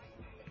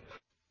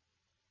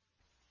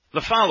The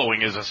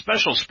following is a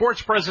special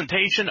sports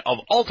presentation of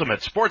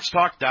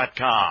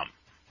UltimateSportsTalk.com.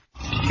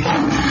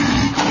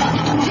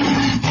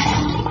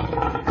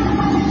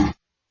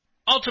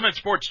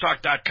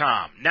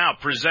 UltimateSportsTalk.com now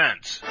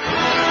presents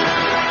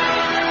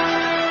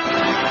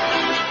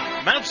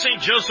Mount St.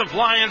 Joseph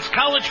Lions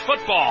College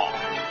Football.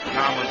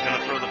 Tomlin's going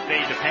to throw the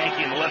fade to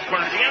Pankey in the left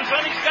corner of the end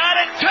zone. He's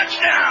got it.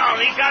 Touchdown.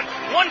 He got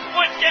 1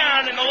 foot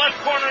down in the left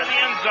corner of the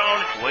end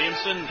zone.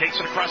 Williamson takes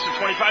it across the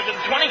 25 to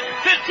the 20,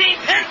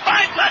 15, 10,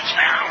 5,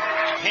 touchdown.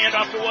 Hand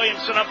off to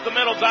Williamson up the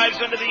middle, dives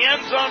into the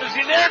end zone. Is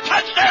he there?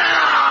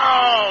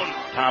 Touchdown.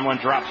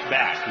 Tomlin drops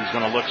back. He's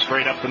going to look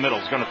straight up the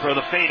middle. He's going to throw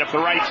the fade up the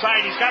right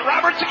side. He's got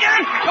Roberts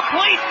again.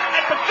 Complete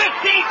at the 15,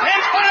 10,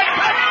 5,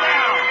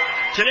 touchdown.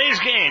 Today's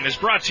game is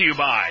brought to you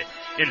by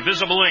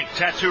Invisible Ink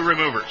Tattoo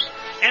Removers,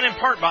 and in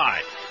part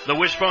by the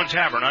Wishbone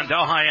Tavern on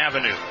Delhi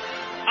Avenue,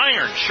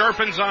 Iron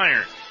Sharpens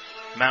Iron,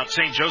 Mount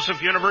St.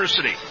 Joseph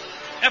University,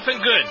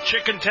 Effin' Good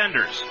Chicken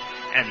Tenders,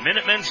 and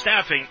Minutemen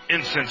Staffing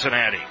in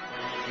Cincinnati.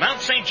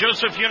 Mount St.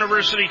 Joseph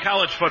University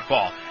College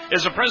Football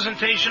is a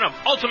presentation of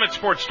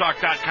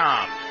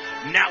UltimateSportsTalk.com.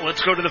 Now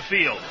let's go to the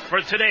field for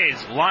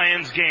today's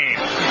Lions game.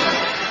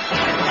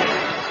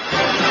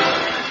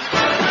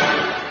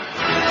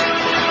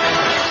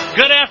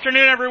 Good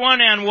afternoon,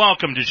 everyone, and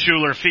welcome to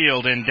Schuler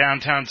Field in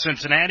downtown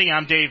Cincinnati.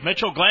 I'm Dave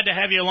Mitchell. Glad to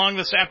have you along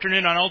this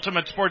afternoon on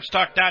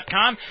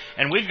UltimateSportsTalk.com,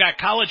 and we've got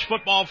college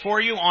football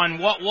for you on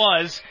what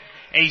was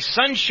a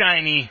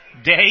sunshiny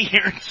day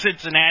here in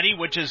Cincinnati,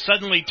 which has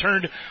suddenly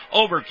turned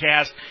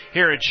overcast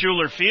here at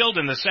Schuler Field.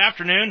 And this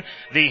afternoon,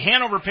 the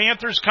Hanover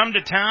Panthers come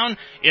to town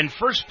in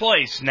first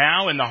place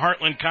now in the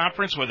Heartland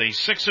Conference with a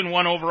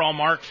 6-1 overall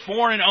mark,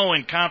 4-0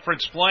 in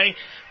conference play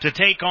to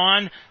take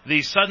on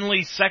the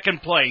suddenly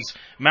second place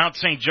Mount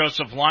St.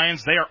 Joseph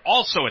Lions. They are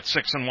also at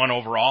 6-1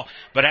 overall,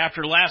 but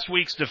after last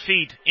week's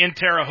defeat in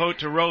Terre Haute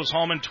to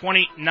Rose-Hulman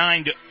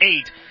 29-8,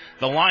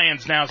 the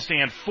Lions now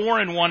stand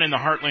 4-1 in the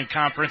Heartland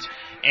Conference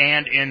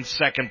and in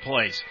second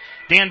place.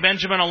 Dan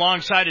Benjamin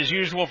alongside as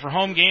usual for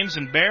home games.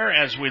 And Bear,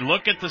 as we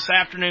look at this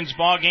afternoon's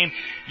ball game,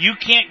 you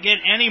can't get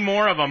any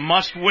more of a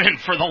must-win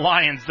for the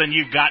Lions than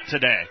you've got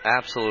today.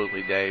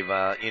 Absolutely, Dave.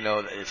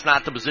 It's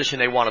not the position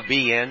they want to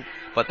be in,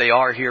 but they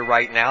are here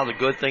right now. The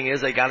good thing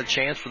is they got a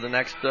chance for the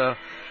next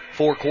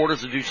 4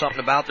 quarters to do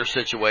something about their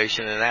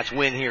situation, and that's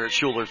win here at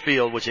Schuler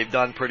Field, which they've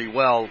done pretty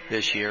well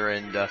this year.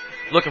 And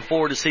looking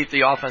forward to see if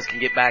the offense can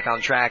get back on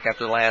track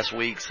after last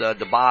week's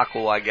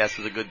debacle, I guess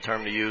is a good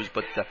term to use.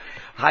 But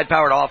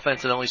high-powered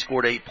offense that only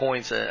scored 8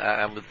 points,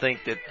 I would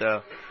think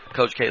that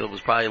Coach Caleb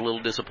was probably a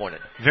little disappointed.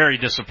 Very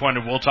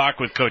disappointed. We'll talk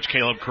with Coach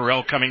Caleb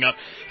Carell coming up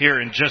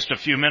here in just a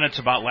few minutes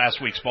about last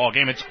week's ball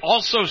game. It's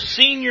also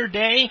senior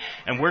day,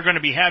 and we're going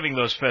to be having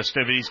those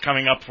festivities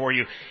coming up for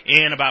you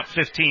in about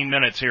 15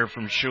 minutes here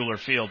from Schuler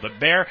Field. But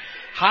Bear,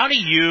 how do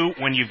you,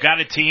 when you've got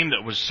a team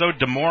that was so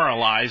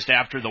demoralized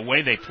after the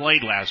way they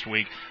played last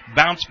week,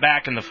 bounce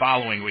back in the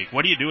following week?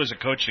 What do you do as a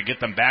coach to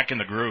get them back in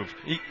the groove?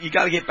 You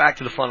got to get back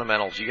to the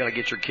fundamentals. You got to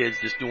get your kids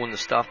just doing the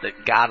stuff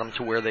that got them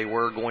to where they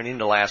were going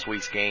into last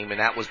week's game, and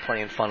that was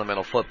playing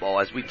fundamental football.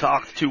 As we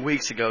talked 2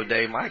 weeks ago,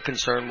 Dave, my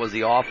concern was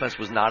the offense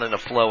was not in a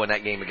flow in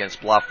that game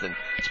against Bluffton,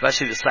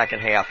 especially the second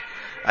half.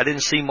 I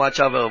didn't see much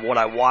of it. What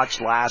I watched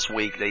last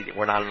week, they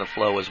were not in the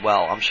flow as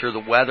well. I'm sure the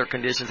weather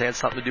conditions had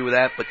something to do with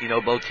that, but,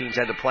 both teams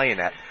had to play in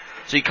that.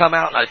 So you come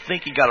out, and I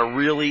think you got to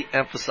really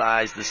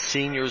emphasize the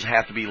seniors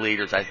have to be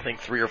leaders. I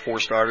think 3 or 4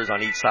 starters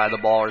on each side of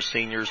the ball are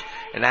seniors,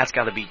 and that's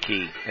got to be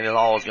key. And it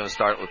all is going to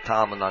start with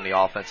Tomlin on the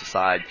offensive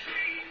side,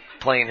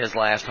 playing his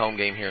last home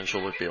game here in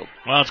Schuler Field.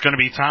 Well, it's going to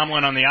be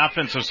Tomlin on the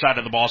offensive side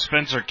of the ball,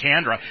 Spencer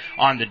Kandra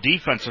on the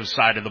defensive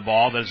side of the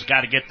ball that's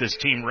got to get this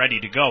team ready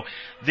to go.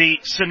 The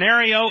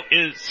scenario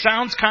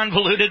sounds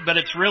convoluted, but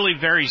it's really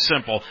very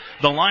simple.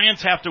 The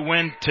Lions have to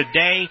win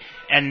today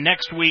and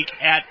next week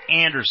at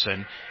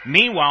Anderson.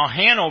 Meanwhile,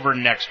 Hanover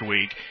next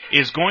week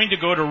is going to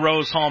go to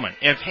Rose-Hulman.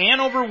 If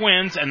Hanover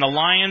wins and the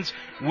Lions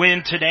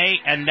win today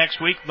and next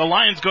week, the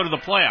Lions go to the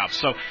playoffs.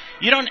 So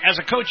as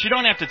a coach, you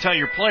don't have to tell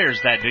your players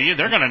that, do you?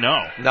 They're going to know.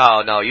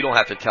 No, you don't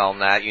have to tell them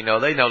that.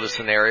 They know the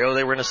scenario.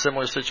 They were in a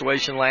similar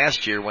situation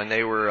last year when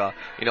they were, on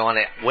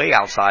the way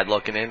outside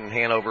looking in, and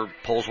Hanover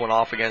pulls one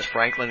off against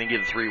Franklin and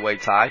get a 3-way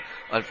tie.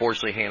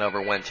 Unfortunately,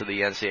 Hanover went to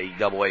the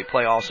NCAA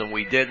playoffs and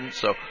we didn't,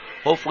 so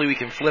hopefully we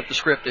can flip the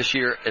script this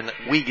year and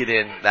we get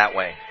in that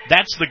way.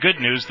 That's the good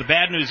news. The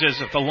bad news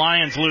is if the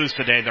Lions lose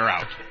today, they're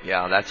out.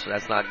 Yeah,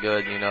 that's not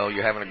good.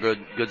 You're having a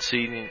good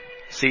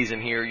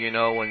season here,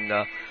 and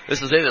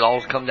this is it. It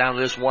all come down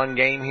to this one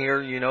game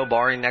here,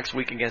 barring next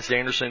week against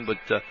Anderson.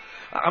 But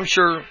I'm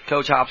sure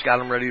Coach Hopp's got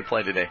them ready to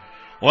play today.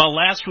 Well,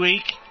 last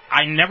week,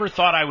 I never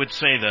thought I would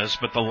say this,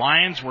 but the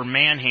Lions were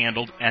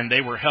manhandled, and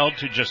they were held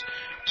to just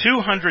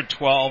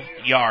 212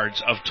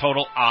 yards of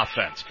total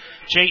offense.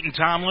 Chayton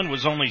Tomlin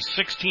was only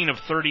 16 of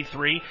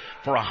 33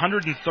 for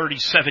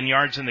 137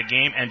 yards in the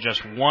game and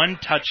just one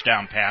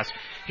touchdown pass.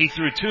 He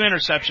threw 2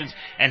 interceptions,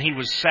 and he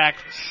was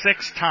sacked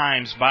 6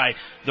 times by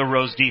the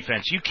Rose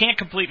defense. You can't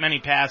complete many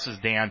passes,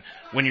 Dan,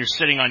 when you're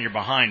sitting on your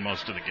behind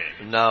most of the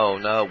game.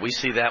 No. We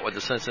see that with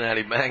the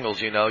Cincinnati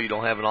Bengals. You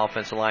don't have an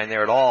offensive line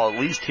there at all. At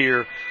least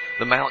here,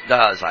 the Mount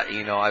does.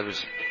 I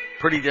was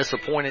pretty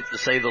disappointed, to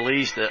say the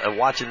least,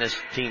 watching this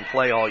team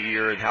play all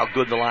year and how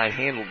good the line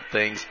handled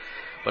things.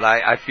 But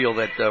I feel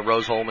that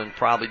Rose-Hulman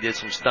probably did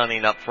some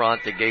stunning up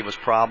front that gave us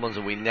problems,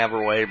 and we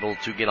never were able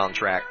to get on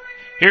track.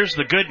 Here's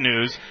the good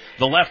news.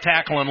 The left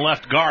tackle and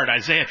left guard,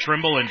 Isaiah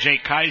Trimble and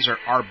Jake Kaiser,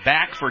 are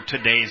back for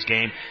today's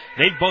game.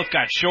 They've both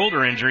got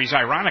shoulder injuries.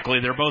 Ironically,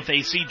 they're both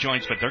AC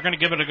joints, but they're going to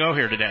give it a go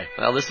here today.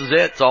 Well, this is it.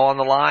 It's all on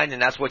the line,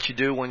 and that's what you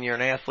do when you're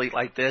an athlete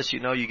like this.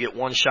 You get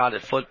one shot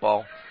at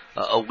football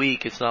a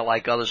week. It's not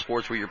like other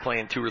sports where you're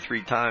playing 2 or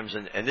 3 times,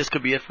 and this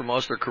could be it for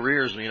most of their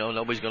careers.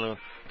 Nobody's going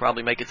to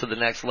probably make it to the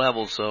next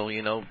level, so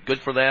good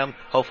for them.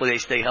 Hopefully they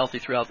stay healthy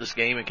throughout this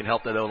game and can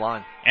help that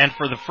O-line. And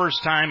for the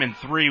first time in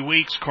 3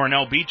 weeks,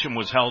 Cornell Beecham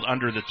was held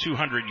under the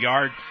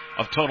 200-yard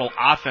of total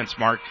offense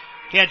mark.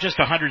 He had just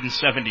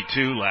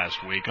 172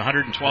 last week,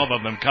 112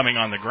 of them coming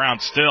on the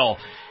ground. Still,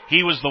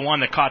 he was the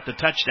one that caught the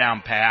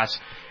touchdown pass.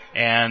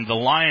 And the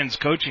Lions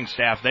coaching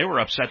staff, they were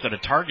upset that a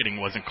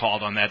targeting wasn't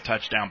called on that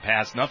touchdown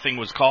pass. Nothing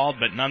was called,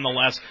 but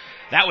nonetheless,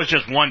 that was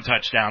just 1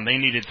 touchdown. They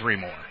needed 3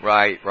 more.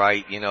 Right.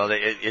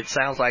 It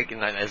sounds like,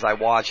 and as I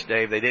watched,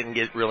 Dave, they didn't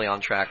get really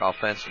on track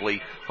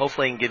offensively.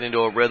 Hopefully they can get into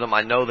a rhythm.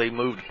 I know they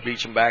moved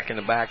Beecham back in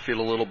the backfield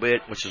a little bit,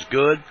 which is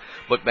good,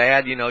 but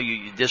bad.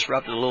 You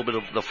disrupted a little bit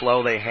of the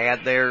flow they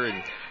had there.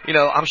 And,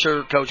 I'm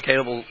sure Coach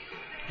Caleb will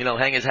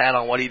hang his hat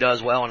on what he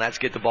does well, and that's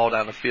get the ball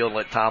down the field and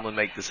let Tomlin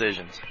make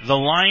decisions. The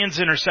Lions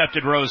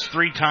intercepted Rose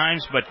 3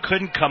 times, but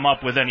couldn't come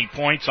up with any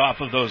points off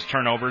of those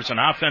turnovers. And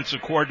offensive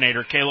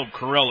coordinator Caleb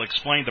Carrill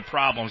explained the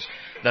problems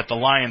that the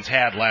Lions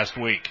had last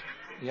week.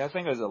 Yeah, I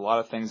think there's a lot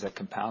of things that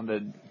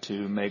compounded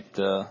to make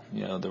the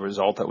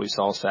result that we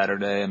saw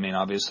Saturday. I mean,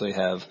 obviously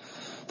have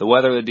the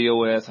weather to deal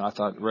with, and I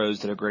thought Rose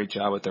did a great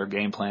job with their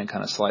game plan,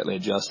 kind of slightly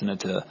adjusting it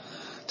to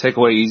take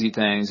away easy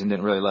things and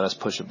didn't really let us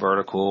push it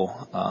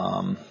vertical.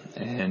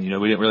 And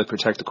we didn't really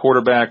protect the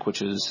quarterback,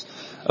 which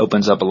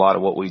opens up a lot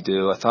of what we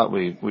do. I thought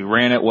we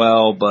ran it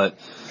well, but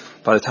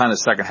by the time the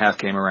second half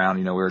came around,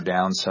 we were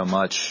down so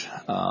much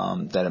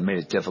that it made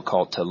it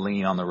difficult to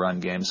lean on the run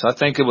game. So I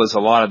think it was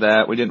a lot of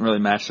that. We didn't really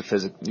match the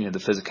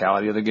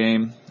physicality of the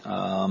game.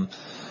 And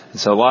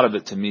so a lot of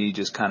it to me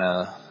just kind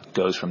of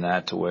goes from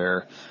that to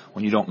where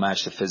when you don't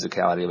match the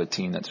physicality of a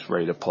team that's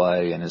ready to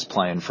play and is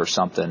playing for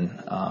something,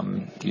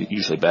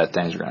 usually bad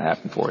things are going to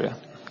happen for you.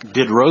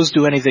 Did Rose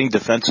do anything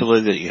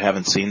defensively that you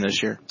haven't seen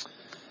this year?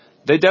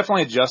 They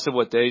definitely adjusted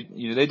what they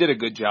did a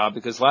good job,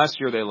 because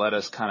last year they let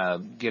us kind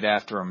of get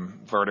after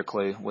them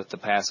vertically with the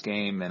pass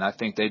game, and I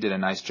think they did a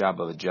nice job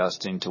of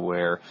adjusting to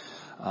where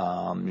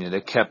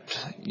they kept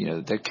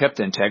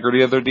the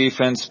integrity of their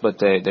defense, but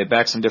they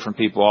backed some different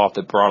people off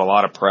that brought a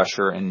lot of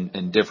pressure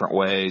in different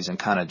ways and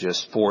kind of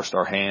just forced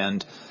our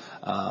hand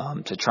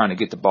to trying to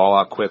get the ball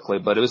out quickly.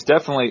 But it's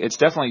definitely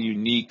a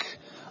unique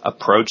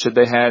approach that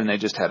they had, and they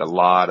just had a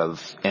lot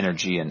of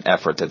energy and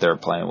effort that they were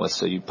playing with.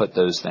 So you put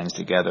those things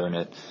together,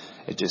 and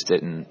it just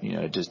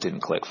didn't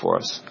click for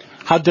us.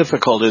 How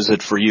difficult is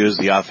it for you as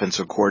the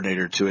offensive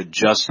coordinator to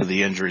adjust to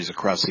the injuries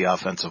across the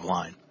offensive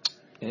line?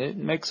 It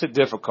makes it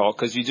difficult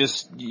because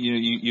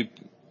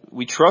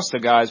we trust the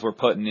guys we're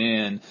putting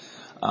in,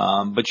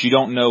 but you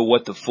don't know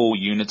what the full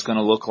unit's going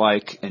to look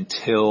like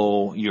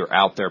until you're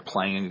out there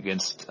playing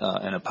against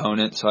an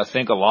opponent. So I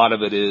think a lot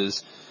of it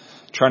is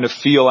trying to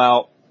feel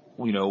out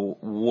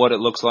what it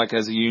looks like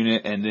as a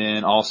unit, and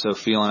then also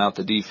feeling out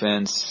the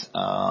defense.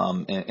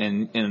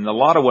 And a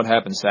lot of what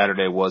happened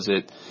Saturday was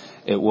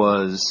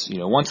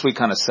once we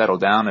kind of settled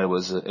down, it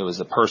was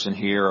a person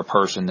here, a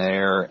person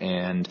there.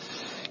 And,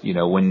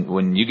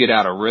 when you get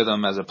out of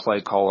rhythm as a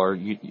play caller,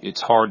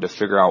 it's hard to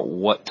figure out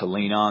what to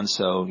lean on.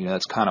 So,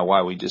 that's kind of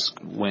why we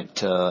just went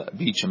to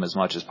Beecham as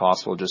much as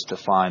possible, just to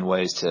find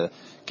ways to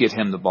get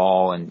him the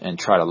ball and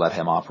try to let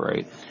him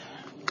operate.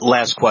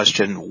 Last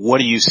question. What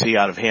do you see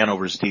out of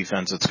Hanover's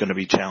defense that's going to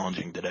be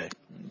challenging today?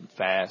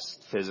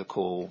 Fast,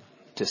 physical,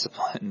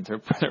 disciplined.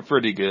 They're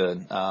pretty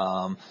good.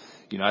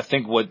 I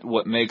think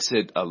what makes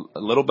it a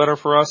little better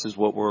for us is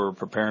what we're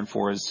preparing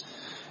for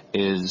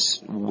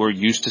is we're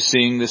used to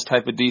seeing this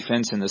type of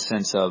defense in the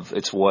sense of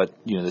it's what,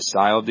 the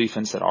style of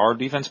defense that our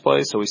defense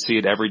plays. So we see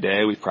it every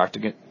day. We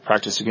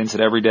practice against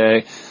it every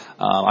day.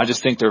 I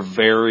just think they're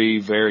very,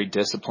 very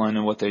disciplined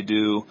in what they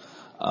do.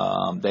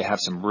 They have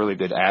some really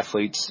good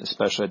athletes,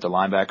 especially at the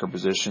linebacker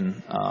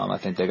position. I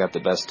think they got the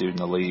best dude in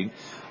the league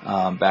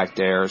back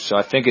there. So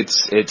I think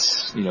it's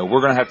we're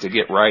going to have to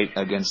get right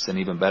against an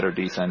even better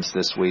defense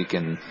this week,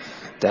 and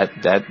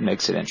that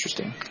makes it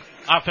interesting.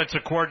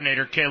 Offensive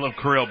coordinator Caleb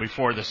Carrill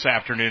before this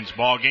afternoon's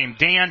ball game.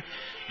 Dan,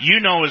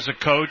 as a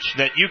coach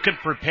that you can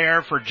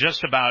prepare for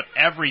just about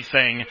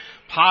everything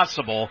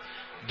possible.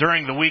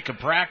 during the week of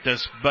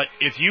practice, but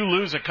if you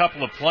lose a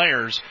couple of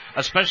players,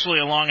 especially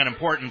along an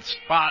important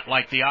spot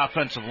like the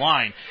offensive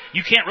line,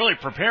 you can't really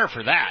prepare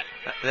for that.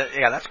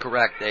 Yeah, that's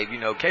correct, Dave.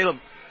 Caleb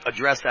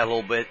addressed that a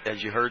little bit,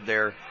 as you heard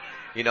there.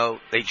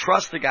 They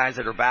trust the guys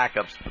that are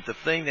backups, but the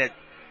thing that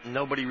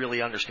nobody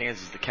really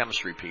understands is the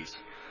chemistry piece.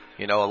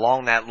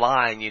 Along that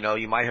line,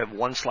 you might have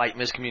one slight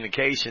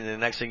miscommunication, and the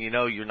next thing you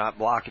know, you're not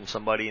blocking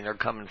somebody and they're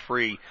coming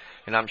free.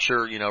 And I'm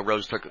sure,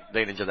 Rose took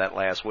advantage of that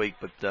last week.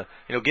 But,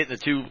 getting the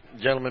two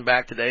gentlemen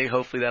back today,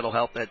 hopefully that'll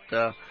help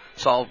that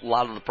solve a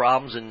lot of the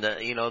problems. And,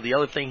 the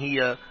other thing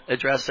he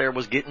addressed there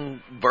was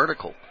getting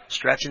vertical,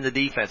 stretching the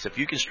defense. If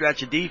you can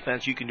stretch a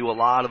defense, you can do a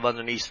lot of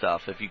underneath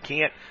stuff. If you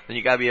can't, then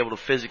you got to be able to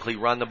physically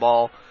run the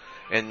ball.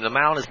 And the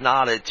Mount is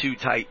not a too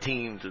tight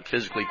team to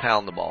physically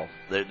pound the ball.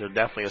 They're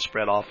definitely a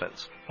spread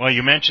offense. Well,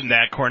 you mentioned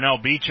that Cornell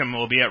Beecham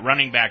will be at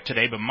running back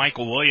today, but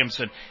Michael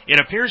Williamson, it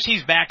appears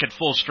he's back at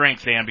full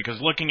strength, Dan, because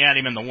looking at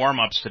him in the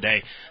warm-ups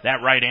today,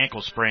 that right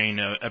ankle sprain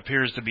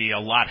appears to be a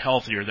lot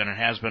healthier than it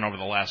has been over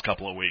the last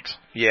couple of weeks.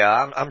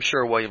 Yeah, I'm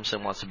sure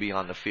Williamson wants to be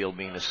on the field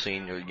being a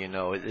senior.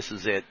 This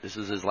is it. This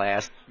is his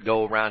last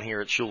go around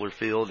here at Schuler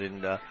Field,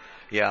 and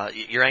yeah,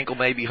 your ankle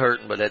may be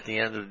hurting, but at the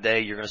end of the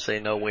day, you're going to say,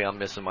 no way, I'm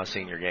missing my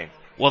senior game.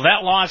 Well,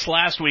 that loss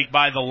last week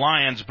by the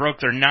Lions broke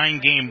their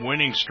 9-game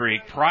winning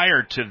streak.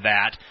 Prior to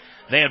that,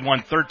 they had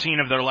won 13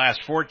 of their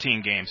last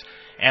 14 games.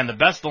 And the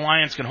best the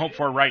Lions can hope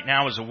for right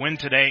now is a win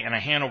today and a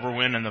Hanover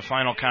win in the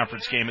final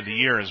conference game of the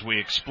year, as we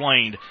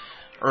explained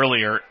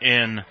earlier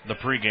in the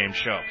pregame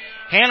show.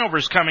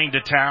 Hanover's coming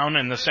to town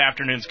in this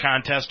afternoon's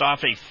contest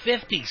off a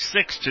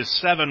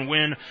 56-7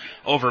 win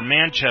over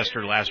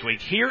Manchester last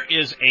week. Here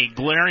is a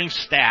glaring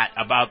stat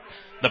about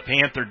the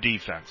Panther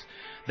defense.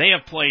 They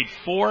have played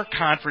 4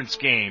 conference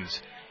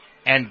games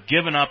and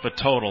given up a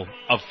total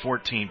of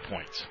 14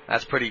 points.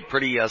 That's pretty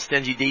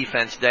stingy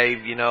defense, Dave.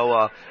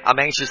 I'm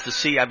anxious to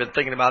see. I've been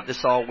thinking about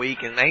this all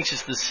week, and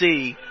anxious to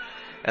see,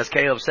 as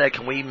Caleb said,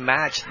 can we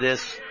match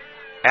this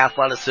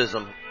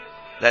athleticism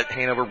that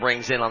Hanover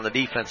brings in on the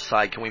defensive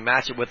side? Can we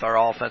match it with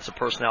our offensive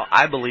personnel?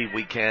 I believe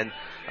we can.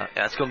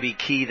 That's going to be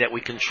key, that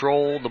we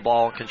control the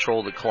ball and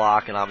control the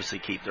clock and obviously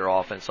keep their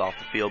offense off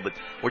the field. But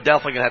we're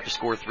definitely going to have to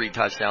score 3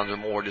 touchdowns or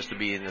more just to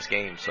be in this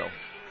game. So,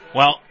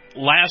 well,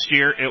 last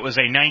year it was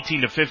a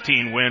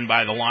 19-15 win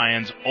by the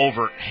Lions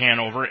over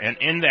Hanover, and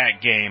in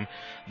that game,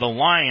 the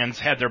Lions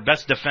had their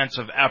best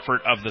defensive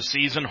effort of the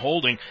season,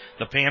 holding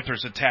the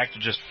Panthers' attack to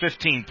just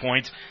 15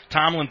 points.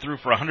 Tomlin threw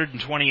for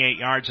 128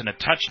 yards and a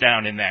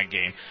touchdown in that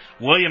game.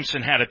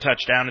 Williamson had a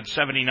touchdown and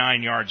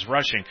 79 yards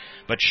rushing,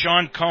 but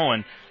Sean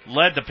Cohen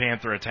led the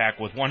Panther attack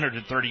with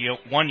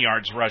 131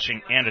 yards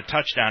rushing and a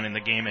touchdown in the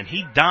game, and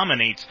he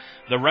dominates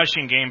the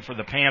rushing game for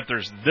the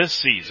Panthers this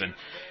season.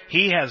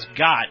 He has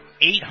got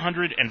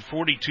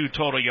 842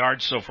 total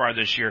yards so far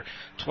this year,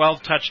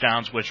 12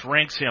 touchdowns, which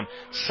ranks him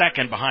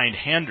second behind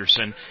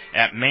Henderson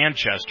at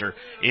Manchester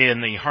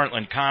in the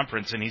Heartland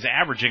Conference, and he's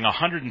averaging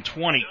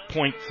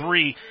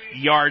 120.3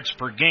 yards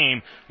per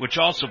game, which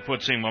also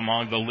puts him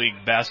among the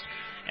league best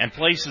and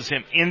places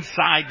him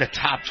inside the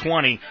top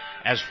 20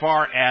 as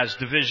far as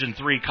Division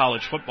III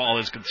college football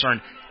is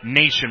concerned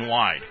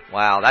nationwide.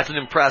 Wow, that's an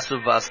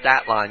impressive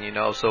stat line,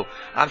 so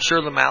I'm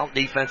sure the Mount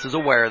defense is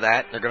aware of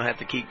that. They're going to have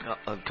to keep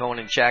Cohen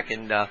in check,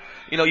 and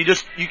you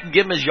can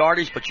give him his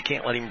yardage, but you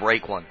can't let him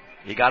break one.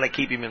 You got to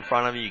keep him in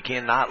front of you. You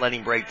cannot let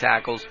him break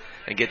tackles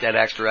and get that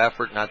extra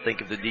effort, and I think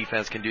if the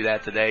defense can do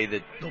that today,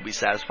 that they'll be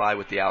satisfied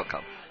with the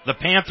outcome. The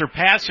Panther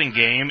passing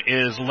game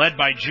is led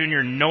by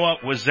junior Noah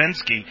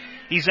Wazenski.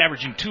 He's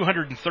averaging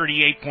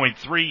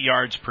 238.3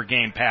 yards per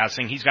game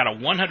passing. He's got a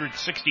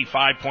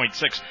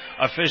 165.6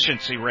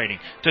 efficiency rating.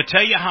 To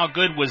tell you how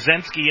good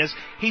Wazenski is,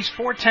 he's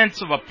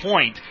 0.4 of a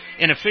point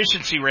in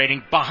efficiency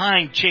rating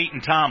behind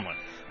Chayton Tomlin.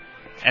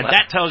 And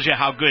that tells you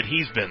how good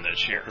he's been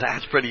this year.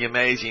 That's pretty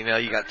amazing.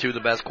 You got 2 of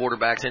the best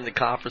quarterbacks in the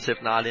conference,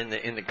 if not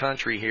in the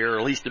country here, or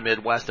at least the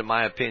Midwest, in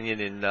my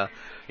opinion. And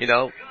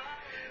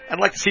I'd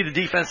like to see the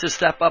defenses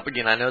step up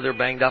again. I know they're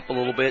banged up a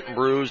little bit and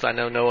bruised. I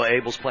know Noah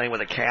Abel's playing with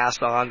a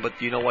cast on,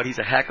 but you know what? He's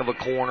a heck of a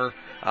corner.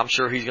 I'm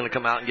sure he's going to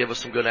come out and give us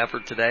some good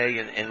effort today.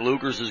 And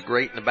Lugers is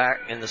great in the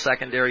back, in the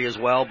secondary as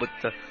well. But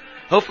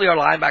hopefully our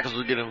linebackers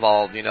will get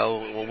involved.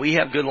 When we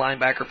have good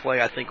linebacker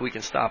play, I think we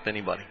can stop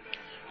anybody.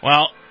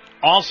 Well,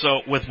 also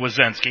with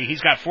Wazenski,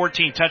 he's got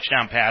 14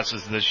 touchdown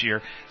passes this year,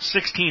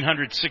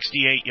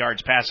 1,668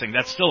 yards passing.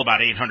 That's still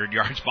about 800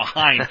 yards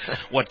behind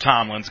what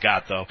Tomlin's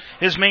got, though.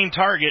 His main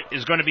target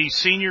is going to be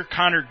senior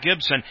Connor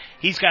Gibson.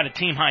 He's got a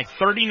team-high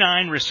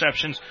 39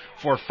 receptions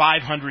for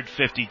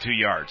 552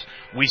 yards.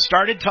 We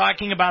started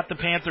talking about the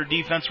Panther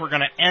defense. We're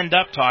going to end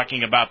up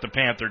talking about the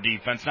Panther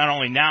defense, not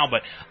only now,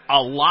 but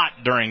a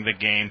lot during the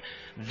game.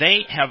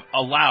 They have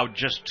allowed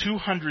just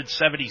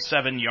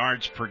 277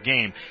 yards per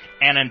game.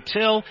 And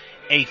until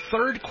a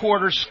third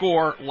quarter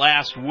score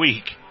last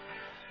week,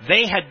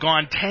 they had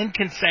gone 10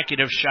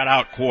 consecutive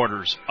shutout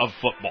quarters of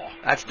football.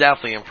 That's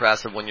definitely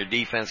impressive. When your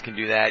defense can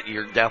do that,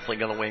 you're definitely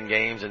going to win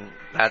games, and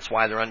that's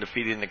why they're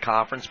undefeated in the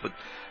conference. But,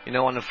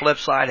 on the flip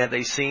side, have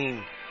they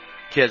seen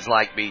kids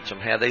like Beecham?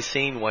 Have they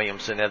seen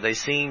Williamson? Have they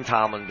seen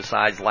Tomlin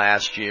besides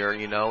last year?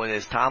 You know, and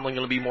is Tomlin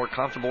going to be more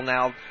comfortable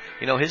now,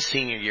 you know, his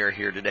senior year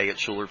here today at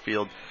Schuler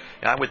Field?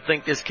 And I would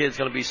think this kid's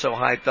going to be so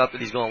hyped up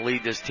that he's going to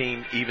lead this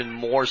team even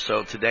more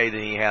so today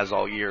than he has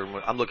all year.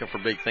 I'm looking for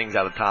big things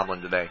out of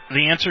Tomlin today.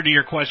 The answer to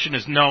your question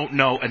is no,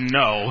 no, and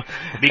no,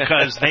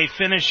 because they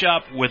finish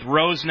up with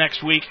Rose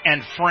next week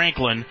and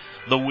Franklin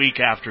the week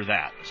after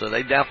that. So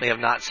they definitely have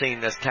not seen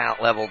this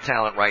level of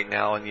talent right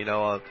now, and, you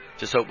know,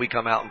 just hope we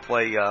come out and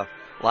play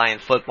Lion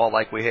football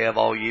like we have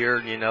all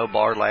year, you know,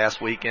 bar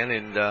last weekend.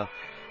 And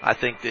I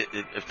think that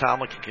if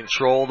Tomlin can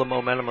control the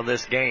momentum of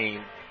this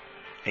game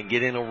and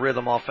get in a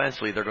rhythm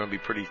offensively, they're going to be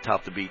pretty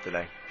tough to beat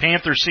today.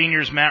 Panther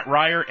seniors Matt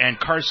Ryer and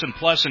Carson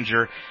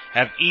Plessinger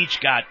have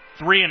each got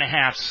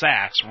 3.5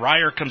 sacks.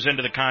 Ryer comes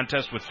into the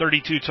contest with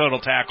 32 total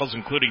tackles,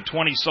 including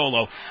 20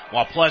 solo,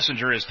 while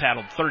Plessinger has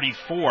tackled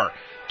 34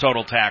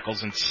 total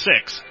tackles and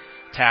 6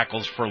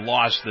 tackles for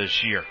loss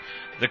this year.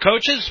 The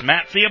coaches,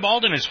 Matt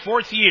Theobald in his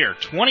 4th year,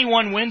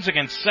 21 wins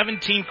against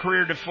 17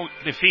 career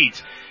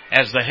defeats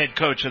as the head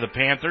coach of the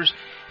Panthers.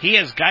 He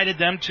has guided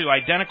them to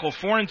identical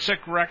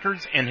 4-6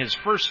 records in his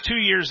first 2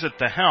 years at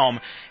the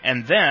helm,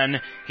 and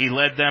then he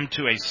led them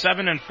to a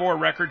 7-4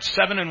 record,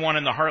 7-1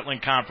 in the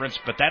Heartland Conference,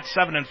 but that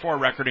 7-4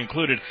 record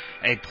included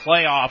a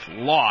playoff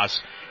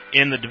loss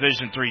in the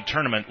Division III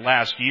tournament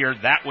last year.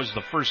 That was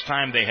the first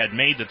time they had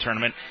made the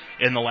tournament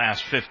in the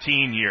last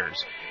 15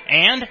 years.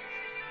 And,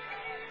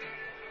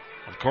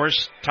 of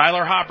course,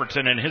 Tyler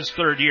Hopperton in his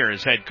 3rd year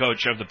as head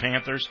coach of the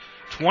Panthers.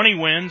 20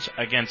 wins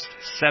against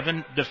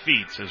 7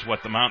 defeats is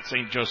what the Mount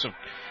St. Joseph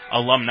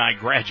alumni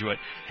graduate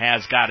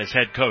has got as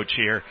head coach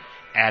here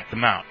at the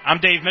Mount. I'm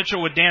Dave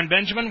Mitchell with Dan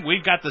Benjamin.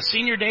 We've got the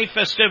Senior Day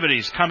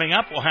festivities coming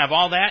up. We'll have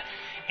all that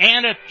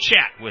and a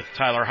chat with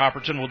Tyler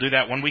Hopperton. We'll do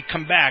that when we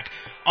come back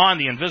on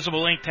the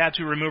Invisible Ink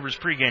Tattoo Removers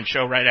pregame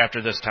show right after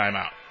this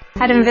timeout.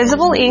 At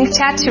Invisible Ink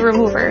Tattoo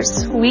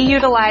Removers, we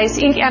utilize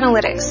ink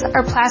analytics,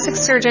 our plastic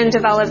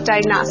surgeon-developed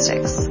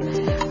diagnostics.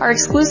 Our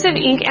exclusive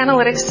ink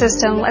analytics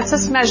system lets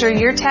us measure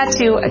your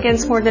tattoo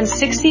against more than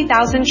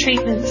 60,000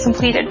 treatments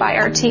completed by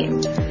our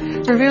team.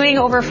 Reviewing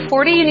over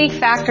 40 unique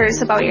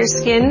factors about your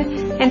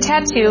skin and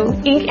tattoo,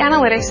 Ink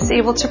Analytics is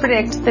able to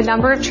predict the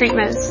number of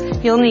treatments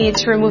you'll need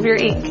to remove your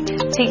ink,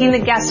 taking the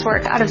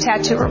guesswork out of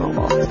tattoo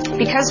removal.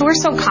 Because we're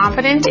so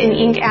confident in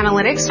Ink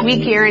Analytics, we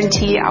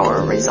guarantee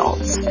our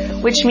results,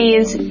 which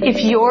means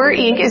if your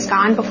ink is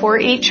gone before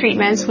 8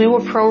 treatments, we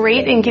will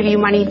prorate and give you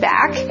money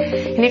back.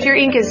 And if your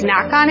ink is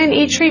not gone in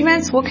 8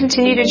 treatments, we'll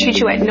continue to treat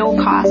you at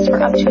no cost for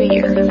up to a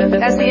year.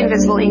 That's the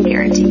Invisible Ink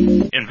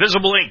Guarantee.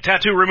 Invisible Ink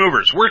Tattoo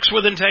Removers works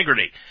with integrity.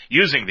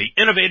 Using the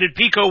innovative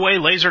Pico-Way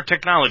laser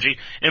technology,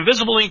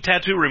 Invisible Ink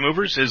Tattoo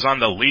Removers is on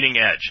the leading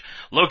edge.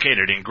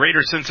 Located in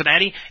Greater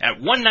Cincinnati at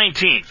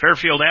 119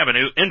 Fairfield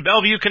Avenue in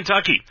Bellevue,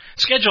 Kentucky.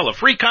 Schedule a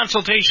free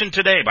consultation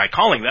today by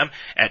calling them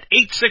at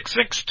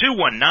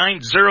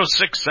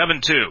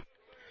 866-219-0672.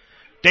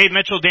 Dave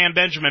Mitchell, Dan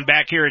Benjamin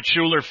back here at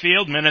Schuler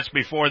Field minutes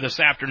before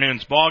this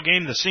afternoon's ball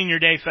game. The Senior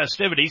Day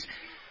festivities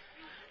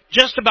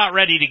just about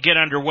ready to get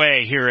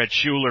underway here at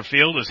Schuler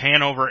Field as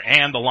Hanover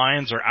and the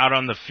Lions are out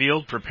on the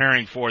field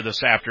preparing for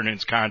this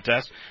afternoon's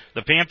contest.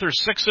 The Panthers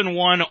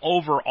 6-1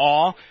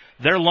 overall.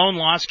 Their lone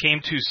loss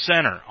came to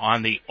Center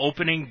on the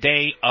opening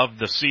day of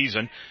the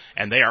season,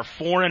 and they are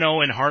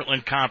 4-0 in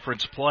Heartland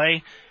Conference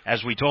play.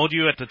 As we told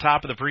you at the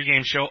top of the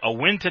pregame show, a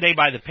win today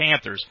by the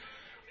Panthers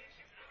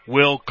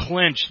will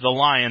clinch the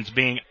Lions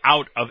being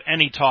out of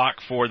any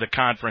talk for the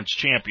conference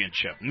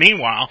championship.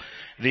 Meanwhile,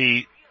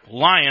 the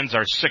Lions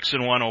are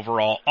 6-1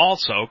 overall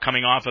also,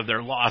 coming off of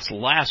their loss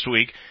last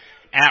week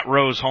at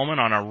Rose-Hulman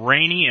on a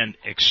rainy and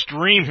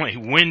extremely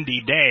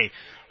windy day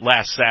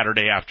last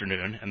Saturday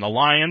afternoon. And the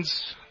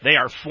Lions, they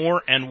are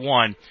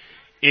 4-1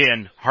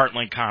 in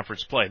Heartland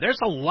Conference play.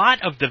 There's a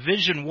lot of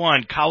Division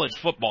I college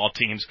football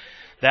teams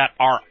that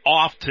are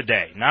off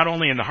today, not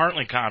only in the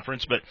Heartland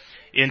Conference, but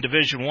in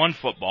Division I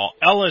football.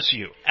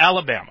 LSU,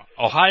 Alabama,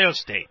 Ohio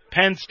State,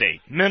 Penn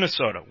State,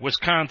 Minnesota,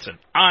 Wisconsin,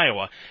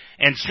 Iowa,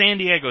 and San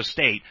Diego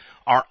State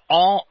are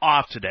all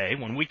off today.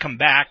 When we come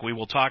back, we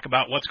will talk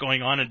about what's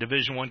going on in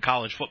Division I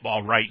college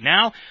football right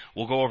now.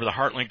 We'll go over the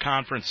Heartland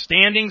Conference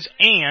standings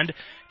and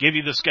give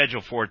you the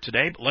schedule for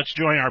today. But let's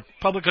join our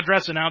public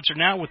address announcer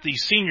now with the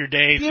Senior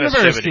Day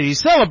University festivities.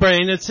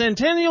 Celebrating its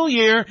centennial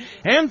year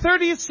and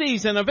 30th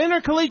season of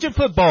intercollegiate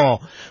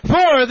football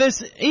for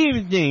this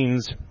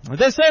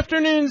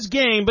afternoon's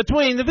game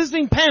between the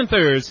visiting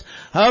Panthers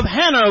of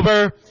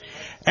Hanover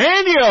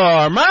and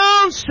your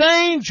Mount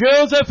St.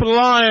 Joseph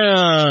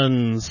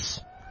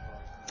Lions.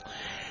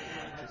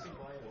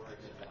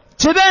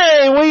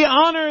 Today we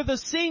honor the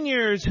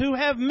seniors who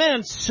have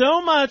meant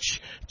so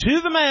much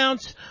to the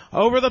Mount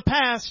over the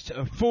past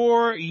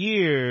 4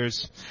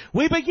 years.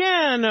 We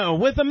begin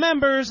with the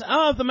members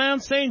of the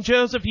Mount St.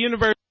 Joseph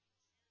University.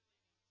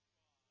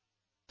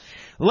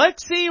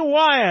 Lexi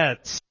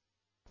Wyatt,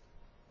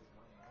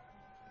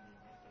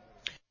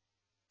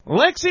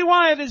 Lexi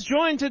Wyatt is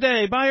joined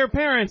today by her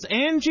parents,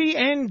 Angie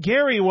and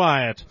Gary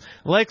Wyatt.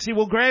 Lexi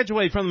will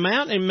graduate from the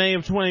Mount in May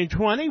of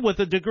 2020 with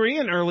a degree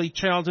in early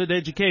childhood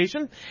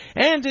education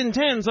and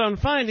intends on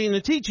finding a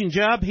teaching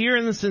job here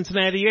in the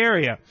Cincinnati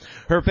area.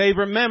 Her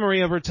favorite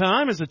memory of her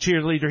time as a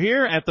cheerleader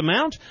here at the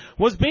Mount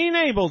was being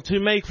able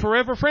to make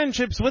forever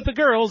friendships with the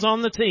girls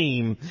on the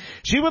team.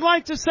 She would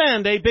like to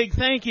send a big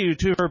thank you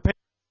to her parents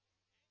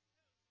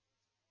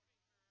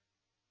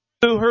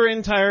through her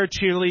entire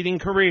cheerleading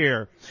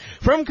career.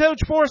 From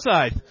Coach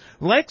Forsyth,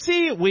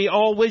 Lexi, we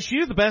all wish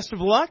you the best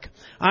of luck.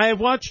 I have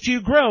watched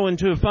you grow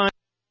into a fine.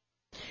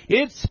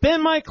 It's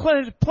been my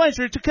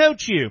pleasure to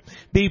coach you.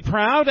 Be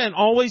proud and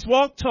always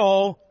walk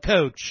tall,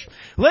 Coach.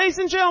 Ladies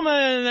and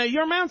gentlemen,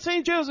 your Mount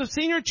St. Joseph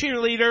senior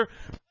cheerleader,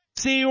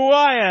 Lexi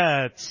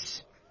Wyatt.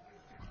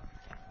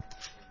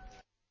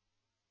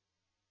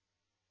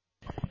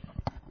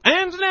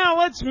 And now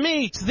let's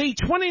meet the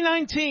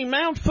 2019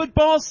 Mount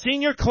Football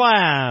Senior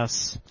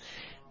Class.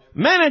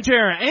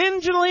 Manager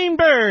Angeline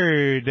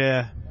Bird.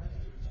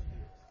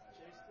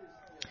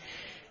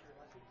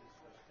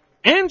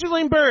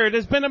 Angeline Bird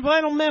has been a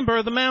vital member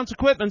of the Mount's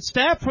equipment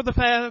staff for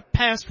the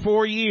past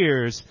 4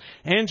 years.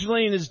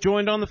 Angeline is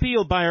joined on the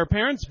field by her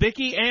parents,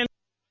 Vicki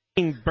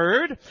and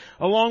Bird,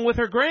 along with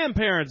her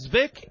grandparents,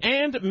 Vic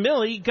and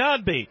Millie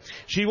Godby.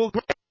 She will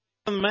graduate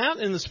from the Mount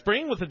in the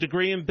spring with a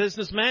degree in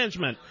business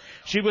management.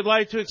 She would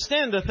like to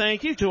extend a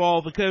thank you to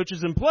all the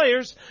coaches and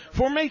players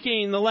for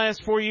making the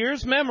last 4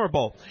 years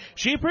memorable.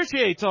 She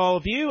appreciates all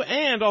of you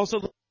and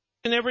also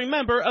every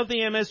member of the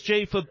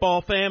MSJ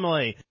football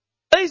family.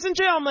 Ladies and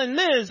gentlemen,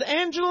 Ms.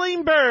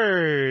 Angeline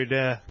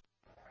Bird.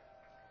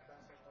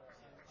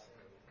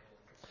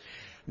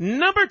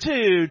 Number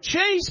 2,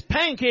 Chase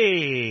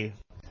Pankey.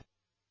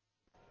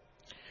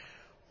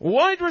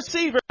 Wide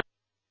receiver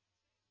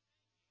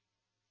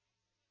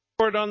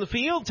on the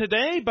field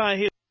today by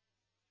his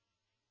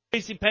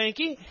Tracy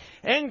Pankey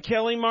and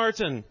Kelly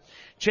Martin.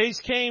 Chase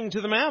came to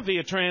the Mount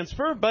via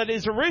transfer, but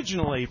is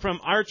originally from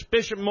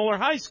Archbishop Muller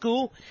High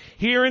School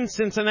here in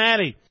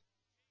Cincinnati.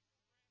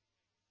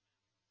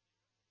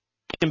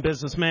 In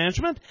business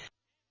management.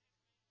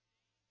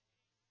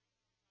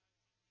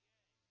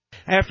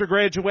 After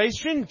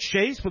graduation,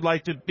 Chase would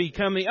like to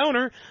become the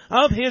owner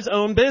of his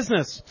own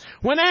business.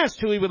 When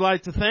asked who he would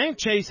like to thank,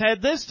 Chase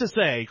had this to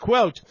say,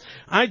 quote,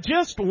 I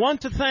just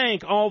want to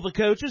thank all the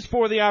coaches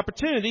for the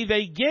opportunity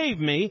they gave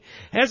me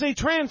as a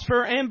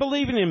transfer and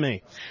believing in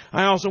me.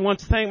 I also want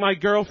to thank my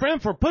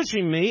girlfriend for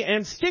pushing me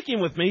and sticking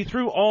with me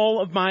through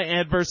all of my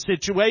adverse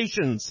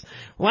situations.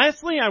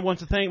 Lastly, I want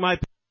to thank my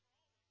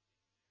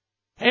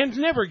and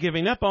never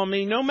giving up on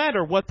me no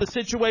matter what the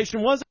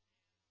situation was.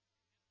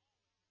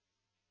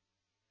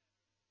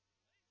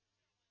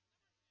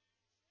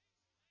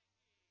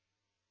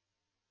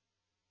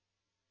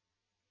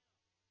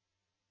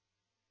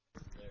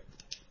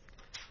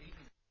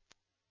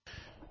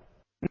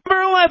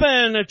 Number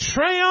 11,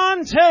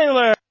 Trayon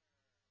Taylor.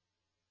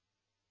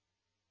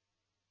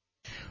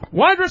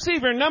 Wide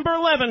receiver number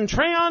 11,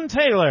 Trayon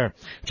Taylor.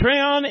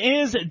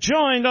 Trayon is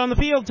joined on the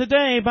field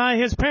today by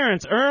his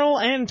parents, Earl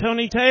and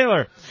Tony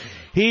Taylor.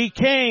 He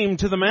came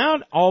to the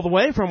Mount all the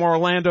way from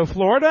Orlando,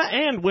 Florida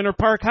and Winter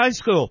Park High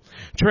School.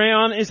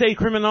 Trayon is a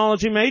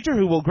criminology major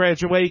who will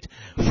graduate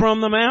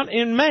from the Mount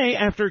in May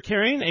after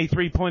carrying a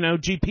 3.0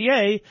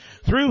 GPA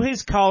through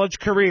his college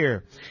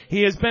career.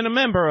 He has been a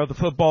member of the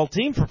football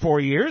team for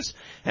 4 years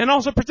and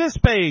also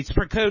participates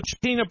for Coach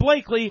Tina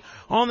Blakely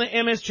on the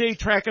MSJ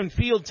track and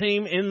field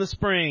team in the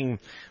spring.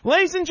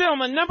 Ladies and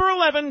gentlemen, number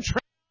 11,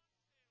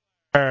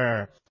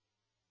 Trayon.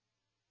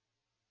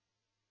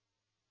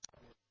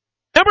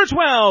 Number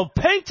 12,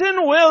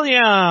 Peyton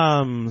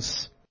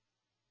Williams.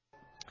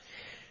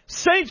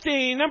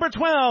 Safety number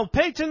 12,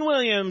 Peyton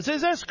Williams,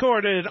 is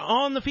escorted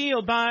on the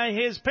field by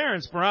his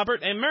parents,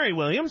 Robert and Mary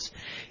Williams,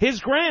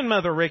 his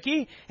grandmother,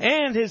 Ricky,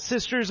 and his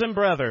sisters and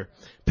brother.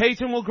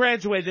 Peyton will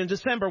graduate in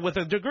December with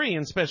a degree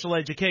in special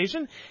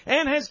education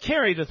and has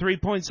carried a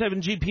 3.7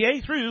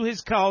 GPA through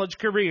his college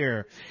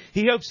career.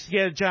 He hopes to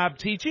get a job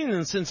teaching in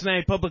the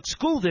Cincinnati Public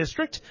School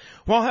District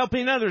while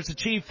helping others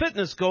achieve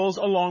fitness goals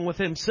along with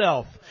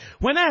himself.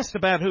 When asked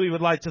about who he would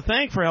like to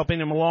thank for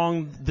helping him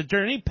along the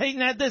journey,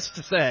 Peyton had this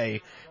to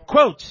say,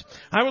 quote,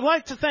 I would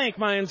like to thank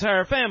my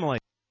entire family,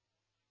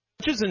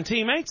 coaches and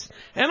teammates,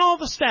 and all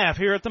the staff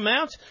here at the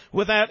Mount.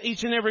 Without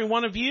each and every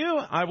one of you,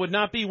 I would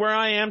not be where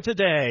I am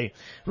today.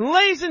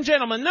 Ladies and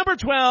gentlemen, number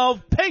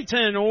 12,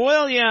 Peyton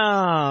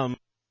Williams.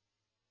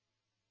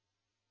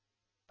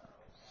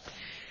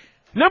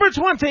 Number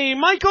 20,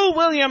 Michael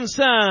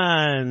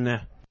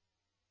Williamson.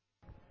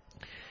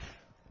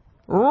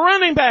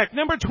 Running back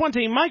number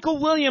 20,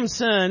 Michael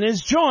Williamson,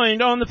 is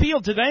joined on the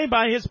field today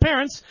by his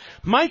parents,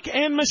 Mike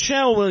and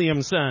Michelle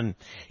Williamson.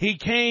 He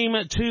came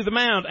to the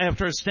mound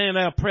after a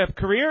standout prep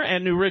career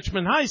at New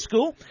Richmond High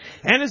School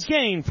and has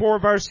gained 4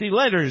 varsity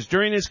letters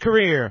during his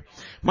career.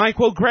 Mike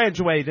will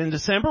graduate in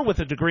December with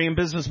a degree in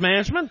business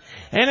management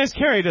and has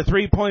carried a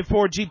 3.4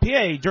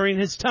 GPA during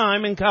his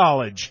time in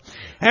college.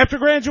 After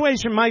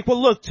graduation, Mike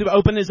will look to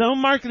open his own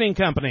marketing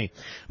company.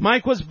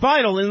 Mike was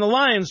vital in the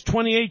Lions'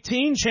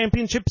 2018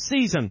 championship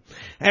season.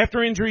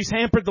 After injuries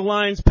hampered the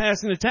Lions'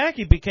 passing attack,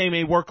 he became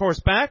a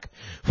workhorse back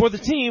for the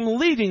team,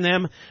 leading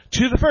them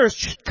to the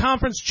first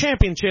conference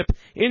championship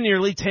in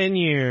nearly 10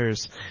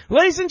 years.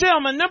 Ladies and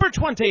gentlemen, number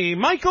 20,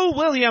 Michael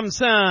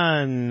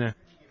Williamson.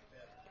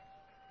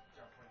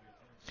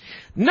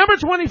 Number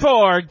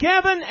 24,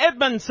 Gavin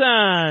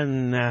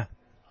Edmondson.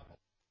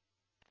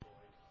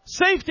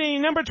 Safety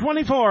number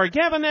 24,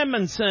 Gavin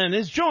Edmondson,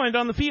 is joined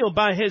on the field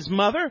by his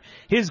mother,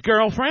 his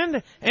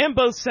girlfriend, and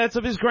both sets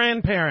of his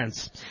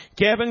grandparents.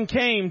 Gavin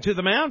came to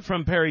the mound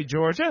from Perry,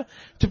 Georgia,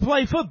 to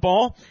play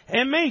football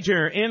and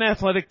major in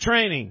athletic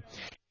training.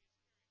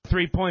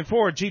 3.4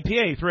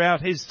 GPA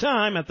throughout his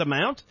time at the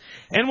Mount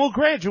and will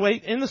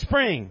graduate in the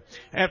spring.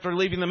 After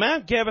leaving the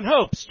Mount, Gavin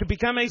hopes to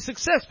become a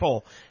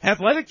successful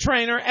athletic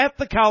trainer at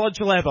the college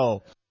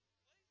level.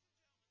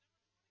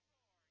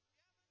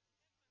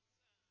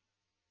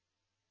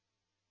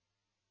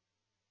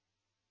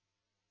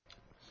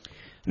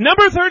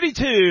 Number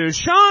 32,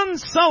 Sean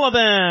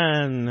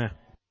Sullivan.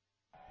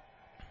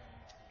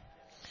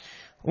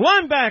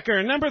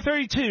 Linebacker number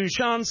 32,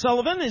 Sean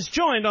Sullivan, is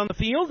joined on the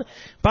field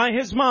by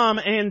his mom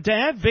and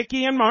dad,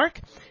 Vicky and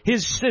Mark,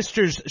 his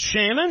sisters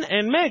Shannon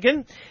and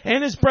Megan,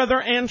 and his brother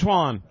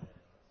Antoine.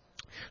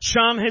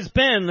 Sean has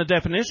been the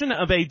definition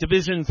of a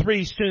Division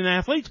III student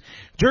athlete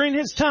during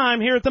his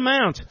time here at the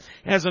Mount.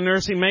 As a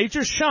nursing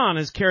major, Sean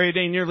has carried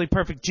a nearly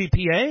perfect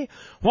GPA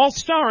while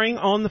starring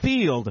on the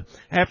field.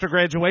 After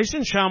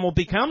graduation, Sean will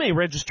become a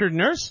registered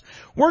nurse,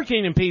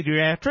 working in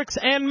pediatrics,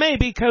 and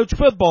maybe coach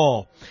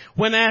football.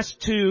 When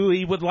asked who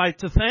he would like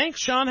to thank,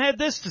 Sean had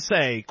this to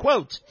say,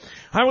 quote,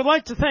 "I would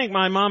like to thank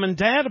my mom and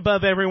dad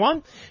above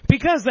everyone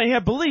because they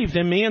have believed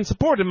in me and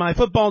supported my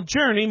football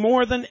journey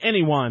more than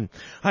anyone.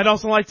 I'd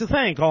also like to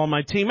thank all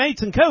my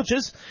teammates and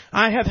coaches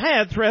I have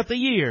had throughout the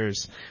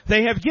years.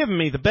 They have given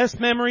me the best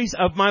memories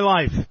of my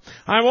life.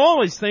 I will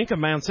always think of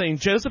Mount St.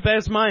 Joseph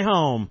as my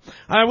home.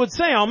 I would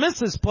say I'll miss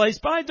this place,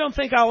 but I don't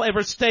think I'll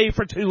ever stay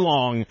for too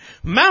long.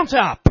 Mount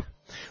up!"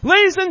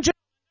 Ladies and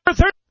gentlemen,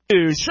 number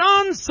 32,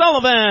 Sean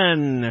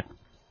Sullivan.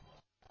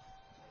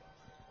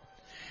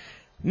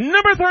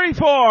 Number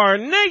 34,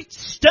 Nate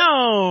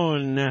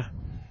Stone.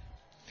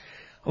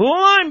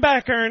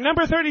 Linebacker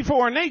number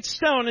 34, Nate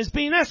Stone, is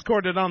being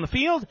escorted on the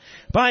field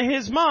by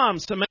his mom,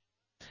 Samantha,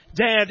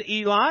 dad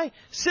Eli,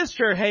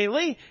 sister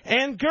Haley,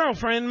 and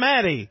girlfriend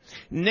Maddie.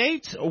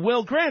 Nate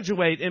will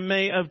graduate in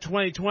May of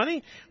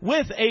 2020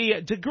 with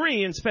a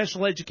degree in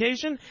special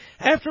education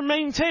after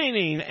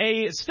maintaining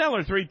a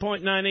stellar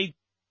 3.98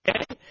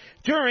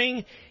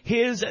 during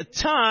his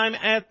time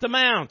at the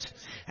Mount.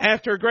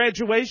 After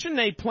graduation,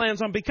 Nate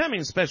plans on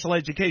becoming a special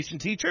education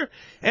teacher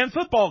and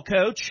football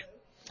coach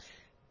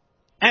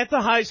at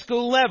the high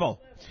school level.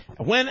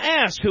 When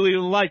asked who he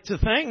would like to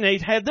thank,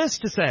 Nate had this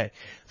to say: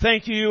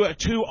 "Thank you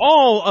to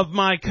all of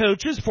my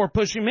coaches for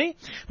pushing me.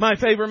 My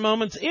favorite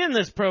moments in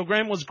this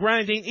program was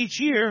grinding each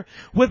year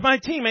with my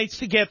teammates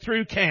to get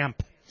through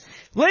camp."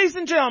 Ladies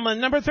and gentlemen,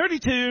 number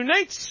 32,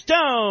 Nate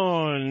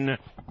Stone.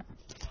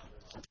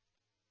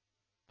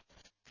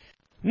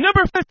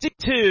 Number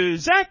 52,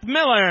 Zach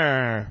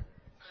Miller.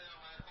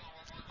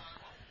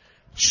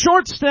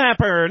 Short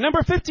snapper,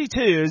 number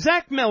 52,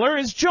 Zach Miller,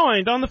 is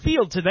joined on the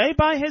field today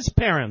by his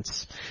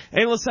parents.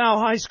 A LaSalle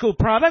High School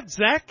product,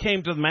 Zach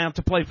came to the Mount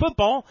to play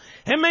football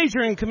and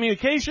major in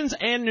communications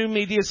and new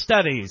media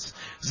studies.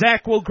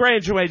 Zach will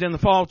graduate in the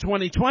fall of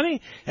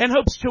 2020 and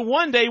hopes to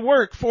one day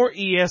work for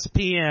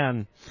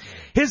ESPN.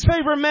 His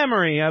favorite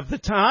memory of the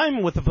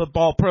time with the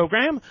football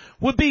program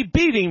would be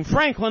beating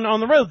Franklin on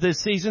the road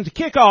this season to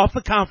kick off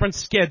the conference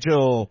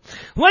schedule.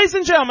 Ladies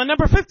and gentlemen,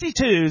 number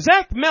 52,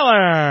 Zach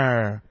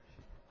Miller.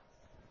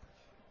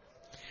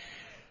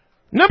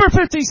 Number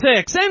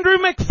 56, Andrew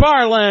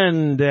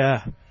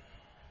McFarland.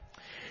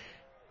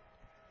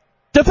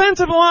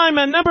 Defensive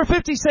lineman number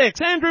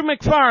 56, Andrew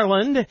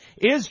McFarland,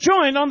 is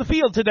joined on the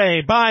field today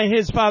by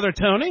his father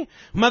Tony,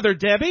 mother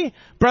Debbie,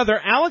 brother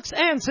Alex,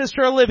 and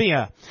sister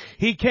Olivia.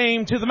 He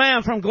came to the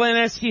Mount from Glen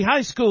Eske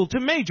High School to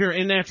major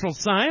in natural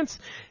science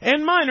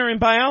and minor in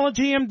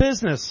biology and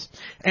business.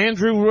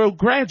 Andrew will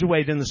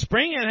graduate in the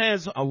spring and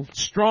has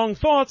strong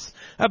thoughts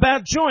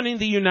about joining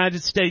the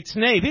United States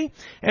Navy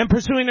and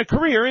pursuing a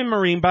career in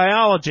marine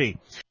biology.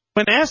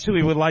 When asked who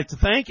he would like to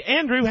thank,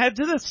 Andrew had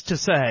this to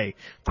say,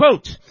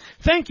 quote,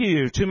 "Thank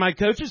you to my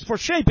coaches for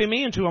shaping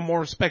me into a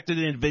more respected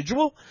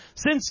individual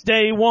since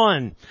day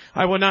one.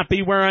 I would not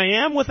be where I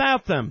am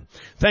without them.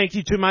 Thank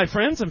you to my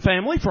friends and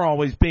family for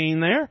always being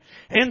there.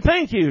 And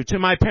thank you to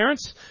my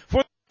parents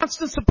for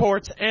constant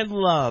support and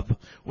love.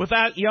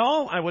 Without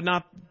y'all, I would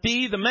not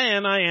be the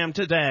man I am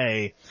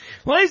today.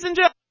 Ladies and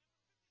gentlemen,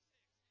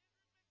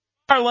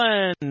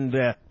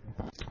 Garland.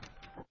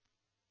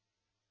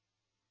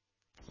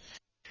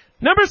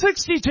 Number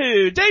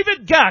 62,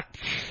 David Guck.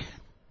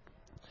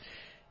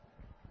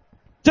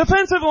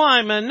 Defensive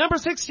lineman, number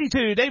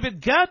 62,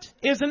 David Guck,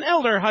 is an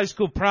Elder High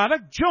School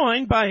product,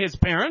 joined by his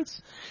parents,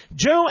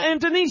 Joe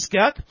and Denise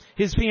Guck,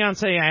 his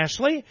fiancée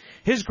Ashley,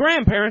 his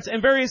grandparents,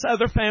 and various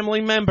other family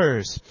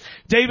members.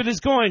 David is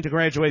going to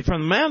graduate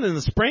from the Mount in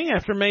the spring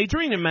after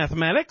majoring in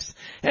mathematics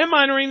and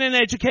minoring in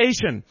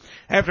education.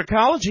 After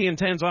college, he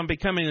intends on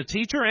becoming a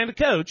teacher and a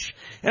coach,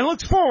 and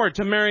looks forward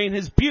to marrying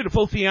his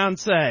beautiful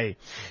fiancée.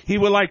 He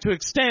would like to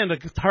extend a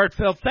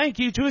heartfelt thank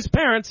you to his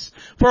parents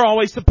for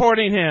always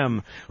supporting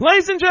him.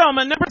 Ladies and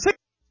gentlemen, number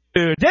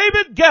 62,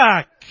 David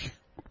Guck.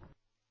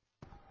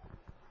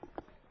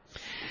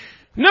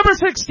 Number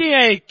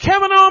 68,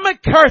 Kavanaugh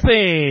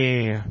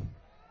McCarthy.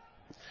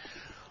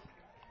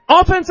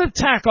 Offensive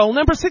tackle,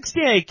 number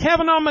 68,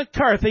 Kavanaugh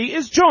McCarthy,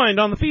 is joined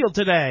on the field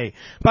today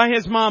by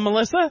his mom,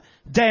 Melissa,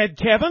 dad,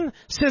 Kevin,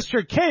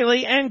 sister,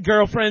 Kaylee, and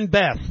girlfriend,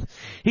 Beth.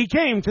 He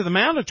came to the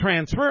Mount a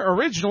transfer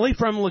originally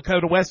from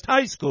Lakota West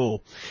High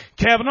School.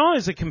 Kavanaugh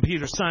is a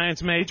computer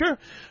science major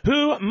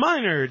who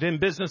minored in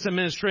business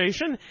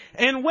administration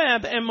and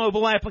web and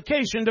mobile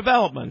application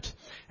development.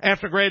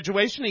 After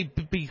graduation, he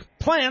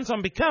plans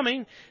on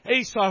becoming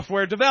a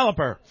software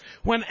developer.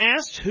 When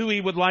asked who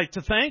he would like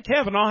to thank,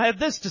 Kavanaugh had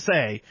this to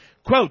say,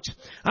 quote,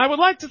 "I would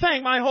like to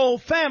thank my whole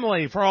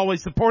family for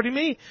always supporting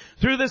me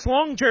through this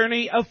long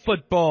journey of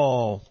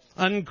football,"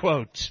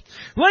 unquote.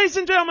 Ladies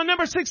and gentlemen,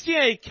 number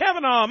 68,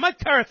 Kavanaugh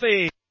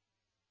McCarthy.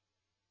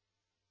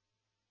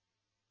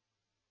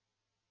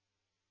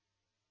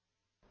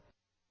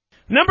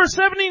 Number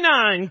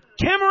 79,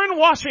 Cameron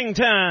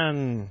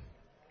Washington.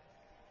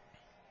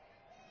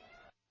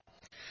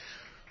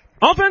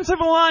 Offensive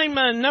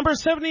lineman, number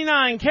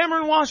 79,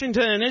 Cameron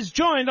Washington, is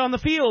joined on the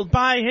field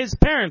by his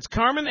parents,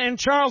 Carmen and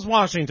Charles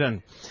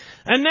Washington.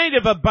 A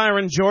native of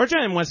Byron, Georgia,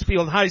 and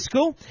Westfield High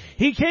School,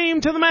 he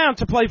came to the Mount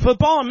to play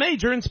football and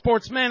major in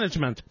sports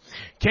management.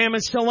 Cam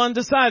is still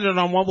undecided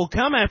on what will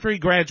come after he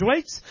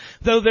graduates,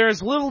 though there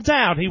is little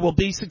doubt he will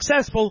be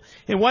successful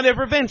in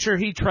whatever venture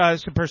he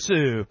tries to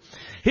pursue.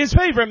 His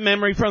favorite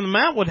memory from the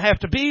Mount would have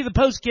to be the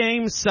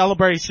post-game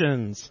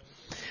celebrations.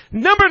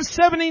 Number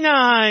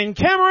 79,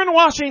 Cameron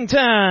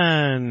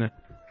Washington.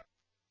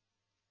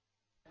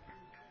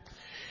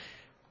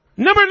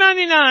 Number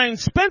 99,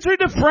 Spencer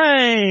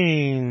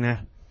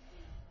Dufresne.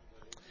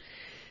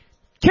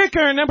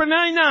 Kicker number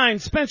 99,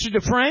 Spencer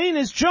Dufresne,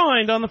 is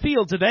joined on the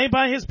field today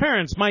by his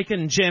parents, Mike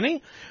and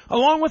Jenny,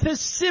 along with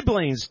his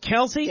siblings,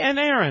 Kelsey and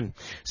Aaron.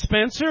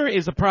 Spencer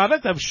is a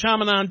product of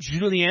Chaminade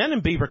Julienne in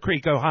Beaver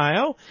Creek,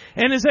 Ohio,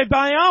 and is a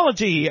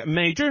biology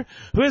major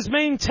who has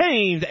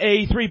maintained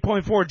a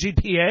 3.4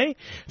 GPA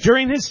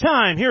during his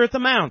time here at the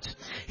Mount.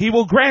 He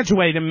will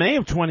graduate in May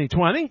of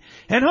 2020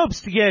 and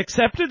hopes to get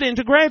accepted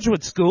into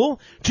graduate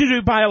school to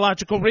do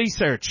biological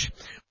research.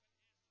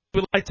 We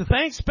would like to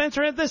thank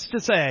Spencer had this to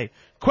say,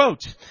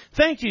 quote,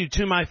 "Thank you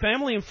to my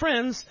family and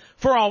friends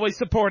for always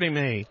supporting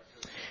me."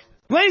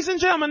 Ladies and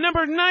gentlemen,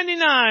 number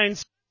 99.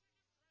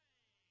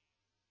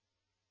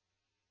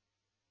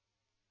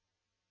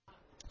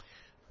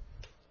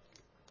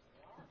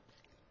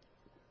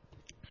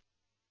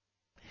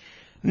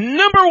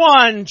 Number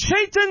 1,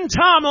 Chayton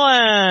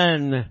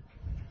Tomlin.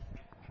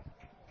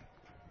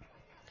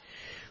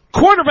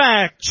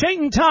 Quarterback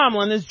Chayton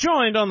Tomlin is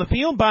joined on the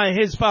field by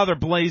his father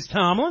Blaze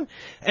Tomlin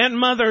and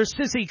mother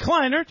Sissy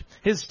Kleinert,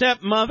 his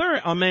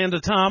stepmother Amanda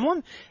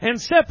Tomlin,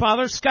 and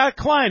stepfather Scott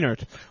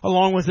Kleinert,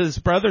 along with his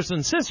brothers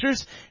and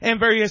sisters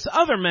and various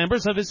other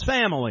members of his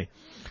family.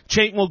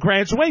 Chayton will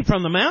graduate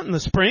from the Mount in the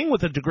spring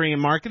with a degree in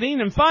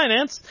marketing and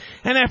finance,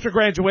 and after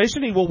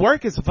graduation he will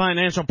work as a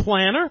financial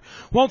planner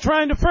while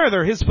trying to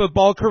further his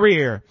football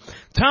career.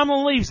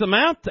 Tomlin leaves the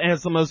Mount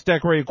as the most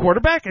decorated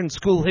quarterback in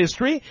school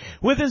history,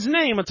 with his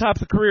name atop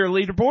the career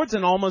leaderboards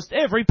in almost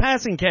every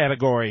passing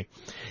category.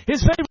 His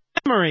favorite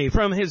memory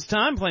from his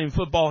time playing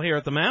football here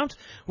at the Mount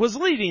was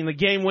leading the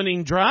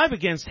game-winning drive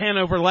against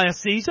Hanover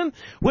last season,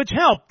 which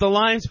helped the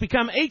Lions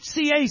become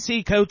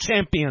HCAC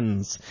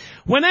co-champions.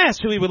 When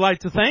asked who he would like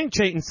to thank,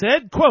 Chayton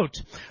said,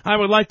 quote, "I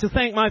would like to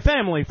thank my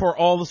family for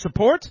all the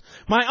support,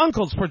 my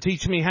uncles for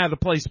teaching me how to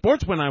play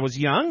sports when I was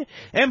young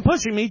and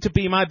pushing me to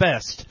be my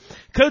best,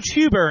 Coach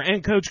Huber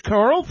and Coach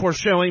Carl for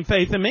showing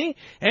faith in me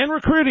and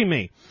recruiting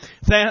me.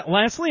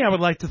 Lastly, I would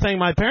like to thank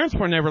my parents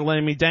for never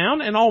letting me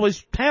down and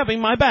always having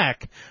my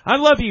back. I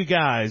love you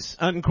guys,"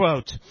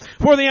 unquote.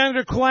 For the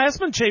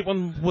underclassmen,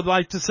 Chapin would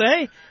like to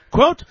say,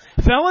 quote,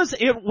 "Fellas,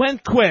 it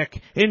went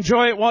quick.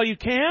 Enjoy it while you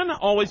can.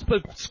 Always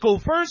put school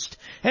first,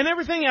 and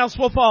everything else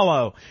will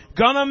follow.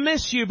 Gonna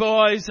miss you,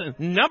 boys.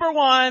 Number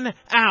 1,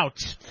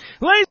 out."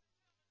 Ladies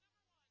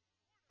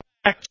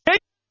and gentlemen,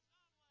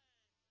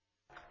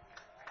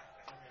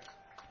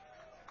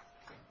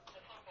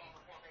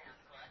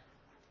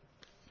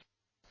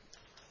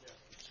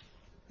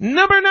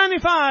 number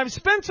 95,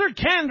 Spencer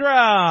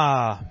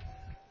Kandra.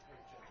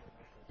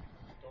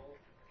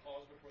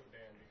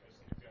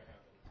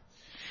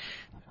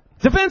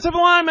 Defensive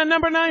lineman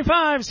number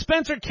 95,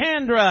 Spencer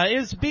Kandra,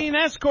 is being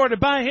escorted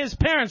by his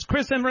parents,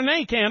 Chris and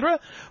Renee Kandra,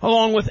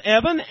 along with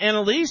Evan,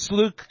 Annalise,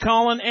 Luke,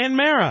 Colin, and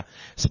Mara.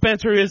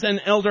 Spencer is an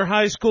Elder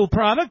High School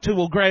product who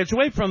will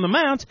graduate from the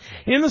Mount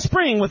in the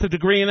spring with a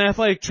degree in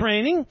athletic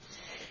training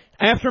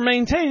after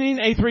maintaining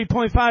a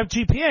 3.5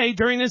 GPA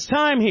during his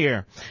time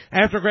here.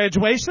 After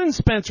graduation,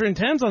 Spencer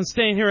intends on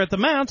staying here at the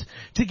Mount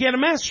to get a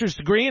master's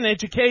degree in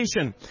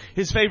education.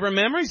 His favorite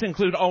memories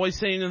include always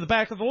sitting in the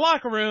back of the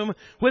locker room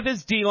with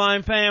his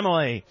D-line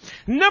family.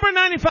 Number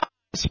 95,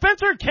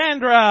 Spencer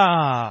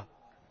Kandra.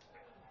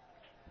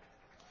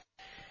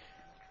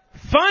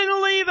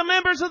 Finally, the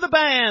members of the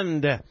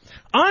band.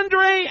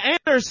 Andre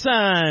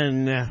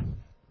Anderson.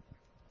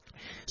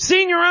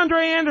 Senior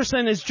Andre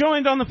Anderson is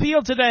joined on the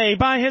field today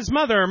by his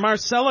mother,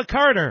 Marcella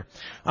Carter.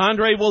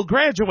 Andre will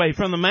graduate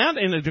from the Mount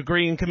in a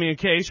degree in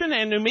communication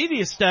and new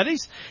media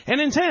studies and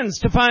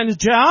intends to find a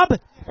job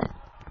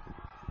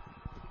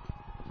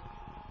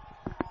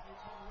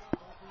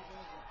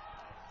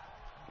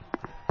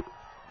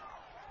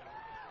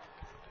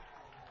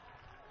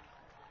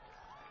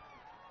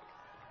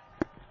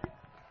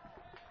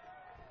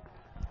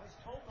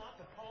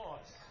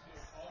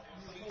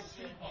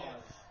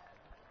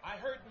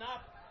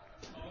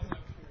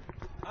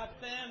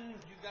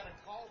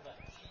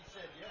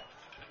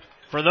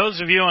For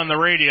those of you on the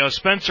radio,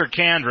 Spencer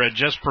Kandra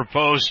just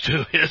proposed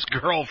to his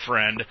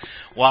girlfriend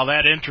while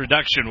that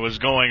introduction was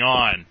going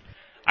on.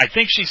 I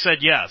think she said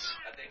yes.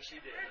 I think she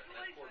did.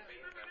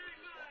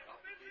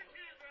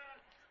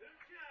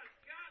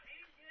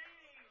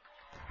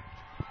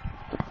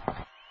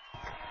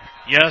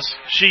 Yes,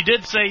 she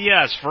did say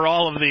yes for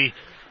all of the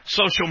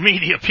social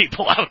media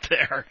people out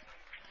there.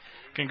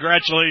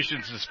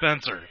 Congratulations to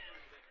Spencer.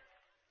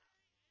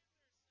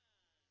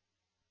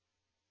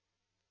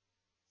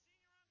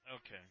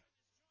 Okay.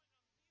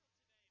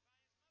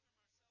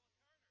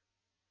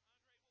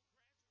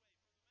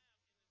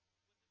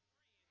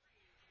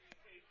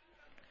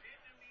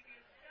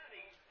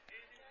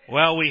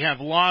 Well, we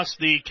have lost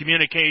the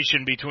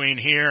communication between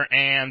here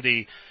and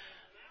the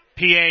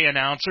PA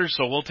announcer,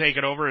 so we'll take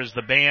it over as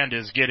the band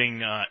is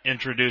getting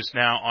introduced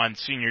now on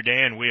Senior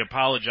Day, and we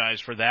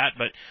apologize for that.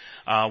 But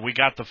we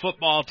got the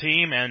football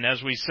team, and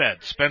as we said,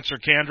 Spencer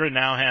Kandra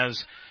now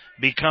has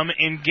become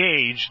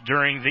engaged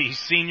during the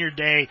Senior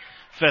Day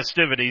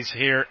festivities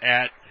here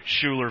at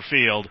Schuler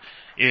Field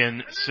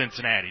in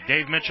Cincinnati.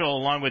 Dave Mitchell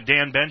along with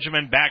Dan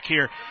Benjamin back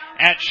here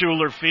at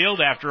Schuler Field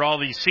after all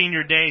these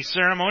Senior Day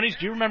ceremonies.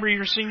 Do you remember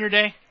your Senior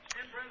Day?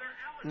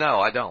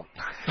 No, I don't.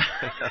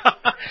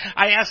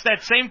 I asked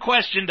that same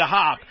question to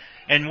Hop,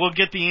 and we'll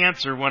get the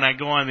answer when I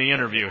go on the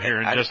interview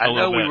here in just a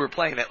little bit. I know we were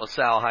playing at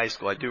LaSalle High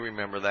School. I do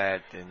remember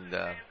that, and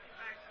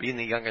being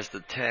the youngest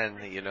of 10,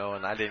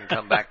 and I didn't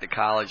come back to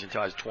college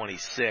until I was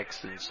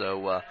 26, and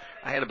so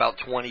I had about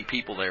 20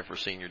 people there for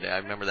Senior Day. I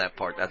remember that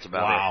part. That's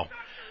about it. Wow.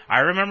 I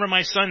remember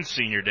my son's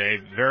Senior Day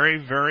very,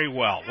 very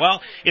well.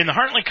 Well, in the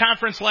Heartland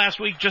Conference last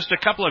week, just a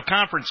couple of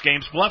conference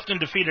games. Bluffton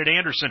defeated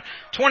Anderson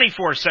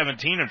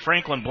 24-17, and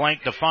Franklin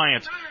blanked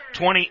Defiance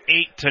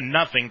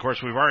 28-0. Of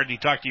course, we've already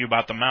talked to you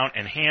about the Mount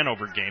and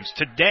Hanover games.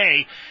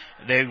 Today,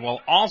 they will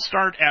all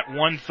start at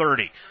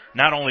 1:30.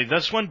 Not only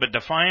this one, but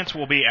Defiance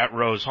will be at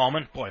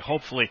Rose-Hulman. Boy,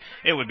 hopefully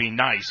it would be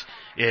nice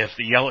if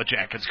the Yellow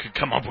Jackets could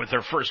come up with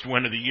their first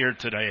win of the year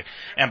today.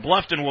 And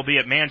Bluffton will be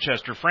at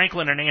Manchester.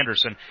 Franklin and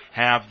Anderson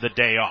have the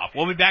day off.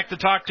 We'll be back to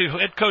talk to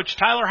head coach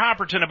Tyler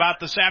Hopperton about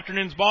this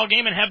afternoon's ball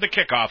game and have the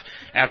kickoff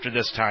after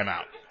this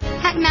timeout.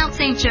 At Mount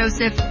St.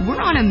 Joseph, we're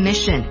on a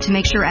mission to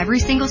make sure every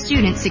single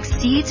student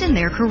succeeds in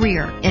their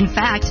career. In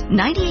fact,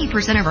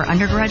 98% of our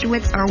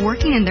undergraduates are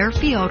working in their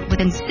field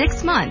within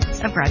 6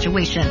 months of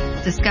graduation.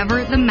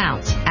 Discover the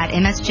Mount at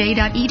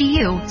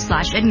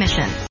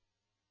msj.edu/admission.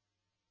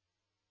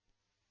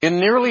 In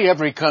nearly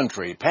every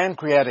country,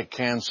 pancreatic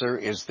cancer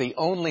is the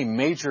only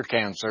major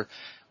cancer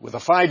with a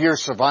 5-year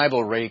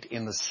survival rate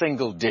in the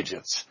single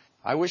digits.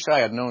 I wish I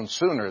had known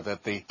sooner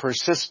that the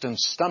persistent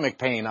stomach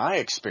pain I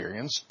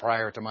experienced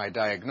prior to my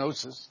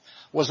diagnosis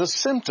was a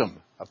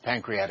symptom of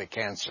pancreatic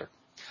cancer.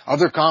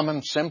 Other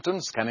common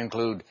symptoms can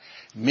include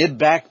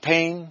mid-back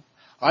pain,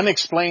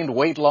 unexplained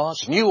weight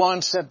loss, new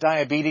onset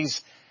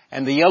diabetes,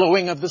 and the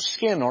yellowing of the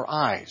skin or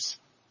eyes.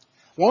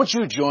 Won't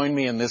you join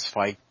me in this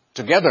fight?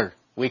 Together,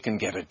 we can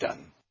get it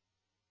done.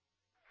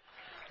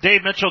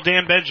 Dave Mitchell,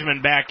 Dan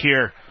Benjamin back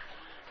here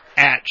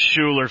at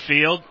Schuler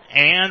Field,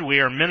 and we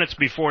are minutes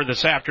before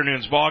this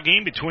afternoon's ball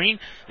game between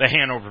the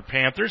Hanover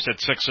Panthers at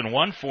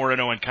 6-1,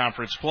 4-0 in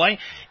conference play,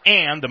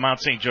 and the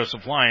Mount St.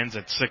 Joseph Lions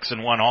at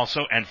 6-1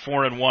 also, and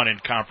 4-1 in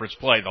conference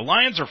play. The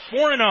Lions are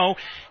 4-0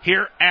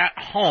 here at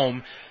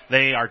home.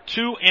 They are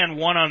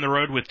 2-1 on the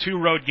road with 2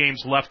 road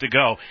games left to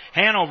go.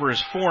 Hanover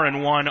is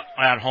 4-1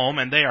 at home,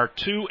 and they are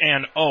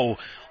 2-0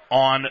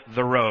 on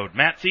the road.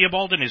 Matt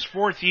Theobald in his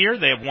 4th year,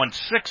 they have won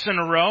 6 in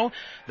a row.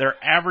 They're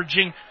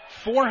averaging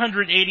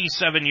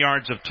 487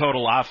 yards of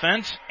total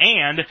offense,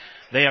 and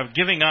they have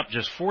giving up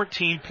just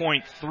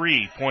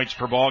 14.3 points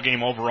per ball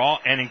game overall,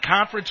 and in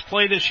conference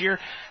play this year,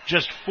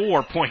 just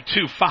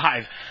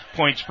 4.25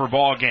 points per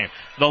ball game.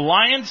 The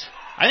Lions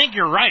I think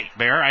you're right,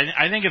 Bear.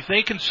 I think if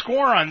they can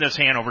score on this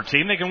Hanover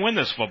team, they can win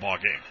this football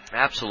game.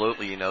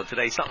 Absolutely. You know,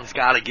 today something's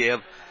got to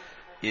give.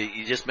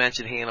 You just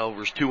mentioned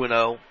Hanover's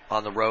 2-0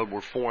 on the road.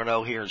 We're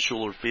 4-0 here in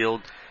Schuler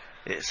Field.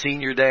 It's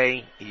senior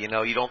day, you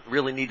know, you don't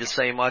really need to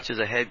say much as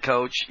a head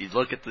coach. You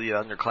look at the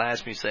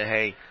underclassmen, you say,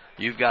 hey,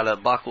 you've got to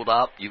buckle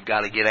up, you've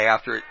got to get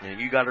after it, and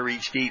you've got to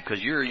reach deep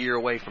because you're a year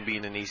away from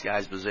being in these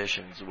guys'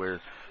 positions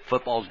where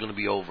football's going to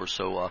be over.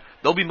 So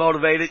they'll be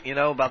motivated, you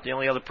know. About the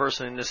only other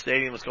person in this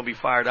stadium that's going to be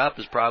fired up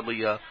is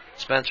probably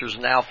Spencer's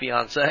now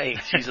fiancee.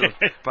 She's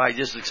probably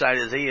just as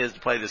excited as he is to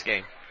play this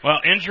game. Well,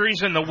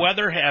 injuries and the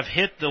weather have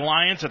hit the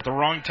Lions at the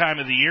wrong time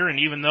of the year, and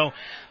even though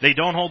they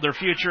don't hold their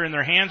future in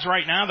their hands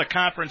right now, the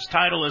conference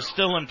title is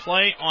still in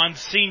play on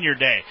Senior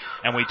Day.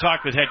 And we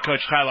talked with head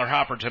coach Tyler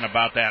Hopperton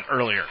about that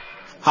earlier.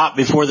 Hop,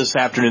 before this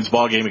afternoon's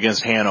ball game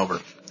against Hanover,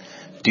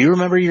 do you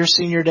remember your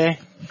Senior Day?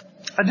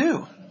 I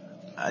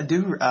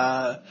do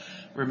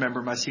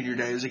remember my Senior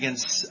Day. It was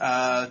against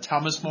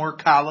Thomas More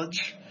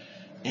College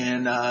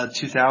in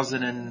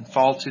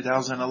fall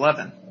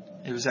 2011.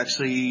 It was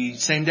actually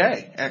same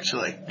day,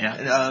 actually.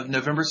 Yeah.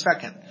 November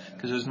 2nd,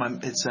 because it's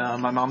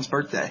my mom's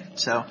birthday.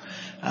 So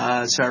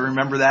I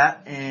remember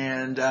that,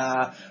 and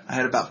I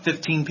had about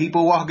 15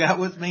 people walk out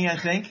with me, I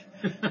think.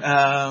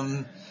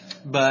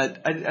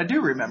 But I do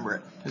remember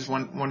it. It was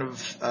one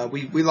of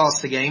we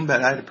lost the game,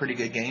 but I had a pretty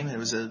good game. It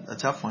was a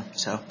tough one.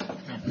 So.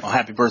 Well,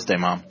 happy birthday,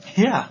 Mom.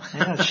 Yeah.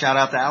 Shout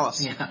out to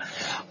Alice. Yeah.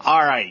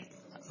 All right.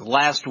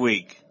 Last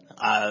week,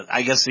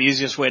 I guess the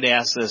easiest way to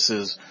ask this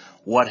is,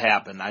 what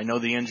happened? I know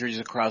the injuries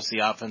across the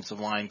offensive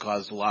line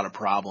caused a lot of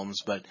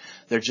problems, but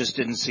there just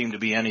didn't seem to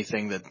be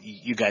anything that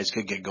you guys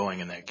could get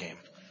going in that game.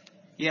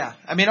 Yeah.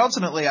 I mean,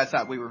 ultimately, I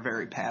thought we were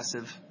very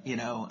passive, you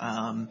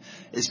know,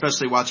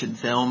 especially watching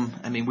film.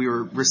 I mean, we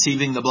were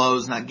receiving the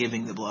blows, not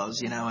giving the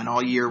blows, you know, and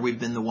all year we've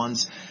been the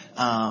ones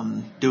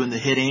doing the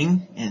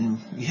hitting, and,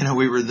 you know,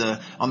 we were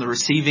on the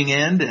receiving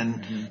end,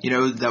 and, you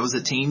know, that was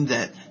a team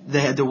that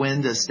they had to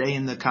win to stay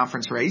in the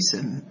conference race,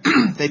 and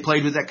they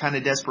played with that kind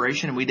of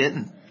desperation, and we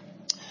didn't.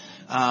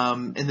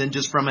 And then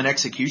just from an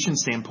execution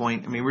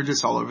standpoint, I mean, we're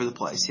just all over the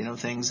place, you know,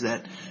 things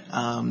that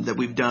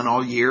we've done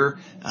all year,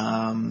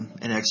 and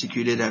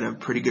executed at a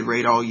pretty good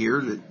rate all year,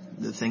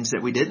 the things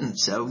that we didn't.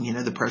 So, you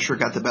know, the pressure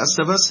got the best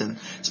of us, and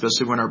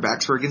especially when our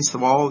backs were against the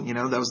wall, you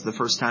know, that was the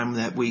first time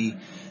that we,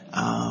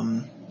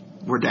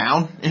 were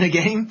down in a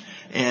game.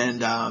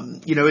 And,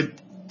 you know,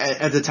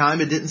 at the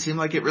time, it didn't seem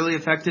like it really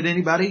affected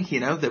anybody,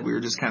 you know, that we were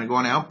just kind of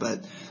going out,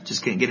 but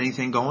just can't get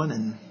anything going,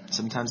 and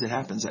sometimes it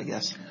happens, I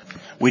guess.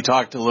 We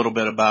talked a little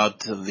bit about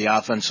the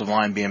offensive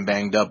line being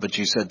banged up, but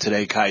you said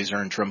today Kaiser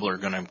and Trimble are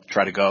going to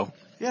try to go.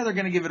 Yeah, they're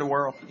going to give it a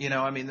whirl. You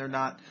know, I mean, they're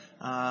not,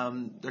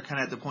 they're kind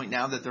of at the point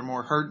now that they're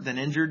more hurt than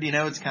injured, you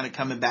know, it's kind of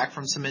coming back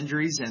from some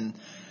injuries, and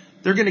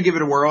they're going to give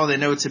it a whirl. They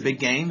know it's a big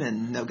game,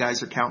 and no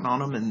guys are counting on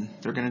them, and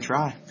they're going to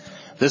try.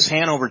 This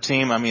Hanover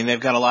team, I mean, they've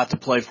got a lot to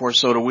play for,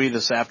 so do we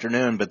this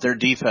afternoon, but their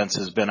defense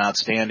has been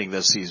outstanding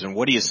this season.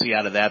 What do you see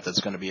out of that that's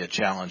going to be a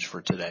challenge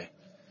for today?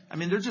 I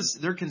mean,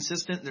 they're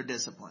consistent, they're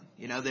disciplined.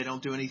 You know, they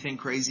don't do anything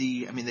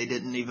crazy. I mean, they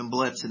didn't even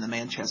blitz in the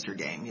Manchester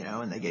game, you know,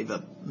 and they gave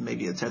up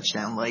maybe a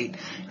touchdown late.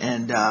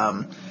 And,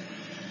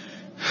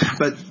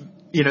 but,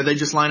 you know, they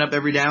just line up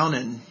every down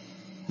and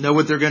know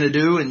what they're going to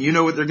do, and you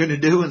know what they're going to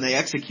do, and they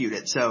execute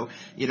it. So,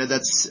 you know,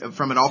 that's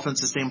from an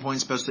offensive standpoint,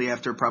 especially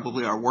after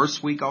probably our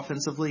worst week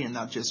offensively, and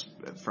not just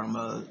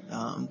from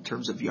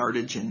terms of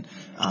yardage and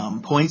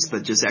points,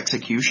 but just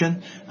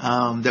execution,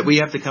 that we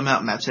have to come out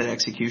and match that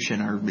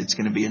execution, or it's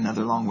going to be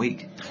another long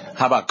week.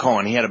 How about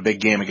Cohen? He had a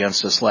big game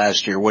against us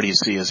last year. What do you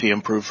see? Has he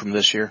improved from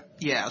this year?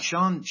 Yeah,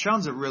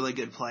 Sean's a really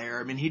good player.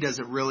 I mean, he does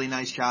a really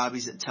nice job.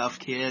 He's a tough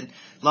kid.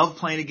 Love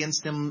playing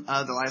against him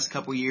the last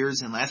couple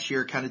years, and last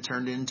year kind of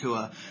turned into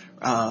a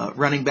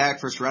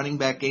first running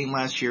back game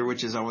last year,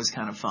 which is always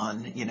kind of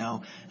fun, you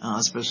know,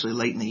 especially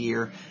late in the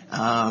year.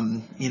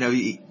 You know,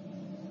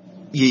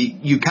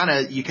 you kind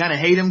of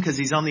hate him because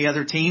he's on the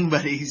other team,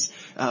 but he's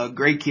a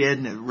great kid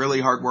and a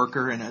really hard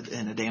worker and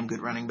a damn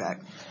good running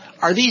back.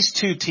 Are these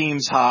two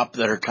teams, Hop,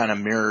 that are kind of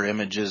mirror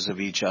images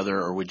of each other,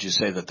 or would you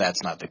say that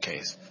that's not the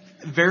case?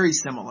 Very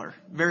similar,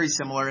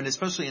 and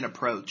especially in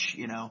approach,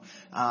 you know.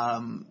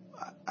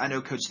 I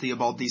know Coach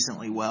Theobald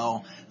decently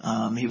well.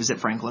 He was at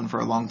Franklin for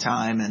a long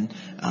time,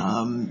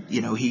 and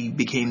you know, he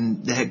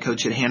became the head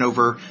coach at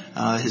Hanover,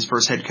 his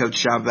first head coach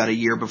job about a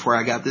year before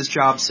I got this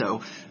job.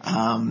 So,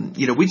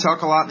 you know, we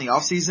talk a lot in the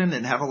off season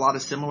and have a lot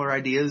of similar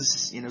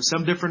ideas, you know,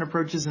 some different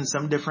approaches and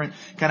some different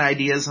kind of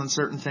ideas on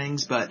certain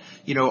things. But,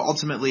 you know,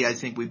 ultimately I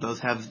think we both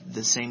have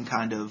the same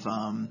kind of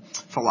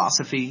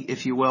philosophy,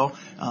 if you will,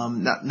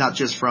 not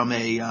just from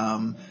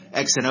a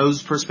X and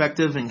O's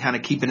perspective and kind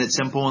of keeping it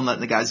simple and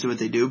letting the guys do what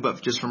they do,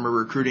 but just from a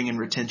recruiting and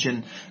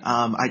retention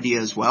idea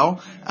as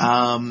well.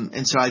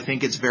 And so I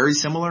think it's very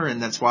similar,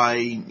 and that's why,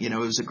 you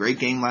know, it was a great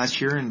game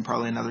last year and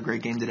probably another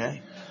great game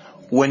today.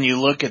 When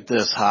you look at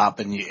this, Hop,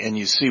 and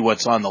you see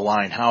what's on the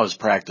line, how has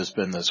practice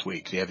been this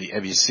week? Have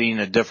you seen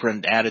a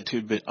different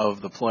attitude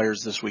of the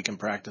players this week in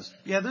practice?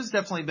 Yeah, there's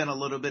definitely been a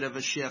little bit of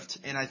a shift,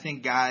 and I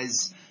think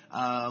guys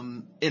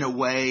in a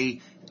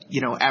way,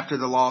 after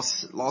the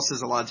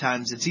losses, a lot of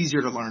times it's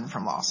easier to learn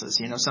from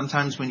losses.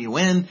 Sometimes when you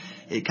win,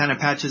 it kind of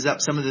patches up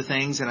some of the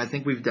things, and I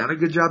think we've done a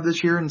good job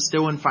this year and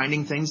still in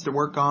finding things to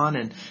work on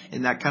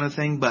and that kind of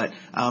thing. But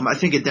I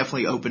think it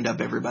definitely opened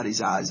up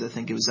everybody's eyes. I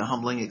think it was a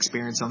humbling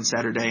experience on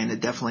Saturday, and it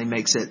definitely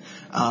makes it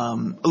a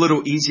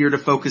little easier to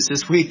focus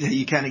this week. That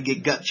you kind of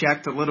get gut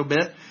checked a little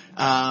bit.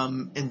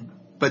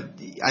 But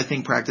I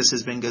think practice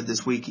has been good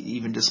this week,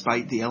 even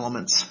despite the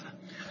elements.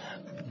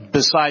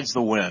 Besides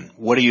the win,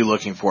 what are you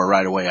looking for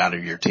right away out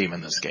of your team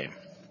in this game?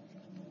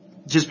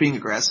 Just being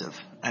aggressive.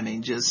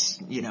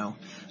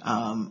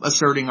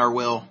 Asserting our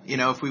will.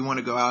 If we want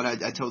to go out,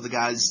 I told the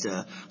guys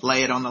to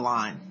lay it on the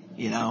line.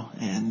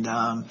 And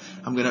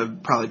I'm going to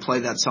probably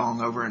play that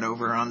song over and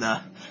over on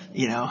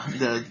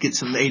get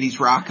some 80s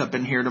rock up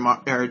in here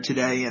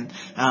today. And,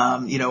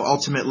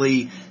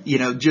 ultimately,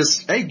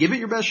 just, hey, give it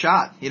your best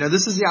shot.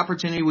 This is the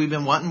opportunity we've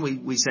been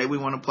wanting. We say we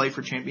want to play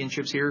for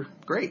championships here.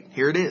 Great.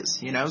 Here it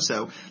is,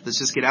 so let's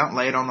just get out and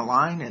lay it on the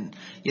line. And,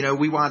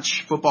 we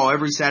watch football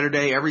every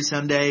Saturday, every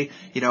Sunday.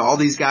 All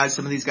these guys,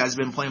 some of these guys have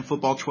been playing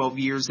football 12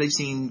 years. They've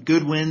seen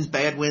good wins,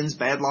 bad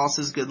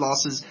losses, good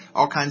losses,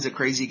 all kinds of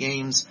crazy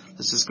games.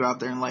 Let's just go out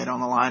there and lay it on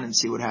the line and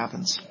see what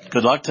happens.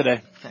 Good luck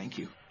today. Thank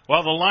you.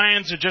 Well, the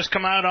Lions have just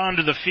come out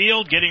onto the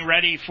field getting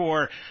ready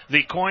for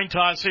the coin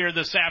toss here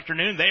this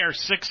afternoon. They are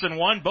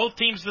 6-1. Both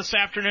teams this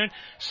afternoon,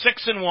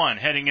 6-1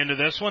 heading into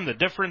this one. The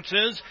difference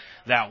is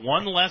that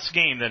one less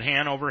game that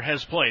Hanover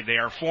has played. They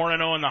are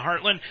 4-0 in the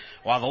Heartland,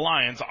 while the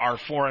Lions are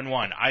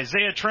 4-1.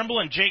 Isaiah Trimble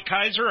and Jake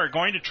Kaiser are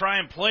going to try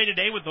and play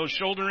today with those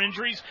shoulder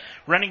injuries.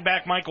 Running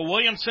back Michael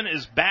Williamson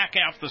is back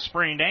off the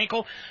sprained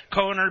ankle.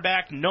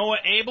 Cornerback Noah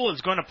Abel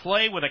is going to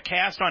play with a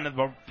cast on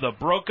the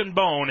broken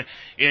bone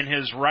in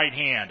his right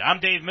hand.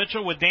 I'm Dave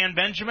Mitchell with Dan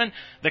Benjamin.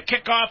 The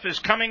kickoff is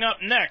coming up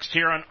next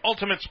here on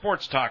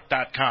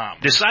UltimateSportsTalk.com.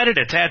 Decided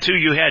a tattoo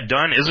you had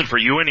done isn't for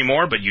you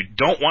anymore, but you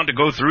don't want to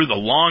go through the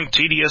long,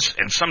 tedious,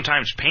 and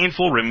sometimes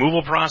painful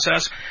removal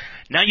process?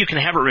 Now you can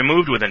have it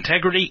removed with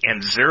integrity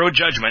and zero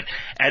judgment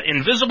at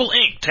Invisible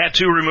Ink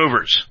Tattoo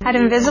Removers. At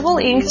Invisible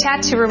Ink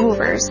Tattoo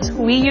Removers,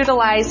 we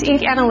utilize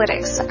ink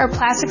analytics, our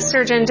plastic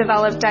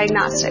surgeon-developed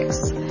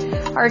diagnostics.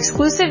 Our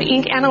exclusive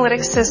ink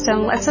analytics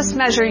system lets us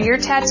measure your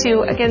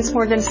tattoo against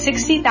more than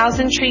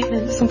 60,000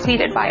 treatments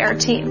completed by our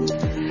team.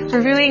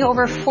 Reviewing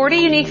over 40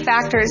 unique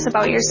factors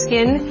about your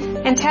skin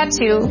and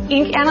tattoo,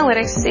 Ink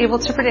Analytics is able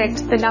to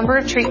predict the number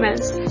of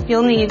treatments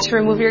you'll need to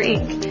remove your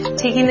ink,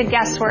 taking the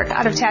guesswork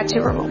out of tattoo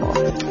removal.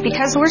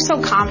 Because we're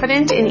so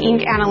confident in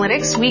Ink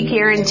Analytics, we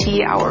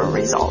guarantee our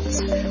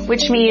results,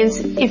 which means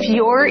if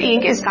your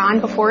ink is gone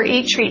before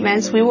 8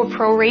 treatments, we will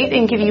prorate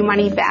and give you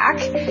money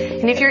back.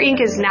 And if your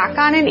ink is not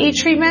gone in 8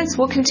 treatments,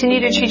 we'll continue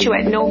to treat you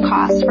at no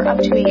cost for up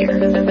to a year.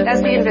 That's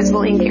the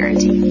Invisible Ink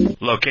Guarantee.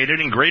 Located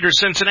in Greater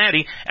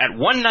Cincinnati at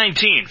 119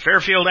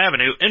 Fairfield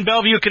Avenue in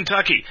Bellevue,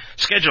 Kentucky.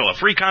 Schedule a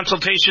free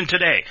consultation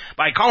today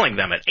by calling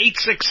them at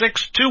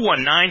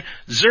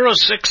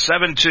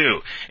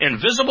 866-219-0672.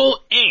 Invisible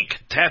Ink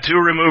Tattoo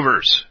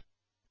Removers.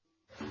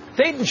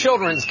 Dayton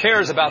Children's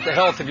cares about the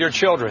health of your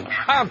children.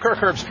 Hi, I'm Kirk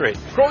Herbstreit.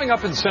 Growing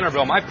up in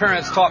Centerville, my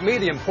parents taught me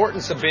the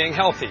importance of being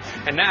healthy,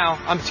 and now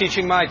I'm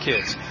teaching my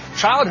kids.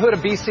 Childhood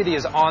obesity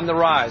is on the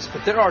rise,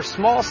 but there are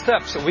small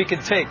steps that we can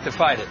take to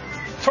fight it.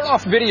 Turn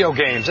off video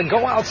games and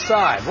go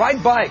outside,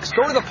 ride bikes,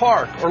 go to the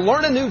park, or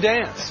learn a new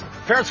dance.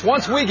 Parents,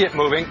 once we get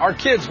moving, our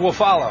kids will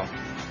follow.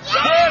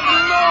 Get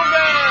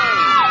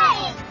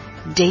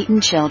moving!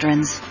 Dayton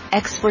Children's,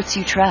 experts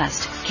you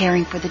trust,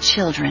 caring for the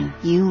children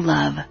you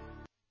love.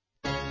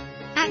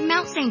 At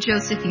Mount St.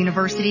 Joseph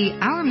University,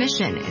 our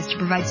mission is to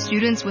provide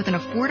students with an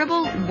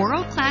affordable,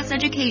 world-class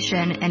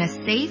education in a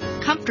safe,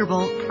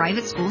 comfortable,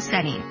 private school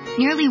setting.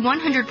 Nearly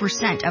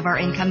 100% of our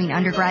incoming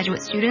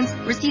undergraduate students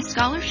receive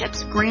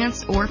scholarships,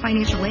 grants, or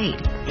financial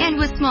aid. And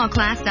with small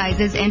class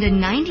sizes and a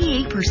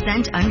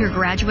 98%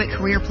 undergraduate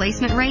career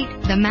placement rate,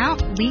 the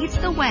Mount leads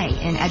the way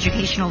in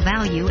educational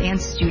value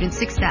and student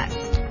success.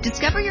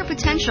 Discover your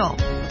potential.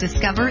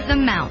 Discover the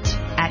Mount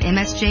at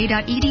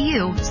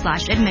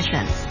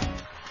msj.edu/admissions.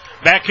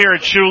 Back here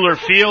at Schuler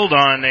Field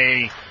on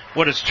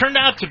what has turned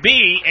out to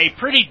be a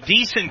pretty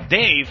decent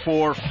day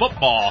for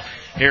football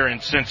here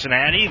in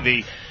Cincinnati.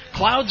 The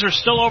clouds are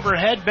still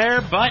overhead,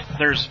 Bear, but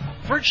there's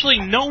virtually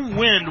no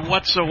wind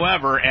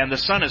whatsoever, and the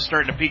sun is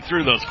starting to peek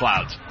through those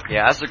clouds.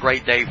 Yeah, that's a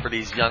great day for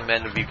these young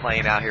men to be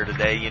playing out here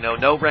today.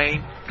 No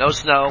rain, no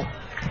snow.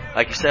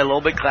 Like you said, a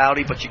little bit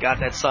cloudy, but you got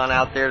that sun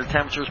out there. The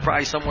temperature's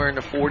probably somewhere in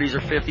the 40s or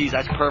 50s.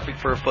 That's perfect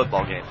for a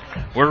football game.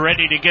 We're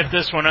ready to get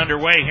this one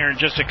underway here in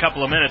just a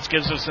couple of minutes.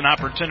 Gives us an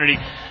opportunity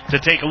to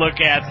take a look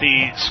at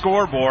the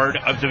scoreboard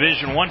of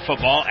Division I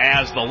football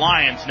as the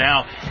Lions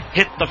now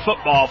hit the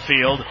football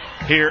field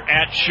here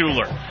at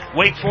Schuler.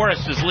 Wake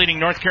Forest is leading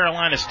North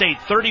Carolina State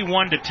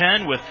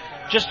 31-10 with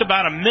Just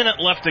about a minute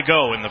left to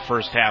go in the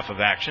first half of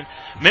action.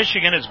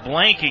 Michigan is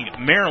blanking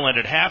Maryland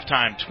at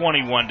halftime,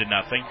 21-0.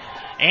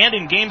 And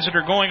in games that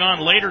are going on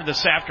later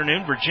this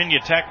afternoon, Virginia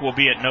Tech will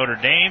be at Notre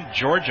Dame.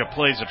 Georgia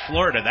plays at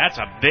Florida. That's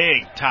a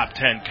big top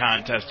 10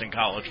 contest in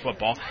college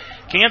football.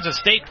 Kansas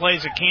State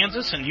plays at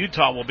Kansas, and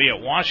Utah will be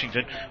at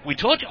Washington. We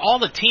told you all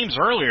the teams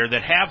earlier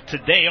that have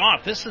today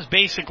off. This is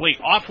basically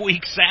off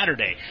week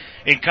Saturday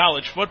in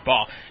college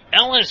football.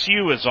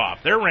 LSU is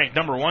off. They're ranked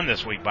number 1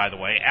 this week, by the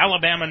way.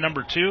 Alabama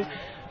number 2.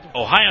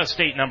 Ohio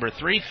State number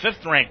 3,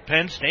 5th ranked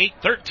Penn State,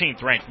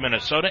 13th ranked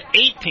Minnesota,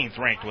 18th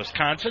ranked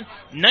Wisconsin,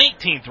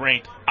 19th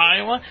ranked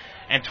Iowa,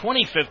 and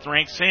 25th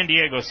ranked San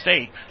Diego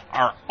State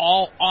are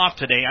all off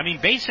today. I mean,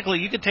 basically,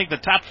 you could take the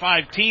top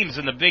 5 teams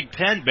in the Big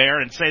Ten, Bear,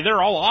 and say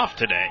they're all off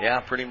today. Yeah,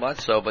 pretty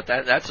much so. But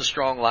that's a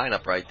strong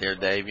lineup right there,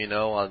 Dave. You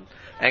know, I'm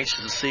anxious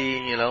to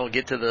see,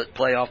 get to the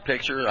playoff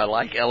picture. I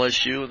like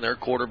LSU and their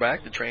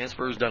quarterback. The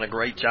transfer's done a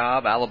great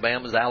job.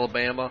 Alabama's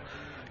Alabama.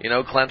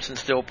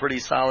 Clemson's still pretty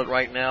solid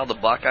right now. The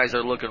Buckeyes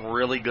are looking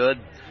really good.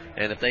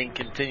 And if they can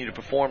continue to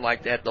perform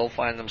like that, they'll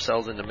find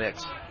themselves in the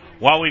mix.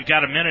 While we've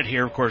got a minute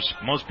here, of course,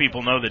 most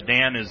people know that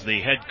Dan is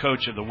the head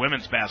coach of the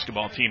women's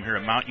basketball team here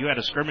at Mount. You had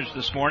a scrimmage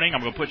this morning.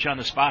 I'm going to put you on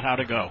the spot. How'd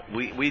it go?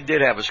 We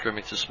did have a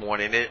scrimmage this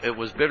morning. It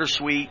was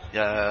bittersweet.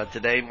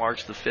 Today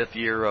marks the 5th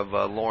year of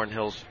Lauren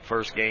Hill's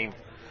first game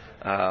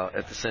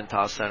at the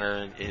Cintas Center,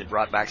 and it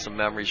brought back some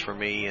memories for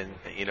me. And,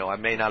 I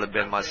may not have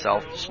been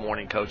myself this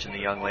morning coaching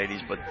the young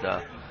ladies,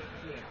 but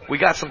we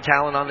got some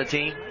talent on the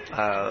team.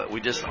 We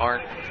just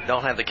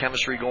don't have the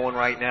chemistry going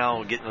right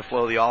now, getting the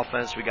flow of the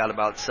offense. We got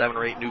about 7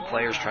 or 8 new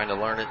players trying to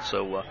learn it,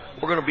 so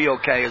we're going to be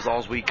okay as long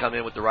as we come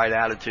in with the right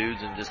attitudes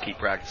and just keep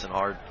practicing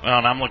hard. Well,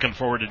 and I'm looking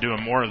forward to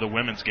doing more of the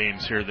women's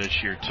games here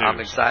this year, too. I'm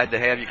excited to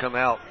have you come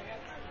out.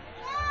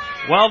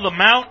 Well, the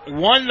Mount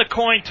won the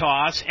coin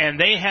toss, and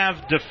they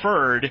have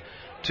deferred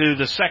to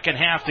the second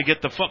half to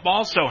get the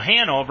football, so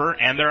Hanover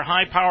and their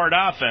high-powered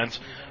offense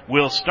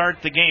will start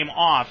the game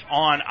off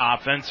on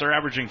offense. They're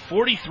averaging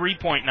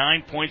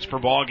 43.9 points per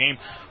ball game,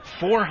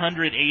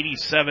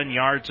 487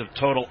 yards of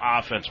total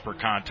offense per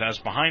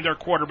contest. Behind their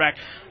quarterback,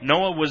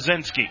 Noah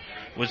Wazinski.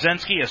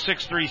 Wazinski, a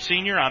 6'3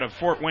 senior out of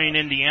Fort Wayne,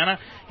 Indiana.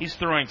 He's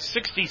throwing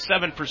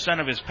 67%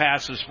 of his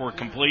passes for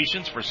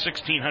completions for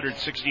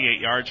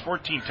 1,668 yards,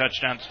 14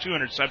 touchdowns, 2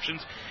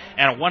 interceptions,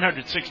 and a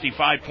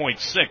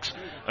 165.6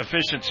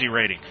 efficiency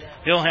rating.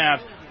 He'll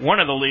have one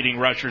of the leading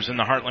rushers in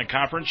the Heartland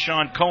Conference,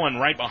 Sean Cohen,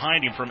 right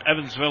behind him from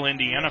Evansville,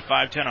 Indiana,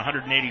 5'10",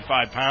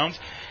 185 pounds.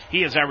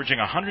 He is averaging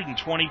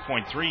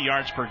 120.3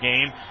 yards per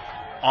game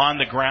on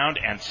the ground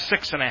and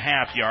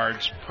 6.5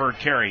 yards per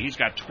carry. He's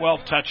got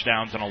 12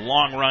 touchdowns and a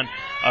long run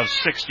of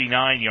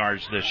 69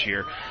 yards this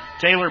year.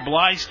 Taylor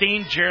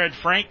Blystein, Jared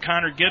Frank,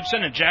 Connor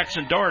Gibson, and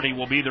Jackson Doherty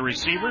will be the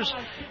receivers.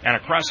 And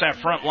across that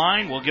front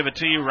line, we'll give it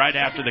to you right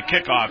after the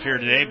kickoff here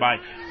today by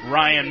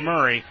Ryan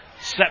Murray.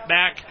 Set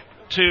back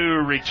to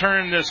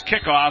return this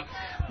kickoff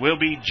will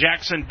be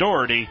Jackson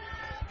Doherty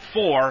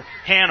for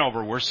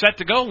Hanover. We're set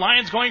to go.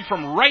 Lions going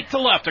from right to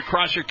left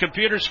across your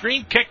computer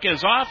screen. Kick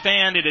is off,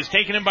 and it is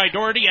taken in by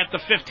Doherty at the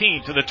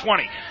 15, to the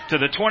 20, to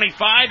the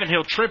 25, and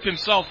he'll trip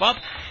himself up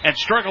and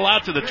struggle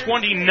out to the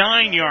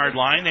 29-yard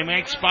line. They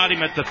may spot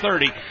him at the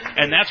 30,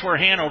 and that's where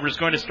Hanover is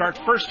going to start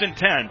 1st and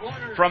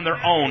 10 from their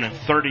own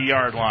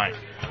 30-yard line.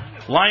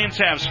 Lions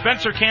have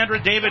Spencer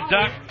Kandra, David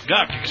Guck,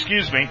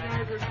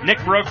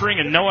 Nick Brokering,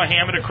 and Noah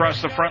Hammond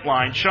across the front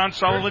line. Sean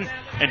Sullivan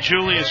and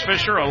Julius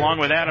Fisher, along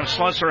with Adam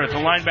Slusser at the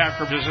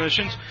linebacker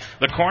positions.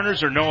 The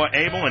corners are Noah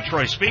Abel and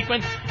Troy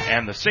Speakman,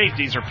 and the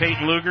safeties are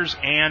Peyton Lugers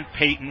and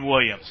Peyton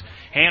Williams.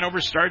 Hanover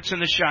starts in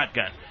the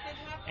shotgun,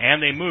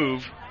 and they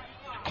move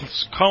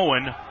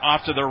Cohen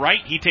off to the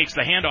right. He takes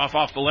the handoff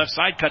off the left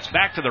side, cuts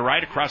back to the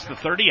right across the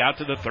 30 out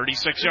to the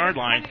 36-yard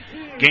line.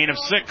 Gain of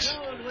 6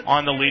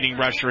 on the leading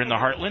rusher in the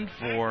Heartland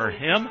for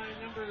him,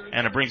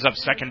 and it brings up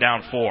 2nd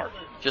down 4.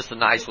 Just a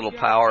nice little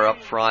power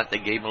up front. They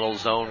gave him a little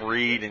zone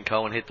read, and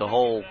Cohen hit the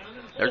hole.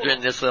 They're doing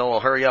this little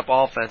hurry-up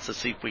offense to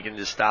see if we can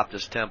just stop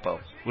this tempo.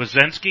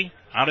 Wazinski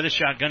out of the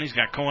shotgun. He's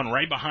got Cohen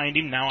right behind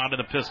him, now out of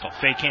the pistol.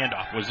 Fake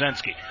handoff.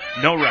 Wazinski,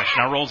 no rush,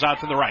 now rolls out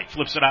to the right,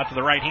 flips it out to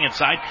the right-hand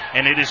side,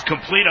 and it is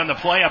complete on the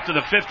play up to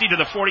the 50, to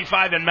the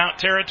 45 in Mount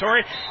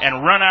territory,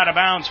 and run out of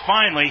bounds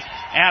finally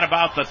at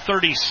about the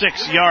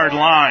 36-yard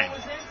line.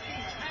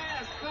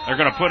 They're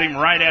going to put him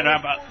right at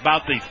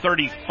about the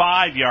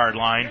 35-yard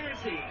line.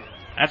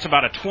 That's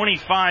about a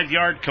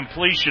 25-yard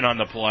completion on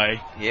the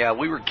play. Yeah,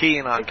 we were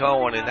keying on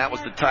Cohen, and that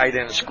was the tight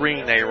end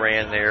screen they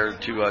ran there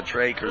to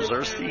Trey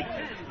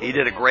Krzyzewski. He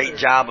did a great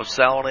job of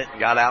selling it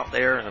and got out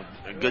there, and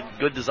a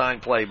good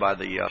design play by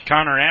the...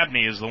 Connor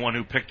Abney is the one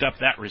who picked up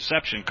that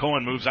reception.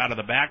 Cohen moves out of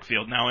the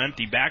backfield, now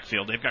empty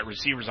backfield. They've got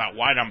receivers out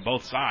wide on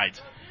both sides.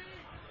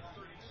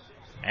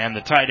 And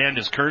the tight end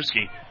is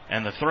Kursky.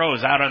 And the throw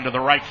is out under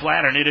the right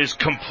flat, and it is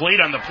complete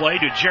on the play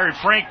to Jared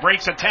Frank.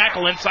 Breaks a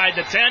tackle inside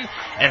the 10,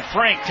 and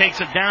Frank takes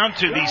it down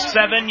to the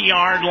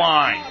 7-yard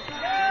line.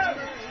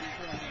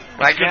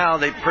 Right now,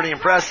 they're pretty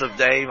impressive,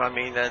 Dave. I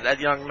mean,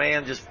 that young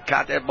man just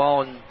caught that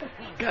ball and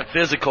got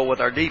physical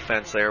with our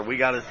defense there. We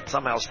got to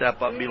somehow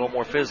step up and be a little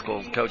more physical,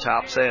 as Coach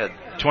Hop said.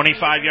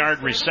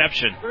 25-yard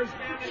reception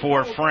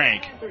for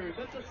Frank.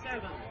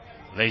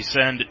 They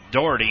send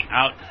Doherty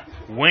out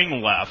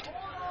wing left.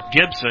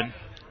 Gibson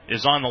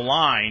is on the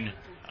line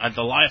at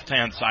the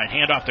left-hand side.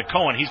 Handoff to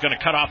Cohen. He's going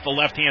to cut off the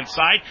left-hand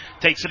side.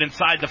 Takes it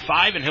inside the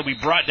 5, and he'll be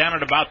brought down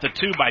at about the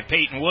 2 by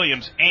Peyton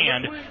Williams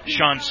and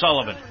Sean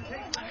Sullivan.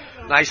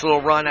 Nice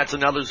little run. That's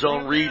another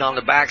zone read on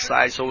the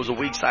backside, so it was a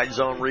weak side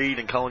zone read,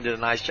 and Cohen did a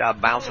nice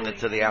job bouncing it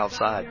to the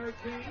outside.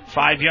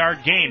 5-yard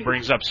gain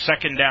brings up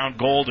second down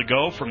goal to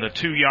go from the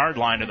 2-yard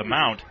line of the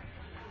Mount.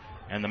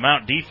 And the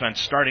Mount defense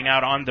starting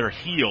out on their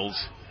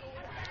heels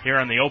here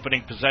on the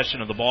opening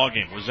possession of the ball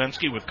game.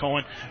 Wazinski with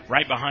Cohen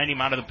right behind him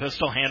out of the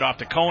pistol. Handoff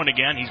to Cohen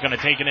again. He's going to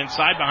take it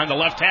inside behind the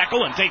left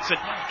tackle and takes it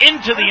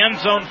into the end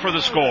zone for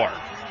the score.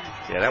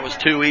 Yeah, that was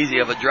too easy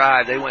of a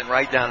drive. They went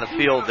right down the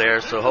field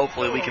there, so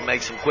hopefully we can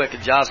make some quick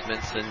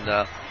adjustments.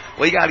 And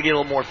we got to get a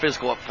little more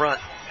physical up front.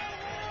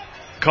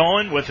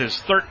 Cohen with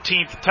his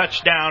 13th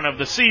touchdown of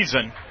the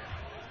season.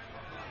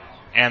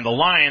 And the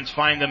Lions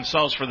find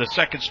themselves for the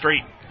second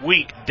straight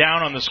week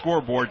down on the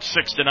scoreboard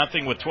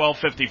 6-0 with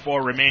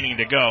 12:54 remaining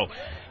to go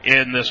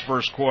in this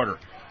first quarter.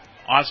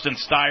 Austin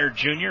Steyer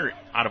Jr.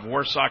 out of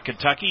Warsaw,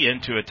 Kentucky,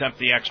 in to attempt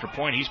the extra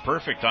point. He's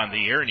perfect on the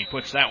year, and he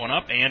puts that one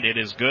up, and it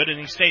is good, and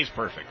he stays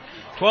perfect.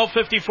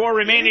 12:54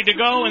 remaining to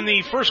go in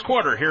the first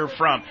quarter here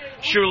from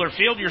Schuler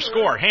Field. Your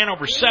score,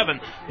 Hanover 7,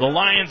 the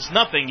Lions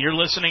nothing. You're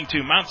listening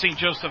to Mount St.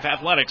 Joseph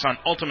Athletics on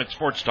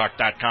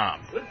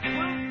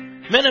UltimateSportsTalk.com.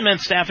 Minutemen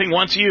Staffing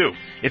wants you.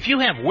 If you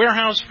have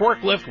warehouse,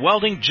 forklift,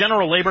 welding,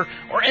 general labor,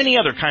 or any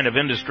other kind of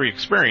industry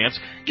experience,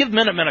 give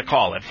Minutemen a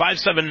call at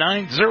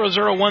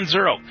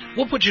 579-0010.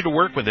 We'll put you to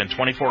work within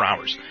 24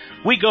 hours.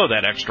 We go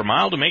that extra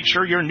mile to make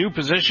sure your new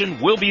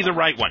position will be the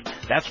right one.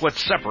 That's what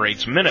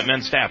separates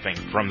Minutemen Staffing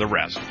from the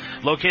rest.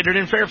 Located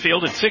in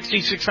Fairfield at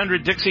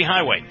 6600 Dixie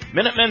Highway.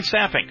 Minutemen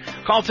Staffing.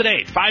 Call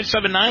today,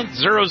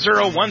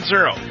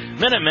 579-0010.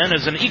 Minutemen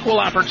is an equal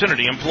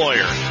opportunity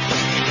employer.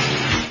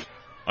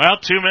 Well,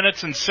 2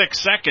 minutes and 6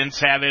 seconds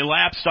have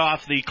elapsed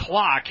off the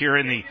clock here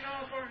in the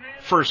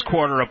first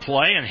quarter of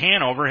play, and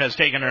Hanover has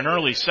taken an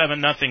early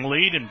 7-0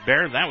 lead, and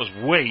Bear, that was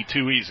way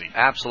too easy.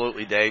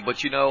 Absolutely, Dave.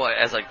 But,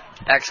 as an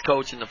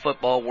ex-coach in the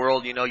football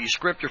world, you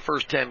script your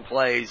first 10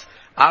 plays.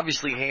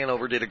 Obviously,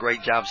 Hanover did a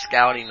great job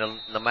scouting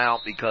the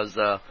Mount because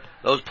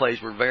those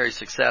plays were very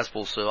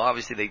successful, so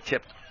obviously they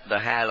tipped the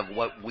hat of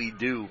what we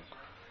do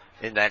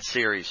in that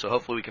series, so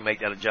hopefully we can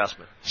make that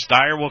adjustment.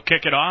 Steyer will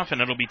kick it off,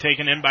 and it'll be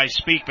taken in by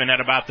Speakman at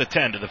about the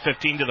 10, to the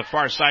 15, to the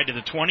far side, to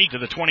the 20, to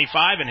the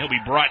 25, and he'll be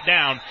brought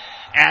down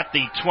at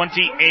the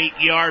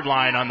 28-yard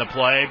line on the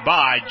play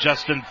by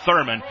Justin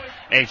Thurman,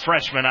 a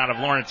freshman out of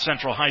Lawrence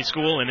Central High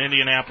School in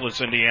Indianapolis,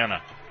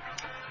 Indiana.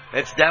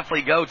 It's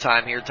definitely go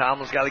time here.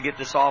 Tomlin's got to get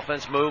this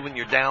offense moving.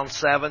 You're down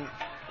 7.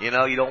 You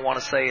don't want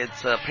to say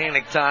it's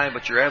panic time,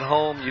 but you're at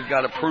home. You've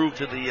got to prove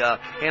to the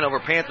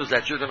Hanover Panthers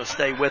that you're going to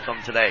stay with them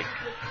today.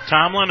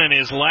 Tomlin in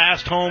his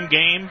last home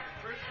game,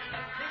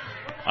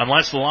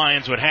 unless the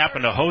Lions would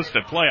happen to host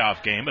a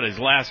playoff game, but his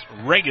last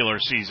regular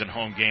season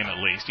home game at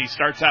least. He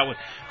starts out with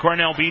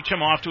Cornell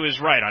Beecham off to his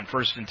right on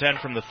 1st and 10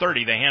 from the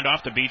 30. They hand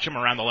off to Beecham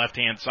around the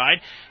left-hand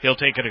side. He'll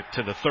take it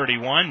to the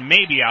 31,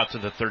 maybe out to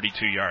the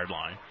 32-yard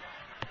line.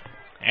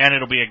 And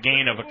it'll be a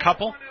gain of a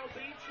couple.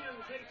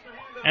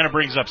 And it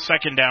brings up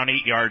second down,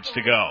 8 yards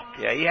to go.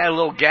 Yeah, he had a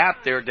little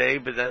gap there,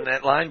 Dave, but then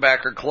that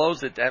linebacker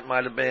closed it. That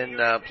might have been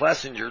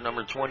Plessinger,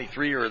 number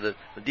 23, or the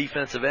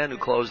defensive end who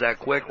closed that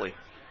quickly.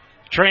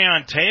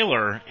 Trayon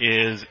Taylor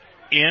is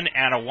in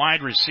at a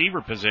wide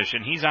receiver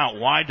position. He's out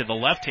wide to the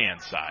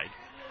left-hand side.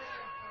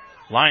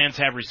 Lions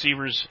have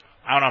receivers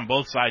out on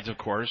both sides, of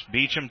course.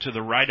 Beecham to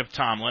the right of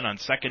Tomlin on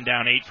second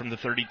down 8 from the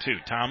 32.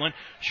 Tomlin,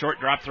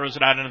 short drop, throws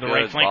it out into the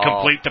right flank,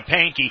 complete to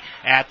Pankey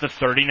at the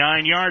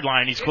 39-yard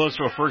line. He's close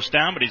to a first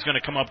down, but he's going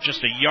to come up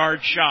just a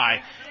yard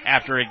shy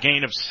after a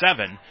gain of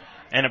 7.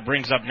 And it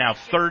brings up now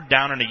third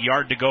down and a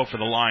yard to go for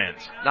the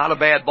Lions. Not a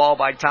bad ball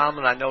by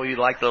Tomlin. I know you'd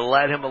like to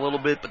let him a little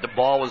bit, but the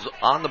ball was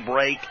on the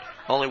break,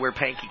 only where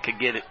Pankey could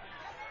get it.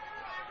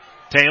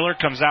 Taylor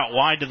comes out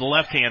wide to the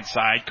left-hand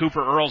side.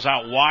 Cooper Earls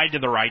out wide to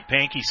the right.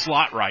 Pankey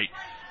slot right.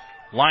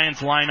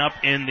 Lions line up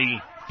in the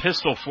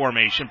pistol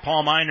formation.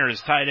 Paul Miner is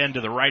tight end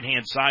to the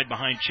right-hand side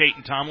behind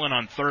Chayton Tomlin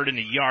on 3rd and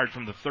a yard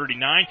from the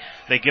 39.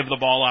 They give the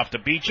ball off to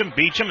Beecham.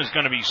 Beecham is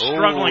going to be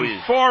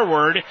struggling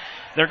forward.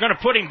 They're going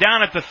to put him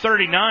down at the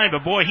 39,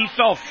 but boy, he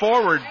fell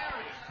forward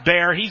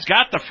there. He's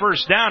got the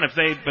first down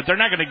but they're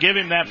not going to give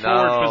him that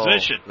forward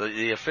position.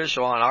 The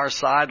official on our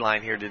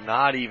sideline here did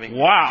not even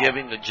give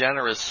him the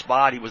generous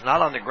spot. He was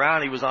not on the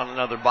ground. He was on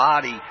another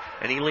body,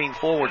 and he leaned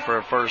forward for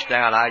a first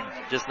down. I'm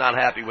just not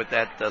happy with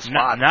that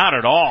spot. Not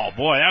at all.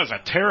 Boy, that was a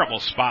terrible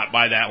spot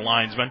by that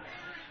linesman.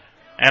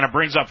 And it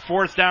brings up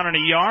 4th down and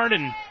a yard,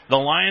 and the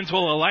Lions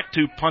will elect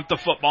to punt the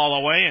football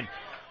away, and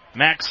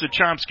Max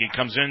Suchomsky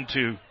comes in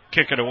to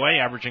kick it away,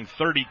 averaging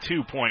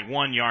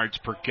 32.1 yards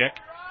per kick.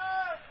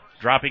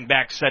 Dropping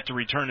back, set to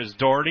return is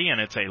Doherty,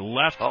 and it's a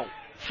left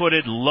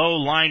footed low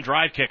line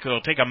drive kick.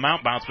 It'll take a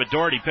mount bounce, but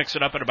Doherty picks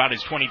it up at about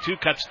his 22,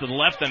 cuts to the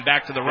left, then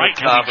back to the right,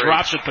 and he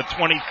drops it to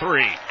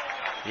 23.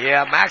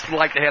 Yeah, Max would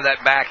like to have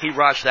that back. He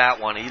rushed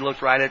that one. He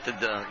looked right at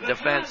the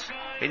defense.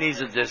 He needs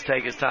to just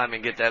take his time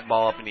and get that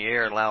ball up in the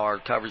air and allow our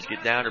coverage to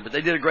get down there. But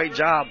they did a great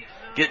job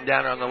getting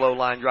down there on the low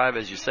line drive,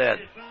 as you said.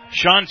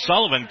 Sean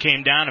Sullivan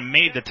came down and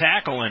made the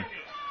tackle, and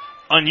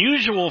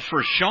unusual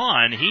for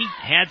Sean, he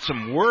had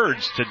some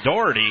words to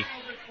Doherty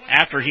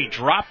after he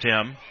dropped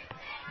him.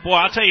 Boy,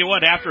 I'll tell you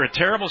what, after a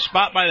terrible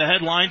spot by the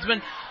head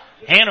linesman,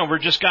 Hanover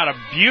just got a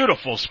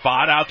beautiful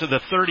spot out to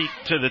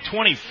the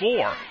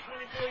 24.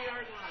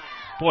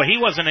 Boy, he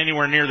wasn't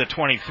anywhere near the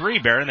 23,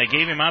 Barron. They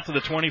gave him out to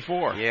the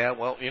 24. Yeah,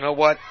 well, you know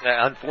what?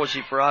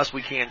 Unfortunately for us,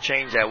 we can't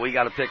change that. We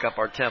got to pick up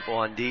our tempo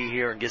on D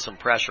here and get some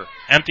pressure.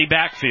 Empty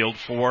backfield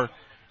for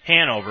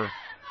Hanover.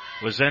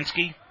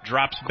 Wazinski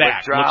drops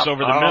back, looks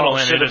over the middle,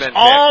 and it is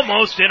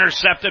almost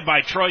intercepted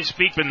by Troy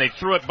Speakman. They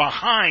threw it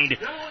behind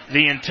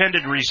the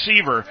intended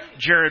receiver,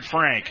 Jared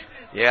Frank.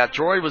 Yeah,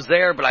 Troy was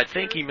there, but I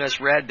think he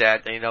misread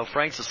that. You know,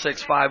 Frank's a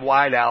 6'5"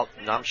 wideout,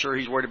 and I'm sure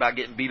he's worried about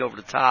getting beat over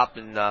the top,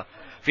 and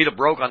if he'd have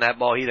broke on that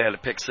ball, he'd have had a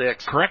pick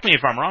six. Correct me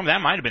if I'm wrong.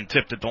 That might have been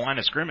tipped at the line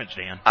of scrimmage,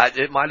 Dan.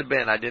 It might have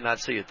been. I did not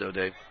see it, though,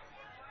 Dave.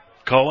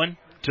 Cohen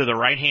to the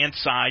right-hand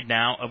side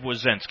now of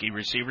Wazinski.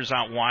 Receivers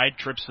out wide,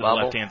 trips to the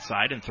left-hand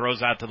side, and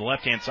throws out to the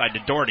left-hand side to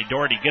Doherty.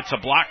 Doherty gets a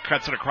block,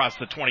 cuts it across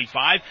the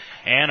 25,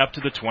 and up to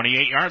the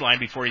 28-yard line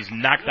before he's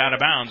knocked out of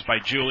bounds by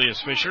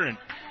Julius Fisher and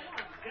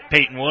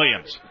Peyton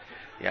Williams.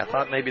 Yeah, I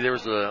thought maybe there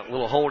was a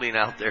little holding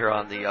out there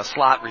on the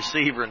slot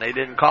receiver, and they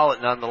didn't call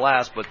it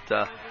nonetheless, but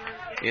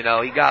you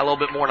know, he got a little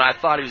bit more than I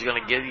thought he was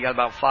going to get. He got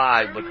about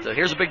 5, but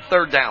here's a big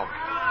third down.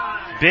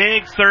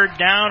 Big third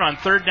down. On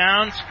third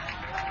downs,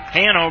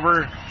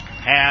 Hanover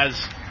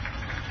has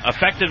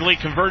effectively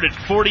converted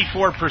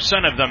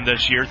 44% of them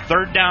this year.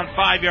 Third down,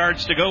 5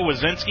 yards to go.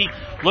 Wazinski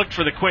looked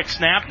for the quick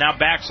snap, now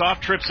backs off,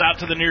 trips out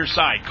to the near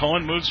side.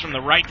 Cohen moves from the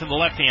right to the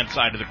left-hand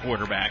side of the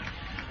quarterback.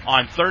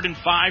 On 3rd and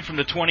 5 from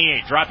the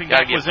 28, dropping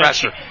back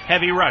Wazinski.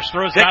 Heavy rush,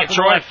 throws it out to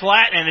the left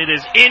flat, and it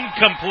is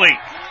incomplete.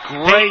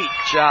 Great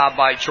job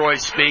by Troy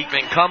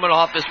Speakman coming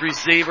off this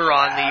receiver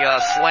on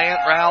the slant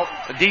route,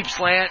 a deep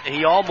slant.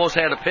 He almost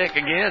had a pick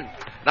again.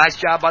 Nice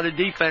job by the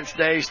defense,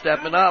 Dave,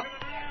 stepping up.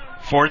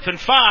 4th and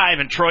 5,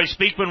 and Troy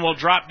Speakman will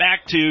drop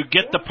back to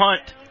get the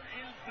punt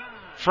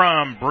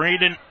from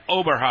Braden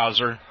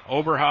Oberhauser.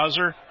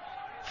 Oberhauser,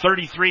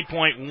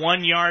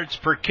 33.1 yards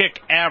per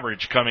kick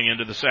average coming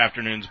into this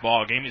afternoon's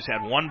ball game. He's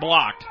had one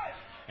blocked,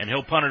 and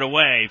he'll punt it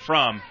away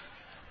from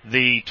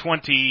the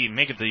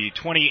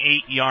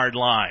 28-yard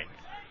line.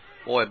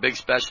 Boy, a big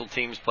special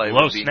teams play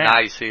would be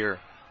nice here.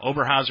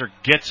 Oberhauser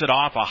gets it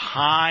off a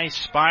high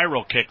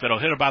spiral kick that'll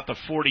hit about the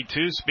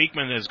 42.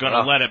 Speakman is going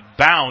to let it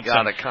bounce.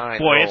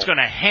 It's going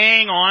to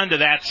hang on to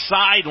that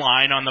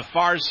sideline on the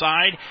far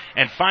side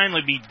and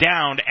finally be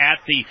downed at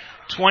the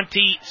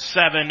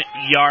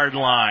 27-yard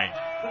line.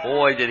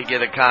 Boy, did he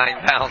get a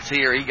kind bounce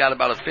here. He got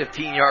about a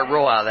 15-yard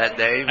roll out of that,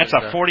 Dave. That's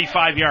a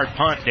 45-yard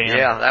punt, Dan.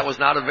 Yeah, that was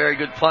not a very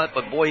good punt,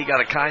 but boy, he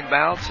got a kind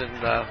bounce,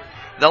 and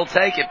they'll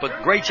take it.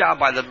 But great job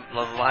by the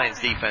Lions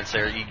defense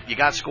there. You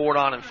got scored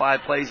on in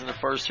 5 plays in the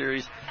first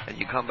series, and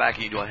you come back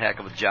and you do a heck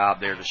of a job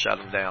there to shut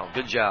them down.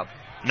 Good job.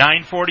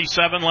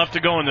 9:47 left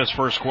to go in this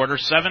first quarter.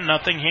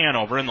 7-0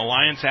 Hanover, and the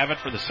Lions have it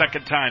for the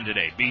second time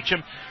today.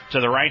 Beecham to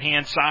the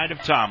right-hand side of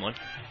Tomlin.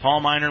 Paul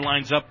Miner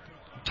lines up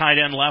tight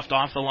end left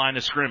off the line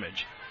of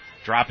scrimmage.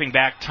 Dropping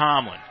back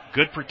Tomlin.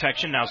 Good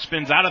protection. Now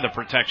spins out of the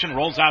protection,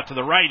 rolls out to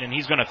the right, and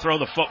he's going to throw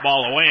the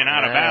football away and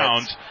out of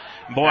bounds.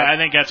 Boy, I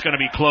think that's going to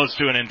be close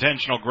to an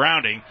intentional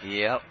grounding.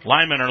 Yep.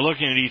 Linemen are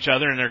looking at each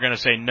other, and they're going to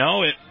say,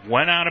 no, it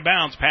went out of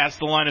bounds past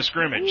the line of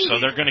scrimmage. So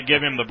they're going to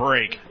give him the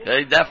break.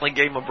 They definitely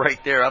gave him a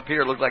break there. Up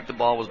here, it looked like the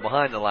ball was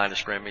behind the line of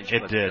scrimmage.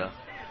 It did.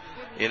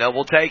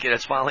 We'll take it.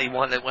 It's finally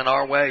one that went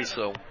our way,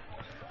 so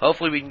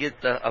hopefully we can get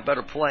a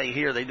better play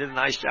here. They did a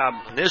nice job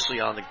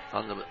initially on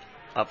the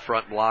up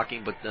front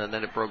blocking, but then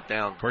it broke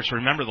down. Of course,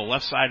 remember the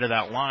left side of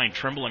that line,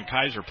 Trimble and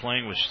Kaiser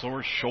playing with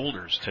sore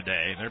shoulders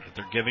today.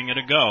 They're giving it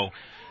a go.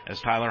 As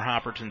Tyler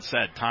Hopperton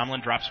said, Tomlin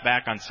drops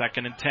back on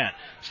 2nd and 10.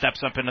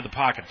 Steps up into the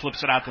pocket,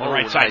 flips it out to the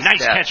right side.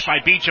 Nice catch by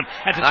Beecham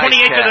at the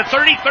 28 to the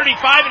 30,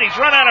 35, and he's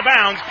run out of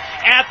bounds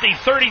at the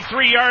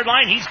 33-yard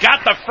line. He's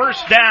got the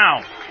first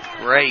down.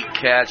 Great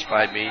catch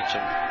by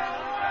Beecham.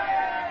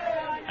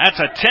 That's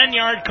a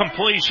 10-yard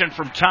completion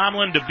from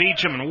Tomlin to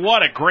Beecham, and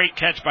what a great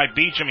catch by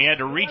Beecham. He had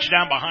to reach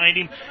down behind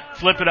him,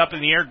 flip it up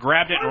in the air,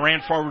 grabbed it, and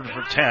ran forward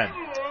for 10.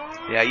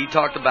 Yeah, you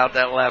talked about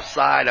that left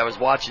side. I was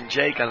watching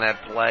Jake on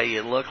that play.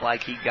 It looked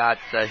like he got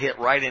hit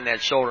right in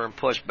that shoulder and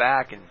pushed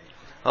back, and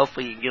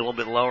hopefully he can get a little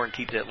bit lower and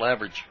keep that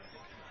leverage.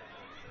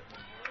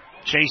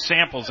 Chase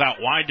Samples out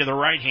wide to the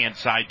right-hand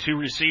side. 2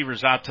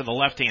 receivers out to the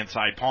left-hand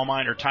side. Paul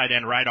Minor, tight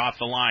end, right off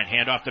the line.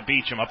 Hand off to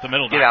Beecham up the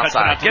middle. Get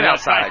outside. Get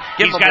outside.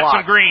 He's got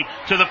some green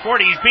to the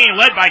 40. He's being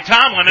led by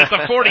Tomlin at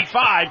the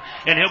 45,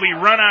 and he'll be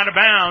run out of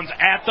bounds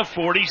at the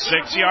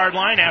 46-yard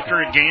line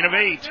after a gain of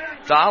 8.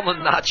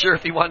 Tomlin not sure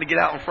if he wanted to get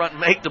out in front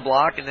and make the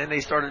block, and then they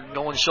started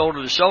going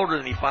shoulder to shoulder,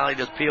 and he finally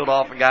just peeled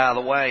off and got out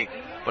of the way.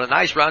 But a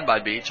nice run by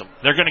Beecham.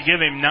 They're going to give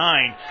him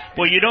 9.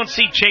 Well, you don't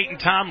see Chayton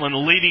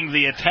Tomlin leading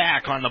the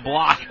attack on the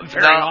block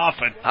very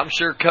often. I'm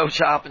sure Coach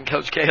Hop and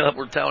Coach Caleb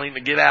were telling him to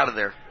get out of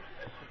there.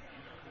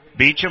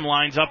 Beecham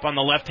lines up on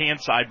the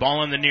left-hand side,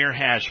 ball in the near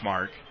hash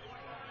mark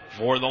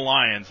for the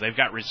Lions. They've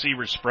got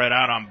receivers spread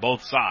out on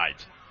both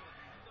sides.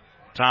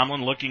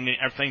 Tomlin looking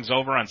at things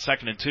over on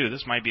 2nd and 2.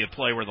 This might be a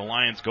play where the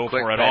Lions go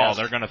for it all.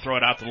 They're going to throw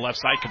it out to the left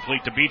side,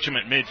 complete to Beecham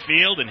at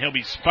midfield, and he'll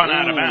be spun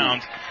out of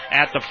bounds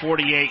at the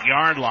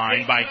 48-yard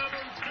line by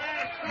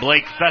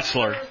Blake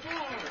Fessler.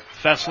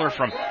 Fessler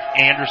from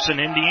Anderson,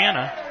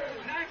 Indiana.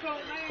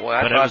 Boy,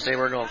 I thought they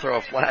were going to throw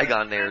a flag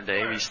on there,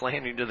 Dave. He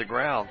slammed him to the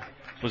ground.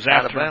 Was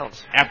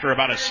after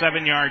about a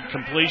 7-yard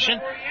completion,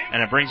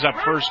 and it brings up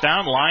first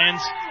down.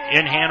 Lions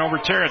in Hanover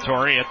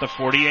territory at the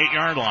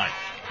 48-yard line.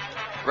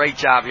 Great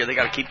job here. They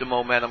got to keep the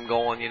momentum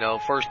going. You know,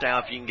 first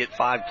down, if you can get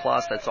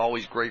 5+, that's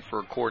always great for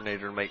a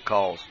coordinator to make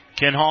calls.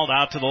 Kinhald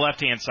out to the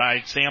left-hand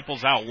side.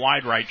 Samples out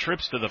wide right.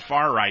 Trips to the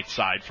far right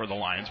side for the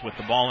Lions with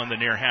the ball in the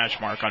near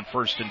hash mark on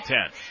 1st and 10.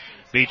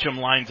 Beecham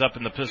lines up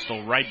in the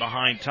pistol right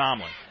behind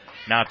Tomlin.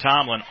 Now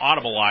Tomlin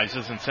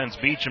audibilizes and sends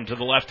Beecham to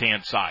the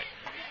left-hand side.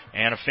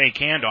 And a fake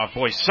handoff.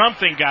 Boy,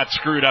 something got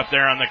screwed up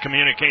there on the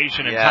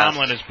communication, and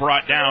Tomlin is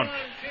brought down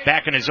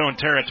back in his own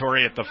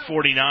territory at the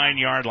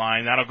 49-yard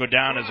line. That'll go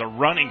down as a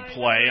running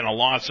play and a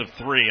loss of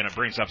 3, and it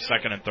brings up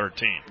 2nd and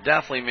 13.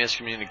 Definitely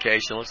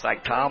miscommunication. Looks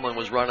like Tomlin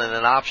was running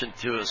an option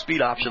to a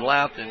speed option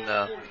left,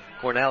 and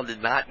Cornell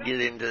did not get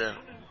into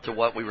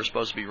what we were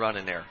supposed to be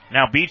running there.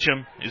 Now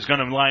Beecham is going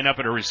to line up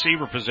at a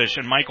receiver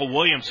position. Michael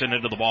Williamson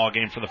into the ball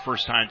game for the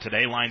first time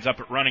today, lines up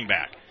at running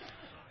back.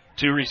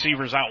 2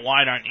 receivers out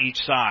wide on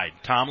each side.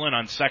 Tomlin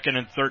on 2nd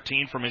and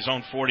 13 from his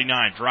own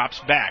 49.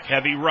 Drops back.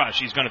 Heavy rush.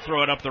 He's going to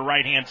throw it up the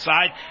right-hand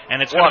side,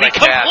 and it's going to be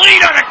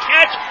complete on a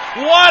catch.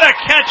 What a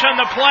catch on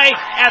the play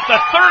at the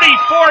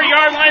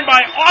 34-yard line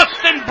by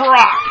Austin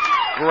Brock.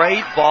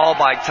 Great ball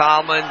by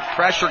Tomlin.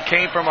 Pressure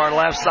came from our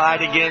left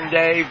side again,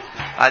 Dave.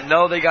 I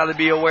know they got to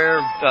be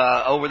aware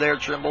over there,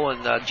 Trimble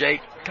and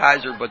Jake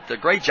Kaiser, but a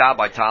great job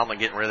by Tomlin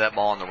getting rid of that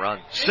ball on the run.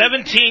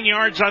 17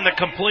 yards on the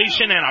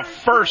completion and a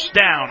first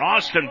down.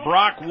 Austin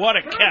Brock, what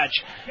a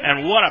catch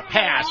and what a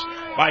pass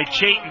by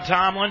Chayton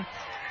Tomlin.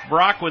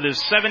 Brock with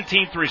his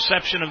 17th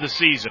reception of the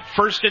season.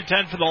 1st and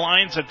 10 for the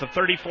Lions at the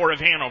 34 of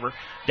Hanover,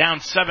 down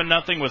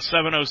 7-0 with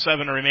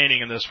 7:07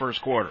 remaining in this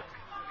first quarter.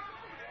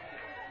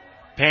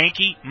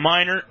 Pankey,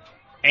 Minor,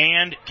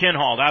 and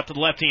Kinhald out to the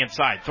left-hand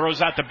side.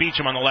 Throws out to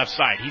Beecham on the left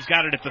side. He's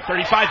got it at the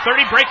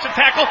 35-30, breaks a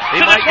tackle to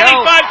the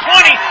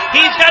 25-20.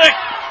 He's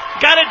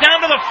got it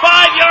down to the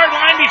 5-yard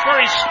line before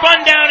he's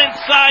spun down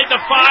inside the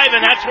 5,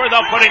 and that's where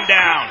they'll put him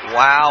down.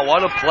 Wow,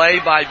 what a play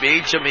by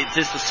Beecham. It's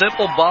just a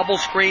simple bubble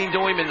screen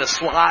to him in the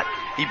slot.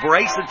 He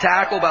breaks the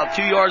tackle about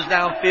 2 yards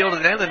downfield,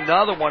 and then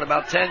another one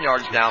about 10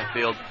 yards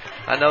downfield.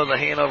 I know the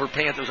Hanover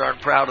Panthers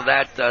aren't proud of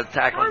that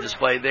tackling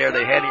display there.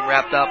 They had him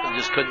wrapped up and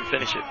just couldn't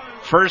finish it.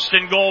 1st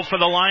and goal for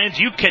the Lions.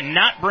 You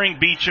cannot bring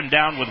Beecham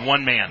down with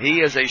one man.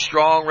 He is a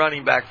strong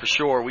running back for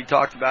sure. We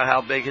talked about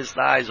how big his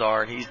thighs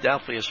are, and he's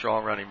definitely a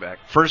strong running back.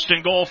 1st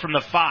and goal from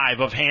the 5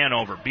 of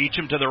Hanover.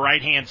 Beecham to the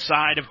right-hand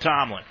side of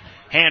Tomlin.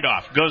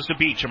 Handoff goes to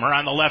Beecham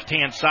around the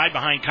left-hand side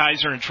behind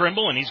Kaiser and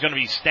Trimble, and he's going to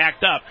be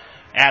stacked up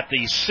at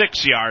the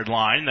 6-yard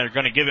line. They're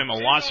going to give him a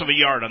loss of a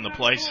yard on the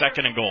play,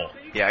 2nd and goal.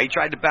 Yeah, he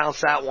tried to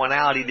bounce that one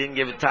out. He didn't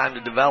give it time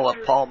to develop.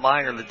 Paul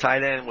Minor, the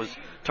tight end, was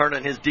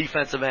turning his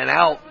defensive end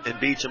out, and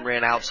Beecham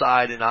ran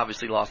outside and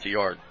obviously lost a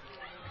yard.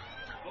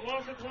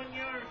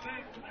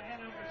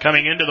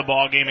 Coming into the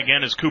ball game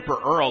again is Cooper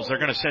Earls. They're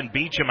going to send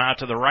Beecham out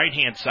to the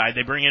right-hand side.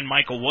 They bring in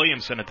Michael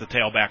Williamson at the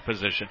tailback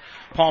position.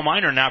 Paul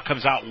Minor now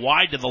comes out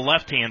wide to the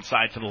left-hand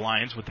side for the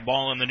Lions with the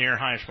ball in the near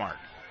hash mark.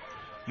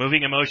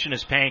 Moving in motion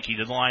is Pankey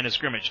to the line of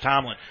scrimmage.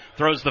 Tomlin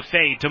throws the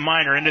fade to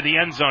Minor into the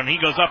end zone. He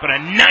goes up in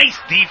a nice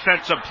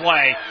defensive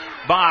play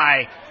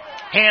by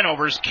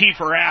Hanover's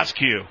Kiefer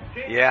Askew.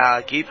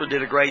 Yeah, Kiefer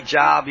did a great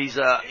job. He's,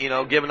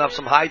 giving up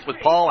some height with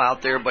Paul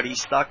out there, but he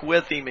stuck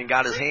with him and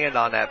got his hand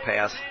on that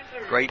pass.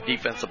 Great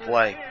defensive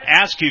play.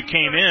 Askew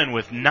came in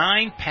with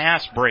 9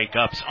 pass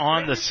breakups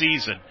on the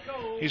season.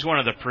 He's one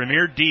of the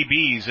premier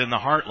DBs in the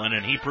Heartland,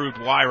 and he proved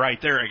why right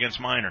there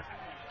against Minor.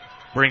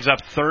 Brings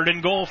up 3rd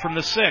and goal from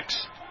the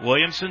 6.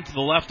 Williamson to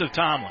the left of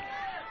Tomlin.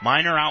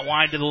 Minor out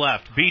wide to the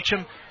left.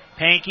 Beecham,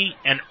 Pankey,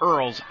 and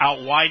Earls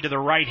out wide to the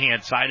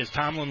right-hand side as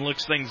Tomlin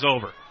looks things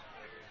over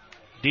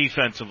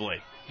defensively.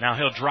 Now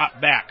he'll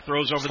drop back,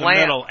 throws over the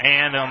middle,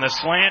 and on the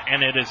slant,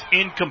 and it is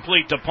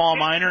incomplete to Paul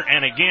Minor.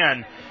 And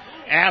again,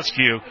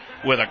 Askew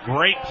with a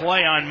great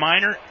play on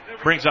Minor.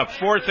 Brings up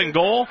 4th and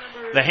goal.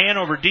 The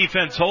Hanover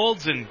defense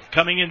holds, and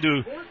coming in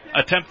to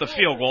attempt the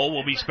field goal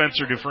will be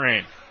Spencer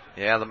Dufresne.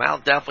 Yeah, the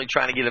Mount definitely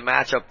trying to get a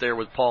match up there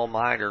with Paul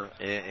Minor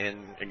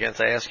and against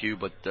Askew,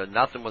 but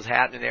nothing was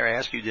happening there.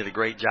 Askew did a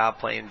great job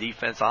playing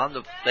defense on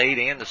the fade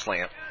and the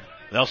slant.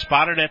 They'll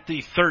spot it at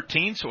the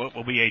 13, so it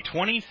will be a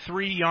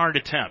 23-yard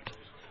attempt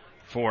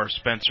for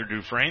Spencer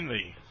Dufresne,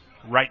 the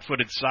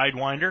right-footed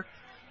sidewinder.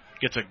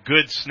 Gets a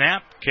good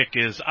snap. Kick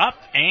is up,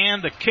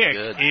 and the kick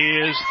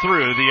is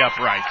through the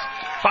uprights.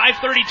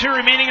 5:32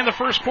 remaining in the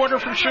first quarter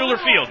from Schuler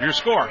Field. Your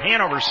score,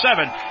 Hanover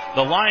 7,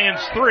 the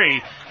Lions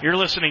 3. You're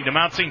listening to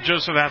Mount St.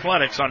 Joseph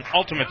Athletics on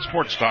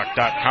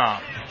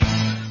UltimateSportsTalk.com.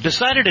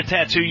 Decided a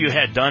tattoo you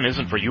had done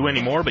isn't for you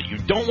anymore, but you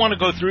don't want to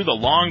go through the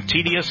long,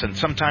 tedious, and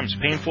sometimes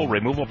painful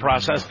removal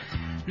process?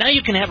 Now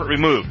you can have it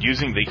removed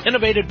using the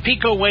innovative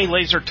Pico Way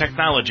laser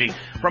technology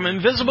from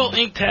Invisible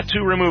Ink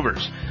Tattoo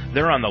Removers.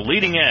 They're on the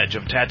leading edge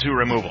of tattoo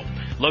removal.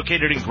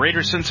 Located in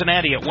Greater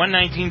Cincinnati at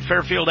 119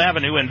 Fairfield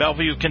Avenue in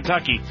Bellevue,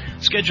 Kentucky.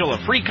 Schedule a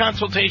free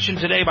consultation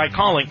today by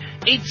calling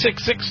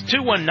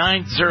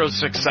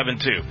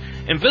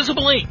 866-219-0672.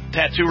 Invisible Ink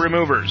Tattoo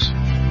Removers.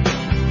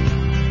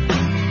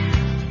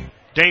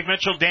 Dave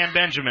Mitchell, Dan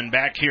Benjamin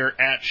back here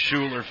at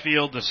Schuler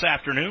Field this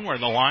afternoon, where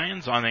the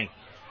Lions, on a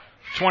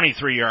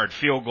 23-yard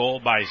field goal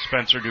by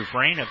Spencer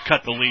Dufresne, have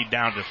cut the lead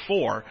down to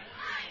 4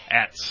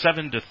 at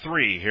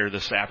 7-3 here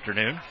this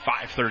afternoon.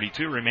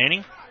 5:32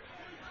 remaining.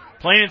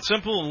 Plain and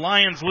simple, the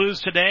Lions lose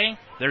today,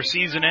 their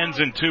season ends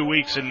in 2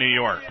 weeks in New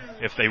York.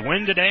 If they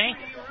win today,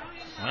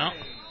 well,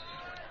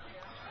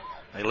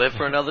 they live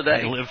for another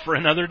day. They live for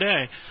another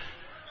day.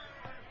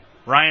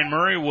 Ryan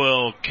Murray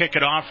will kick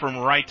it off from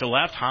right to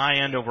left, high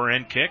end over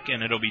end kick,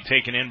 and it'll be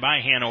taken in by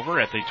Hanover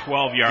at the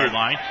 12-yard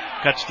line.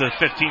 Cuts the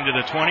 15 to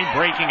the 20,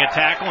 breaking a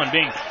tackle and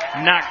being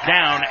knocked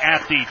down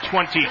at the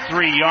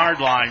 23-yard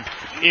line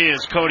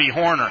is Cody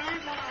Horner.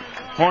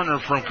 Horner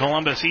from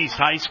Columbus East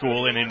High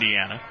School in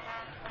Indiana.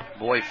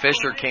 Boy,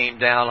 Fisher came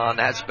down on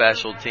that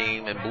special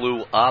team and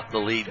blew up the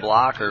lead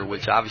blocker,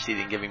 which obviously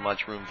didn't give him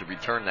much room to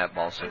return that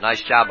ball. So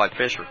nice job by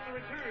Fisher.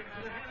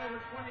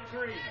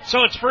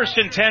 So it's 1st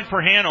and 10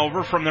 for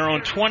Hanover from their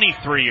own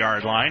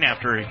 23-yard line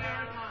after a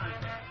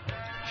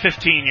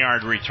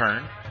 15-yard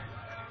return.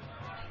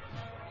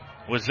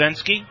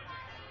 Wazenski,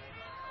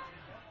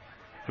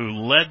 who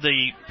led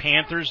the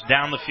Panthers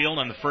down the field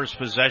on the first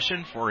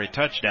possession for a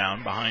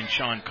touchdown behind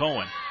Sean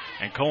Cohen.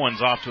 And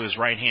Cohen's off to his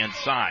right-hand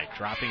side.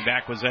 Dropping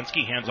back,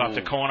 Wazenski hands off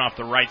to Cohen off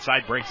the right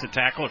side, breaks the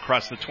tackle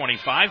across the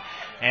 25,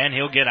 and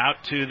he'll get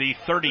out to the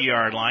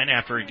 30-yard line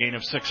after a gain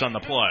of 6 on the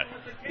play.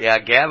 Yeah,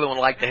 Gavin would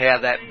like to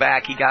have that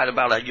back. He got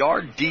about a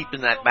yard deep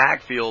in that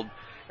backfield,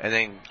 and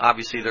then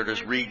obviously they're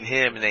just reading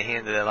him, and they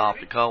handed it off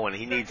to Cohen.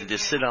 He needs to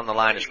just sit on the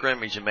line of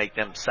scrimmage and make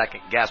them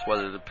second guess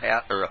whether to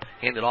pass or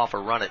hand it off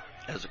or run it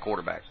as a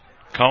quarterback.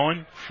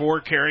 Cohen, 4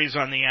 carries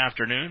on the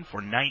afternoon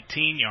for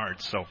 19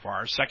 yards so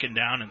far. 2nd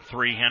down and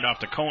 3. Hand off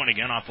to Cohen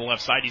again off the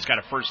left side. He's got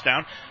a first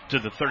down to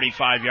the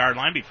 35-yard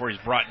line before he's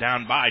brought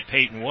down by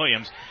Peyton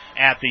Williams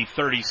at the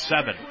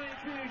 37.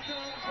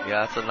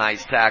 Yeah, that's a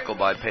nice tackle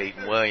by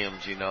Peyton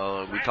Williams. You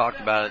know, we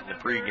talked about it in the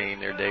pregame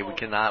there, Dave. We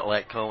cannot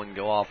let Cohen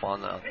go off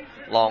on a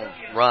long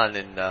run,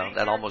 and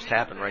that almost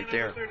happened right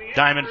there.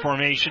 Diamond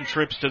formation,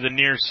 trips to the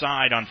near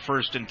side on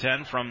 1st and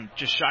 10 from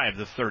just shy of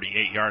the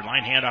 38-yard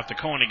line. Hand off to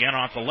Cohen again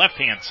off the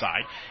left-hand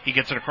side. He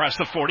gets it across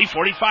the 40,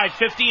 45,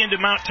 50 into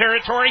Mount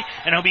territory,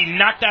 and he'll be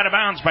knocked out of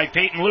bounds by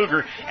Peyton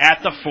Luger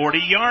at the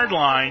 40-yard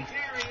line.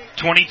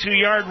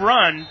 22-yard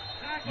run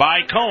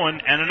by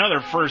Cohen and another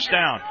first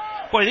down.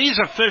 Boy, these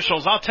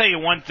officials, I'll tell you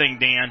one thing,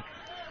 Dan.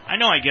 I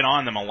know I get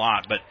on them a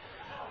lot, but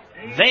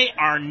they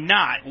are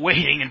not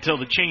waiting until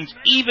the chains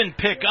even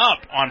pick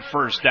up on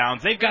first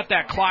downs. They've got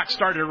that clock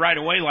started right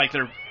away like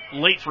they're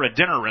late for a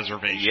dinner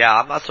reservation. Yeah,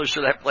 I'm not so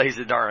sure that plays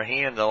into our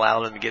hand to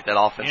allow them to get that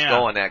offense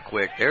going that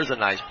quick. There's a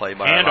nice play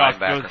by our linebacker.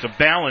 Handoff goes to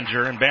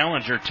Ballinger, and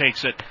Ballinger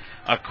takes it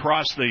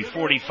across the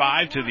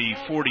 45 to the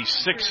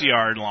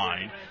 46-yard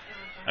line.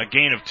 A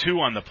gain of 2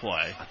 on the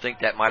play. I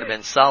think that might have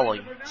been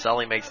Sully.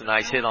 Sully makes a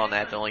nice hit on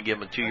that to only give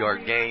him a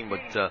 2-yard gain.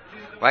 But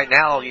right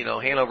now, you know,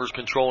 Hanover's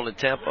controlling the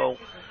tempo.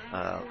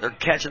 They're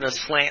catching us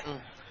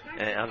slanting.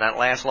 And on that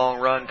last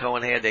long run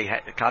Cohen had, they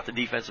caught the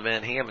defensive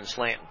end, Hammond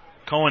slanting.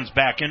 Cohen's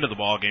back into the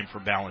ball game for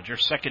Ballinger.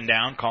 2nd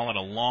down, call it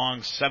a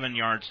long 7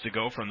 yards to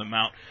go from the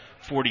Mount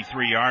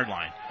 43-yard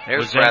line.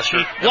 There's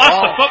pressure.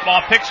 Lost the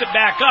football, picks it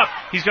back up.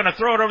 He's going to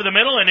throw it over the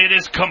middle, and it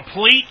is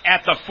complete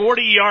at the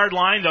 40-yard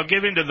line. They'll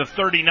give him to the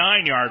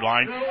 39-yard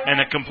line, and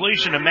the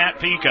completion to Matt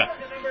Pica.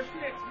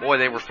 Boy,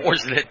 they were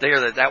fortunate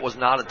there that was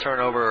not a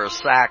turnover or a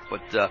sack,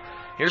 but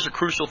here's a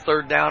crucial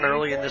 3rd down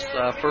early in this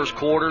first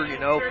quarter. You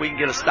know, if we can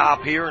get a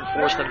stop here and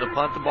force them to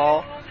punt the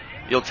ball,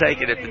 you'll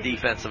take it at the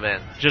defensive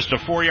end. Just a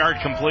 4-yard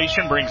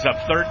completion brings up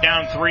 3rd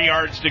down, 3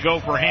 yards to go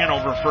for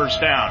Hanover,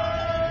 first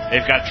down.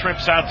 They've got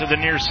trips out to the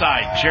near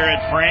side. Jared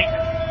Frank,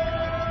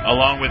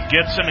 along with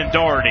Gibson and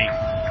Doherty.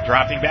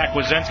 Dropping back,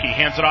 Wazenski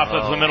hands it off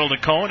to the middle to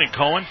Cohen, and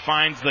Cohen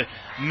finds the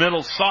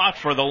middle soft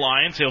for the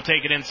Lions. He'll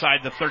take it inside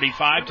the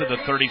 35 to the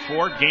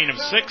 34. Gain of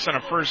 6 and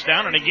a first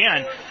down. And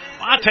again,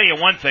 I'll tell you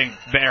one thing,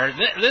 Bear,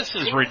 this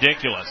is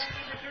ridiculous.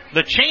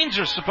 The chains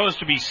are supposed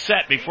to be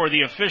set before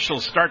the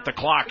officials start the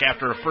clock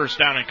after a first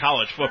down in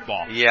college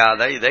football. Yeah,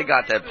 they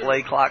got that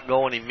play clock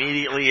going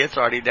immediately. It's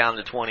already down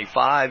to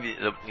 25.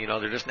 You know,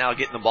 they're just now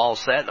getting the ball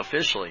set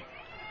officially.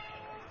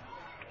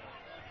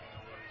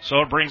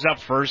 So it brings up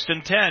 1st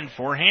and 10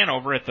 for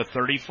Hanover at the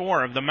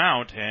 34 of the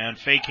Mount. And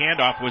fake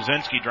handoff.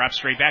 Wazinski drops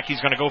straight back.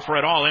 He's going to go for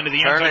it all into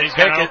the end zone. He's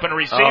got an open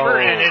receiver,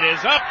 and it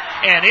is up,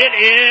 and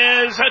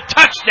it is a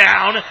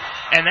touchdown.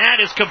 And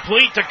that is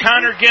complete to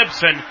Connor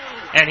Gibson.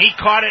 And he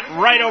caught it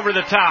right over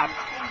the top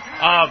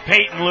of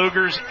Peyton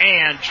Lugers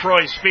and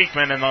Troy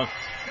Speakman. And the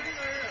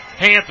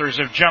Panthers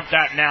have jumped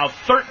out now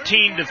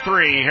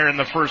 13-3 here in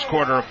the first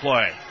quarter of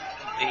play.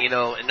 You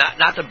know,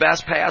 not the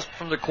best pass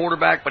from the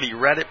quarterback, but he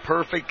read it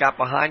perfect, got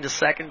behind the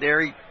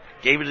secondary,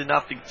 gave it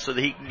enough so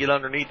that he can get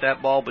underneath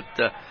that ball. But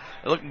it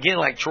looked again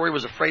like Troy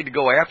was afraid to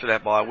go after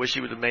that ball. I wish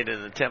he would have made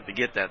an attempt to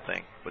get that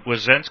thing. But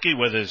Wazinski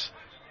with his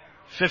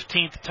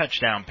 15th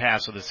touchdown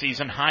pass of the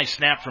season. High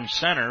snap from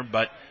center,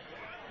 but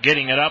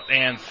getting it up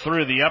and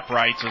through the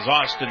uprights is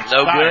Austin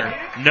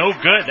Steyer. No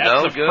good.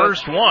 That's the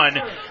first one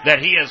that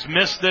he has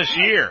missed this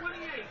year.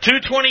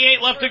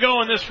 2:28 left to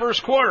go in this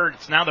first quarter.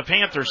 It's now the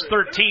Panthers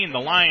 13, the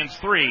Lions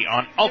 3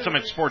 on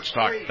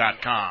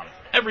UltimateSportsTalk.com.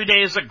 Every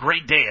day is a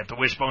great day at the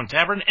Wishbone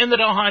Tavern in the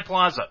Delhi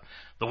Plaza.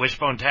 The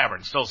Wishbone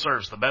Tavern still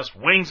serves the best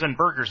wings and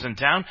burgers in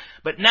town,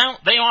 but now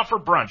they offer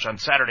brunch on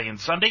Saturday and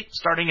Sunday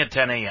starting at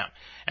 10 a.m.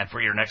 And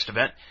for your next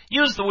event,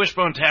 use the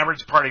Wishbone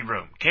Tavern's party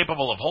room,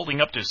 capable of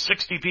holding up to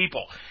 60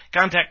 people.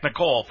 Contact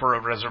Nicole for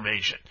a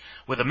reservation.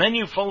 With a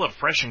menu full of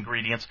fresh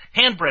ingredients,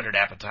 hand-breaded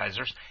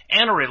appetizers,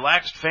 and a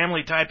relaxed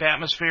family-type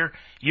atmosphere,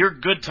 your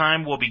good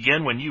time will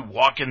begin when you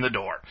walk in the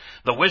door.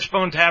 The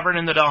Wishbone Tavern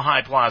in the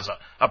Delhi Plaza,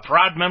 a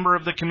proud member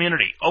of the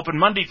community, open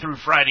Monday through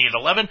Friday at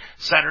 11,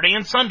 Saturday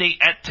and Sunday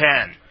at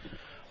 10.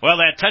 Well,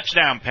 that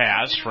touchdown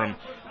pass from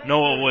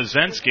Noah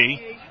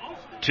Wazinski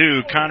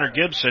to Connor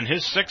Gibson,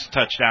 his 6th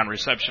touchdown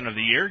reception of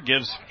the year,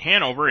 gives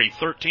Hanover a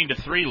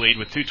 13-3 lead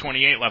with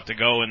 2:28 left to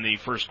go in the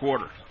first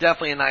quarter.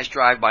 Definitely a nice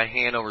drive by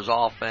Hanover's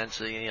offense.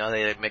 You know,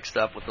 they had it mixed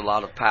up with a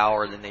lot of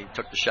power, then they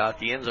took the shot at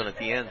the end zone at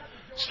the end.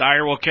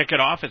 Steyer will kick it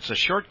off. It's a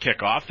short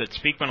kickoff that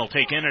Speakman will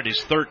take in at his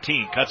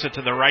 13. Cuts it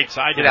to the right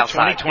side to the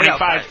 20,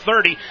 25,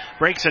 30.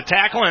 Breaks a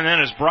tackle and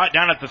then is brought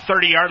down at the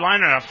 30-yard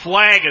line, and a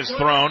flag is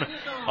thrown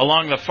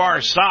along the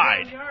far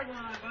side.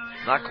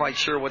 Not quite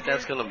sure what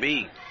that's going to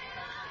be.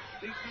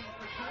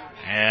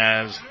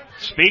 As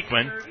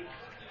Speakman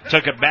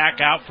took it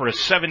back out for a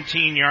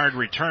 17-yard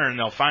return,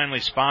 they'll finally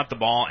spot the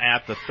ball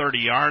at the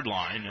 30-yard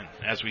line. And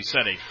as we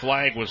said, a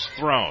flag was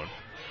thrown.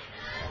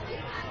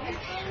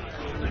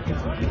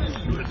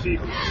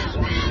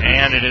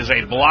 And it is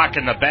a block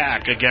in the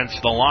back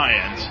against the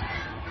Lions.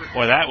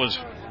 Boy, that was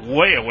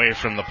way away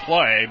from the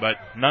play, but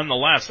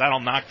nonetheless, that'll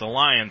knock the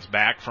Lions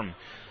back from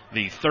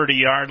the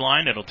 30-yard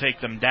line. It'll take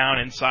them down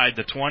inside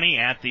the 20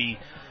 at the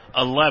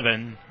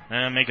 11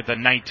 and make it the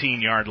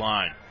 19-yard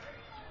line.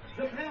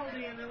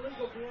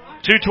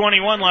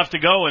 2:21 left to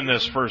go in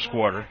this first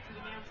quarter.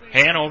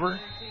 Hanover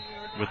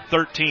with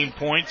 13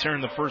 points here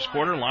in the first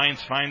quarter.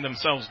 Lions find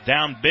themselves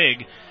down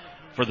big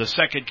for the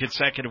second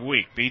consecutive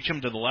week.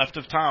 Beecham to the left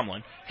of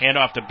Tomlin. Hand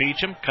off to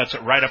Beecham. Cuts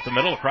it right up the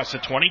middle across the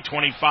 20,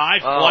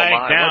 25.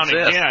 Flag down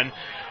again.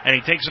 And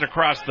he takes it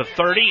across the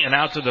 30 and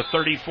out to the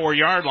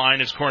 34-yard line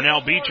is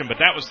Cornell Beecham. But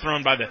that was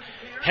thrown by the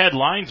head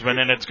linesman,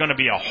 and it's going to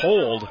be a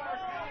hold.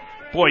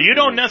 Boy, you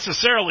don't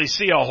necessarily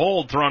see a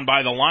hold thrown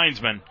by the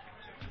linesman.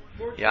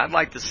 Yeah, I'd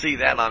like to see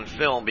that on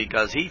film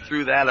because he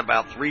threw that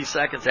about 3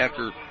 seconds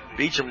after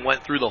Beecham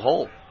went through the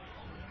hole.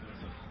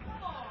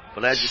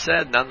 But as you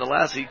said,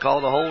 nonetheless, he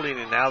called a holding,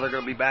 and now they're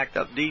going to be backed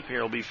up deep here.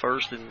 It'll be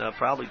first and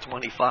probably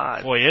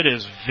 25. Boy, it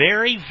is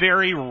very,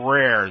 very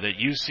rare that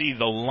you see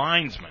the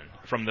linesman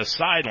from the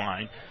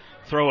sideline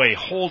throw a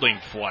holding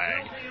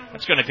flag.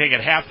 That's going to take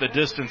it half the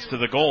distance to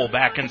the goal,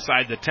 back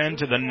inside the 10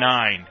 to the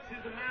 9.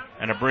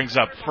 And it brings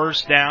up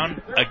first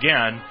down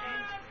again,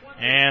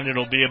 and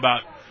it'll be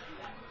about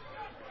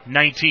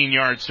 19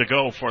 yards to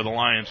go for the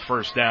Lions'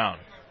 first down.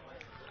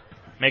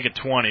 Make it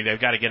 20. They've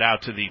got to get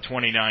out to the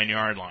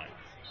 29-yard line.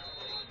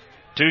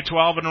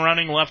 2:12 and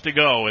running left to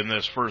go in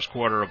this first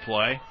quarter of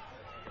play.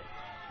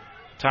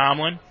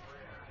 Tomlin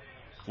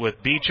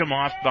with Beecham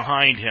off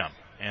behind him.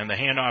 And the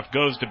handoff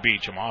goes to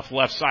Beecham off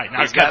left side.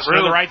 Now he's got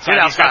to the right side.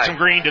 He's got some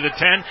green to the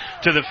 10,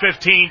 to the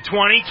 15,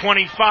 20,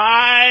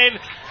 25.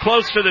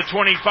 Close to the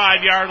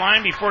 25-yard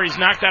line before he's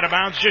knocked out of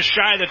bounds. Just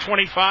shy of the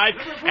 25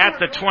 at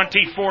the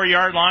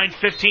 24-yard line.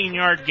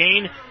 15-yard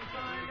gain.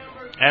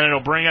 And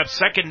it'll bring up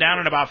second down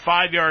and about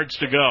 5 yards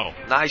to go.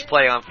 Nice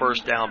play on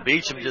first down.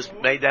 Beecham just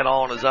made that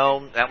all on his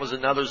own. That was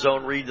another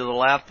zone read to the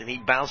left, and he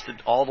bounced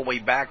it all the way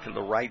back to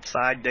the right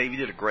side. Davey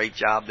did a great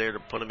job there to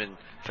put him in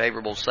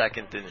favorable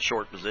second in a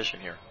short position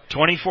here.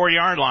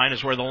 24-yard line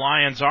is where the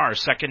Lions are.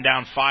 Second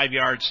down, 5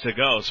 yards to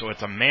go, so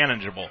it's a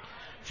manageable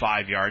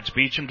 5 yards.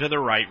 Beecham to the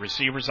right.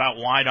 Receivers out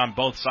wide on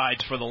both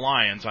sides for the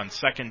Lions on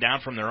second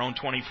down from their own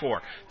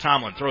 24.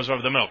 Tomlin throws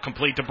over the middle.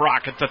 Complete to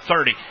Brock at the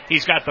 30.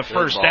 He's got the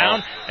first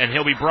down, and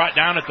he'll be brought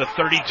down at the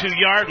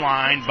 32-yard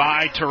line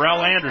by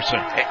Terrell Anderson.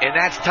 And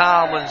that's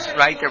Tomlin's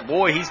right there.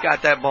 Boy, he's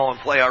got that ball in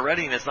play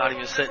already, and it's not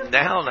even sitting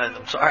down. And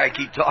I'm sorry I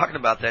keep talking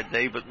about that,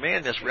 Dave, but,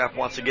 man, this ref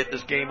wants to get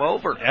this game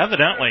over.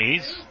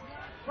 Evidently,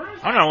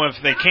 I don't know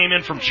if they came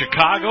in from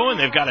Chicago and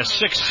they've got a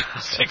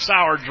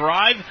six-hour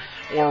drive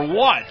or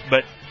what,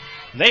 but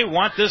they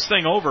want this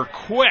thing over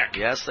quick.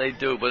 Yes, they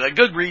do. But a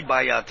good read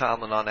by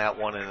Tomlin on that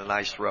one and a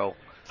nice throw.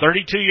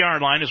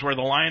 32-yard line is where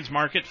the Lions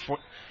mark it.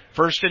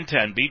 First and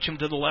 10. Beecham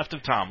to the left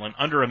of Tomlin.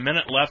 Under a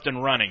minute left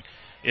and running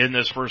in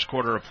this first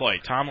quarter of play.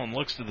 Tomlin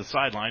looks to the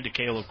sideline to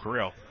Caleb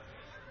Carrillo,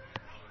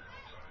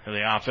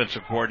 the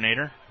offensive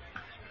coordinator.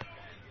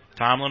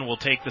 Tomlin will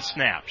take the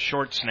snap.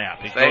 Short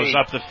snap. He goes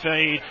up the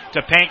fade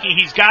to Pankey.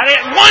 He's got it.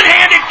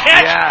 One-handed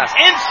catch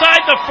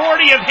inside the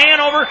 40 of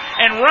Hanover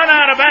and run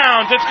out of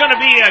bounds. It's going to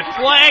be a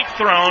flag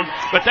thrown,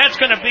 but that's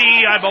going to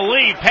be, I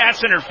believe,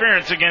 pass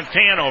interference against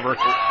Hanover.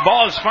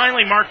 Ball is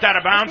finally marked out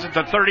of bounds at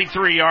the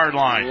 33-yard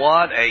line.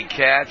 What a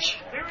catch.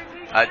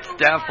 It's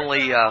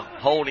definitely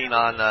holding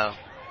on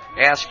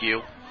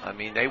Askew. I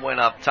mean, they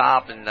went up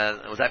top, and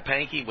was that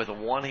Pankey with a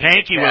one-handed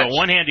catch? Pankey with a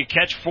one-handed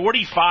catch,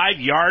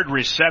 45-yard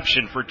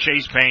reception for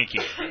Chase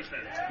Pankey.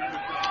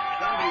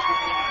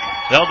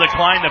 They'll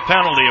decline the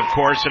penalty, of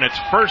course, and it's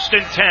first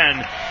and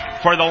 10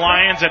 for the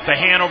Lions at the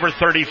Hanover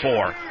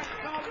 34.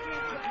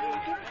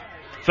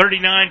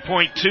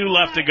 39.2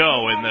 left to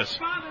go in this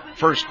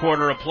first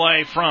quarter of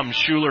play from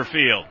Schuler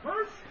Field.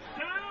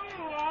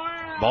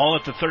 Ball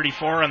at the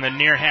 34 on the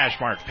near hash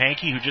mark.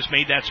 Pankey, who just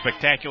made that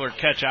spectacular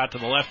catch out to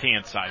the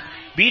left-hand side.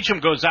 Beecham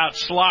goes out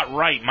slot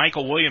right.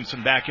 Michael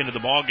Williamson back into the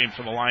ballgame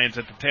for the Lions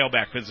at the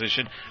tailback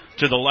position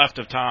to the left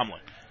of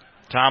Tomlin.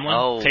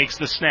 Tomlin takes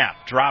the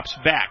snap, drops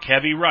back,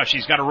 heavy rush.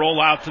 He's got to roll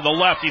out to the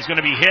left. He's going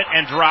to be hit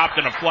and dropped,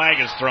 and a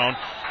flag is thrown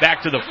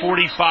back to the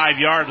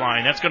 45-yard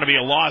line. That's going to be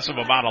a loss of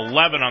about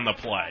 11 on the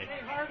play.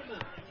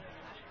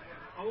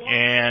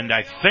 And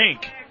I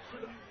think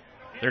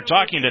they're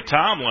talking to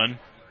Tomlin.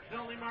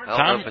 I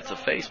don't know if it's a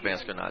face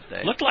mask or not,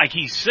 Dave. Looked like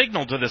he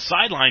signaled to the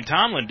sideline.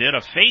 Tomlin did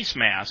a face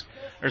mask.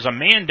 There's a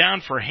man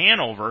down for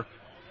Hanover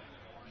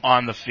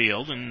on the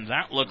field, and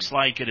that looks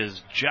like it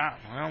is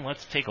well,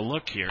 let's take a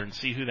look here and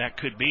see who that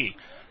could be.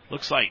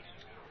 Looks like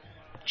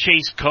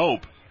Chase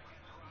Cope.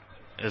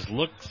 Is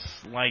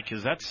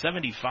that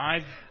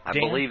 75? I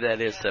believe that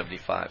is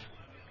 75.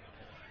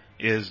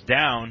 Is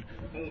down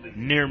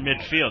near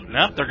midfield.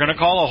 Nope, they're going to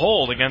call a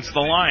hold against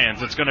the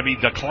Lions. It's going to be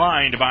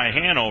declined by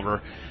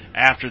Hanover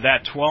after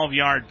that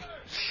 12-yard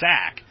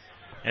sack,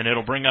 and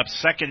it'll bring up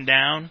second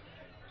down,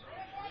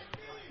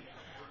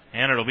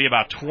 and it'll be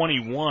about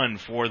 21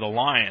 for the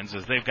Lions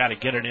as they've got to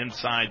get it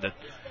inside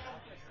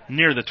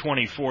near the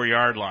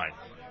 24-yard line.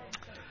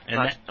 And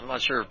I'm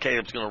not sure if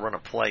Caleb's going to run a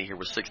play here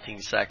with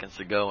 16 seconds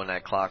to go, and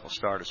that clock will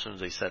start as soon as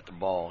they set the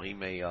ball. He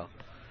may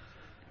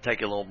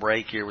take a little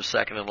break here with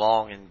second and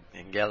long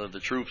and gather the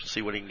troops and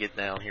see what he can get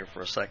down here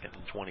for a second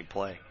and 20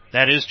 play.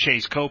 That is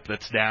Chase Cope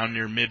that's down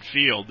near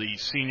midfield, the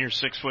senior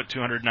 6 foot,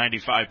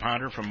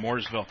 295-pounder from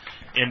Mooresville,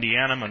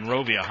 Indiana,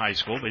 Monrovia High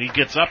School. But he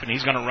gets up and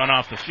he's going to run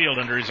off the field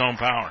under his own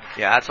power.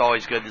 Yeah, that's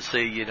always good to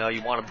see. You know,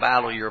 you want to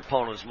battle your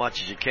opponent as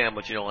much as you can,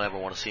 but you don't ever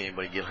want to see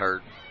anybody get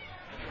hurt.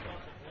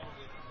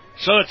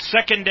 So it's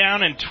second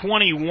down and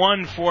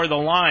 21 for the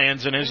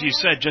Lions, and as you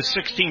said, just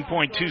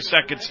 16.2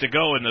 seconds to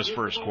go in this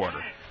first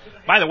quarter.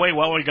 By the way,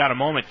 while we got a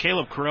moment,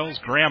 Caleb Carrill's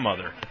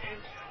grandmother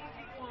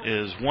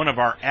is one of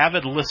our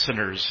avid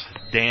listeners,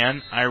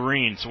 Dan,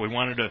 Irene, so we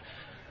wanted to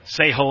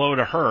say hello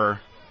to her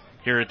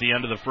here at the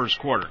end of the first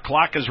quarter.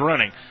 Clock is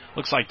running.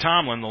 Looks like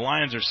Tomlin, the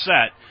Lions are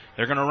set.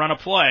 They're going to run a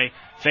play.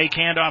 Fake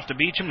handoff to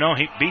Beecham. No,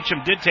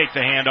 Beecham did take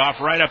the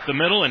handoff right up the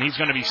middle, and he's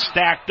going to be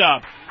stacked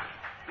up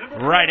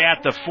right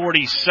at the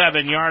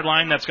 47-yard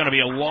line. That's going to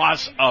be a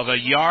loss of a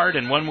yard,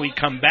 and when we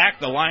come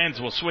back, the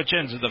Lions will switch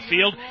ends of the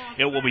field.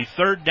 It will be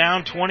third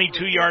down,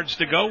 22 yards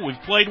to go.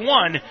 We've played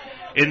one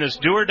in this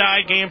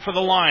do-or-die game for the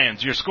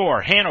Lions. Your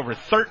score, Hanover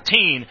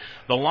 13,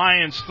 the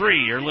Lions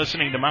 3. You're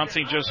listening to Mount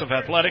St. Joseph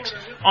Athletics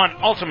on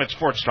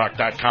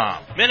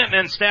UltimateSportsTalk.com.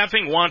 Minutemen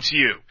Staffing wants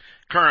you.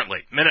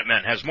 Currently,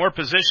 Minutemen has more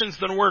positions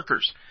than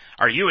workers.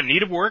 Are you in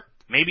need of work?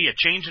 Maybe a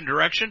change in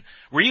direction?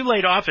 Were you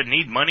laid off and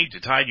need money to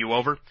tide you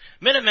over?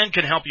 Minutemen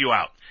can help you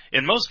out.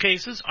 In most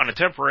cases, on a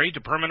temporary to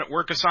permanent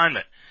work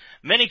assignment.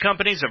 Many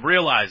companies have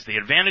realized the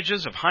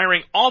advantages of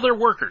hiring all their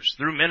workers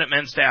through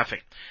Minutemen Staffing.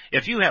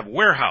 If you have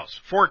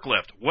warehouse,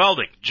 forklift,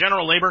 welding,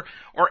 general labor,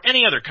 or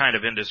any other kind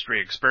of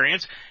industry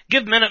experience,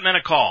 give Minutemen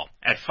a call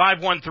at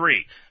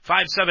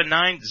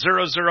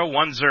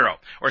 513-579-0010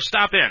 or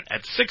stop in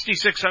at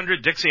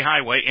 6600 Dixie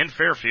Highway in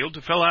Fairfield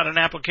to fill out an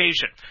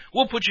application.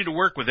 We'll put you to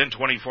work within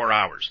 24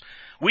 hours.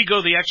 We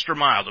go the extra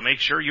mile to make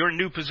sure your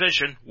new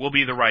position will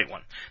be the right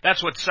one.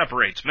 That's what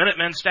separates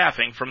Minutemen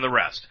Staffing from the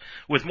rest.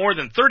 With more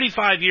than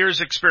 35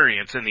 years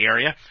experience in the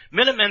area,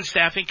 Minutemen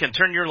Staffing can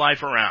turn your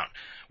life around.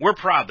 we're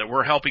proud that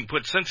we're helping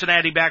put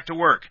Cincinnati back to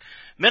work.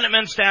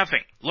 Minutemen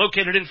Staffing,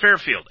 located in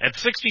Fairfield at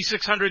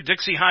 6600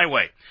 Dixie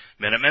Highway.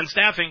 Minutemen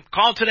Staffing,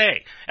 call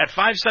today at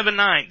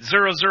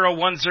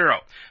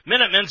 579-0010.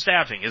 Minutemen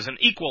Staffing is an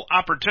equal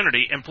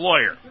opportunity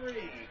employer.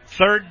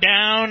 Third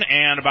down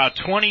and about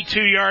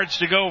 22 yards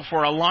to go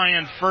for a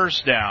Lion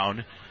first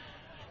down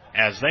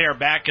as they are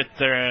back at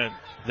their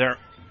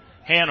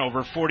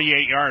Hanover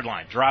 48-yard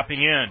line.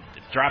 Dropping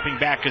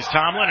back is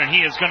Tomlin, and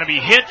he is going to be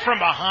hit from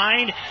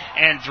behind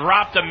and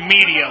dropped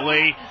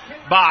immediately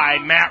by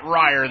Matt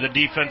Ryer, the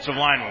defensive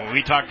lineman.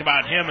 We talked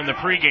about him in the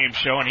pregame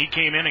show, and he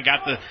came in and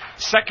got the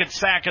second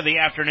sack of the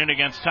afternoon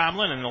against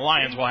Tomlin, and the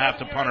Lions will have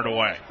to punt it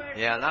away.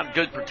 Yeah, not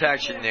good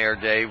protection there,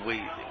 Dave.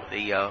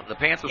 The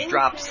Panthers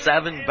dropped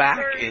 7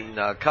 back in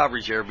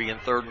coverage there, being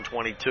 3rd and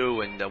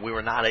 22, and we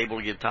were not able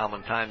to give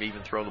Tomlin time to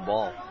even throw the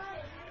ball.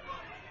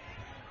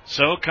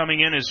 So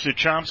coming in is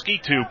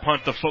Suchomsky to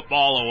punt the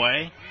football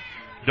away.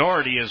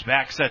 Doherty is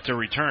back set to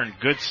return.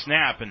 Good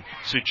snap, and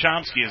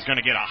Suchomsky is going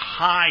to get a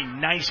high,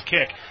 nice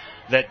kick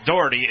that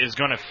Doherty is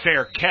going to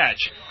fair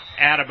catch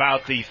at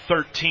about the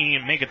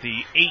 13, make it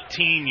the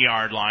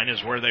 18-yard line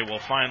is where they will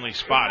finally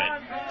spot it.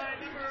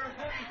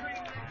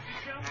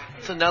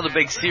 It's another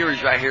big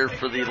series right here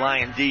for the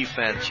Lion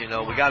defense. We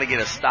got to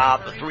get a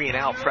stop, a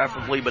 3-and-out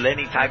preferably, but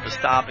any type of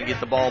stop and get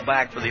the ball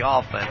back for the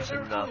offense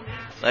and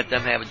let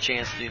them have a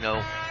chance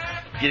to,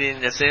 get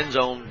in this end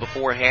zone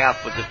before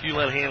half. But if you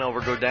let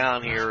Hanover go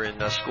down here and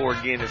score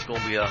again, it's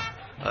going to be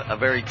a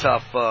very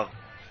tough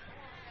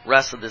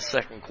rest of this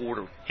second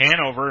quarter.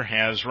 Hanover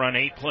has run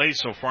 8 plays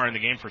so far in the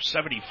game for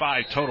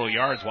 75 total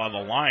yards, while the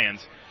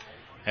Lions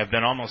have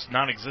been almost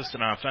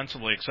non-existent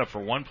offensively except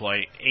for one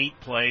play. 8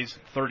 plays,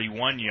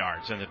 31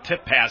 yards. And the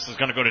tip pass is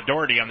going to go to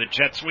Doherty on the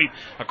jet sweep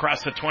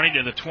across the 20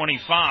 to the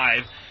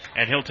 25,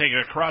 and he'll take it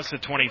across the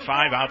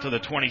 25 out to the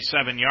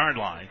 27-yard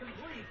line.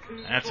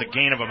 That's a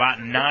gain of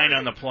about 9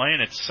 on the play,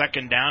 and it's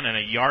second down and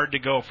a yard to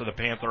go for the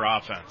Panther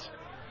offense.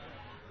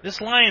 This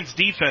Lions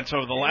defense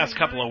over the last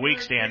couple of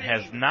weeks, Dan,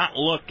 has not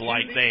looked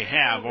like they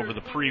have over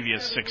the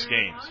previous 6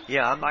 games.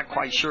 Yeah, I'm not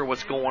quite sure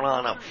what's going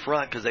on up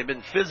front because they've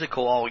been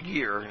physical all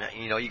year.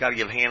 You got to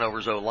give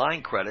Hanover's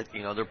O-line credit.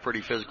 They're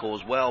pretty physical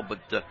as well,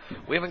 but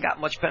we haven't got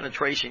much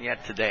penetration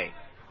yet today.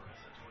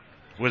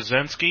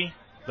 Wazinski,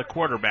 the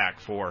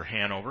quarterback for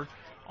Hanover,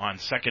 on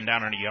second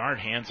down and a yard,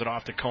 hands it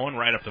off to Cohen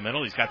right up the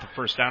middle. He's got the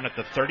first down at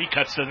the 30,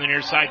 cuts to the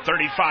near side,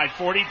 35,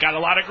 40, got a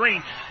lot of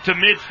green to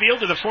midfield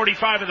to the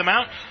 45 of the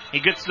Mount. He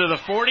gets to the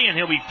 40, and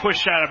he'll be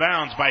pushed out of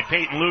bounds by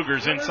Peyton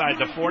Lugers inside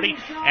the 40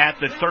 at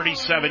the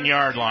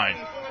 37-yard line.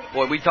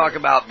 Boy, we talk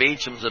about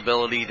Beecham's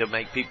ability to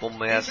make people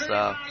miss.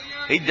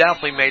 He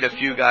definitely made a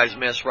few guys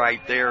miss right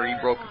there. He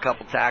broke a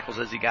couple tackles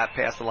as he got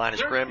past the line of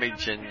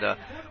scrimmage, and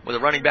with a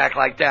running back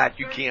like that,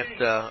 you can't,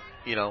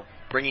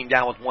 bring him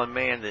down with one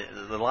man.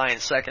 The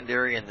Lions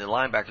secondary and the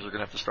linebackers are going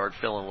to have to start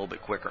filling a little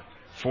bit quicker.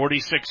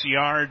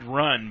 46-yard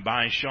run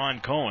by Sean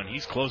Cohen.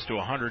 He's close to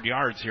 100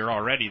 yards here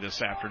already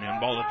this afternoon.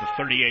 Ball at the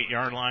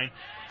 38-yard line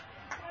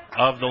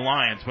of the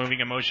Lions.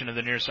 Moving in motion to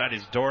the near side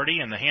is Doherty,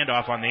 and the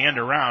handoff on the end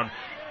around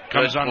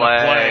comes on the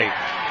play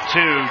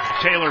to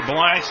Taylor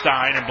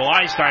Blystein, and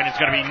Blystein is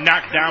going to be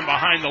knocked down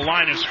behind the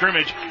line of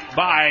scrimmage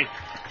by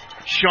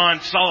Sean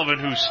Sullivan,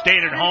 who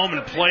stayed at home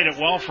and played it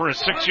well for a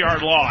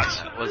 6-yard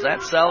loss. Was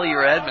that Sully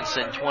or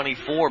Edmondson,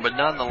 24? But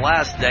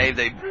nonetheless, Dave,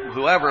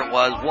 whoever it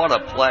was, what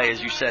a play.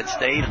 As you said,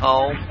 stayed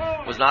home,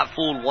 was not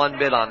fooled one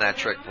bit on that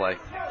trick play.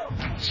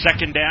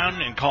 Second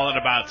down, and call it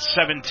about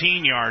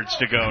 17 yards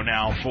to go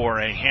now for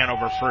a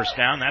Hanover first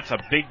down. That's a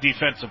big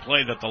defensive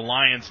play that the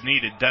Lions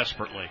needed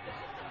desperately.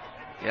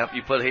 Yep,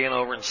 you put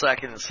Hanover in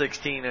second and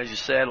 16, as you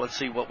said. Let's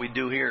see what we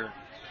do here.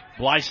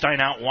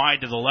 Blystein out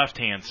wide to the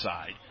left-hand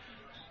side.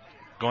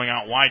 Going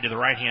out wide to the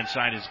right-hand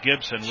side is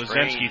Gibson.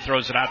 Wazinski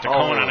throws it out to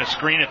Cohen on a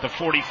screen at the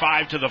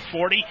 45 to the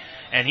 40,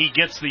 and he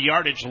gets the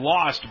yardage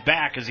lost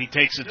back as he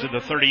takes it to the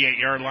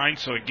 38-yard line,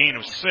 so a gain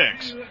of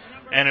 6.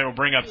 And it'll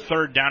bring up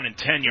third down and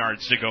 10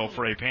 yards to go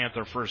for a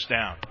Panther first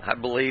down. I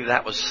believe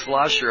that was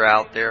Slusher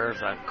out there,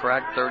 if I'm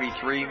correct,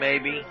 33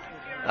 maybe.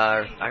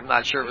 I'm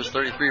not sure if it was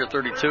 33 or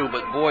 32,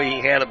 but boy,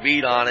 he had a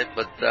beat on it,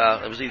 but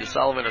it was either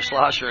Sullivan or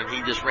Slusher, and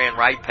he just ran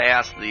right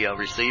past the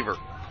receiver.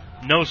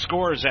 No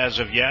scores as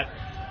of yet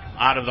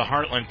out of the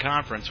Heartland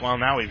Conference. Well,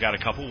 now we've got a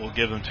couple. We'll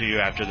give them to you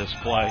after this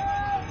play.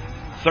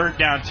 Third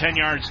down, 10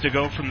 yards to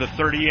go from the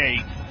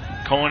 38.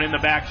 Cohen in the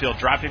backfield,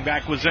 dropping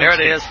back Wazinski. There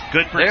it is.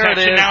 Good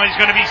protection. Now he's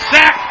going to be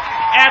sacked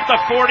at the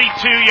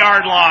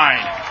 42-yard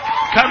line.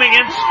 Coming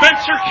in,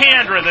 Spencer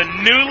Kandra, the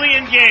newly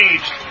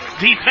engaged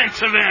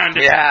defensive end,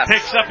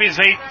 picks up his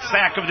 8th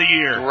sack of the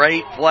year.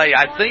 Great play.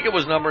 I think it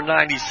was number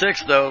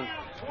 96, though.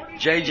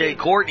 J.J.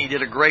 Courtney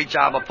did a great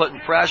job of putting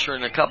pressure,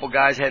 and a couple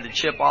guys had to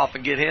chip off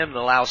and get him and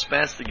allow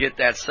Spence to get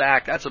that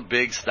sack. That's a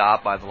big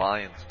stop by the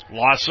Lions.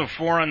 Loss of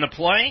 4 on the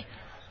play,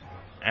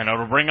 and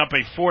it'll bring up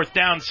a fourth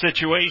down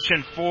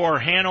situation for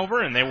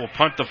Hanover, and they will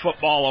punt the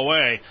football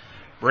away.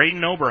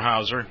 Braden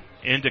Oberhauser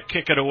in to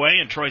kick it away,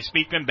 and Troy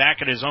Speakman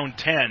back at his own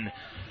 10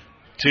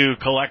 to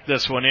collect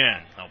this one in.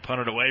 They'll punt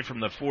it away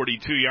from the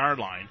 42-yard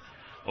line.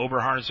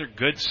 Oberharzer,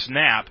 good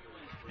snap.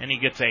 And he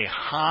gets a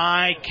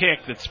high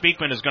kick that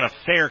Speakman is going to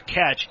fair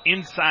catch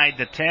inside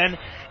the 10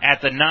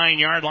 at the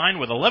 9-yard line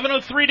with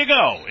 11:03 to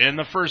go in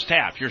the first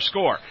half. Your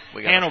score,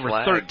 Hanover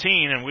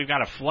 13, and we've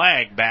got a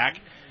flag back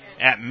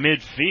at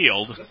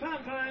midfield.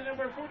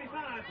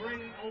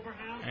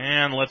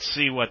 And let's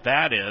see what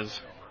that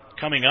is.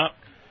 Coming up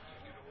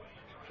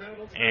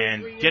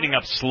and getting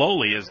up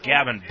slowly is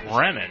Gavin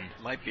Brennan.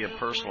 Might be a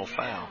personal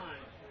foul.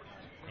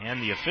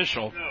 And the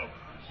official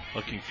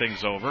looking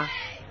things over.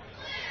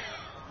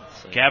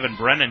 Gavin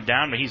Brennan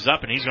down, but he's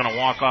up and he's going to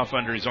walk off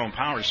under his own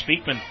power.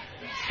 Speakman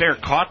fair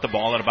caught the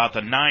ball at about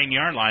the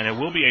 9-yard line. It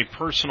will be a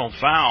personal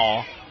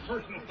foul.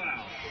 Personal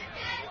foul.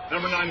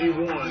 Number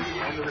 91.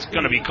 It's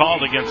going to be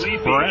called against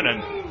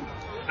Brennan.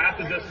 At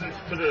the distance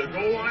to the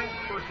goal line,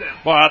 first down.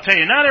 Well, I'll tell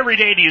you, not every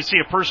day do you see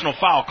a personal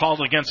foul called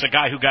against a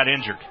guy who got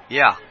injured.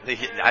 Yeah,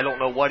 I don't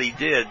know what he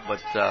did,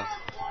 but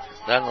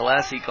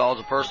nonetheless, he calls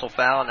a personal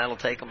foul, and that'll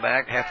take him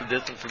back half the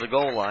distance to the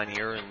goal line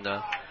here. And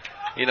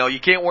you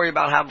can't worry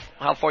about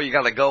how far you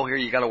got to go here.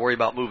 You got to worry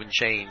about moving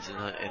chains,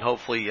 and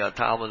hopefully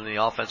Tomlin and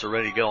the offense are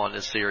ready to go on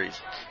this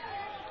series.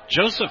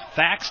 Joseph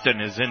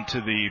Thaxton is into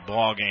the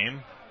ball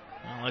game.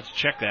 Well, let's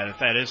check that. If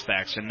that is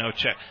Thaxton, no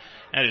check.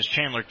 That is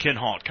Chandler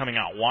Kinhalt coming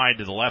out wide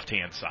to the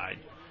left-hand side.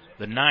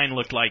 The 9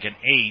 looked like an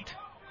 8.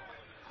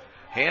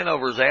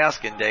 Hanover's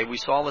asking, Dave. We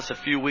saw this a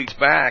few weeks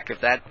back. If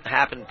that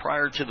happened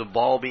prior to the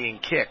ball being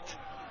kicked.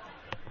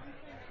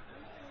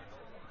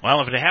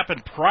 Well, if it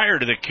happened prior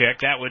to the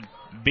kick, that would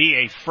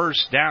be a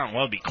first down.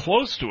 Well, it'd be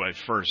close to a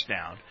first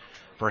down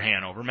for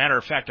Hanover. Matter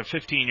of fact, a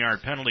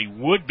 15-yard penalty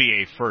would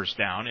be a first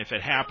down if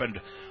it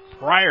happened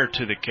prior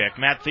to the kick.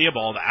 Matt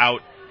Theobald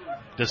out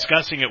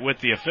discussing it with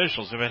the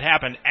officials. If it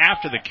happened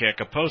after the kick,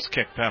 a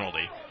post-kick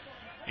penalty,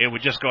 it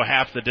would just go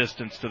half the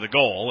distance to the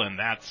goal, and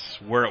that's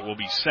where it will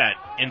be set,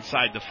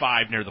 inside the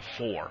 5 near the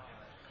 4.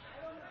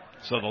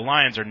 So the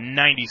Lions are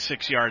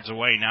 96 yards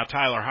away. Now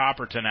Tyler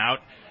Hopperton out,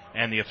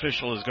 and the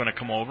official is going to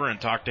come over and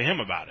talk to him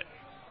about it.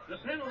 The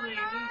penalty needs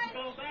to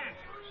go back.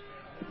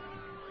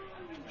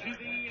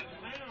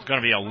 It's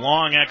going to be a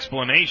long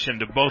explanation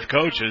to both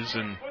coaches,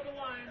 and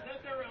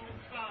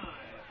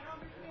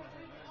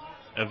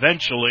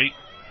eventually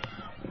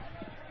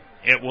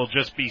it will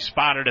just be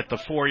spotted at the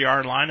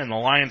 4-yard line, and the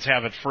Lions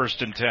have it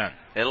 1st and 10.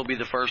 It'll be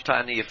the first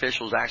time the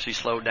officials actually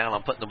slowed down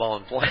on putting the ball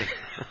in play.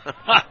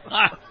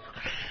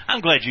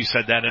 I'm glad you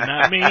said that and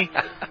not me.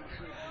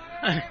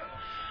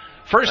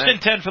 1st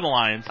and 10 for the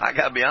Lions. I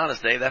got to be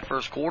honest, Dave, that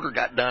first quarter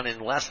got done in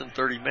less than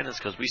 30 minutes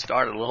because we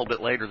started a little bit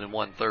later than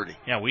 1:30.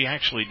 Yeah, we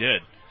actually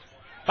did.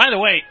 By the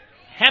way,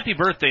 happy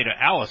birthday to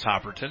Alice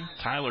Hopperton,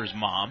 Tyler's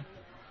mom.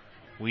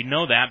 We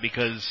know that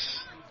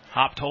because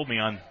Hop told me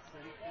on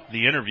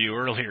the interview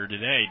earlier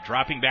today.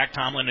 Dropping back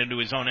Tomlin into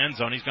his own end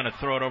zone. He's going to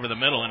throw it over the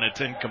middle, and it's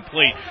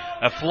incomplete.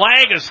 A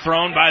flag is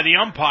thrown by the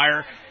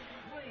umpire,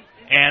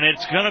 and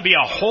it's going to be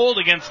a hold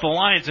against the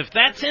Lions. If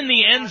that's in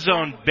the end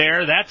zone,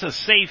 Bear, that's a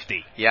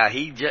safety. Yeah,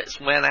 he just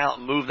went out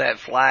and moved that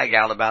flag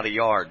out about a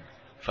yard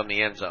from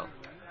the end zone.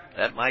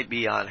 That might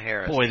be on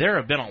Harris. Boy, there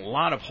have been a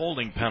lot of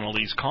holding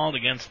penalties called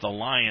against the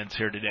Lions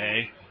here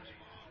today.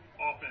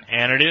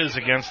 And it is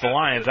against the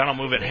Lions. That'll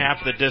move it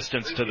half the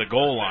distance to the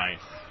goal line.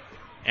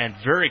 And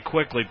very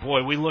quickly,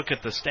 boy, we look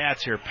at the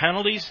stats here.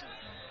 Penalties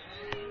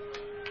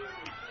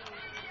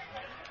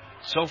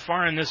so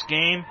far in this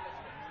game.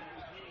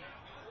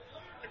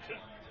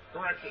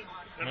 Correction.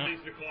 Penalties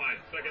decline.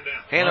 Second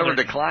down. Hanover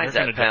declines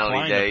that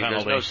penalty, Dave.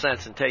 There's no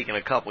sense in taking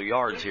a couple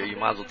yards here. You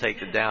might as well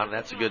take it down.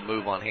 That's a good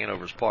move on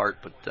Hanover's part.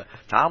 But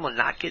Tomlin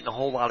not getting a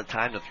whole lot of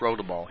time to throw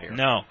the ball here.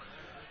 No.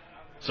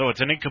 So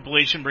it's an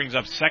incompletion, brings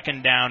up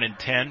 2nd down and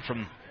 10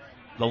 from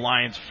the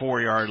Lions'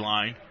 4-yard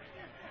line.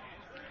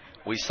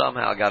 We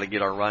somehow got to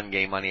get our run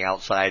game on the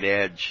outside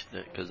edge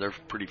because they're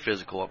pretty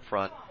physical up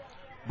front.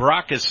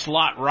 Brock is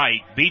slot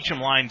right. Beecham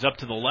lines up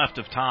to the left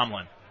of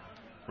Tomlin.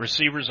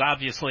 Receivers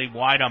obviously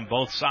wide on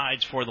both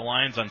sides for the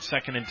Lions on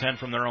 2nd and 10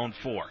 from their own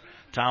 4.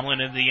 Tomlin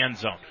in the end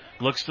zone.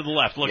 Looks to the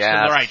left, looks to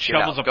the right,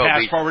 shovels a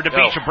pass forward to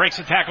Beecham, breaks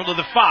the tackle to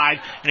the 5,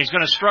 and he's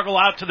going to struggle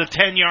out to the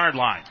 10-yard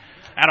line.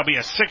 That'll be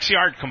a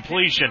 6-yard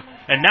completion.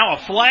 And now a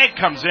flag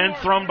comes in,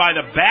 thrown by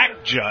the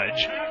back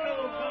judge.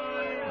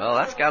 Well,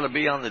 that's got to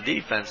be on the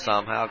defense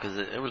somehow because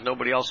there was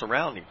nobody else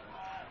around him.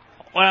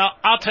 Well,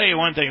 I'll tell you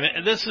one thing.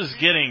 This is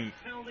getting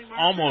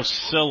almost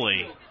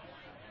silly.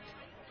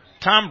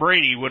 Tom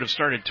Brady would have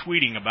started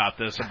tweeting about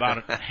this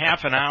about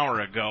half an hour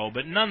ago,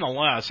 but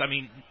nonetheless, I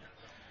mean,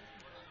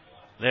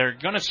 they're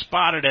going to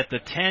spot it at the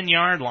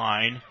 10-yard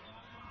line,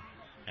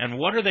 and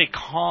what are they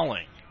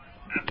calling?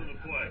 After the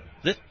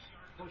play.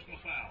 Personal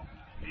foul.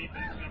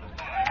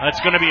 That's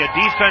going to be a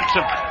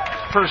defensive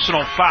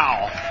personal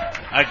foul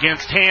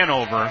against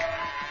Hanover,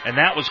 and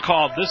that was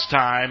called this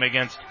time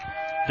against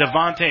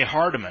Devontae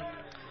Hardiman.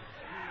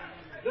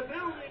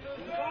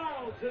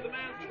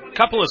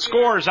 Couple of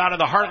scores out of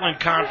the Heartland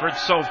Conference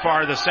so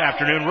far this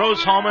afternoon.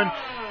 Rose-Hulman,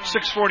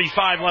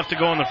 6:45 left to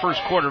go in the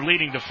first quarter,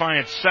 leading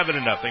Defiance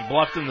 7-0.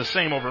 Bluffton the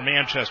same over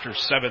Manchester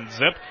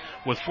 7-0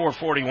 with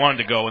 4:41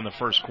 to go in the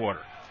first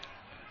quarter.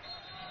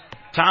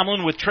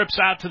 Tomlin with trips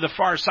out to the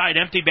far side,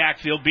 empty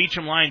backfield.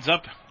 Beecham lines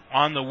up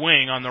on the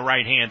wing on the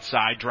right-hand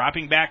side.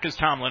 Dropping back is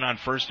Tomlin on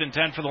 1st and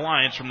 10 for the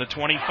Lions from the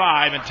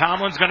 25. And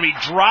Tomlin's going to be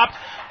dropped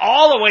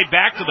all the way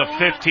back to the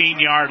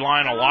 15-yard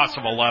line, a loss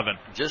of 11.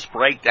 Just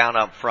breakdown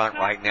up front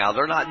right now.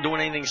 They're not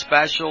doing anything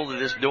special. They're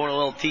just doing a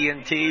little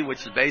TNT,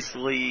 which is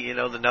basically,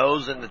 the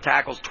nose and the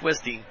tackles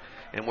twisting,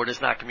 and we're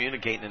just not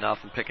communicating enough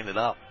and picking it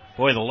up.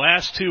 Boy, the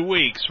last 2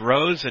 weeks,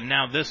 Rose, and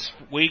now this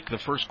week, the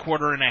first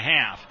quarter and a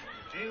half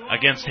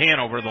against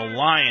Hanover, the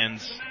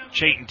Lions,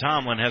 Chayton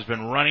Tomlin has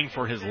been running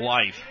for his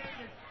life.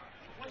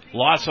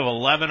 Loss of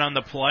 11 on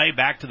the play,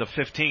 back to the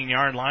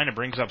 15-yard line. It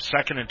brings up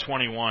 2nd and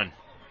 21.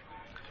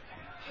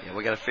 Yeah,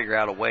 we got to figure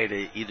out a way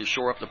to either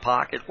shore up the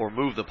pocket or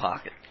move the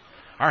pocket.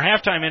 Our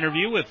halftime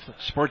interview with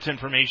Sports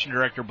Information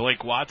Director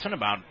Blake Watson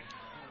about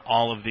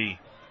all of the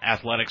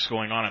athletics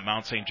going on at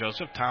Mount St.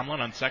 Joseph.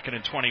 Tomlin on 2nd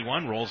and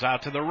 21 rolls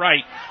out to the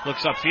right,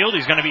 looks upfield.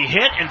 He's going to be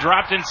hit and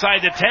dropped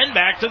inside the 10,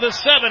 back to the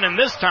 7, and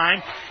this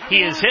time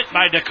he is hit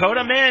by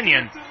Dakota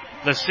Mannion,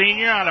 the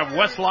senior out of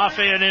West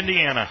Lafayette,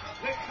 Indiana.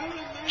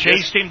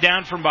 Chased him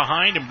down from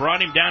behind and brought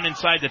him down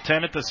inside the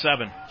 10 at the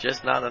 7.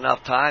 Just not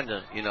enough time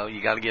to,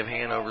 you got to give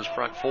Hanover's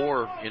front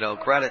four,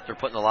 credit. They're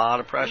putting a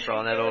lot of pressure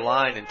on that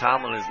O-line, and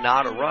Tomlin is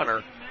not a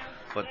runner.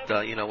 But,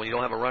 when you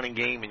don't have a running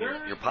game and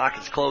your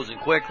pocket's closing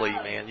quickly,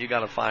 man, you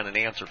got to find an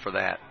answer for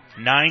that.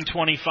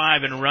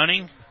 9:25 in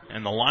running,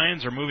 and the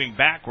Lions are moving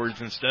backwards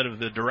instead of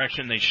the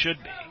direction they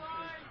should be.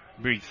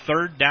 Be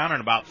 3rd down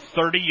and about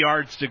 30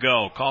 yards to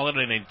go. Call it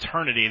an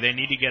eternity. They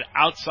need to get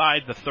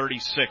outside the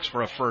 36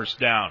 for a first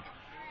down.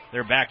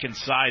 They're back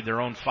inside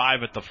their own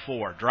 5 at the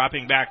 4.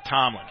 Dropping back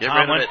Tomlin.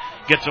 Tomlin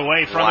gets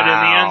away from it in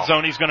the end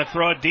zone. He's going to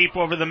throw it deep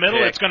over the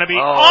middle. It's going to be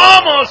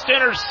almost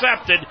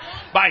intercepted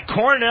by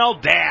Cornell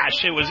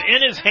Dash. It was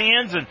in his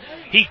hands, and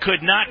he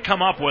could not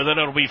come up with it.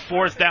 It'll be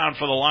 4th down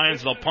for the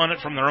Lions. They'll punt it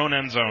from their own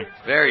end zone.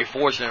 Very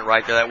fortunate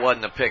right there. That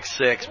wasn't a pick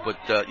 6, but,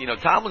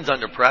 Tomlin's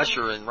under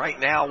pressure, and right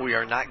now we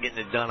are not getting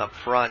it done up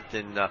front,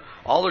 and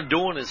all they're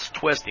doing is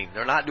twisting.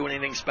 They're not doing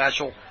anything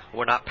special.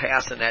 We're not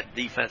passing that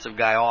defensive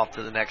guy off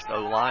to the next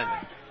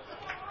O-lineman.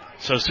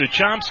 So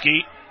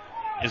Suchomsky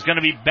is going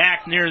to be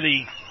back near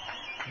the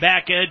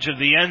back edge of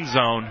the end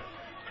zone,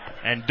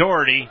 and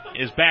Doherty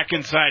is back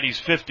inside his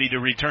 50 to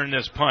return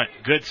this punt.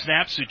 Good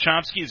snap.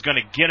 Suchomsky is going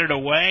to get it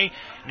away,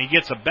 and he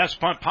gets the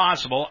best punt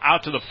possible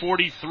out to the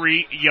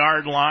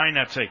 43-yard line.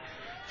 That's a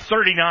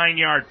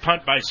 39-yard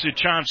punt by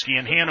Suchomsky,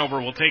 and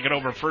Hanover will take it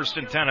over 1st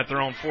and 10 at their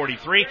own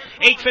 43.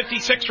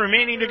 8:56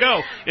 remaining to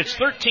go. It's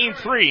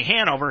 13-3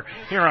 Hanover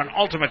here on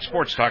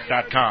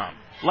UltimateSportsTalk.com.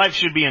 Life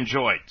should be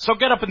enjoyed, so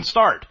get up and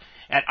start.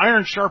 At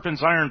Iron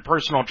Sharpens Iron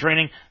Personal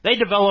Training, they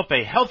develop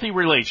a healthy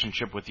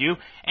relationship with you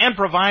and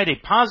provide a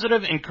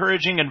positive,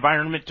 encouraging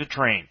environment to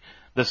train.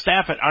 The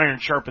staff at Iron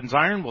Sharpens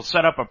Iron will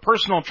set up a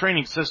personal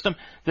training system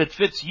that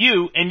fits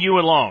you and you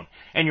alone,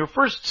 and your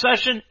first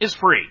session is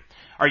free.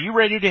 Are you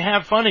ready to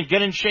have fun and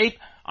get in shape?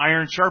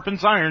 Iron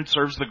Sharpens Iron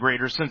serves the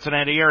greater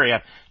Cincinnati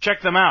area. Check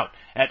them out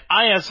at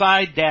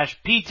isi-pt.com.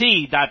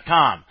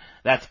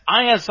 That's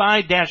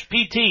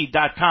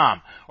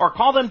isi-pt.com. Or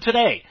call them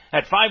today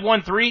at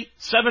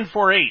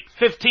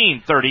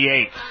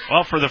 513-748-1538.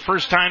 Well, for the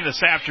first time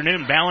this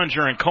afternoon,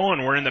 Ballinger and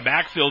Cohen were in the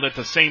backfield at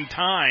the same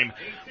time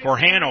for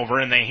Hanover,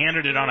 and they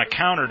handed it on a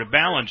counter to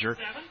Ballinger.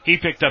 He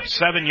picked up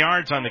 7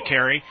 yards on the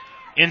carry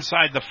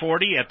inside the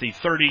 40 at the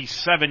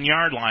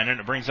 37-yard line, and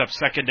it brings up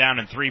 2nd down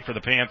and 3 for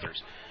the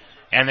Panthers.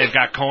 And they've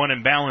got Cohen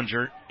and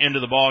Ballinger into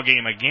the ball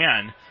game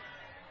again,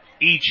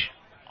 each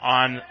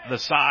on the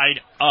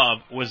side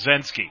of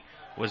Wazensky.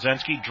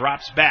 Wazensky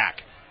drops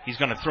back. He's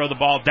going to throw the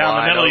ball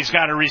down the middle. He's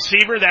got a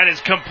receiver that is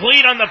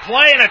complete on the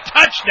play, and a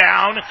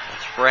touchdown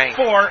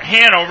for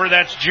Hanover.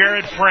 That's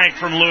Jared Frank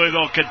from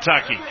Louisville,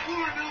 Kentucky.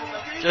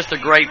 Just a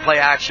great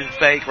play-action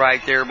fake right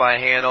there by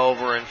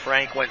Hanover, and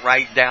Frank went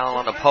right down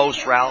on the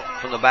post route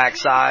from the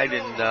backside,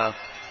 and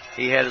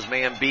he had his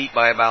man beat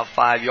by about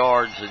 5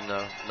 yards, and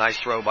nice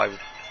throw by the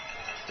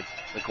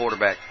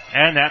quarterback.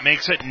 And that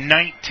makes it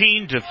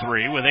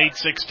 19-3 with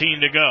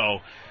 8:16 to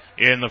go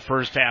in the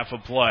first half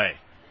of play.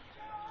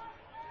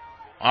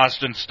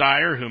 Austin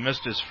Steyer, who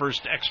missed his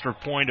first extra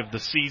point of the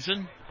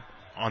season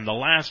on the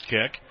last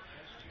kick,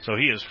 so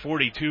he is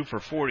 42 for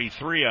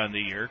 43 on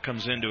the year,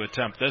 comes in to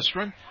attempt this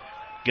one.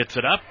 Gets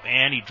it up,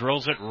 and he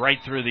drills it right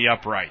through the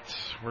uprights.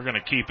 We're going to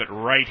keep it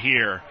right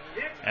here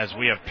as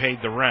we have paid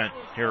the rent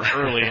here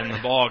early in the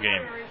ball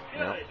game.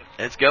 Well,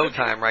 it's go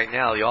time right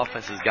now. The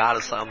offense has got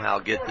to somehow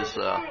get this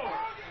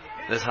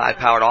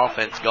high-powered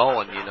offense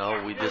going.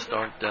 We just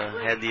aren't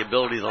had the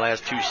ability the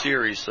last 2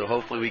 series, so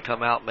hopefully we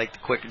come out and make the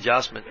quick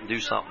adjustment and do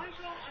something.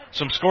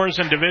 Some scores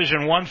in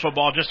Division I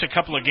football, just a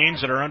couple of games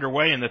that are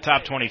underway in the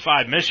top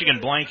 25. Michigan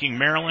blanking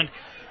Maryland,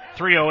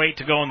 3:08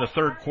 to go in the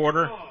third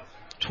quarter.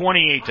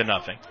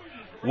 28-0.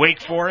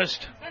 Wake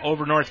Forest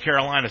over North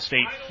Carolina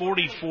State,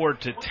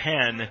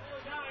 44-10.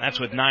 That's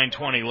with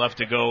 9:20 left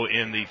to go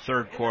in the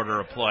third quarter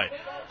of play.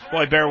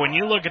 Boy, Bear, when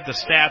you look at the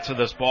stats of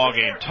this ball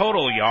game,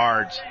 total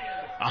yards,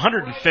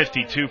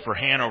 152 for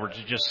Hanover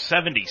to just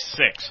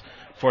 76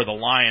 for the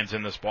Lions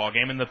in this ball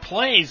game. And the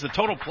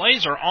total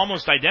plays are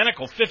almost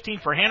identical, 15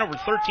 for Hanover,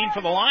 13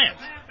 for the Lions.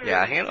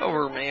 Yeah,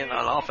 Hanover, man,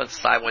 on the offensive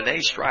side, when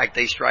they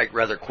strike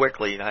rather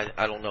quickly, and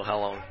I don't know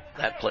how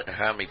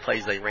many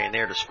plays they ran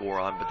there to score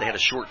on, but they had a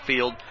short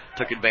field,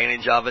 took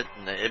advantage of it,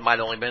 and it might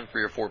have only been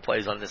 3 or 4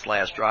 plays on this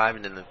last drive,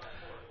 and then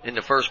in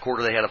the first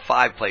quarter they had a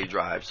 5-play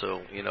drive,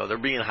 so, they're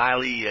being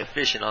highly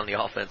efficient on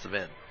the offensive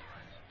end.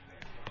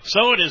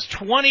 So it is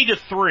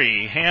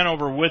 20-3,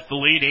 Hanover with the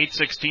lead,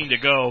 8:16 to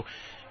go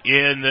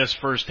in this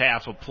first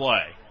half of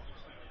play.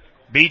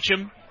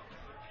 Beecham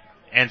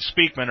and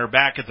Speakman are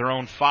back at their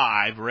own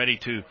 5, ready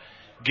to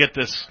get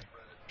this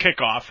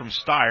kickoff from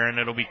Steyer, and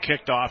it'll be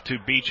kicked off to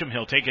Beecham.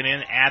 He'll take it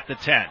in at the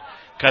 10.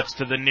 Cuts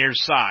to the near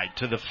side,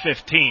 to the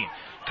 15.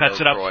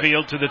 Cuts it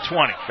upfield to the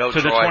 20.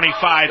 To the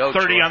 25,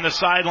 30 on the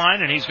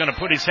sideline, and he's going to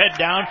put his head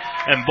down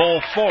and bowl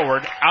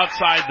forward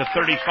outside the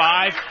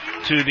 35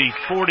 to the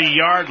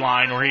 40-yard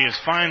line, where he is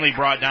finally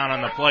brought down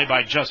on the play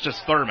by Justice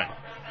Thurman.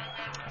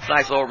 It's a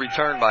nice little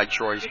return by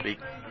Troy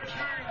Speakman.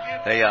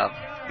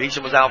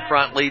 Beecham was out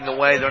front leading the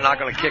way. They're not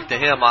going to kick to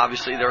him,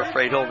 obviously. They're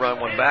afraid he'll run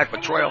one back,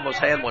 but Troy almost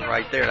had one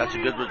right there. That's a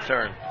good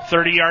return.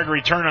 30-yard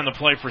return on the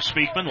play for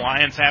Speakman.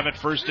 Lions have it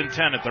 1st and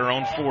 10 at their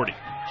own 40.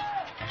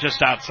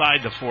 Just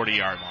outside the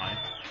 40-yard line.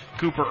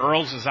 Cooper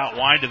Earls is out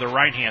wide to the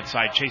right-hand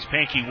side. Chase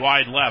Pankey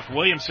wide left.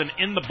 Williamson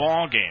in the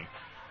ball game.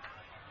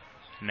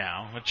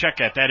 Now, let's check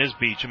that. That is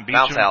Beecham.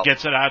 Beecham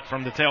gets it out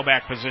from the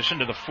tailback position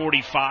to the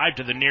 45,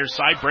 to the near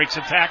side, breaks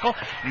a tackle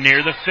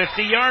near the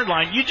 50-yard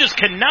line. You just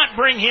cannot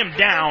bring him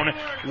down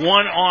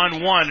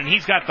one-on-one, and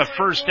he's got the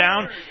first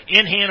down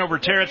in Hanover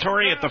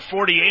territory at the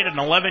 48, an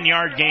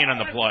 11-yard gain on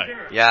the play.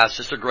 Yeah, it's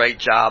just a great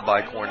job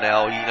by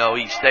Cornell.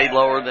 He stayed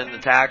lower than the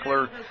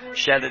tackler,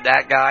 shedded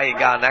that guy, and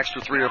got an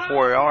extra 3 or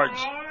 4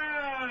 yards.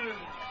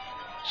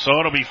 So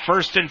it'll be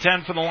 1st and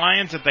 10 for the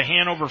Lions at the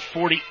Hanover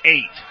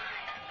 48.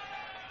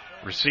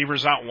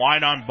 Receivers out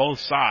wide on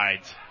both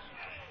sides.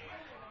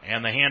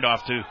 And the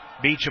handoff to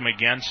Beecham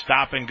again.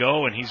 Stop and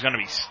go, and he's going to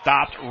be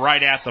stopped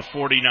right at the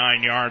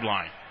 49-yard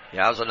line.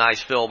 Yeah, that was a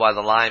nice fill by the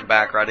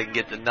linebacker. I didn't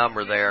get the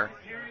number there.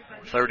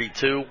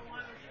 32.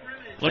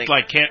 Looked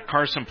like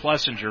Carson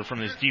Plessinger from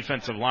his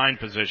defensive line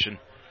position.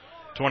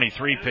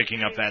 23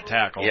 picking up that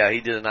tackle. Yeah, he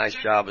did a nice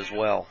job as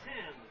well.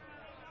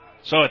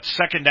 So it's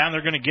 2nd down.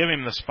 They're going to give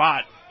him the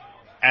spot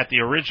at the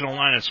original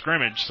line of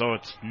scrimmage, so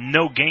it's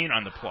no gain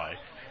on the play.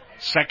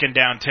 2nd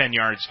down, 10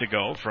 yards to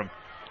go from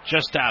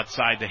just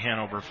outside the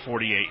Hanover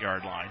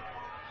 48-yard line.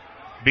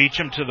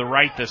 Beecham to the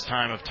right this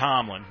time of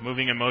Tomlin.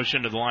 Moving in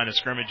motion to the line of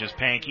scrimmage is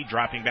Pankey.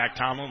 Dropping back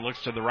Tomlin.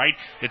 Looks to the right.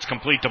 It's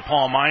complete to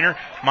Paul Miner.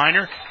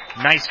 Miner,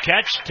 nice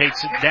catch.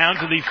 Takes it down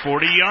to the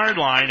 40-yard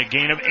line. A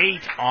gain of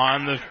 8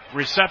 on the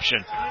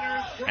reception.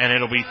 And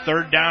it'll be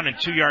 3rd down and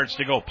 2 yards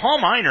to go. Paul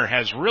Miner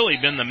has really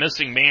been the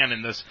missing man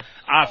in this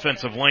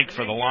offensive link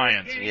for the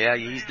Lions. Yeah,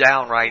 he's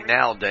down right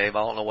now, Dave.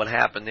 I don't know what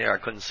happened there. I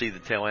couldn't see the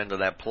tail end of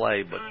that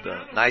play,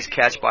 but nice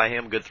catch by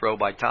him. Good throw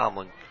by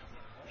Tomlin.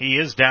 He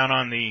is down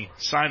on the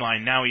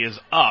sideline. Now he is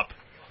up.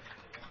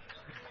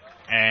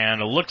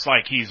 And it looks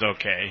like he's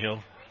okay.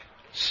 He'll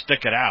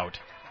stick it out.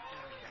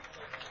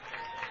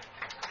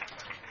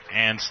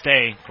 And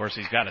stay. Of course,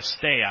 he's got to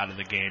stay out of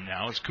the game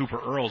now as Cooper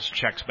Earls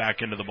checks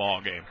back into the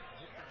ball game.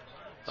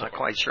 Not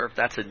quite sure if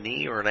that's a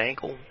knee or an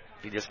ankle.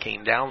 He just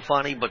came down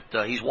funny, but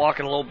he's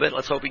walking a little bit.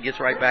 Let's hope he gets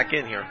right back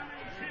in here.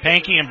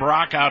 Pankey and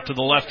Brock out to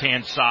the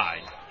left-hand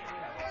side.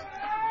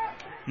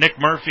 Nick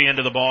Murphy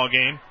into the ball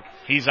game.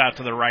 He's out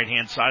to the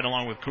right-hand side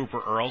along with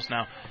Cooper Earls.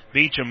 Now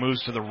Beecham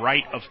moves to the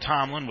right of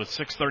Tomlin with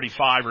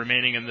 6:35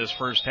 remaining in this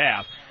first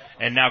half.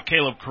 And now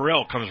Caleb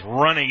Carrill comes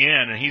running in,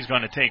 and he's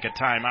going to take a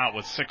timeout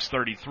with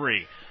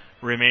 6:33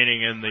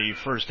 remaining in the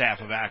first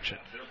half of action.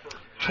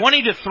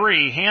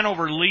 20-3,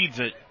 Hanover leads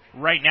it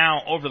right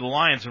now over the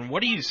Lions. And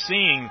what are you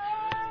seeing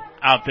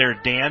out there,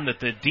 Dan, that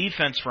the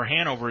defense for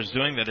Hanover is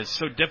doing that is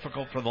so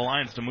difficult for the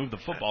Lions to move the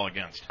football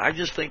against? I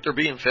just think they're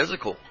being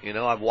physical.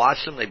 I've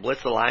watched them. They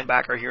blitz the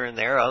linebacker here and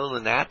there. Other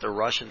than that, they're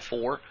rushing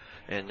 4.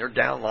 And their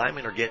down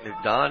linemen are getting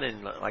it done.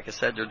 And like I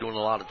said, they're doing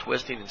a lot of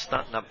twisting and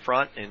stunting up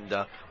front. And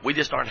we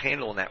just aren't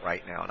handling that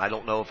right now. And I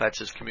don't know if that's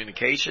just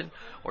communication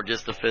or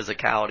just the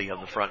physicality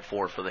of the front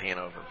 4 for the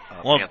Hanover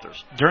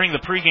Panthers. During the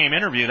pregame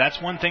interview, that's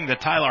one thing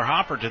that Tyler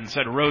Hopperton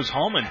said Rose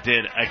Holman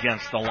did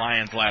against the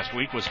Lions last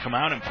week was come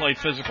out and play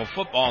physical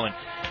football. And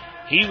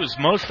he was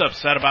most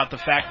upset about the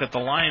fact that the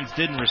Lions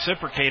didn't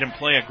reciprocate and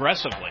play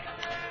aggressively.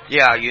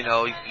 Yeah, you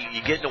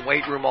get in the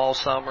weight room all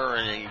summer,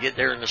 and you get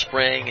there in the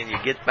spring, and you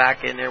get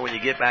back in there when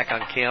you get back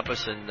on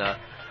campus, and,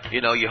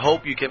 you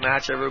hope you can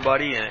match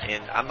everybody,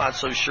 and I'm not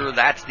so sure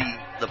that's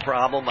the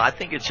problem. I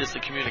think it's just a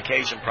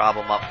communication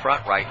problem up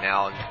front right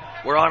now, and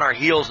we're on our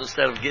heels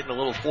instead of getting a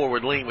little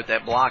forward lean with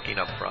that blocking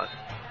up front.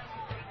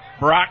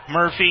 Brock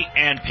Murphy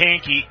and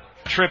Pankey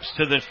trips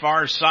to the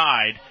far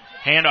side.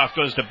 Handoff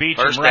goes to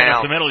Beecham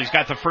up the middle. He's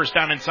got the first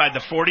down inside the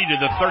 40 to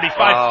the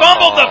 35.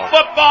 Fumbled the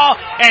football,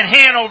 and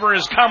Hanover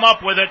has come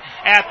up with it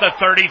at the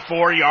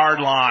 34-yard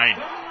line.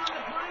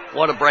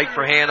 What a break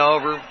for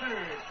Hanover.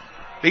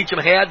 Beecham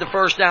had the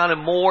first down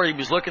and more. He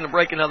was looking to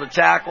break another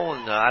tackle,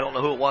 and I don't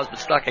know who it was, but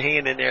stuck a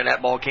hand in there, and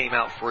that ball came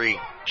out free.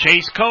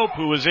 Chase Cope,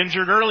 who was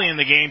injured early in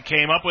the game,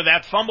 came up with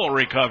that fumble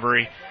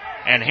recovery.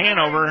 And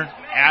Hanover,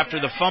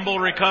 after the fumble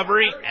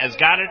recovery, has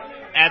got it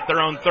at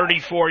their own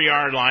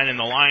 34-yard line, and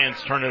the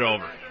Lions turn it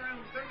over.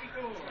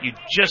 You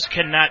just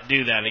cannot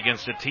do that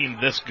against a team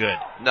this good.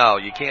 No,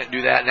 you can't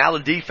do that. Now the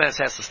defense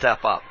has to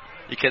step up.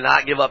 You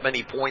cannot give up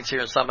any points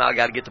here, and somehow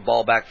got to get the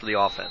ball back for the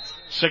offense.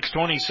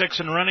 6:26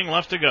 and running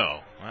left to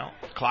go. Well,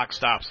 clock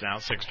stops now.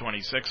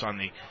 6:26 on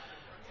the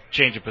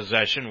change of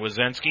possession.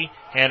 Wazinski,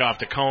 hand off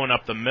to Cohen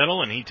up the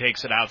middle, and he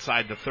takes it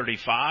outside the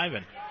 35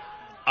 and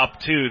up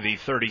to the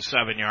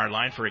 37-yard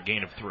line for a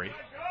gain of 3.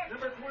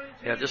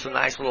 Yeah, just a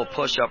nice little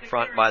push up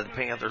front by the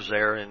Panthers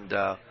there, and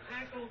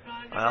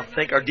I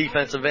think our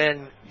defensive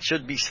end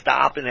should be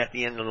stopping at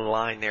the end of the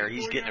line there.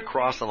 He's getting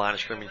across the line of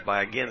scrimmage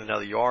by, again,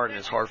 another yard, and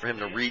it's hard for him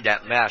to read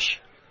that mesh.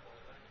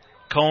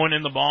 Cohen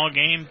in the ball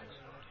game,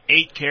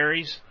 8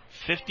 carries,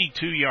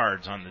 52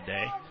 yards on the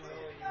day.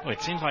 Boy,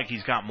 it seems like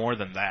he's got more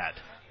than that.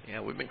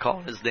 Yeah, we've been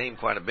calling his name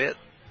quite a bit.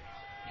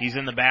 He's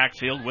in the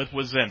backfield with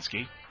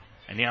Wazinski,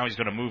 and now he's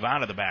going to move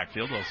out of the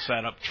backfield. He'll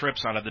set up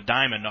trips out of the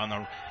diamond on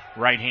the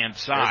right-hand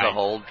side. There's a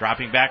hold.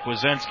 Dropping back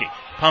Wazinski.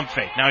 Pump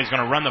fake. Now he's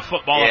going to run the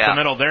football up the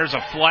middle. There's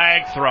a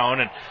flag thrown,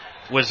 and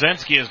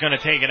Wazinski is going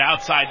to take it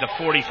outside the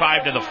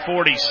 45 to the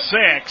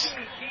 46.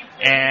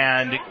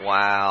 And,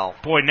 wow.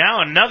 Boy,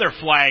 now another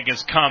flag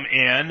has come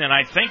in, and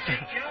I think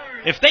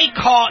if they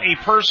call a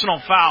personal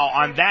foul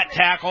on that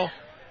tackle.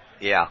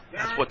 Yeah,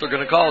 that's what they're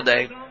going to call,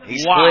 Dave. He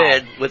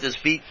slid with his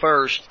feet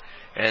first,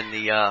 and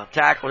the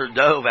tackler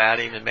dove at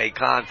him and made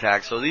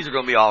contact. So these are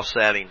going to be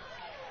offsetting.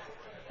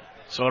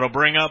 So it'll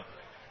bring up,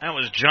 that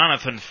was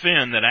Jonathan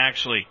Finn that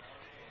actually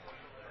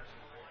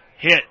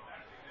hit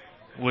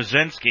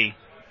Wazinski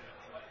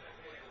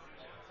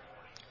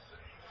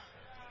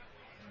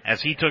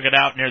as he took it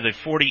out near the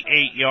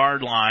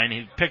 48-yard line.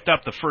 He picked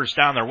up the first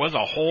down. There was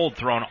a hold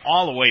thrown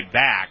all the way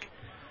back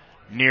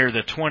near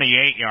the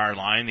 28-yard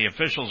line. The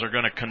officials are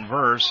going to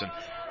converse, and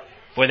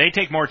boy, they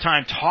take more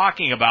time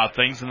talking about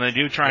things than they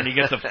do trying to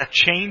get the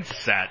chain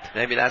set.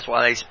 Maybe that's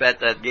why they sped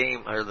that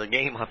game, or the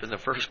game up in the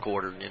first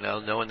quarter,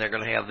 knowing they're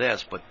going to have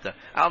this. But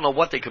I don't know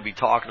what they could be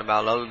talking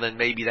about other than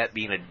maybe that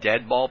being a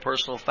dead ball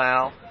personal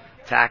foul,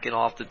 tacking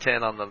off the 10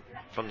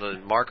 from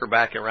the marker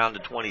back around to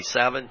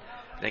 27,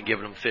 then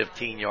giving them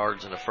 15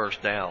 yards and a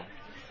first down.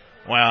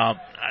 Well,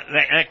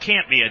 that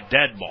can't be a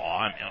dead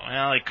ball.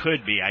 Well, it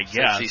could be, I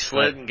guess. Since he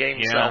slid and gave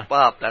himself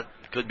up, that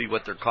could be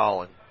what they're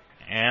calling.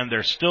 And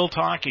they're still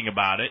talking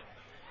about it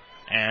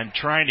and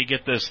trying to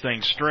get this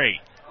thing straight.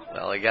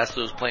 Well, I guess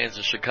those plans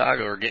in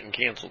Chicago are getting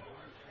canceled.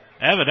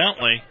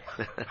 Evidently.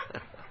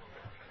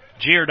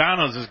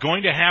 Giordano's is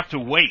going to have to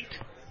wait.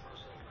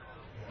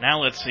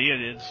 Now let's see.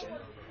 It is.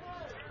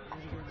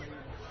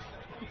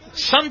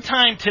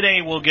 Sometime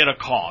today we'll get a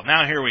call.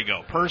 Now here we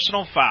go.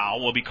 Personal foul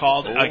will be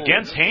called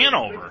against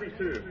Hanover.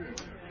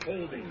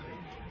 Holding.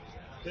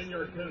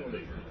 10-yard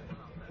penalty.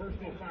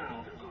 Personal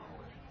foul.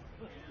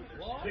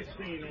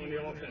 16 on the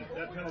offense.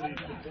 That penalty is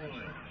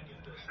declined.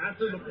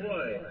 After the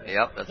play.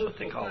 Yep, that's what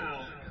they call it.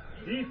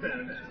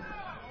 Defense.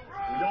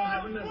 We don't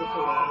have a number for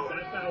that.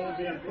 That foul will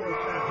be enforced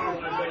after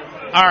the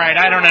line. All right,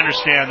 I don't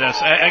understand this.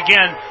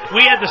 Again,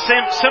 we had the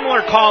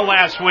similar call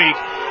last week,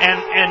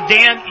 and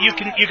Dan,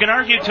 you can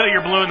argue till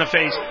you're blue in the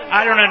face.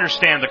 I don't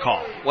understand the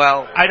call.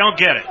 Well, I don't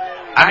get it.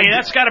 I mean,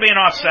 that's got to be an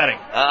offsetting.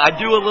 I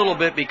do a little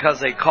bit because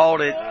they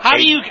called it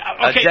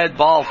a dead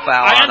ball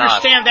foul. I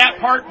understand that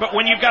part, but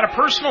when you've got a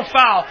personal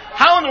foul,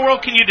 how in the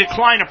world can you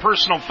decline a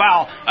personal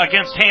foul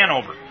against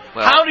Hanover?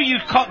 Well, how do you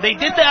call? They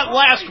did that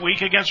last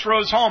week against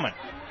Rose-Hulman.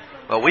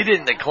 Well, we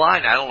didn't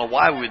decline it. I don't know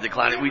why we would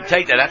decline it. We'd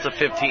take that. That's a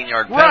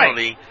 15-yard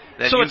penalty.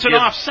 Right. So it's an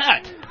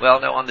offset.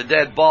 Well, no, on the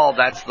dead ball,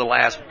 that's the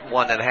last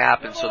one that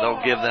happened, so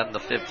they'll give them the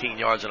 15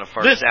 yards and a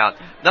first down.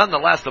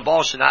 Nonetheless, the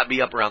ball should not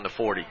be up around the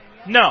 40.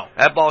 No.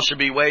 That ball should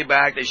be way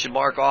back. They should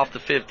mark off the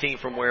 15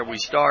 from where we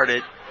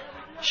started.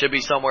 Should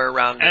be somewhere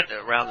around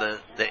the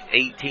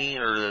 18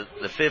 or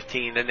the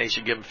 15, then they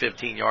should give them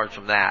 15 yards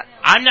from that.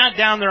 I'm not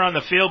down there on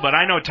the field, but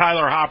I know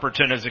Tyler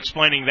Hopperton is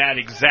explaining that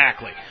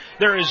exactly.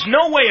 There is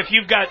no way if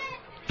you've got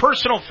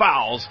personal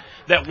fouls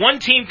that one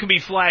team can be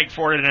flagged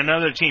for it and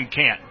another team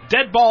can't.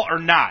 Dead ball or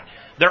not,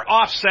 they're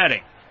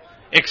offsetting,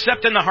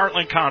 except in the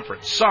Heartland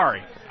Conference.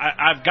 Sorry,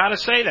 I've got to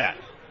say that.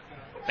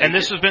 And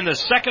this has been the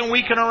second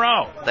week in a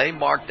row. They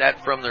marked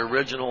that from the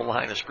original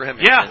line of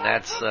scrimmage. Yeah. And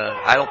that's,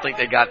 I don't think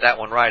they got that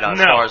one right as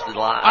far as the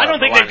line. I don't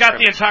think they've got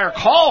the entire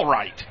call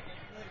right.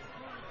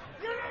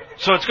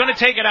 So it's going to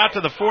take it out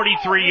to the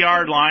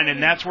 43-yard line,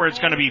 and that's where it's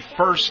going to be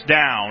first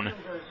down.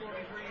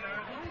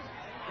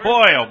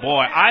 Boy, oh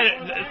boy.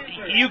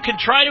 You can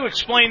try to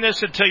explain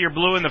this until you're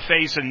blue in the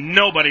face, and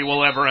nobody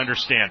will ever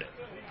understand it.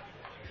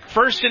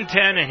 1st and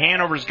 10, and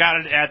Hanover's got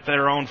it at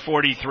their own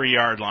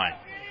 43-yard line.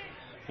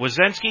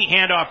 Wazensky,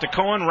 handoff to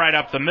Cohen, right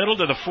up the middle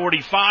to the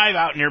 45,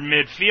 out near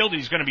midfield.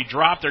 He's going to be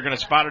dropped. They're going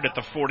to spot it at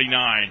the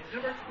 49.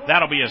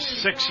 That'll be a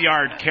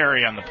 6-yard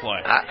carry on the play.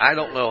 I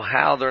don't know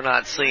how they're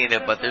not seeing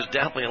it, but there's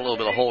definitely a little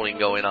bit of holding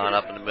going on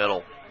up in the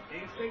middle.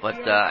 But,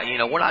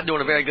 we're not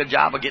doing a very good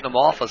job of getting them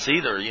off us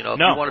either. If you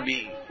want to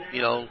be,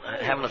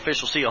 have an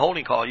official see a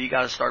holding call, you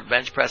got to start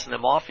bench pressing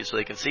them off you so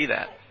they can see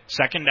that.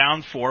 2nd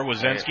down 4.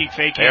 Wazensky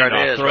fake there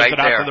handoff. Throws right it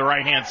out to the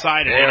right-hand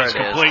side, and it's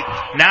complete.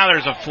 Now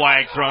there's a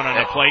flag thrown on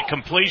the play.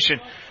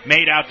 Completion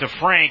made out to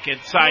Frank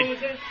inside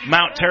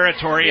Mount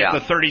territory at the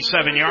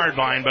 37-yard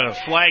line, but a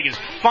flag is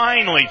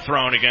finally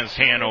thrown against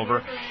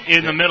Hanover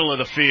in the middle of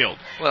the field.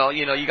 Well,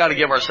 you got to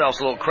give ourselves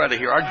a little credit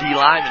here. Our D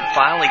lineman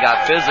finally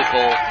got physical,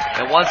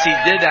 and once he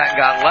did that and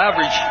got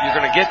leverage, you're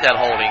going to get that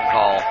holding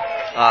call.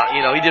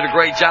 He did a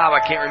great job.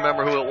 I can't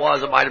remember who it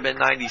was. It might have been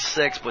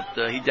 96, but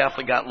he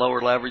definitely got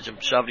lower leverage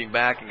and shoved him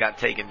back and got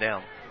taken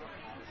down.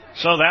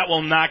 So that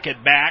will knock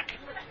it back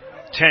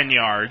 10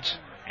 yards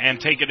and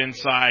take it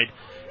inside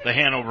the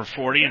Hanover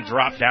 40 and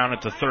drop down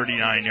at the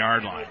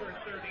 39-yard line.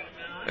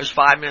 There's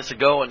 5 minutes to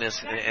go in this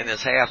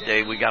half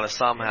day. We got to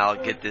somehow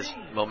get this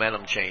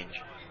momentum change.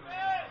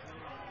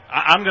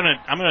 I'm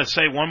gonna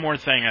say one more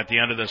thing at the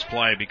end of this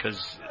play, because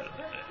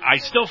I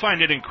still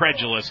find it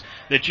incredulous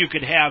that you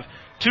could have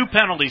 2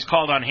 penalties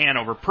called on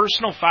Hanover,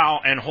 personal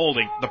foul and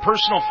holding. The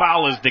personal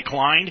foul is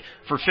declined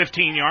for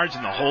 15 yards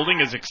and the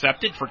holding is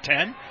accepted for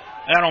 10.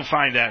 I don't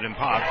find that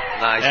impossible.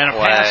 Nice and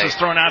play. A pass is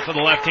thrown out to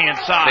the left-hand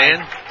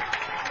side.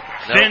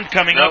 Finn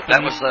coming up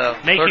and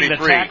making 33.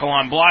 The tackle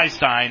on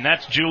Blystein.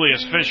 That's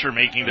Julius Fisher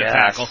making the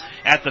tackle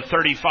at the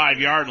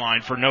 35-yard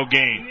line for no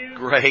gain.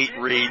 Great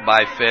read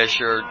by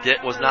Fisher.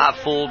 Was not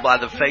fooled by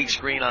the fake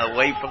screen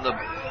away from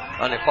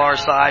on the far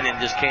side and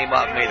just came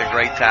up and made a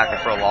great tackle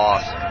for a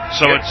loss.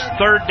 So it's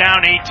 3rd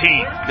down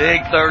 18.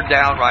 Big 3rd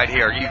down right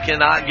here. You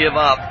cannot give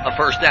up a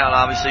first down,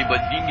 obviously, but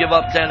you can give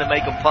up 10 and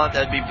make them punt.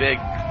 That'd be big.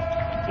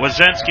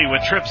 Wazensky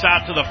with trips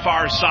out to the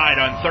far side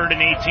on 3rd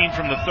and 18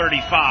 from the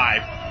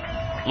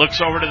 35. Looks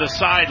over to the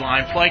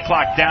sideline. Play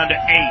clock down to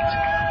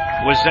 8.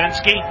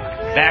 Wazensky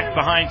back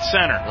behind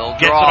center.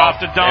 Gets it off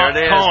to Don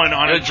Cohen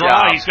on a draw.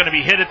 Job. He's going to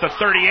be hit at the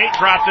 38,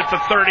 dropped at the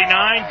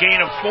 39,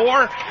 gain of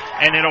 4,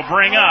 and it'll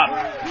bring up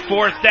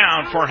 4th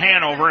down for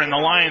Hanover, and the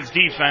Lions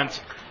defense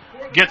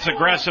gets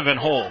aggressive and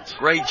holds.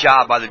 Great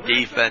job by the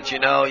defense.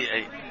 I'm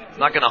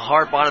not going to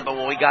harp on it, but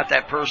when we got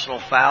that personal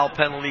foul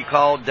penalty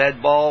called,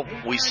 dead ball,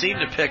 we seem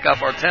to pick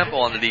up our tempo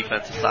on the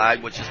defensive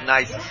side, which is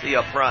nice to see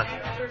up front.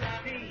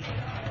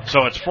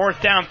 So it's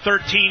 4th down,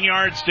 13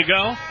 yards to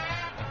go.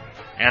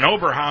 And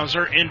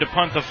Oberhauser in to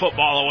punt the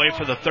football away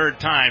for the 3rd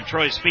time.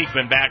 Troy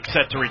Speakman back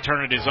set to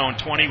return at his own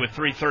 20 with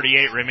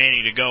 3:38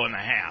 remaining to go in the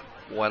half.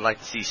 Boy, I'd like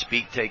to see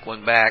Speak take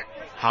one back.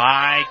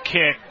 High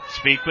kick.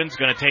 Speakman's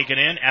going to take it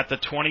in at the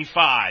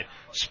 25.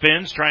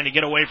 Spins, trying to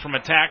get away from a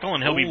tackle,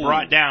 and he'll be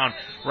brought down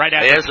right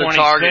at the 26. There's the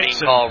targeting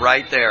call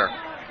right there.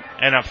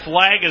 And a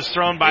flag is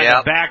thrown by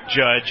the back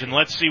judge, and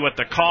let's see what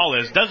the call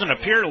is. Doesn't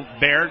appear,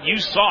 Baird, you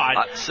saw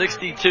it.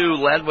 62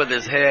 led with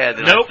his head,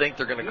 and I think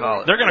they're going to call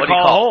it. They're going to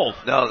call a hold.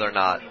 No, they're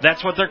not.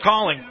 That's what they're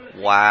calling.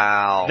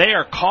 Wow. They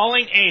are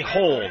calling a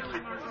hold.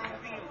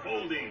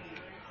 Holding,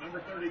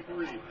 number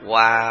 33.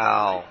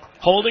 Wow.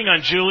 Holding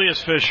on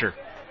Julius Fisher.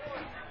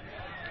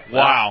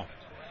 Wow.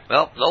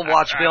 Well, they'll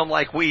watch film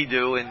like we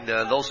do, and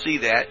they'll see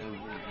that, and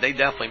they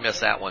definitely miss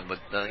that one. But,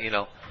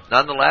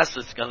 nonetheless,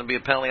 it's going to be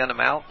a penalty on the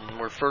mount, and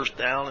we're 1st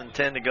down and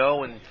 10 to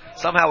go, and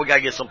somehow we got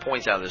to get some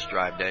points out of this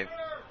drive, Dave.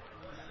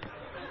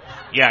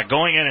 Yeah,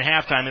 going in at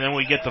halftime, and then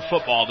we get the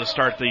football to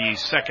start the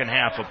second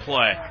half of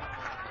play.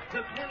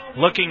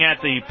 Looking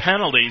at the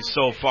penalties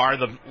so far,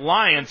 the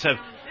Lions have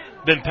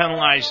been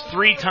penalized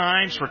 3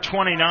 times for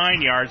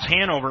 29 yards.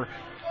 Hanover,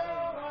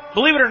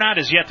 believe it or not,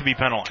 is yet to be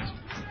penalized.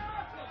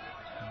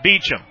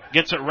 Beecham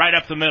gets it right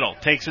up the middle,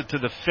 takes it to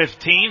the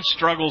 15,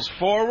 struggles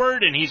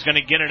forward, and he's going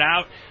to get it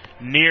out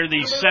near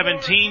the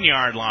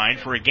 17-yard line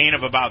for a gain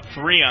of about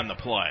 3 on the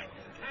play.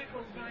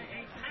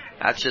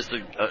 That's just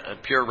a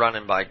pure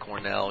running by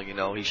Cornell.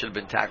 He should have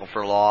been tackled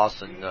for a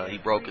loss, and he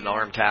broke an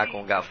arm tackle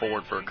and got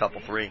forward for a couple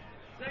 3.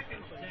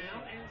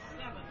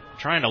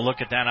 Trying to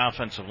look at that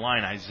offensive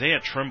line.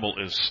 Isaiah Trimble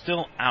is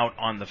still out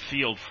on the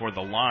field for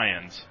the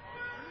Lions,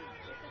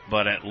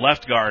 but at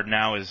left guard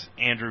now is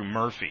Andrew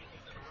Murphy.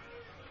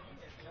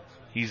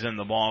 He's in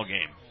the ball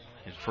game.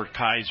 For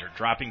Kaiser,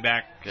 dropping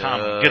back.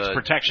 Tom gets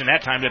protection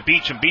that time to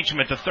Beecham. Beecham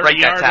at the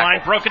 30-yard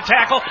line. Broken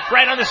tackle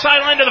right on the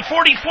sideline to the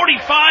 40,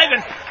 45,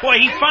 and boy,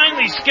 he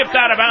finally skipped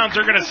out of bounds.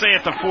 They're going to say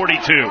at the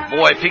 42.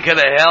 Boy, if he could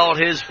have held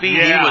his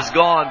feet, he was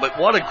gone. But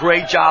what a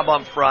great job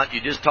on front.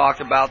 You just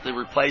talked about the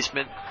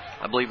replacement.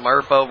 I believe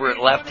Murph over at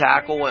left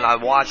tackle, and I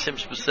watched him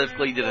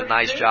specifically. He did a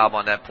nice job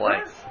on that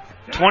play.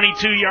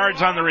 22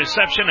 yards on the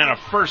reception and a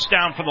 1st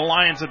down for the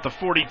Lions at the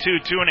 42,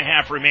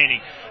 2.5 remaining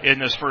in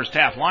this first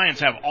half. Lions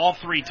have all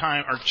 3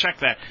 check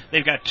that.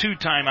 They've got 2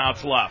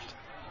 timeouts left.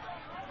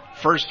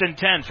 1st and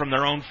 10 from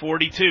their own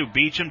 42.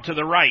 Beecham to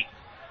the right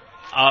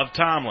of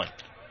Tomlin.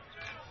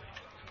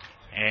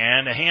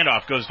 And a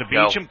handoff goes to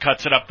Beecham,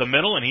 cuts it up the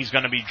middle, and he's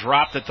going to be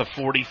dropped at the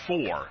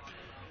 44.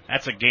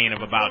 That's a gain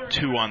of about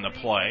 2 on the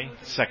play.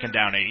 2nd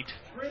down 8.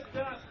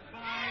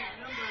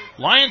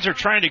 Lions are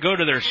trying to go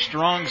to their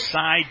strong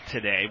side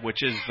today,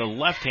 which is the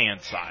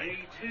left-hand side.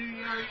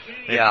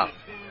 Yeah.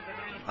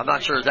 I'm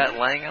not sure, is that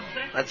Langham?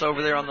 That's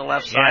over there on the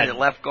left side at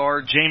left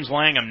guard. James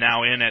Langham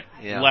now in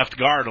at left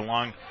guard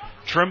along.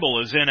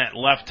 Trimble is in at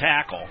left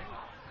tackle.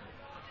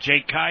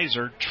 Jake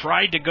Kaiser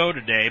tried to go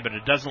today, but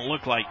it doesn't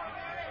look like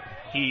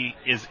he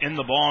is in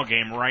the ball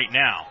game right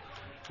now.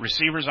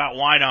 Receivers out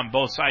wide on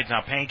both sides.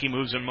 Now Pankey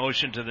moves in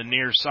motion to the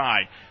near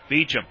side.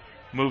 Beecham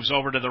moves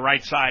over to the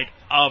right side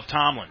of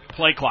Tomlin.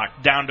 Play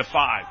clock down to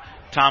 5.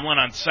 Tomlin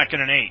on 2nd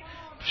and 8.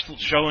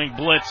 Showing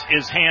blitz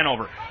is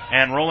Hanover.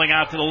 And rolling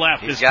out to the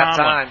left is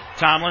Tomlin.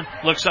 Tomlin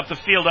looks up the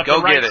field up the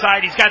right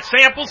side. He's got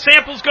Samples.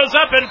 Samples goes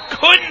up and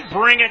couldn't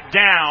bring it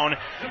down.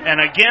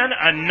 And again,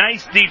 a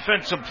nice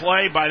defensive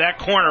play by that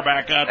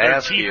cornerback out there,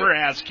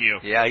 Kiefer Askew.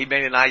 Yeah, he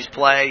made a nice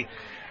play.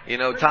 You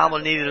know,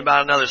 Tomlin needed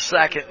about another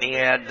second, and he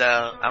had,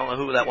 I don't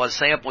know who that was,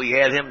 Sample. He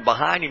had him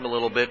behind him a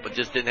little bit, but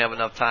just didn't have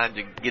enough time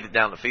to get it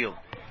down the field.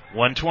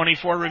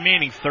 1:24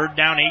 remaining, 3rd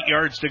down, 8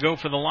 yards to go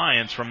for the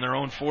Lions from their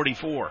own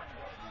 44.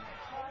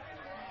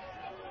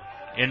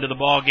 Into the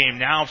ball game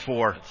now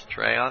for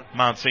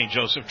Mount St.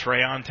 Joseph,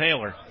 Trayon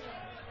Taylor,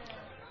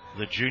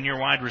 the junior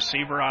wide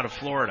receiver out of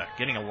Florida,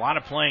 getting a lot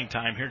of playing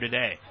time here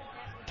today.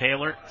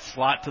 Taylor,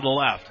 slot to the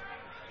left.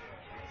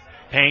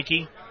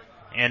 Pankey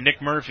and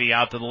Nick Murphy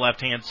out to the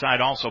left-hand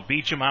side also.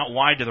 Beecham out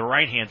wide to the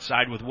right-hand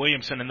side with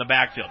Williamson in the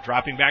backfield.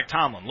 Dropping back,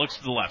 Tomlin looks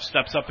to the left,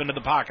 steps up into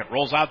the pocket,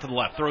 rolls out to the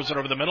left, throws it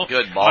over the middle.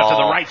 Good ball. Out to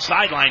the right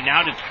sideline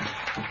now to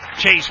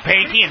Chase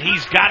Pankey, and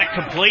he's got it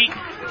complete.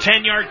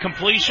 10-yard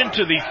completion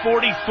to the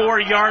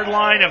 44-yard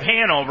line of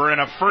Hanover,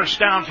 and a 1st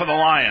down for the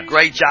Lions.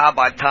 Great job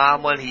by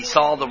Tomlin. He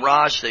saw the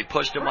rush. They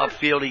pushed him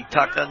upfield. He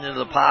tucked into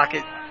the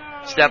pocket,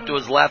 stepped to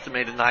his left, and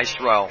made a nice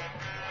throw.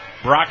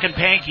 Brock and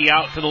Pankey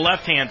out to the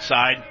left-hand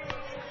side.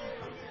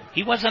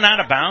 He wasn't out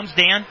of bounds,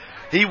 Dan?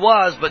 He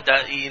was, but,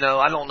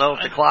 I don't know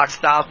if the clock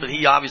stopped, but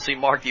he obviously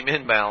marked him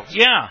inbounds.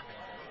 Yeah.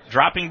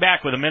 Dropping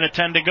back with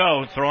 1:10 to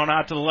go, throwing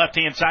out to the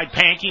left-hand side,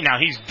 Pankey. Now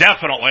he's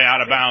definitely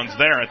out of bounds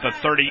there at the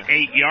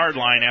 38-yard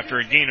line after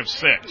a gain of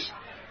 6.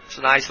 It's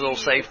a nice little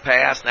safe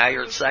pass. Now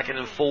you're at 2nd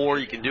and 4.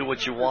 You can do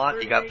what you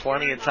want. You got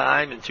plenty of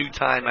time and 2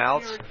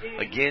 timeouts.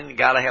 Again, you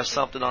got to have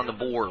something on the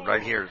board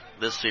right here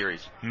this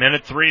series.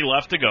 1:03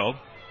 left to go.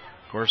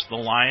 Of course, the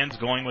Lions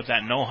going with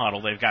that no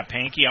huddle. They've got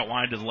Pankey out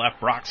wide to the left,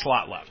 Brock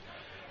slot left.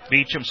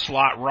 Beecham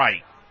slot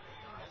right.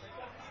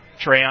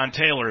 Trayon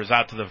Taylor is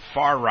out to the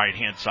far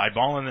right-hand side.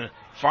 Ball in the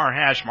far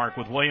hash mark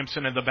with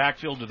Williamson in the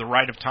backfield to the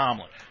right of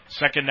Tomlin.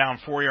 2nd down,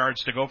 4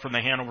 yards to go from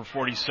the Hanover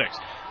 46.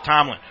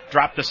 Tomlin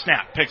dropped the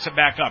snap, picks it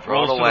back up,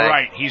 rolls to the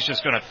right. He's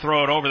just going to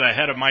throw it over the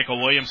head of Michael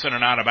Williamson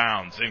and out of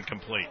bounds.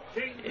 Incomplete.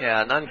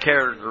 Yeah, an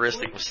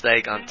uncharacteristic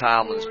mistake on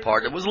Tomlin's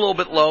part. It was a little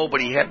bit low, but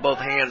he had both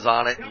hands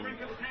on it and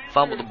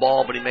fumbled the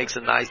ball, but he makes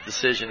a nice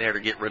decision there to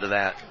get rid of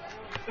that.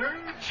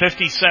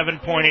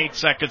 57.8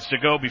 seconds to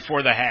go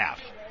before the half.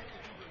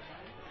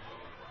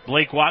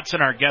 Blake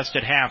Watson, our guest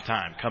at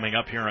halftime, coming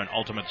up here on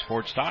Ultimate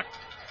Sports Talk.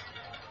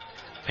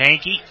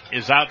 Pankey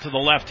is out to the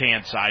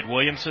left-hand side.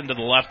 Williamson to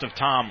the left of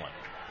Tomlin.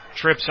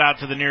 Trips out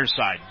to the near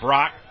side.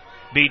 Brock,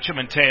 Beecham,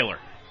 and Taylor.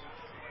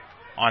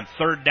 On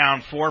 3rd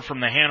down 4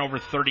 from the Hanover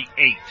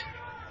 38.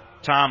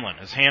 Tomlin,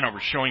 as Hanover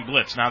showing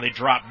blitz. Now they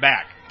drop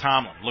back.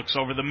 Tomlin looks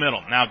over the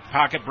middle. Now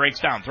pocket breaks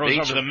down. Throws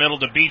over the middle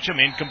to Beecham.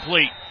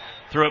 Incomplete.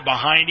 Threw it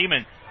behind him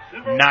and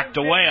knocked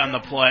away on the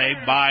play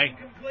by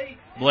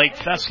Blake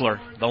Fessler,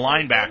 the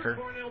linebacker.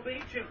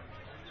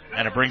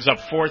 And it brings up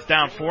 4th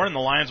down 4, and the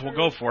Lions will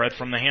go for it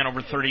from the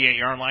Hanover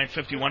 38-yard line.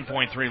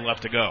 51.3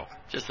 left to go.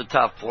 Just a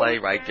tough play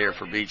right there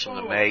for Beecham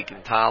to make,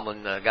 and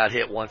Tomlin got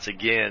hit once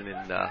again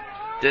and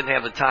didn't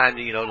have the time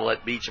to, to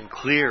let Beecham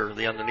clear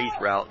the underneath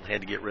route and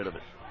had to get rid of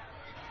it.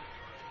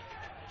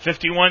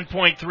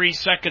 51.3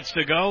 seconds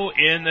to go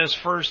in this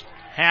first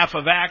half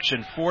of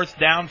action. 4th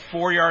down,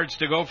 4 yards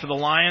to go for the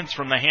Lions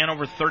from the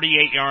Hanover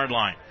 38-yard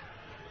line.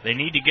 They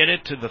need to get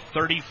it to the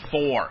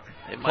 34.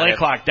 Play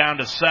clock down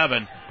to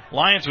 7.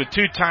 Lions with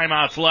 2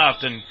 timeouts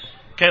left, and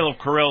Caleb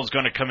Carrill is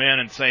going to come in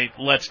and say,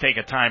 let's take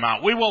a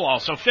timeout. We will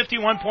also.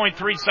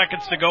 51.3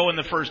 seconds to go in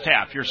the first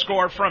half. Your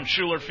score from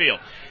Schuler Field.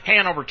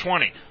 Hanover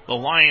 20, the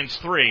Lions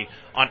 3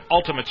 on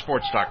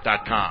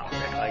UltimateSportsTalk.com.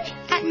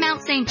 At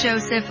Mount St.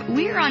 Joseph,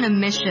 we're on a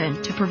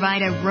mission to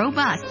provide a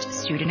robust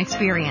student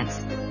experience.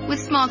 With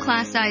small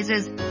class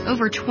sizes,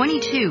 over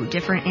 22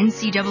 different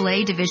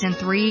NCAA Division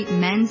III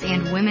men's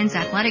and women's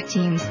athletic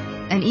teams,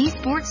 an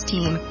esports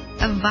team,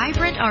 a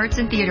vibrant arts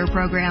and theater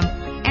program,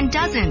 and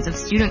dozens of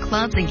student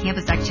clubs and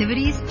campus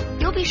activities,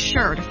 you'll be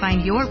sure to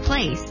find your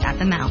place at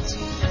the Mount.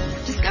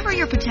 Discover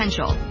your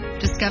potential.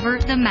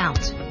 Discover the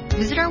Mount.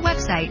 Visit our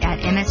website at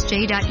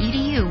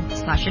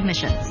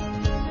msj.edu/admissions.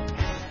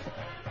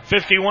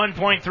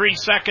 51.3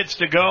 seconds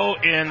to go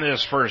in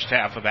this first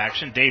half of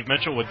action. Dave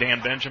Mitchell with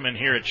Dan Benjamin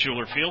here at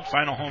Schuler Field.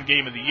 Final home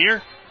game of the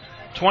year.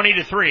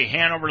 20-3,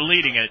 Hanover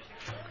leading it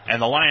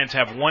and the Lions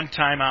have one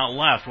timeout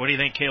left. What do you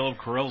think Caleb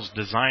Carrill's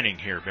designing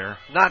here, Bear?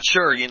 Not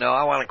sure.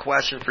 I want a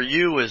question for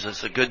you. Is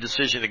this a good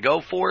decision to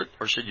go for it,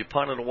 or should you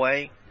punt it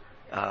away?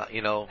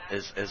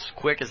 As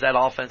quick as that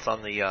offense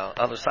on the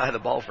other side of the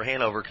ball for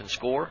Hanover can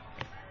score.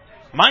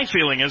 My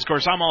feeling is, of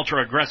course, I'm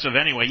ultra aggressive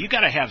anyway. You got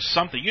to have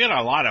something. You got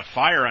a lot of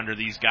fire under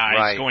these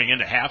guys going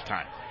into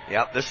halftime.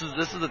 Yep, this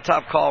is a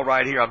tough call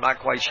right here. I'm not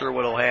quite sure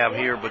what he'll have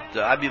here, but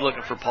I'd be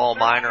looking for Paul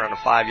Miner on a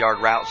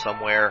 5-yard route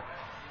somewhere.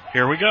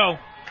 Here we go.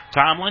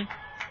 Tomlin,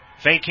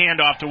 fake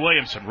handoff to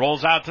Williamson,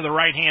 rolls out to the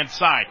right-hand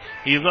side.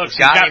 He looks,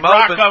 he's got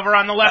Brock over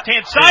on the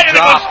left-hand side, and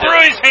it goes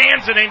through his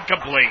hands and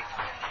incomplete.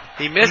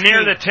 He missed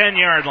near the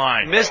 10-yard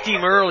line. Missed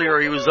him earlier.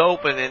 He was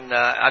open, and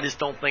I just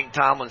don't think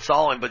Tomlin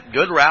saw him. But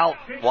good route,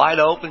 wide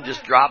open,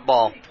 just drop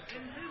ball.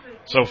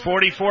 So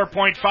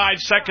 44.5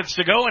 seconds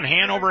to go, and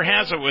Hanover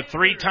has it with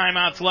 3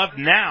 timeouts left.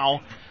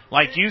 Now,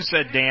 like you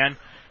said, Dan,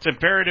 it's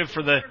imperative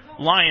for the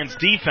Lions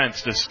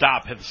defense to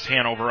stop this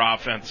Hanover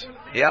offense.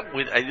 Yep,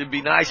 it'd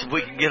be nice if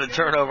we could get a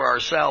turnover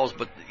ourselves,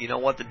 but you know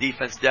what? The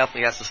defense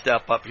definitely has to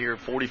step up here.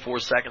 44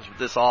 seconds with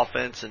this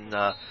offense, and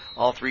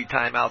all 3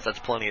 timeouts, that's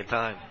plenty of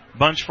time.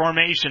 Bunch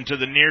formation to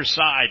the near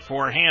side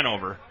for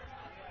Hanover.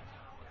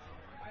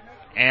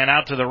 And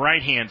out to the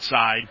right-hand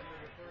side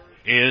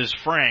is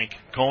Frank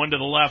going to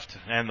the left,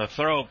 and the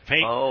throw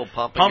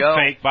pump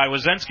fake by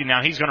Wazensky.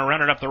 Now he's going to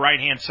run it up the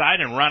right-hand side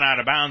and run out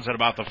of bounds at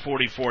about the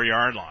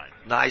 44-yard line.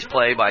 Nice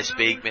play by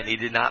Speakman. He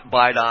did not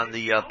bite on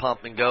the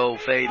pump and go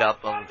fade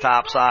up on the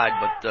top side,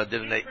 but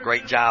did a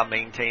great job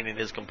maintaining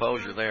his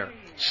composure there.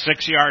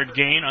 6-yard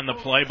gain on the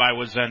play by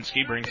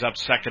Wazensky brings up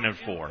 2nd and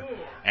 4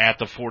 at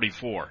the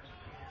 44.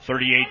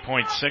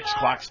 38.6,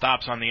 clock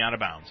stops on the out of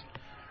bounds.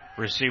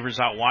 Receivers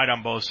out wide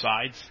on both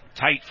sides.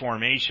 Tight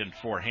formation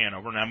for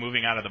Hanover. Now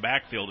moving out of the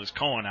backfield is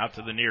Cohen out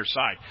to the near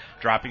side.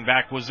 Dropping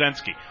back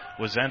Wazensky.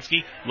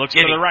 Wazensky looks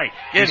to the right.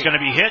 He's going to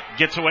be hit.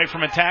 Gets away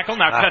from a tackle.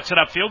 Now cuts it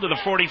upfield to the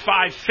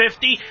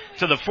 45-50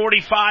 to the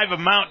 45 of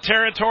Mount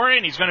Territory,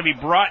 and he's going to be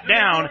brought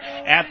down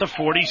at the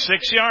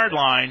 46-yard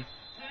line.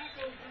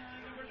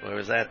 Where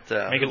was that?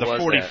 Make it the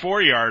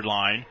 44-yard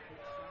line.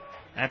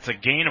 That's a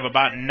gain of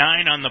about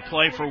 9 on the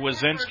play for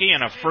Wazensky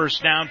and a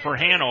first down for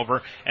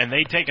Hanover, and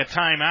they take a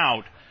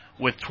timeout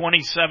with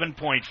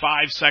 27.5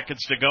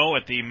 seconds to go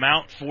at the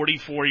Mount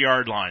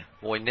 44-yard line.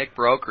 Boy, Nick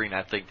Brokering,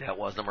 I think that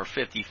was, number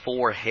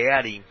 54,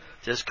 had him,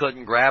 just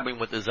couldn't grab him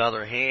with his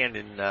other hand,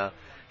 and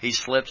he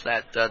slips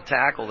that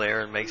tackle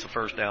there and makes a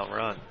first down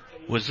run.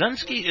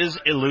 Wazensky is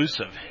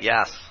elusive.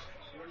 Yes.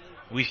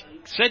 We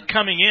said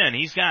coming in,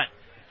 he's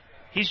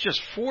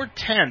just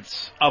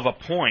 0.4 of a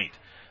point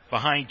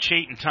behind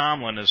Chayton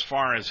Tomlin as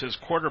far as his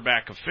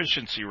quarterback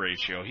efficiency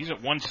ratio. He's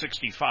at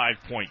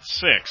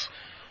 165.6,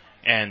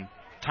 and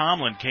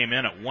Tomlin came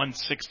in at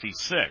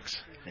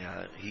 166.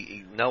 Yeah,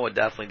 Noah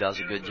definitely does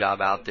a good job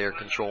out there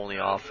controlling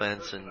the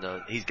offense, and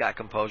he's got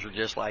composure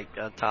just like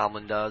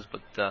Tomlin does,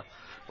 but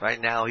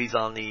right now he's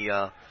on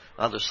the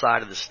other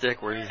side of the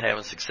stick where he's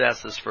having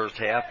success this first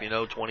half.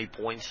 20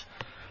 points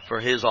for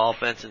his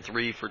offense and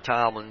 3 for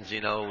Tomlin's.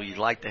 You'd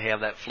like to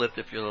have that flipped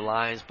if you're the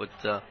Lions,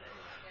 but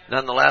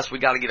nonetheless, we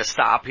got to get a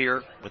stop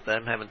here with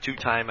them having 2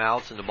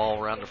 timeouts and the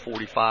ball around the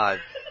 45.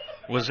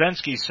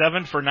 Wazensky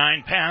 7 for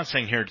 9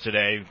 passing here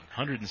today,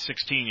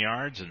 116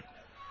 yards and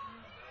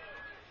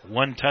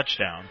 1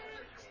 touchdown.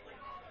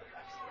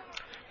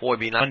 Boy,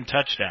 be nice. 1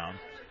 touchdown.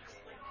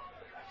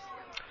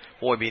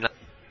 Boy, be nice.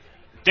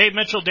 Dave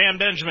Mitchell, Dan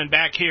Benjamin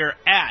back here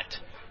at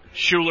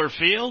Schuler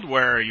Field,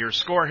 where your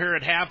score here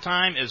at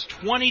halftime is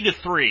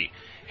 20-3.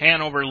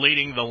 Hanover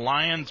leading the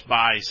Lions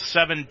by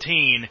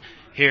 17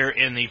 here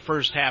in the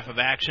first half of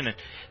action. And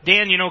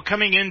Dan,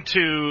 coming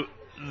into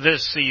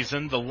this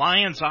season, the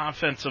Lions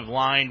offensive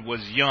line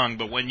was young,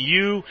 but when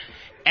you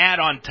add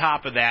on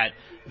top of that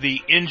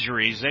the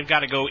injuries, they've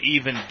got to go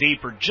even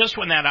deeper just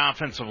when that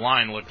offensive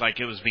line looked like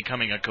it was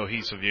becoming a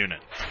cohesive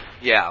unit.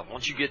 Yeah,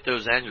 once you get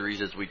those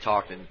injuries, as we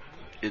talked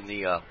in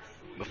the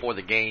before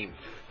the game,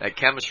 that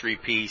chemistry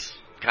piece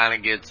kind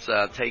of gets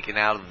taken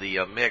out of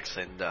the mix,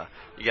 and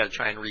you got to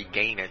try and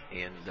regain it.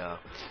 And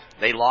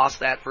they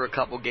lost that for a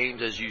couple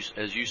games, as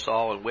you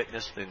saw and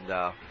witnessed.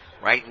 And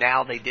right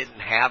now, they didn't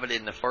have it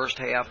in the first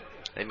half.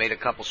 They made a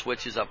couple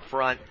switches up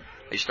front.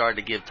 They started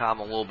to give Tom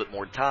a little bit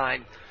more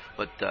time.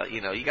 But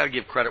you got to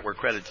give credit where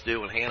credit's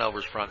due. And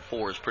Hanover's front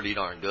 4 is pretty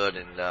darn good.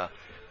 And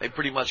they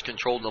pretty much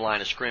controlled the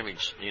line of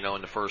scrimmage,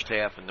 in the first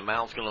half. And the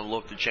Mount's going to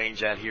look to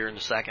change that here in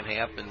the second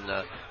half.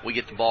 And we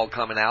get the ball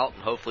coming out,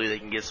 and hopefully they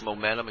can get some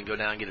momentum and go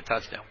down and get a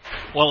touchdown.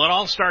 Well, it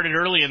all started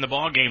early in the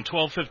ball game.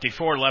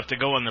 12:54 left to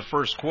go in the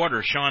first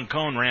quarter. Sean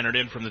Cohn ran it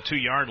in from the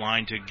 2-yard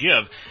line to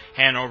give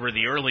Hanover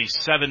the early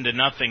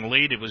 7-0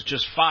 lead. It was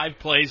just 5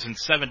 plays and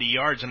 70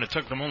 yards, and it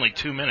took them only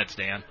 2 minutes,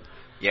 Dan.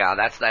 Yeah,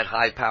 that's that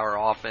high-power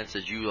offense,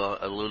 as you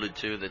alluded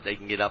to, that they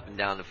can get up and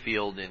down the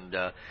field. And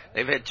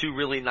they've had 2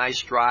 really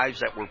nice drives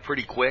that were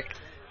pretty quick,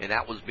 and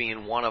that was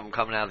being one of them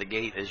coming out of the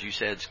gate, as you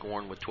said,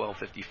 scoring with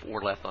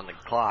 12:54 left on the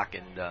clock.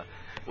 And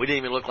we didn't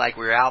even look like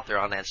we were out there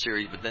on that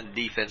series, but then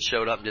the defense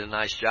showed up and did a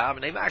nice job.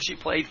 And they've actually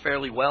played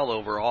fairly well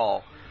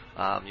overall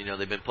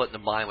They've been put in the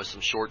bind with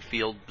some short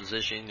field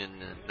position, and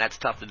that's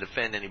tough to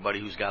defend anybody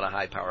who's got a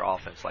high-power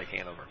offense like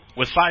Hanover.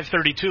 With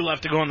 5:32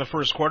 left to go in the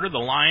first quarter, the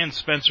Lions'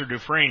 Spencer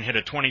Dufresne hit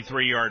a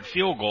 23-yard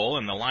field goal,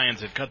 and the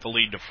Lions had cut the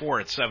lead to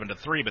 4 at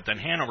 7-3, but then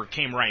Hanover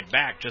came right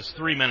back just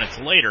 3 minutes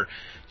later.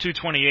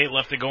 2:28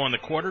 left to go in the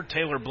quarter.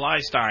 Taylor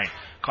Bleistein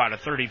caught a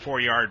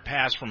 34-yard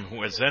pass from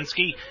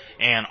Wazenski,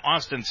 and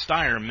Austin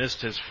Steyer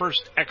missed his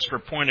first extra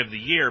point of the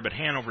year, but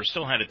Hanover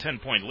still had a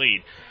 10-point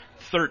lead.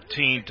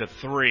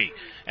 13-3.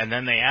 And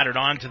then they added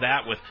on to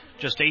that with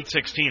just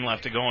 8:16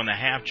 left to go in the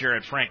half.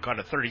 Jared Frank caught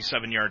a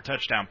 37-yard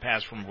touchdown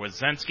pass from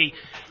Wazenski,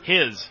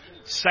 his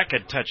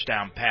second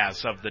touchdown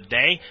pass of the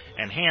day,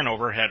 and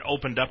Hanover had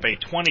opened up a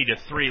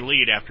 20-3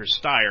 lead after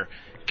Steyer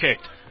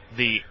kicked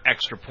the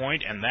extra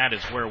point, and that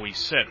is where we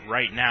sit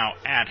right now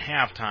at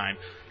halftime.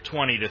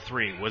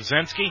 20-3.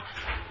 Wazenski,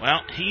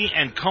 well, he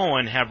and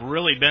Cohen have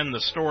really been the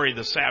story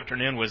this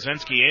afternoon.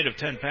 Wazenski 8 of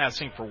 10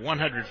 passing for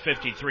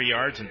 153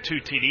 yards and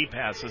 2 TD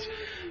passes.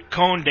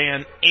 Cohen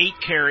Dan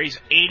 8 carries,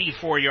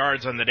 84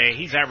 yards on the day.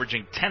 He's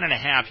averaging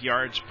 10.5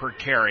 yards per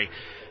carry,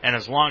 and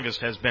his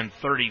longest has been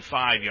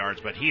 35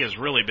 yards, but he has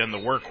really been the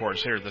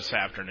workhorse here this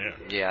afternoon.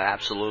 Yeah,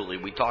 absolutely.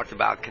 We talked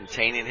about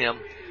containing him.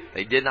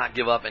 They did not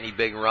give up any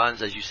big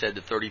runs, as you said,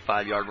 the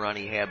 35-yard run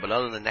he had, but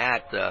other than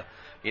that,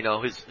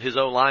 his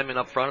O-lineman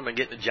up front have been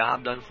getting the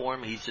job done for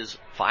him. He's just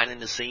finding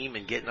the seam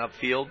and getting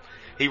upfield.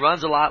 He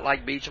runs a lot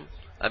like Beecham.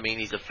 I mean,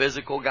 he's a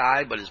physical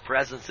guy, but his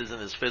presence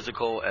isn't as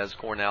physical as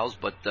Cornell's.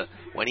 But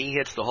when he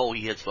hits the hole,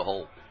 he hits the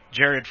hole.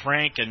 Jared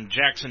Frank and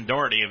Jackson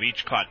Doherty have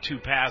each caught 2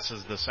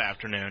 passes this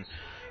afternoon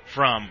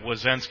from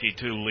Wazenski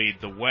to lead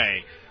the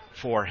way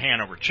for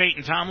Hanover.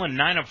 Chayton Tomlin,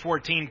 9 of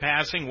 14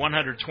 passing,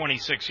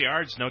 126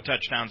 yards, no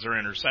touchdowns or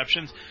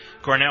interceptions.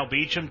 Cornell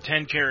Beecham,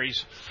 10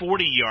 carries,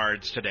 40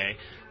 yards today.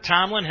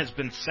 Tomlin has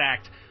been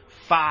sacked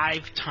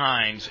 5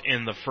 times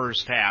in the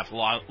first half,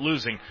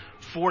 losing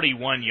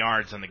 41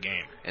 yards in the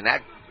game. And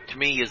that, to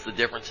me, is the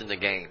difference in the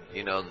game.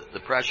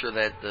 The pressure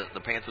that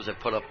the Panthers have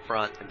put up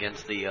front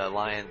against the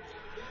Lions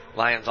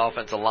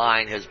offensive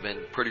line has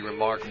been pretty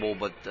remarkable.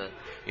 But,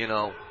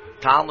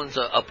 Tomlin's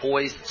a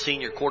poised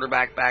senior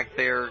quarterback back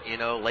there.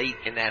 Late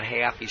in that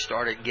half, he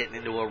started getting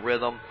into a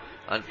rhythm.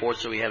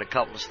 Unfortunately, we had a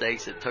couple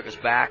mistakes that took us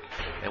back,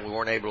 and we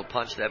weren't able to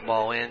punch that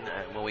ball in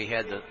when we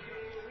had to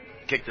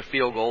kick the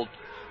field goal,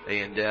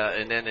 and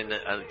then in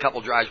a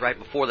couple drives right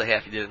before the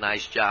half, he did a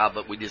nice job,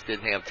 but we just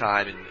didn't have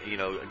time. And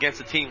against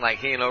a team like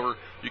Hanover,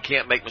 you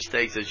can't make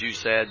mistakes, as you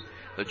said.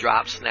 The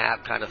drop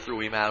snap kind of threw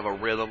him out of a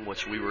rhythm,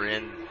 which we were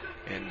in,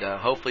 and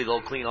hopefully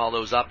they'll clean all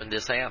those up in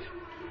this half.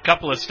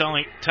 Couple of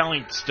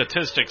telling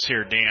statistics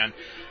here, Dan.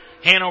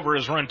 Hanover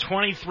has run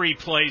 23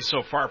 plays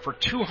so far for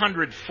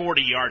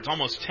 240 yards,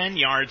 almost 10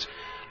 yards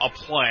a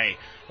play,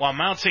 while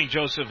Mount St.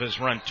 Joseph has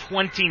run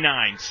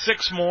 29,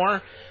 6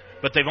 more.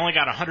 But they've only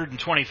got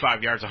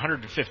 125 yards,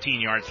 115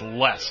 yards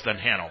less than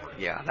Hanover.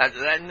 Yeah,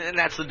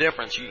 that's the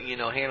difference.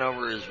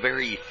 Hanover is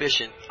very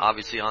efficient,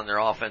 obviously, on their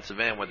offensive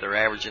end, with their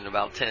averaging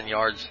about 10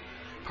 yards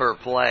per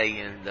play,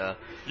 and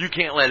you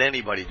can't let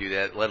anybody do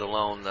that, let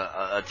alone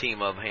a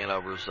team of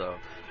Hanover's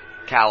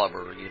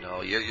caliber.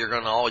 You're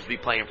going to always be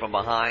playing from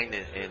behind,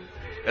 and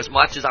as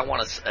much as I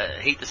want to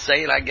hate to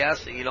say it, I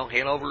guess,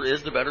 Hanover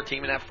is the better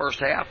team in that first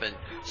half, and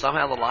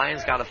somehow the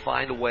Lions got to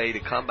find a way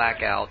to come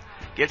back out,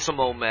 get some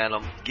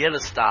momentum, get a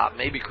stop,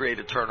 maybe create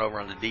a turnover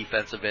on the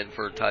defensive end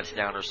for a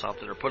touchdown or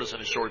something, or put us in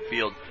a short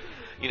field.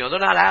 They're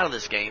not out of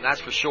this game,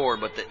 that's for sure,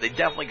 but they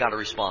definitely got to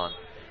respond.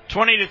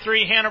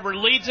 20-3, Hanover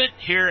leads it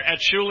here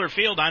at Schuler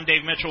Field. I'm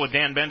Dave Mitchell with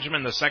Dan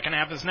Benjamin. The second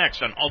half is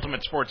next on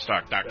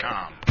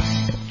UltimateSportsTalk.com.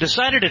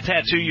 Decided a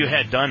tattoo you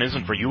had done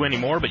isn't for you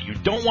anymore, but you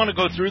don't want to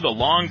go through the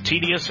long,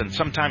 tedious, and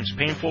sometimes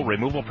painful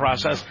removal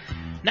process?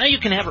 Now you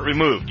can have it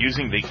removed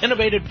using the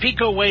innovative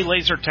PicoWay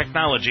laser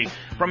technology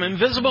from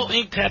Invisible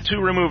Ink Tattoo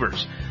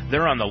Removers.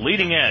 They're on the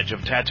leading edge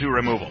of tattoo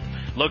removal.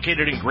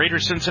 Located in Greater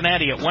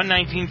Cincinnati at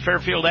 119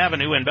 Fairfield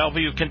Avenue in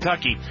Bellevue,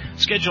 Kentucky.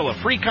 Schedule a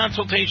free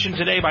consultation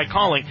today by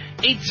calling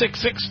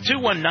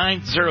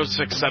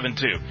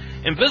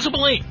 866-219-0672.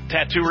 Invisible Ink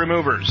Tattoo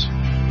Removers.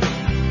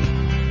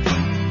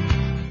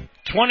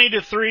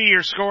 20-3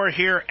 your score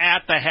here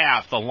at the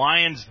half. The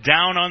Lions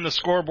down on the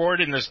scoreboard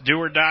in this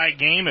do-or-die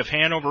game. If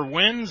Hanover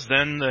wins,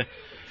 then the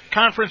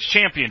conference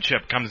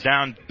championship comes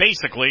down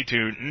basically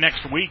to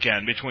next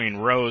weekend between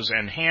Rose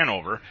and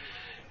Hanover.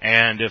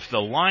 And if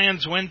the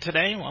Lions win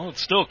today, well, it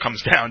still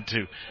comes down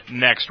to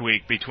next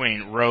week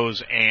between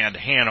Rose and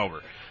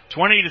Hanover.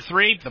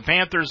 20-3, the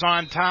Panthers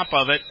on top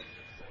of it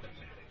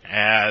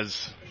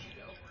as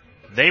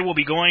they will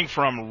be going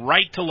from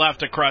right to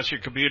left across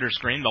your computer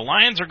screen. The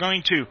Lions are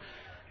going to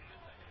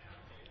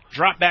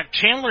drop back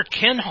Chandler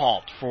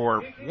Kinhalt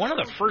for one of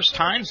the first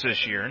times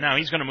this year. Now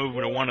he's going to move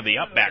to one of the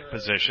up-back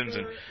positions,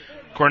 and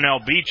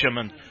Cornell Beecham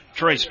and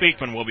Troy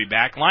Speakman will be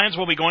back. Lions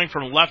will be going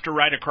from left to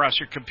right across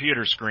your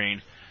computer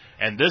screen,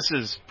 and this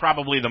is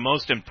probably the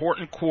most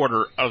important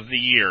quarter of the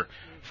year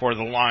for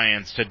the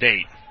Lions to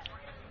date.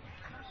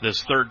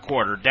 this third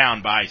quarter,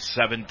 down by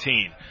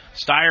 17.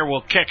 Steyer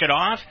will kick it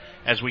off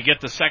as we get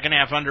the second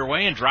half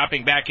underway, and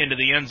dropping back into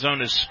the end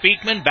zone is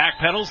Speakman,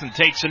 backpedals and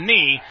takes a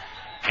knee,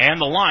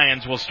 and the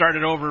Lions will start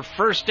it over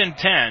 1st and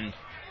 10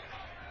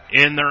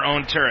 in their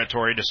own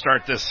territory to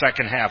start this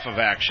second half of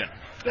action.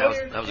 That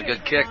was a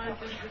good kick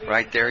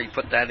right there. He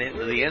put that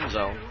into the end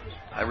zone.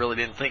 I really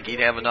didn't think he'd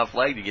have enough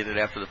leg to get it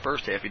after the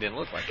first half. He didn't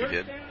look like he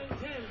did.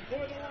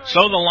 So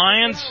the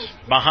Lions,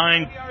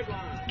 behind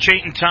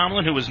Chayton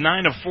Tomlin, who was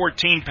 9 of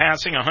 14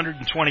 passing,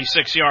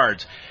 126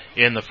 yards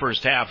in the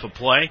first half of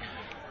play,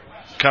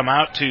 come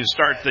out to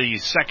start the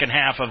second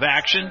half of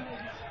action.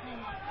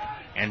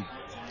 And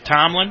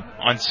Tomlin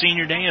on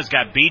senior day has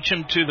got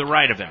Beecham to the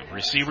right of him.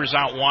 Receivers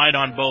out wide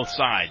on both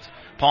sides.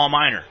 Paul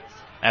Minor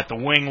at the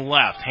wing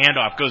left.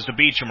 Handoff goes to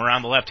Beecham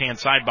around the left-hand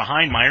side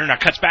behind Minor. Now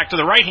cuts back to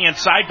the right-hand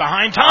side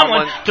behind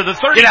Tomlin to the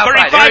 30,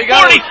 35, 40,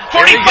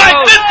 45,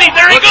 50.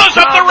 There he goes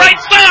up the right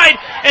side.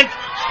 And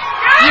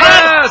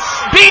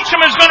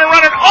Beecham is going to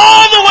run it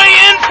all the way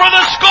in for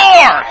the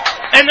score.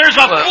 And there's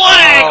a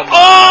flag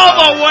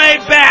all the way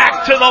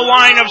back to the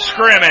line of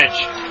scrimmage.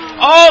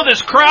 Oh,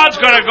 this crowd's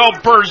going to go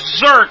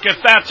berserk if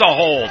that's a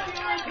hold.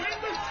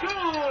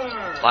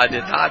 I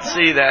did not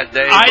see that,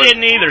 Dave. I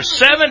didn't either.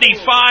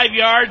 75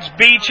 yards,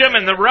 Beecham,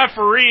 and the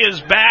referee is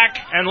back,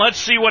 and let's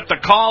see what the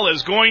call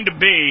is going to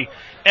be.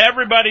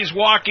 Everybody's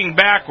walking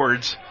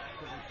backwards.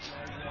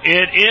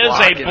 It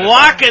is a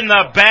block in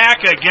the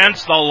back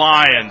against the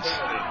Lions.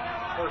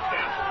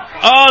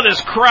 Oh, this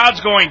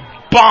crowd's going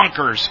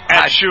bonkers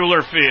at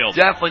Schuler Field.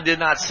 Definitely did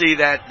not see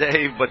that,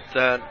 Dave,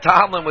 but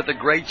Tomlin with a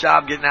great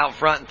job getting out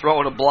front and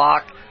throwing a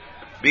block.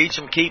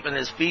 Beecham keeping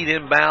his feet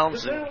in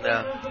bounds, and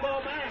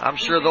I'm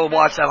sure they'll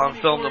watch that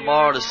on film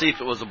tomorrow to see if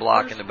it was a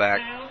block in the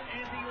back.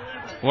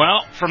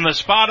 Well, from the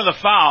spot of the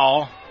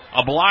foul,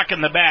 a block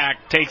in the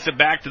back takes it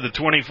back to the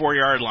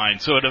 24-yard line.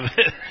 So it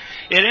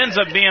ends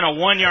up being a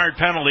 1-yard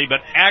penalty,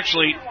 but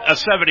actually a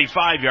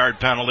 75-yard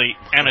penalty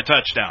and a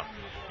touchdown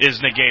is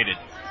negated.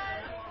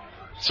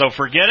 So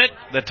forget it.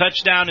 The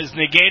touchdown is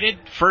negated.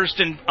 1st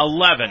and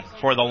 11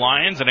 for the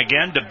Lions. And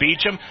again, to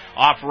Beecham,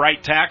 off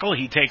right tackle.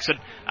 He takes it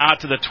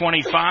out to the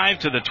 25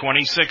 to the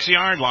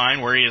 26-yard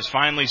line, where he is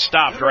finally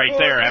stopped right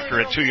there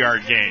after a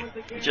 2-yard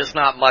gain. Just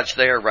not much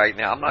there right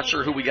now. I'm not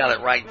sure who we got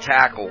at right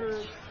tackle.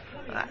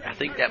 I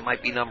think that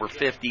might be number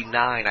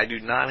 59. I do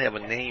not have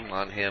a name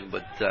on him,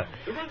 but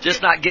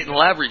just not getting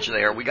leverage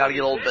there. We got to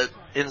get a little bit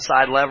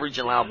inside leverage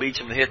and allow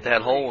Beecham to hit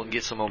that hole and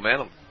get some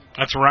momentum.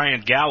 That's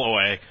Ryan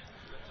Galloway.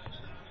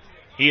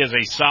 He is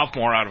a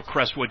sophomore out of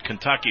Crestwood,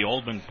 Kentucky,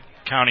 Oldman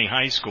County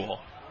High School.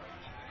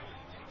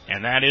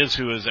 And that is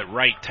who is at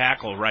right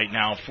tackle right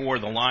now for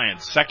the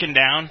Lions. Second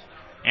down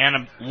and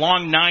a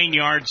long 9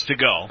 yards to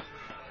go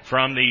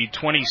from the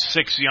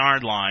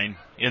 26-yard line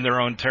in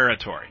their own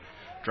territory.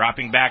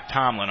 Dropping back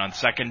Tomlin on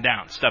second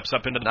down. Steps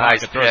up into the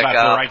pocket, throws out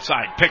to the right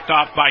side. Picked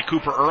off by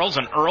Cooper Earls,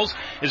 and Earls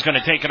is going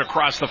to take it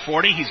across the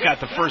 40. He's got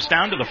the first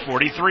down to the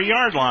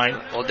 43-yard line.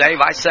 Well,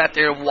 Dave, I sat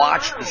there and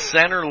watched the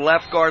center,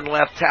 left guard, and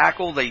left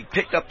tackle. They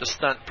picked up the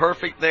stunt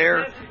perfect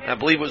there. I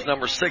believe it was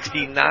number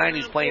 69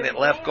 who's playing at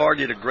left guard.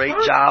 Did a great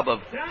job of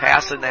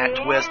passing that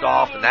twist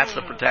off, and that's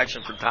the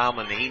protection for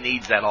Tomlin. He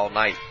needs that all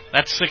night.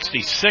 That's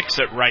 66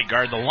 at right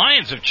guard. The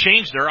Lions have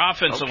changed their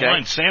offensive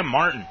line. Sam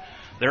Martin,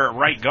 they're at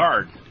right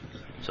guard.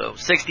 So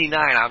 69,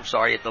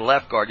 at the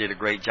left guard did a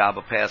great job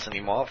of passing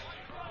him off.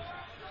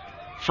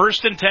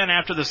 1st and 10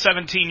 after the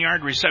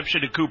 17-yard reception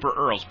to Cooper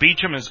Earls.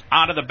 Beecham is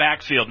out of the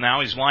backfield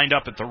now. He's lined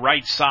up at the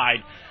right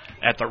side,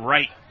 at the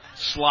right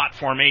slot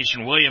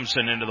formation.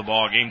 Williamson into the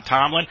ball game.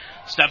 Tomlin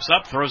steps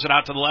up, throws it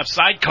out to the left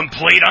side,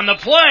 complete on the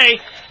play,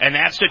 and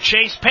that's to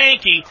Chase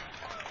Pankey.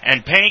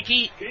 And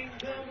Pankey,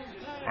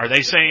 are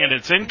they saying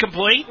it's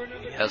incomplete?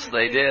 Yes,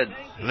 they did.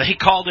 They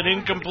called it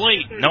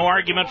incomplete. No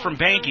argument from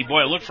Pankey.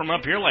 Boy, it looked from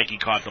up here like he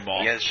caught the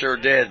ball. Yeah, it sure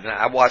did.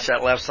 I watched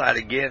that left side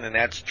again, and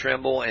that's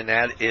Trimble, and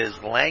that is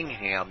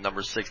Langham,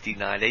 number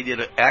 69. They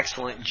did an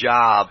excellent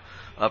job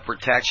of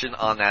protection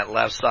on that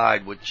left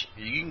side, which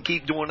you can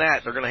keep doing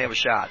that. They're going to have a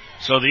shot.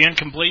 So the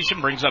incompletion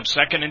brings up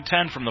 2nd and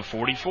 10 from the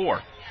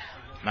 44.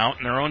 Mount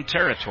in their own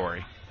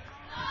territory.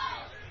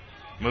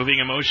 Moving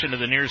in motion to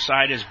the near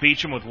side is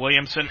Beecham with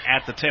Williamson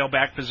at the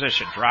tailback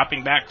position.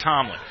 Dropping back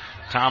Tomlin.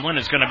 Tomlin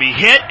is going to be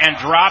hit and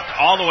dropped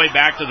all the way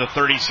back to the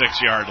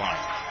 36-yard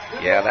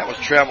line. Yeah, that was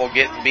Trimble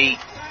getting beat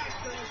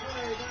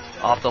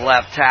off the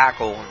left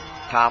tackle.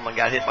 Tomlin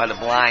got hit by the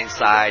blind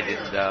side,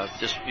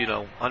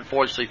 and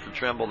unfortunately for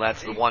Trimble,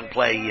 that's the one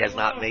play he has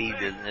not made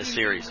in this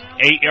series.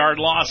 8-yard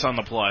loss on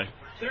the play.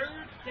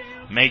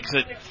 Makes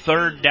it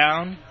 3rd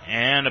down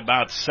and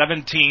about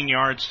 17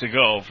 yards to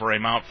go for a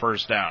Mount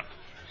first down.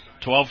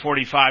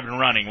 12:45 and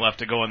running left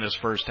to go in this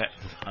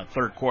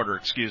third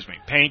quarter,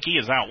 Pankey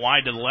is out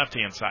wide to the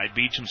left-hand side.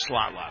 Beecham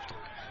slot left.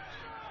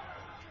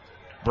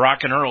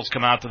 Brock and Earls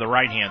come out to the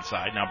right-hand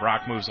side. Now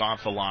Brock moves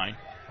off the line.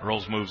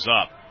 Earls moves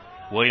up.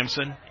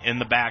 Williamson in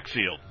the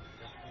backfield.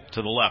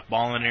 To the left.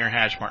 Ball in the near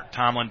hash mark.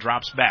 Tomlin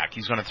drops back.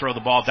 He's going to throw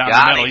the ball down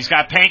the middle. He's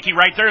got Pankey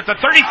right there at the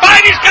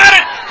 35. He's got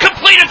it!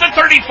 Completed the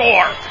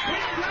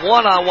 34.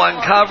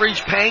 One-on-one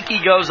coverage.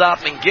 Pankey goes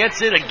up and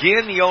gets it.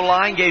 Again, the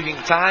O-line gave him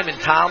time, and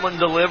Tomlin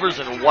delivers,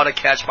 and what a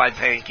catch by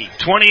Pankey.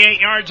 28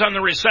 yards on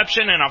the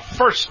reception and a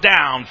first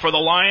down for the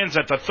Lions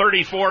at the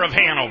 34 of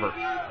Hanover.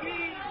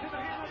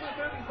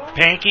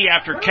 Pankey,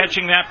 after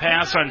catching that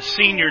pass on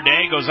senior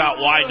day, goes out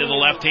wide to the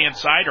left-hand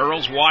side.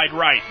 Earls wide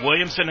right.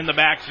 Williamson in the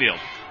backfield.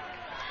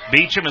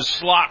 Beecham is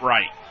slot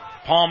right.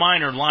 Paul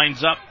Minor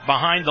lines up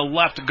behind the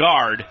left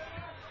guard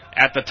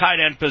at the tight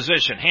end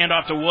position. Hand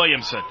off to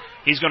Williamson.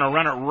 He's going to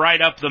run it right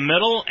up the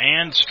middle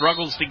and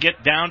struggles to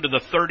get down to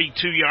the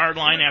 32-yard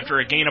line after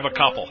a gain of a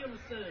couple.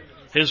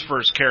 His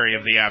first carry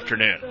of the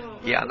afternoon.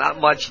 Yeah, not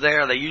much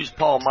there. They used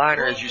Paul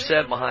Minor, as you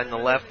said, behind the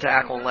left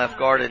tackle and left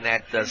guard in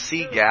that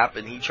C gap,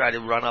 and he tried to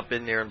run up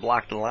in there and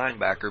block the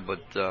linebacker,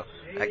 but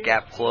that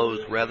gap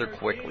closed rather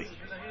quickly.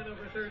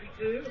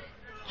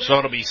 So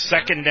it'll be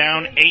second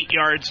down, 8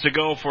 yards to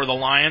go for the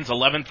Lions.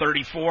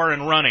 11:34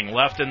 and running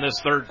left in this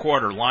third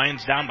quarter.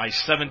 Lions down by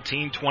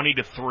 17,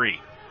 20-3.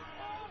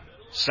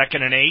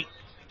 Second and 8.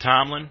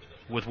 Tomlin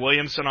with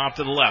Williamson off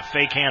to the left.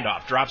 Fake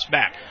handoff. Drops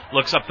back.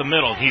 Looks up the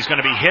middle. He's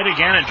going to be hit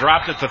again and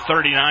dropped at the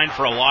 39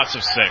 for a loss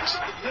of 6.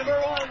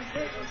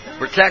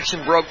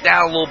 Protection broke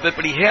down a little bit,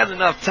 but he had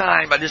enough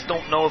time. I just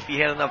don't know if he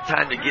had enough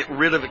time to get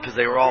rid of it because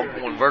they were all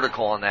going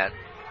vertical on that.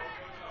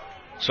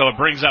 So it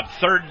brings up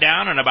third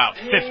down and about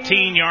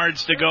 15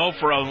 yards to go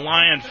for a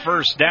Lion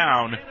first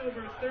down.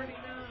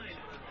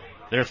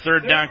 Their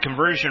third down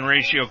conversion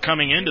ratio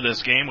coming into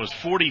this game was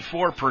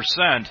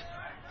 44%.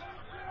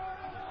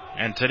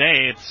 And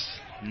today it's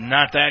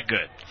not that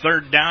good.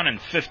 Third down and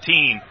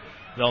 15.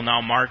 They'll now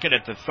mark it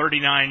at the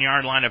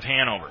 39-yard line of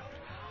Hanover.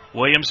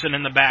 Williamson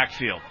in the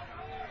backfield.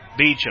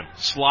 Beecham,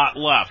 slot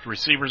left.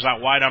 Receivers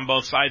out wide on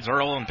both sides,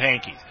 Earl and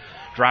Pankey.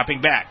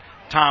 Dropping back.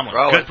 Tomlin,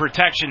 good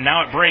protection.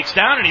 Now it breaks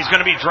down, and he's going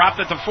to be dropped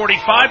at the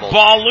 45.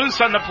 Ball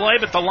loose on the play,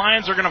 but the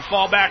Lions are going to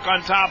fall back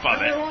on top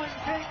of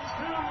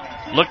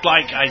it. Looked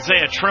like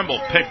Isaiah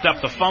Trimble picked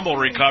up the fumble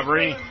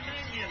recovery.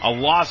 A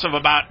loss of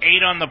about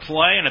 8 on the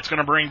play, and it's going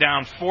to bring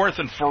down 4th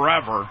and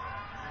forever.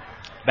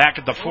 Back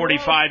at the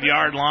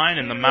 45-yard line,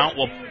 and the Mount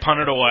will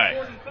punt it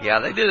away. Yeah,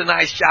 they did a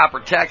nice job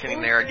protecting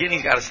him there. Again,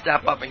 he's got to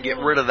step up and get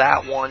rid of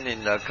that one,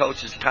 and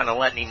coach is kind of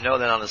letting him know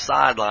that on the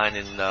sideline,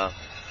 and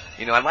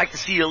I'd like to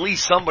see at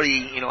least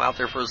somebody, out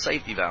there for a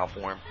safety valve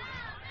for him.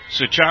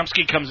 So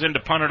Chomsky comes in to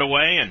punt it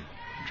away, and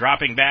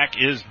dropping back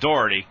is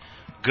Doherty.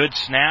 Good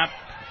snap.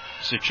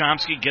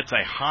 Suchomsky gets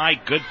a high,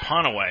 good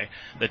punt away.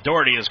 The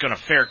Doherty is going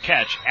to fair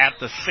catch at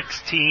the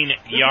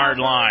 16-yard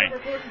line.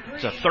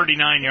 It's a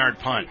 39-yard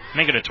punt.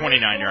 Make it a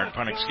 29-yard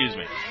punt, excuse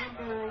me.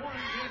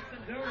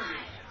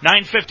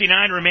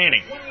 9:59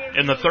 remaining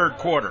in the third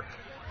quarter.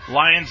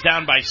 Lions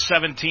down by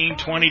 17,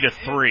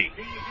 20-3.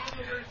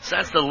 So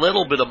that's a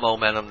little bit of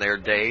momentum there,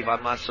 Dave.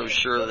 I'm not so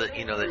sure that,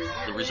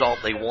 that the result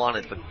they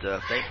wanted, but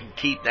if they can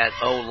keep that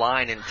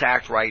O-line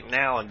intact right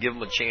now and give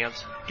them a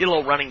chance, get a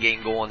little running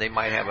game going, they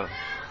might have an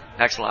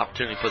excellent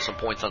opportunity to put some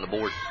points on the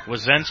board.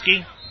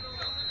 Wazensky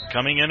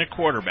coming in at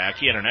quarterback.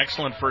 He had an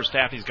excellent first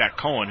half. He's got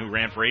Cohen, who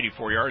ran for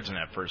 84 yards in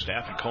that first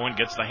half, and Cohen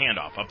gets the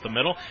handoff up the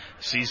middle,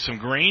 sees some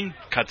green,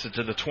 cuts it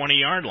to the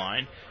 20-yard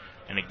line,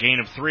 and a gain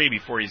of 3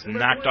 before he's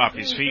knocked off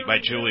his feet by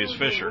Julius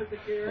Fisher.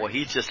 Well,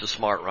 he's just a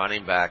smart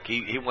running back.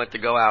 He went to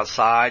go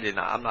outside, and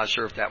I'm not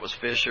sure if that was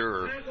Fisher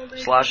or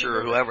Slusher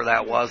or whoever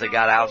that was. They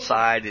got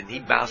outside, and he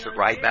bounced it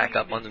right back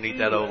up underneath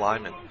that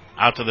O-lineman.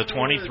 Out to the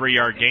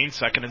 23-yard gain,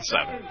 2nd and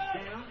 7.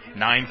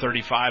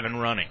 9:35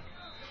 and running.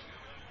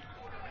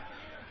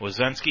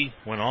 Wazensky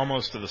went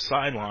almost to the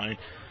sideline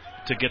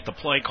to get the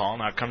play call.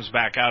 Now comes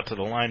back out to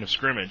the line of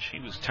scrimmage.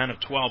 He was 10 of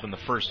 12 in the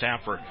first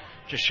half for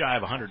just shy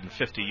of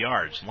 150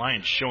 yards.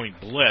 Lions showing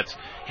blitz.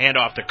 Hand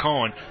off to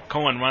Cohen.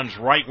 Cohen runs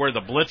right where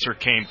the blitzer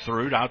came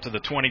through, out to the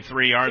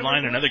 23-yard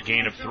line. Another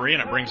gain of 3,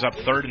 and it brings up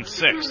 3rd and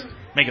 6.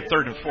 Make it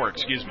 3rd and 4,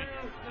 excuse me.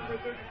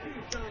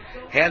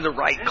 Had the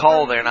right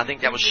call there, and I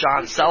think that was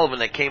Sean Sullivan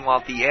that came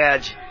off the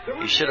edge.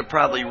 He should have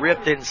probably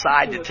ripped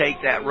inside to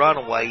take that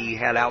runaway. He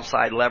had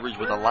outside leverage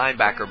with a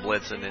linebacker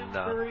blitzing,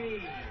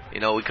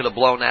 and, we could have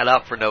blown that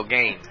up for no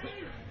gain.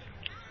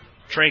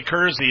 Trey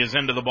Kersey is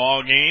into the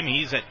ball game.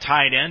 He's at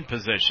tight end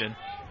position.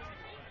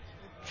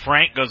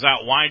 Frank goes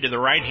out wide to the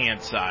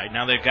right-hand side.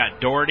 Now they've got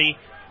Doherty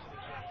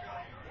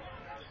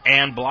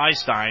and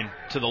Blystein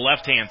to the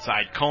left-hand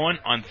side. Cohen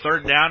on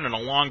 3rd down and a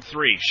long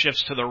 3.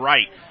 Shifts to the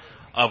right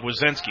of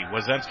Wazensky.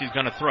 Wazensky's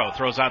going to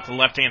throws out to the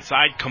left-hand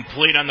side,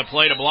 complete on the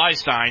play to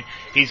Blystein.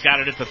 He's got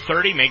it at the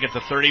 30, make it the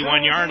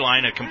 31-yard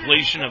line, a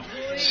completion of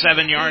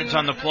 7 yards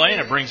on the play,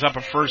 and it brings up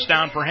a first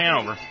down for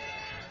Hanover.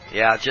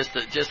 Yeah, just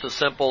a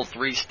simple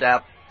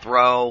 3-step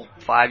throw,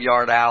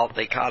 5-yard out.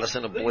 They caught us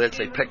in a blitz.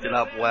 They picked it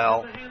up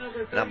well,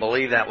 and I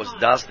believe that was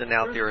Dustin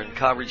out there in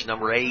coverage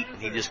number 8,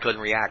 and he just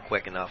couldn't react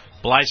quick enough.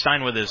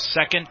 Blystein with his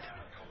second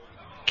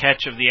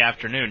catch of the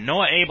afternoon.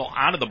 Noah Abel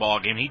out of the ball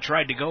game. He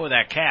tried to go with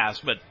that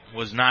cast, but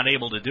was not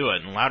able to do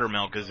it. And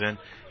Loudermilk is in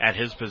at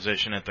his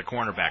position at the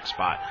cornerback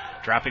spot.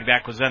 Dropping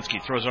back,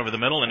 Wazenski throws over the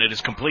middle, and it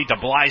is complete to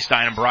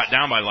Blystein and brought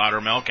down by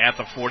Loudermilk at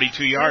the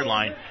 42-yard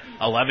line.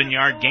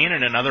 11-yard gain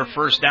and another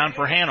first down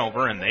for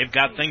Hanover, and they've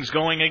got things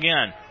going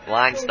again.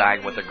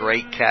 Blystein with a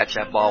great catch.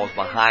 That ball was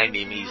behind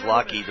him. He's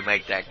lucky to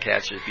make that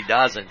catch. If he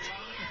doesn't,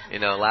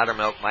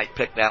 Loudermilk might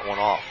pick that one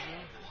off.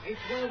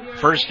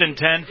 1st and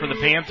 10 for the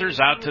Panthers,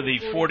 out to the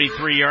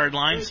 43-yard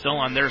line, still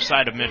on their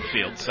side of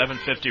midfield.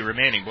 7:50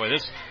 remaining. Boy,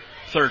 this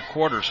third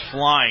quarter's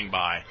flying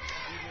by.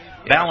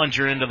 Yeah.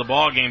 Ballinger into the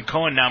ball game.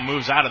 Cohen now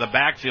moves out of the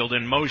backfield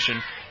in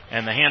motion,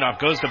 and the handoff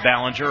goes to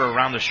Ballinger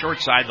around the short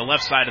side, the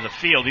left side of the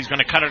field. He's going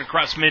to cut it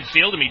across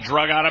midfield and be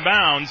drug out of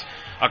bounds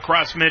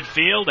across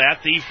midfield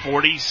at the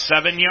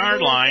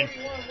 47-yard line.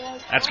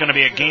 That's going to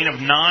be a gain of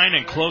 9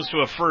 and close to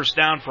a first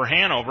down for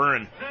Hanover.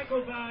 And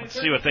let's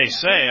see what they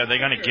say. Are they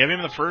going to give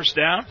him the first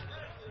down?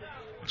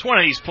 It's one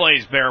of these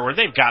plays, Bear, where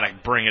they've got to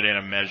bring it in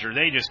a measure.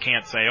 They just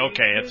can't say,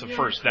 okay, it's a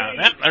first down.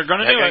 They're going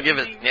to do it. Give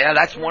it. Yeah,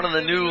 that's one of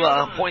the new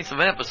points of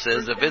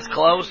emphasis. If it's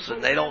close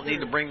and they don't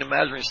need to bring the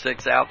measuring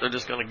sticks out, they're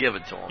just going to give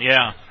it to them.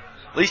 Yeah.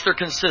 At least they're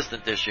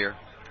consistent this year.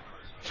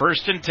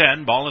 1st and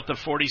 10, ball at the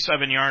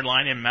 47-yard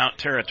line in Mount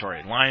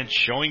territory. Lions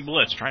showing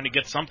blitz, trying to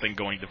get something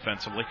going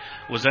defensively.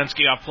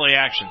 Wazenski off play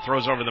action,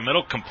 throws over the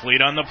middle,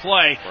 complete on the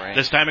play. Frank.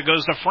 This time it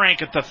goes to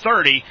Frank at the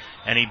 30,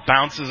 and he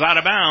bounces out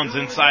of bounds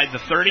inside the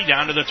 30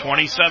 down to the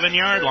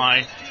 27-yard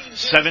line.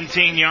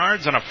 17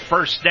 yards and a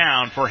first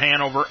down for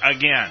Hanover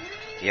again.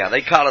 Yeah,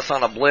 they caught us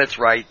on a blitz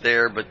right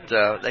there, but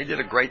they did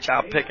a great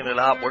job picking it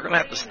up. We're going to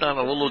have to stun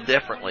a little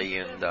differently,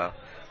 and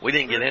we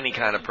didn't get any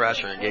kind of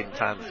pressure and gave them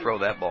time to throw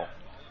that ball.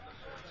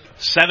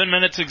 7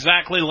 minutes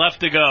exactly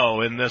left to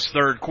go in this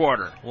third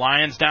quarter.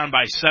 Lions down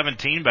by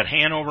 17, but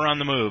Hanover on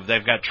the move.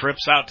 They've got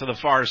trips out to the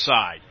far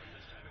side.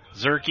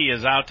 Zerke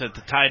is out at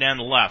the tight end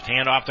left.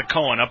 Hand off to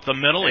Cohen up the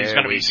middle. He's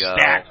going to be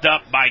stacked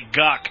up by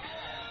Guck,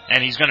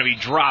 and he's going to be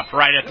dropped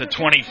right at the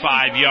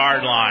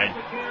 25-yard line.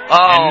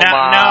 Oh,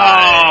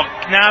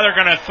 now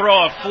they're going to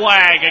throw a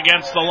flag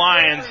against the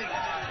Lions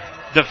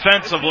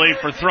defensively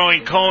for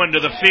throwing Cohen to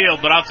the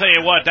field, but I'll tell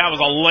you what, that was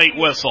a late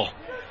whistle.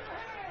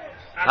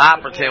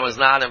 Hopperton was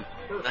not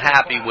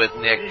happy with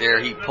Nick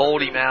there. He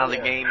pulled him out of the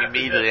game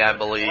immediately, I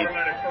believe.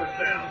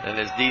 And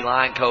his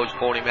D-line coach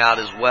pulled him out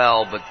as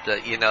well. But,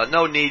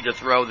 no need to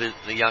throw the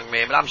young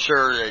man. But I'm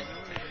sure, that,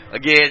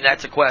 again,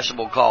 that's a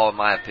questionable call in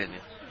my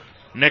opinion.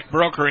 Nick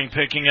Brokering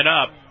picking it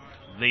up.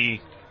 The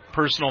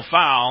personal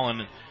foul,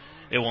 and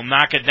it will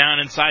knock it down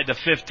inside the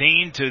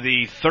 15 to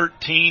the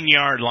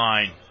 13-yard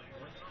line.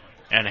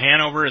 And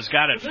Hanover has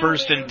got it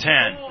 1st and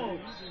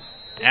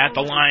 10 at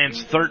the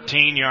Lions'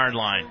 13-yard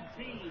line.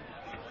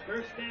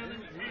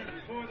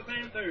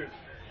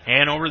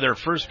 Hanover, their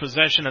first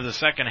possession of the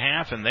second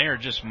half, and they are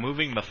just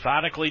moving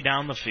methodically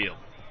down the field.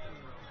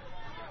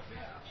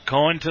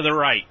 Cohen to the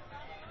right.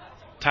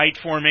 Tight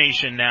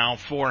formation now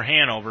for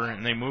Hanover,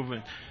 and they move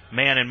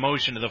man in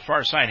motion to the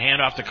far side.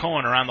 Hand off to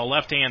Cohen around the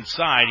left-hand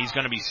side. He's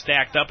going to be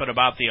stacked up at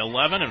about the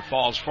 11 and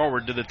falls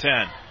forward to the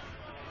 10.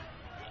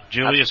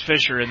 Julius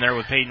Fisher in there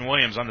with Peyton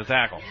Williams on the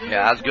tackle.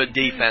 Yeah, that was good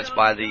defense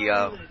by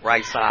the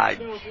right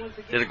side.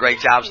 Did a great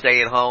job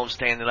staying home,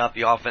 standing up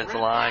the offensive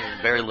line,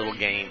 and very little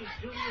gain.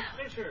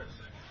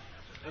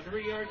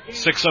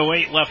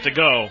 6:08 left to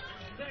go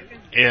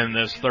in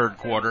this third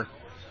quarter.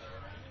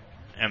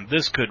 And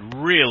this could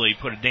really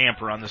put a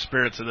damper on the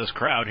spirits of this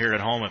crowd here at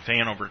home if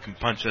Hanover can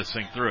punch this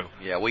thing through.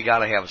 Yeah, we got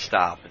to have a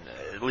stop,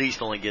 and at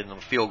least only getting them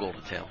a field goal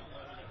attempt.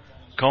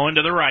 Cohen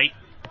to the right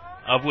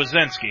of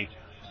Wazenski.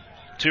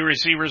 Two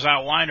receivers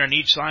out wide on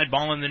each side,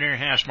 ball in the near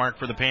hash mark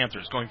for the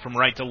Panthers, going from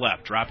right to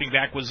left. Dropping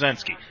back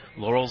Wazenski.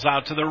 Laurel's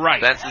out to the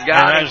right. There's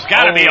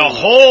got to be a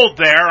hold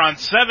there on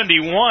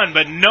 71,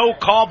 but no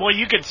call. Boy,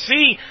 you could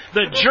see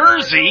the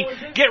jersey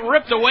get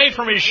ripped away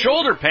from his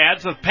shoulder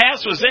pads. The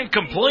pass was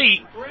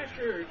incomplete.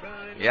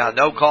 Yeah,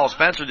 no call.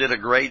 Spencer did a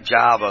great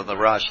job on the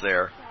rush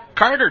there.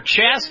 Carter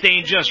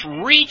Chastain just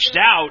reached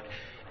out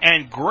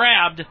and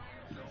grabbed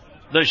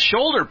the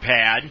shoulder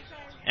pad,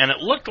 and it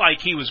looked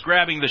like he was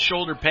grabbing the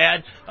shoulder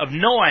pad of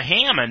Noah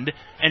Hammond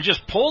and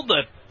just pulled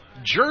the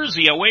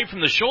jersey away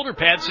from the shoulder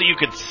pad so you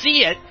could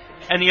see it,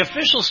 and the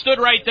official stood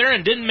right there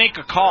and didn't make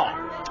a call.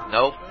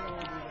 Nope.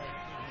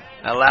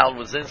 That allowed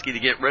Wazenski to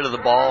get rid of the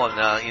ball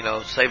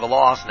and, save a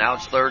loss. Now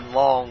it's 3rd and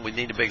long. We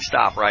need a big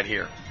stop right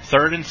here.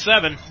 3rd and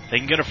 7. They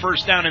can get a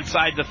first down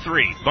inside the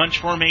 3. Bunch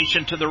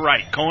formation to the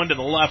right. Cohen to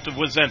the left of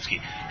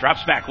Wazenski.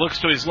 Drops back, looks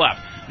to his left.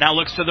 Now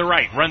looks to the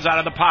right. Runs out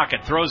of the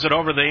pocket. Throws it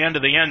over the end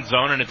of the end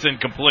zone, and it's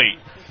incomplete.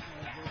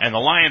 And the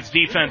Lions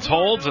defense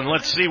holds, and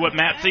let's see what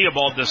Matt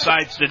Theobald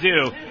decides to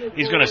do.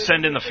 He's going to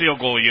send in the field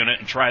goal unit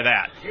and try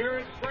that.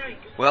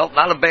 Well,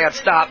 not a bad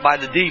stop by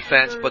the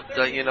defense, but,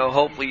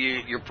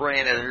 hopefully you're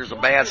praying that there's a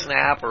bad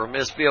snap or a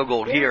missed field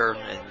goal here,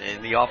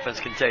 and the offense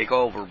can take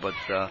over. But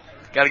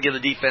got to give the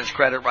defense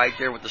credit right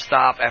there with the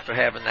stop after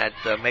having that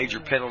major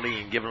penalty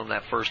and giving them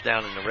that first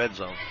down in the red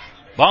zone.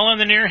 Ball on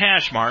the near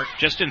hash mark,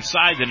 just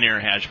inside the near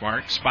hash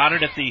mark,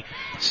 spotted at the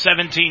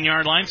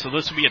 17-yard line, so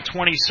this will be a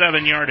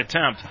 27-yard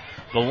attempt.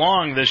 The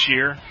long this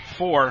year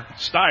for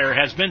Steyer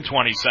has been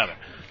 27.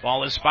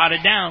 Ball is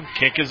spotted down,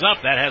 kick is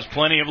up, that has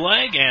plenty of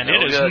leg, and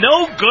it is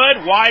no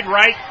good, wide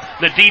right,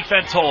 the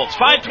defense holds.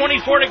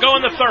 5:24 to go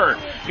in the third.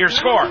 Your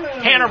score,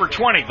 Hanover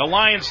 20, the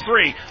Lions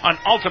 3 on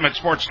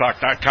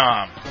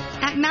UltimateSportsTalk.com.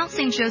 At Mount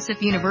St.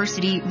 Joseph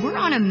University, we're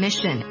on a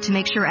mission to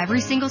make sure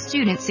every single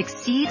student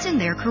succeeds in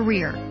their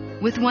career.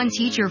 With one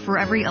teacher for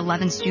every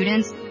 11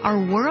 students, our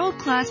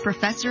world-class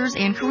professors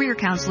and career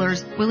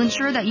counselors will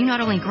ensure that you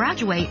not only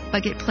graduate,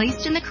 but get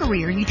placed in the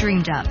career you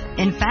dreamed of.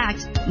 In fact,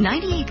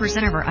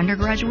 98% of our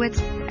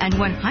undergraduates and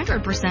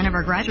 100% of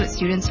our graduate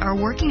students are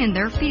working in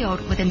their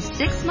field within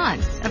 6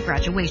 months of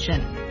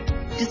graduation.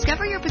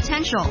 Discover your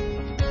potential.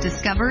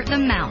 Discover the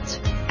Mount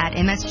at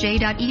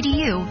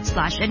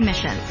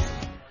msj.edu/admissions.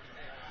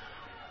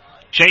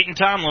 Chayton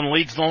Tomlin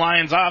leads the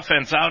Lions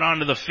offense out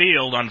onto the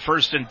field on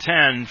 1st and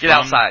 10. Get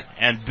outside.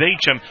 And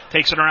Beecham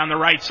takes it around the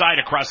right side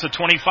across the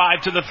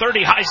 25 to the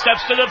 30. High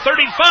steps to the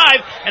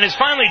 35 and is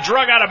finally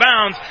drug out of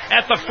bounds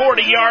at the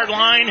 40-yard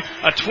line.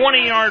 A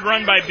 20-yard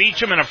run by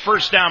Beecham and a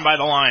first down by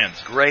the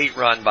Lions. Great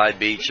run by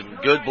Beecham.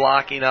 Good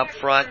blocking up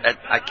front.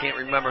 I can't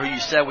remember who you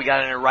said we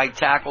got in a right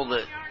tackle,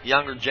 the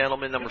younger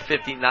gentleman, number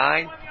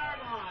 59.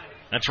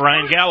 That's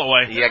Ryan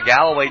Galloway. Yeah,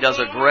 Galloway does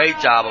a great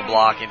job of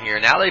blocking here.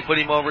 Now they put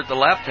him over at the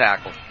left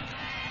tackle.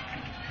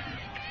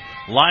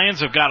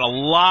 Lions have got a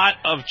lot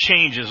of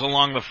changes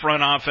along the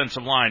front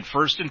offensive line.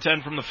 1st and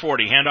 10 from the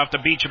 40. Hand off to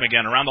Beecham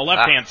again around the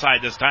left-hand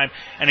side this time,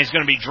 and he's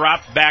going to be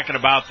dropped back at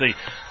about the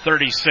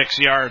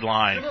 36-yard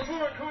line.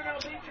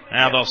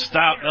 Now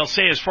they'll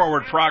say his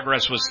forward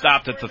progress was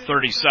stopped at the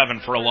 37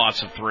 for a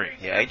loss of 3.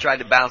 Yeah, he tried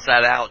to bounce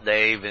that out,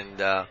 Dave, and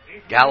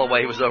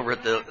Galloway was over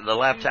at the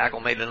left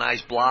tackle, made a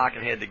nice block,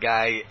 and had the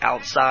guy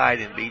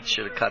outside, and Beach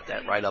should have cut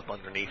that right up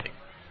underneath him.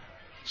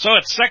 So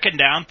it's 2nd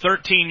down,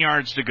 13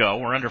 yards to go.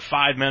 We're under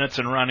 5 minutes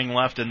and running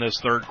left in this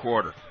third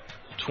quarter.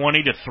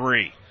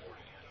 20-3.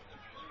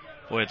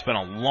 Boy, it's been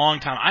a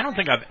long time. I don't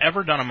think I've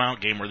ever done a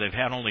Mount game where they've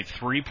had only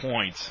 3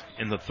 points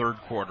in the third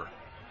quarter.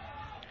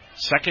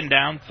 2nd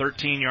down,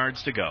 13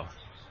 yards to go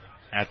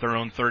at their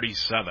own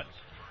 37.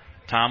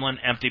 Tomlin,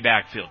 empty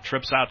backfield.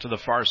 Trips out to the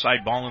far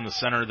side, ball in the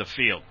center of the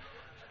field.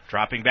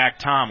 Dropping back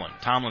Tomlin.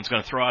 Tomlin's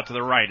going to throw out to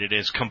the right. It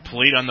is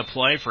complete on the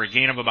play for a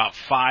gain of about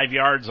 5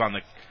 yards on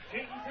the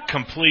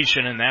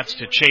completion, and that's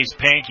to Chase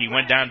Pank. He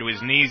went down to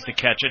his knees to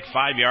catch it,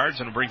 5 yards,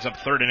 and it brings up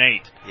 3rd and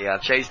 8. Yeah,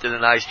 Chase did a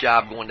nice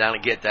job going down to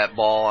get that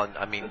ball. And,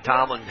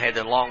 Tomlin had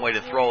a long way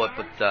to throw it,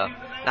 but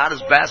not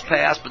his best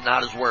pass, but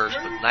not his worst.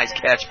 But nice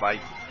catch by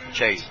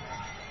Chase.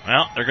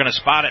 Well, they're going to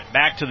spot it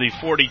back to the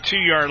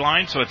 42-yard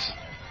line, so it's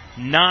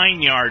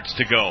 9 yards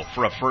to go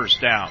for a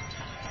first down.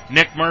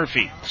 Nick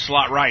Murphy,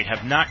 slot right,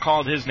 have not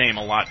called his name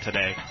a lot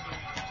today.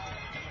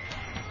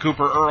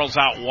 Cooper Earls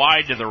out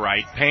wide to the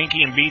right.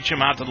 Pankey and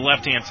Beecham out to the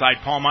left-hand side.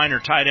 Paul Miner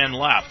tight end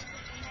left.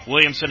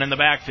 Williamson in the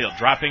backfield,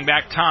 dropping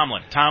back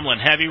Tomlin. Tomlin,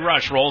 heavy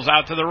rush, rolls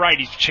out to the right.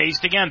 He's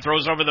chased again,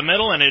 throws over the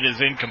middle, and it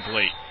is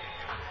incomplete.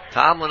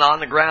 Tomlin on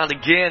the ground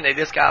again. They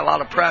just got a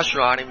lot of pressure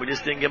on him. We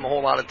just didn't give him a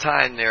whole lot of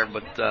time there,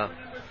 but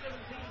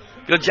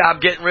good job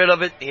getting rid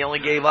of it. He only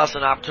gave us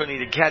an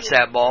opportunity to catch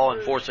that ball.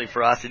 Unfortunately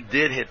for us, it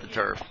did hit the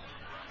turf.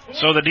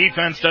 So the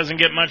defense doesn't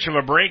get much of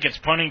a break. It's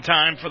punting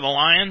time for the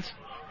Lions.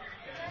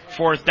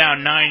 4th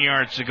down, 9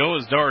 yards to go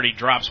as Doherty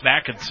drops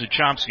back and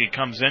Suchomsky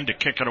comes in to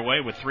kick it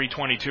away with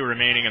 3:22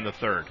 remaining in the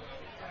third.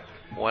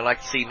 Boy, I'd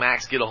like to see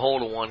Max get a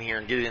hold of one here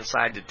and get it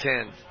inside the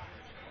 10.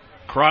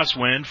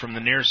 Crosswind from the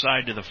near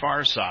side to the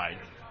far side.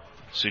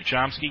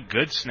 Suchomsky,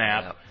 good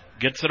snap,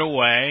 gets it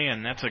away,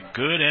 and that's a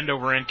good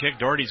end-over-end kick.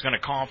 Doherty's going to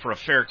call for a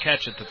fair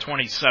catch at the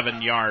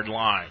 27-yard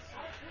line.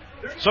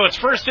 So it's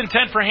 1st and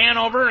 10 for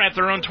Hanover at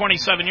their own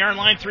 27-yard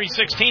line.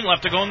 3:16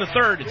 left to go in the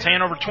third. It's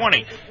Hanover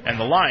 20 and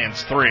the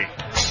Lions 3.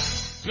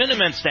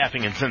 Minutemen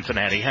Staffing in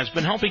Cincinnati has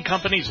been helping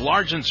companies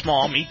large and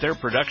small meet their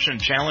production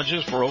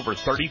challenges for over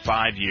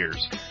 35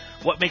 years.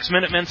 What makes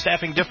Minutemen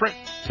Staffing different?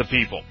 The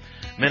people.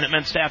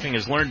 Minutemen Staffing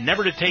has learned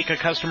never to take a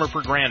customer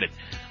for granted.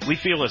 We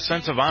feel a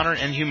sense of honor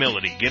and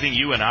humility giving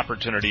you an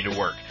opportunity to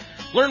work.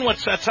 Learn what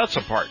sets us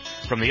apart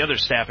from the other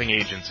staffing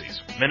agencies.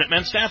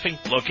 Minutemen Staffing,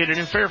 located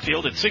in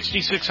Fairfield at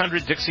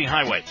 6600 Dixie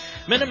Highway.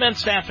 Minutemen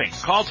Staffing,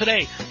 call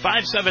today,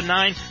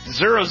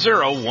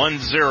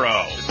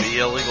 579-0010. Should be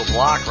illegal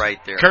block right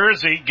there.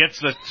 Kersey gets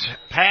the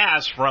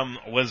pass from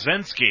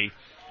Wazinski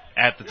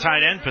at the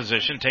tight end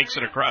position, takes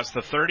it across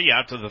the 30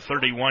 out to the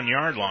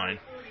 31-yard line.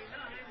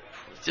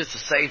 It's just a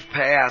safe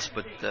pass,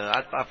 but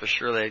I thought for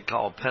sure they'd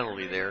call a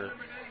penalty there.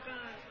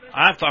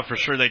 I thought for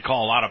sure they'd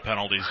call a lot of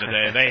penalties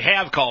today. They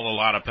have called a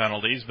lot of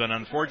penalties, but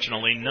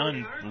unfortunately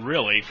none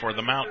really for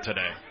the Mount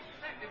today.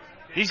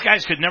 These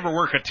guys could never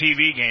work a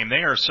TV game.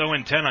 They are so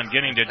intent on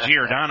getting to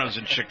Giordano's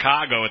in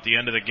Chicago at the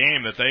end of the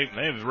game that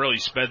they've really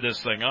sped this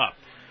thing up.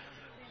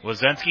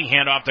 Wazinski,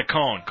 hand off to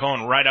Cohn.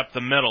 Cohn right up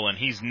the middle, and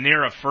he's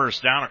near a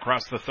first down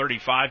across the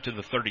 35 to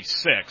the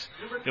 36.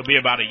 He'll be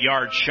about a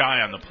yard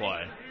shy on the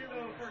play.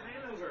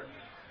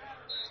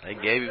 They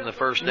gave him the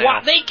first down.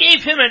 What? They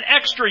gave him an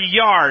extra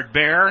yard,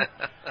 Bear.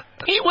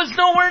 He was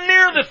nowhere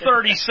near the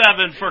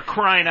 37 for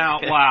crying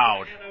out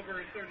loud.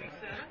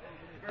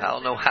 I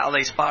don't know how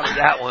they spotted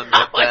that one,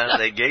 but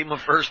they gave him a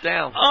first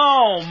down.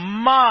 Oh,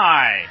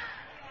 my.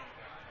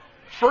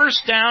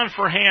 First down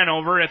for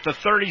Hanover at the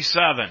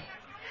 37.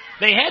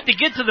 They had to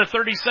get to the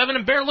 37,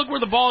 and Bear, look where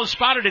the ball is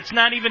spotted. It's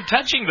not even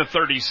touching the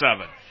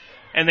 37.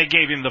 And they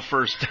gave him the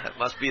first. That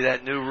must be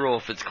that new rule.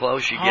 If it's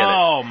close, you get it.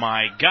 Oh,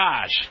 my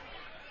gosh.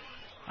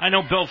 I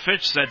know Bill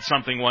Fitch said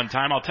something one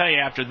time. I'll tell you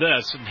after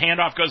this. And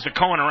handoff goes to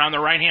Cohen around the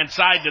right-hand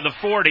side to the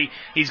 40.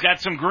 He's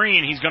got some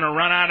green. He's going to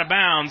run out of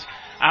bounds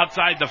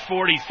outside the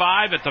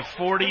 45 at the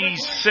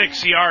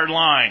 46-yard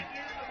line.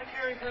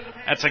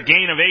 That's a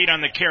gain of 8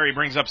 on the carry,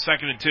 brings up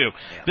 2nd and 2.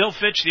 Yeah. Bill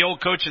Fitch, the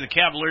old coach of the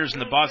Cavaliers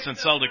and the Boston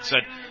Celtics,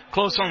 said,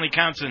 close only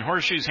counts in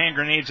horseshoes, hand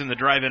grenades, and the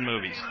drive-in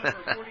movies.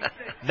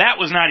 That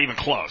was not even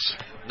close.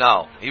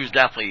 No, he was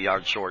definitely a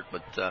yard short,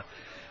 but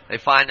they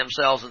find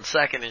themselves in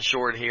 2nd and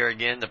short here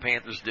again, the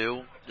Panthers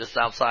do, just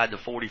outside the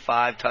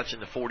 45, touching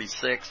the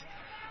 46.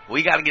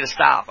 We got to get a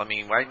stop. I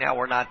mean, right now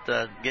we're not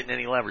getting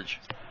any leverage.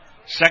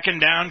 2nd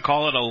down,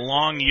 call it a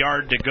long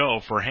yard to go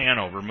for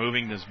Hanover,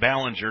 moving this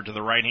Ballinger to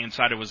the right-hand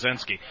side of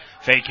Wazenski.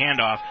 Fake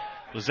handoff.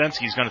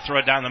 Wazenski's going to throw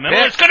it down the middle.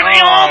 It's going to be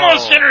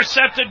almost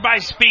intercepted by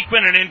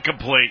Speakman and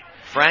incomplete.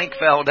 Frank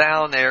fell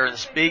down there, and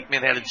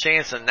Speakman had a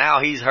chance, and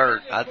now he's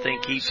hurt. I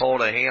think he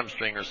pulled a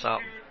hamstring or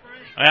something.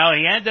 Well,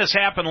 he had this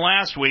happen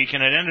last week,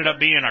 and it ended up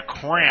being a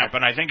cramp,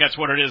 and I think that's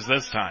what it is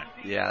this time.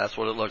 Yeah, that's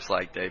what it looks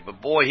like, Dave. But,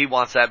 boy, he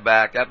wants that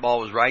back. That ball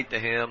was right to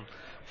him.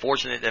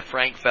 Fortunate that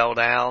Frank fell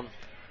down.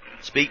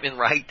 Speakman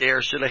right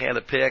there, should have had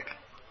a pick.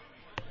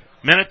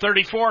 Minute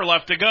 34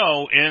 left to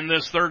go in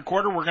this third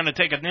quarter. We're going to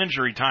take an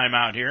injury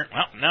timeout here.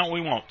 Well, no,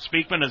 we won't.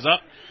 Speakman is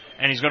up,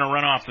 and he's going to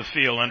run off the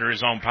field under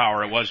his own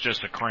power. It was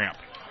just a cramp.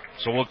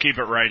 So we'll keep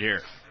it right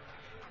here.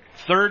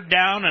 3rd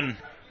down and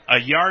a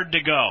yard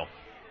to go.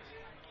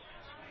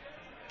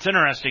 It's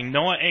interesting.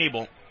 Noah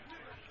Abel,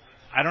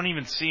 I don't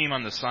even see him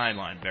on the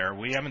sideline, Bear.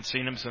 We haven't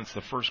seen him since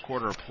the first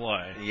quarter of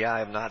play. Yeah, I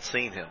have not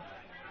seen him.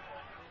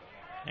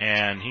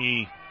 And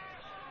he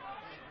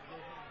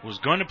was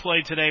going to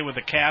play today with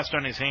a cast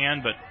on his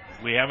hand, but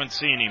we haven't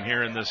seen him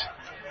here in this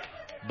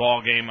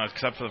ball game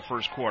except for the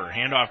first quarter.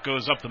 Handoff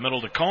goes up the middle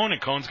to Cohn, and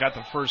Cohn's got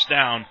the first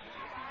down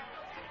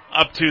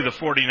up to the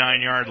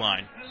 49-yard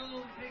line.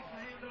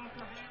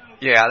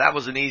 Yeah, that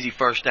was an easy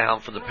first down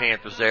for the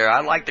Panthers there.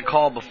 I like the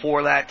call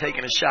before that,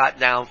 taking a shot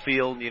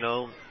downfield. You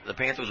know, the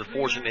Panthers are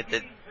fortunate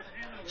that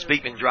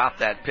Speakman dropped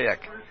that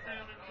pick.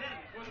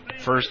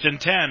 1st and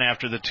 10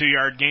 after the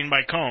 2-yard gain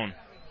by Cohn.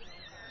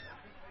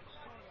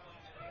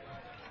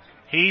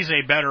 He's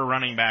a better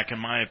running back, in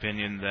my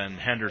opinion, than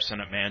Henderson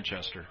at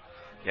Manchester.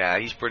 Yeah,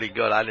 he's pretty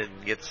good. I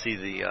didn't get to see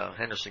the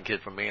Henderson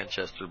kid from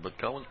Manchester, but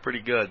Cohen's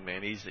pretty good,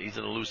 man. He's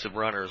an elusive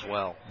runner as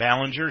well.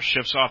 Ballinger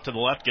shifts off to the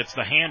left, gets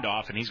the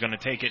handoff, and he's going to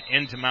take it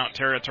into Mount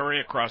territory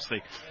across the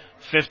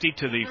 50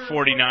 to the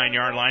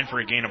 49-yard line for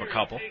a gain of a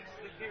couple.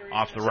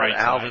 Off the right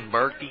side. Alvin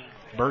Berkey.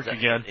 Burke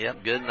again.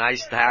 Yep, good,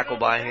 nice tackle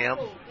by him.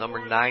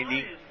 Number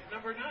 90.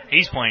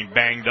 He's playing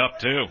banged up,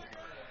 too.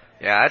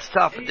 Yeah, it's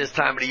tough at this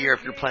time of the year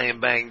if you're playing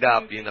banged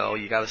up. You know,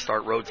 you got to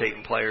start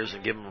rotating players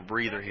and give them a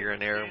breather here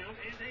and there.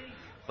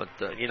 But,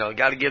 you know,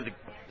 got to give the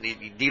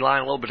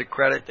D-line a little bit of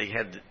credit. They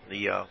had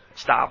the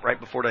stop right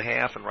before the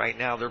half, and right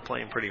now they're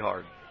playing pretty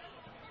hard.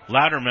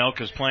 Loudermilk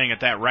is playing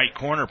at that right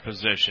corner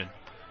position.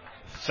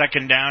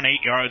 2nd down, 8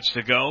 yards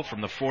to go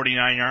from the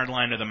 49-yard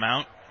line to the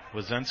Mount.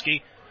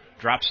 Wazenski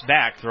drops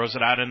back, throws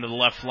it out into the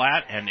left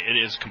flat, and it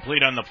is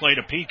complete on the play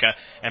to Pika,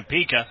 and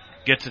Pika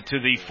gets it to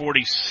the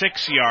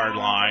 46-yard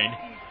line.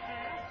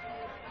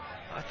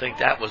 I think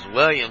that was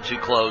Williams who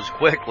closed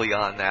quickly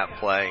on that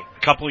play.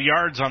 Couple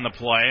yards on the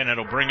play, and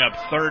it'll bring up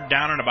 3rd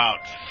down and about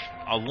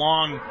a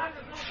long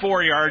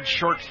 4 yards,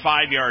 short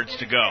 5 yards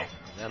to go.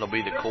 That'll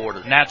be the quarter.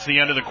 And that's the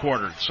end of the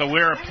quarter. So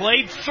we're at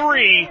play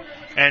 3,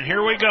 and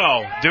here we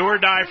go. Do or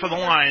die for the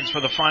Lions for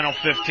the final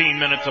 15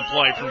 minutes of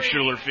play from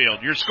Schuler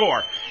Field. Your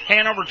score,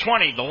 Hanover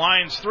 20, the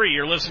Lions 3.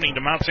 You're listening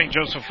to Mount St.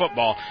 Joseph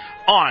Football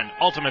on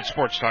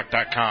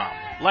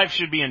UltimateSportsTalk.com. Life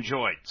should be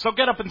enjoyed, so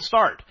get up and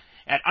start.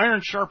 At Iron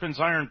Sharpens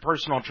Iron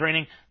Personal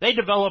Training, they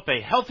develop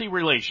a healthy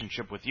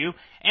relationship with you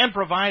and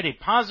provide a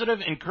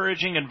positive,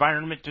 encouraging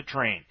environment to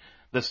train.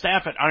 The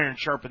staff at Iron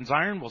Sharpens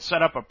Iron will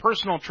set up a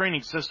personal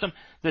training system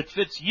that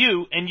fits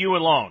you and you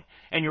alone.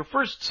 And your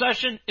first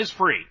session is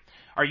free.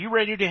 Are you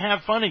ready to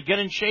have fun and get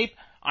in shape?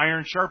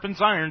 Iron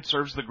Sharpens Iron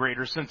serves the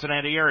greater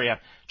Cincinnati area.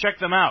 Check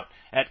them out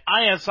at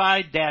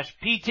isi-pt.com.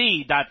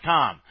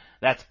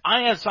 That's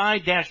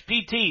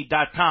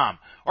isi-pt.com.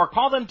 Or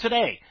call them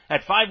today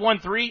at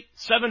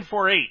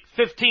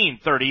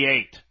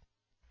 513-748-1538.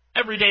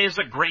 Every day is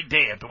a great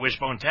day at the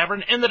Wishbone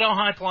Tavern in the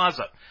Delhi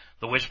Plaza.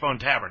 The Wishbone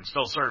Tavern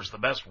still serves the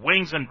best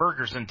wings and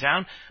burgers in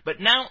town,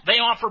 but now they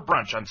offer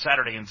brunch on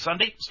Saturday and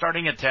Sunday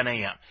starting at 10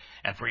 a.m.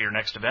 And for your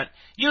next event,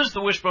 use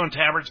the Wishbone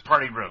Tavern's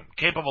party room,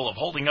 capable of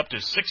holding up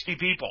to 60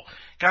 people.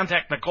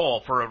 Contact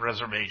Nicole for a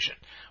reservation.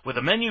 With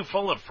a menu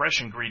full of fresh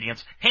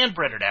ingredients,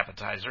 hand-breaded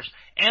appetizers,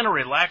 and a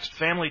relaxed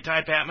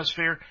family-type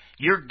atmosphere,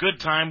 your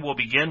good time will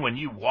begin when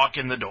you walk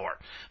in the door.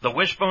 The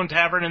Wishbone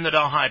Tavern in the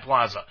Delhi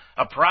Plaza,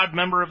 a proud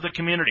member of the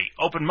community,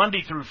 open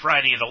Monday through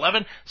Friday at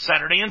 11,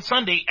 Saturday and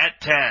Sunday at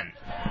 10.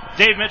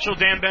 Dave Mitchell,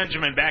 Dan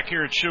Benjamin back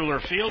here at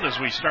Schuler Field as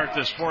we start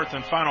this fourth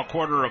and final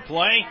quarter of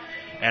play.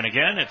 And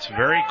again, it's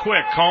very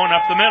quick. Cohen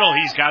up the middle.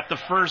 He's got the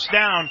first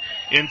down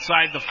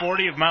inside the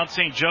 40 of Mount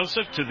St.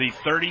 Joseph to the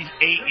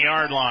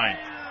 38-yard line.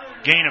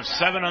 Gain of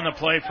 7 on the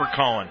play for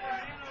Cohen.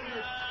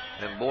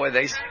 And boy,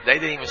 they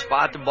didn't even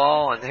spot the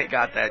ball, and they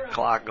got that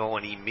clock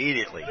going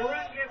immediately.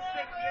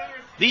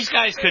 These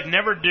guys could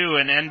never do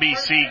an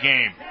NBC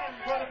game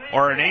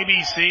or an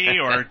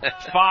ABC or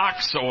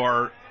Fox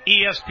or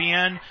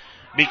ESPN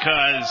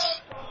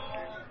because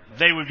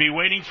they would be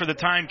waiting for the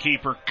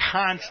timekeeper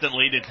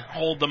constantly to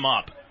hold them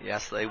up.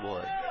 Yes, they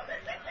would.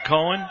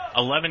 Cohen,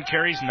 11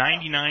 carries,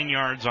 99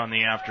 yards on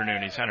the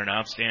afternoon. He's had an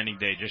outstanding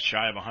day, just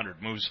shy of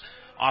 100. Moves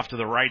off to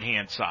the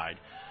right-hand side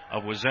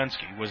of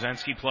Wazensky.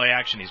 Wazensky play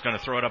action. He's going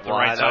to throw it up the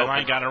right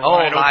sideline. Got a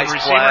wide open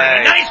receiver.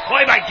 And a nice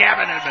play by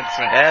Gavin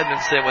Edmondson.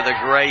 Edmondson with a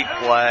great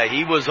play.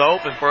 He was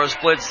open for a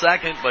split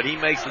second, but he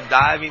makes a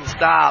diving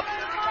stop.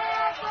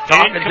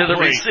 Talking to the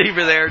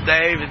receiver there,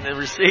 Dave, and the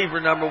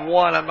receiver number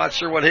 1, I'm not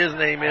sure what his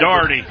name is.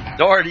 Doherty.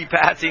 Doherty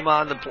pats him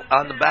on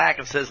the back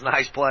and says,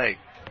 nice play.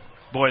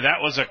 Boy,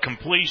 that was a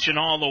completion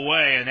all the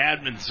way, and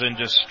Edmondson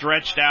just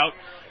stretched out,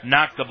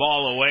 knocked the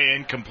ball away,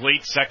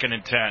 incomplete, 2nd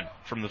and 10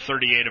 from the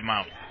 38 of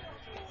Mount.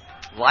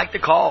 Like the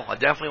call. I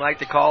definitely like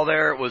the call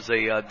there. It was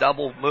a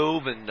double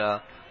move, and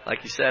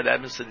like you said,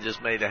 Edmondson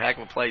just made a heck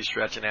of a play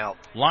stretching out.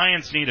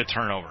 Lions need a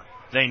turnover.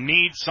 They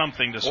need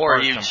something to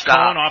spark them. Stop.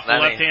 Cohen off the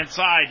left-hand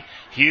side.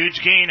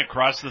 Huge gain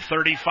across the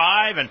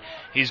 35, and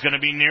he's going to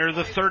be near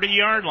the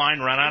 30-yard line,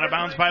 run out of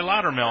bounds by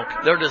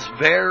Loudermilk. They're just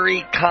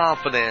very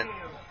confident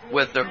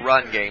with their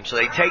run game. So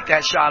they take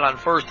that shot on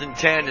 1st and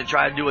 10 and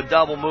try to do a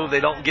double move.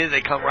 They don't get it.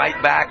 They come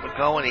right back with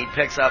Cohen. He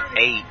picks up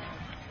 8.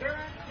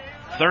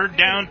 3rd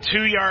down,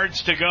 2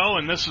 yards to go,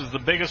 and this is the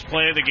biggest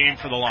play of the game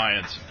for the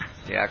Lions.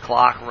 Yeah,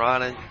 clock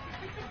running.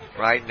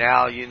 Right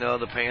now, you know,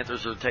 the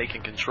Panthers are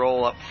taking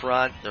control up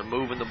front. They're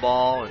moving the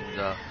ball,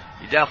 and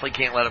you definitely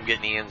can't let them get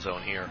in the end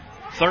zone here.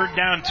 3rd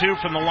down, 2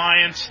 from the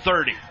Lions,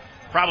 30.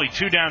 Probably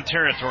 2 down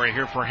territory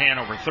here for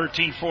Hanover.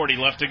 13:40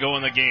 left to go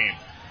in the game.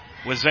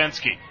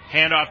 Wazensky,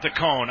 handoff to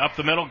Cohen, up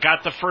the middle,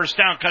 got the first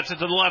down, cuts it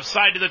to the left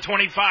side to the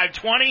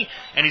 25-20,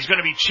 and he's going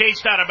to be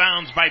chased out of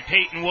bounds by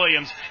Peyton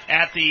Williams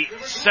at the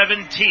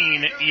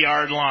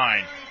 17-yard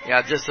line.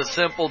 Yeah, just a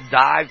simple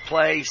dive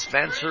play.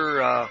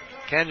 Spencer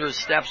Kendra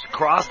steps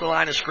across the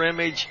line of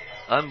scrimmage,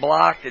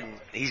 unblocked, and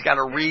he's got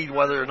to read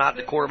whether or not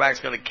the quarterback's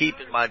going to keep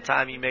it. By the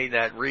time he made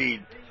that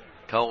read,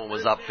 Cohen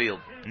was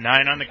upfield.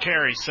 9 on the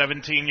carry,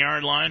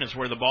 17-yard line is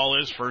where the ball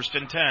is, 1st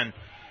and 10.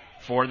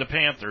 For the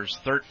Panthers,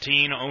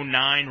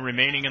 13:09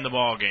 remaining in the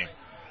ball game.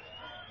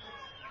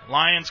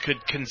 Lions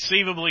could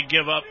conceivably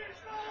give up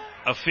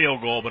a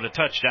field goal, but a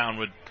touchdown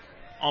would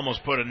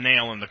almost put a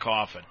nail in the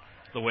coffin,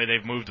 the way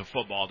they've moved the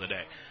football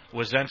today.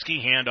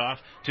 Wazensky handoff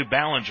to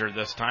Ballinger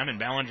this time, and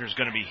Ballinger's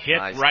going to be hit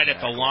right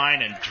at the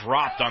line and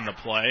dropped on the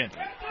play.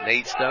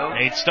 Nate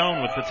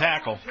Stone with the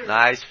tackle.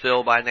 Nice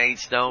fill by Nate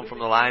Stone from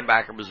the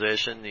linebacker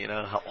position, you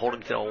know,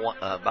 holding to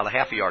about a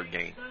half a yard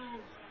gain.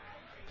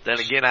 Then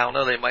again, I don't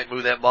know, they might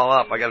move that ball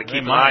up. I got to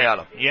keep an eye on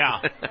them.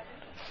 Yeah.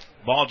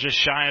 Ball just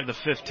shy of the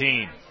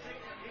 15.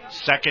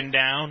 2nd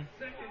down.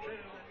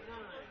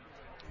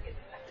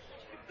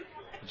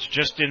 It's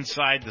just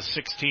inside the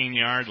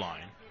 16-yard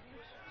line.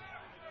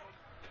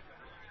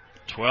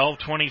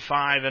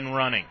 12:25 and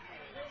running.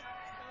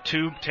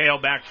 2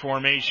 tailback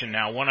formation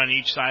now, 1 on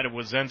each side of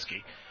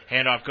Wazensky.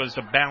 Handoff goes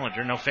to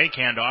Ballinger. No fake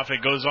handoff.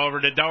 It goes over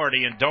to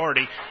Doherty, and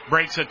Doherty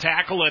breaks a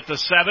tackle at the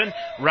 7.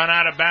 Run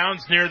out of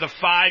bounds near the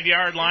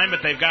 5-yard line,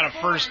 but they've got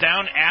a first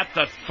down at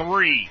the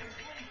 3.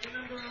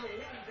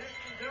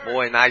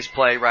 Boy, nice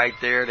play right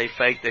there. They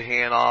faked the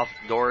handoff.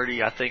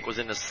 Doherty, I think, was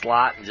in the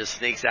slot and just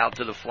sneaks out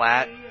to the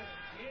flat.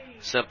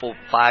 Simple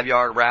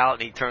 5-yard route,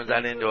 and he turns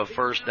that into a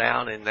first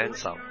down and then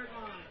some.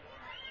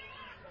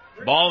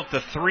 Ball at the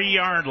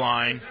 3-yard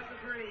line.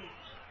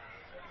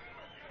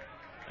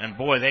 And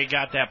boy, they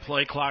got that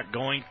play clock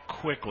going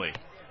quickly.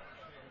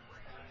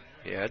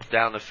 Yeah, it's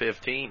down to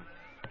 15.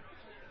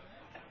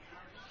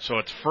 So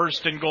it's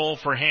 1st and goal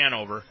for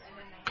Hanover.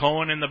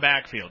 Cohen in the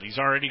backfield. He's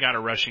already got a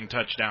rushing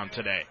touchdown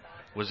today.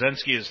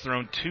 Wazensky has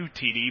thrown 2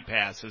 TD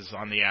passes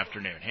on the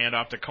afternoon.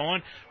 Handoff to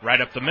Cohen, right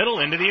up the middle,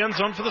 into the end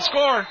zone for the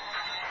score.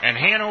 And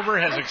Hanover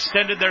has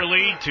extended their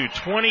lead to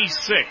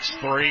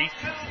 26-3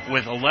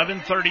 with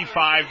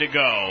 11:35 to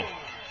go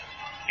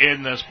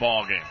in this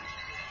ballgame.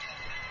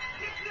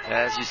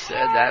 As you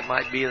said, that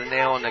might be the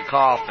nail in the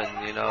coffin.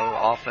 You know,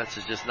 offense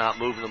is just not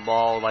moving the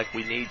ball like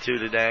we need to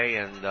today,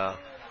 and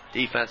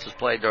Defense has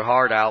played their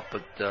heart out,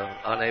 but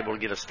unable to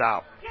get a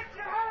stop.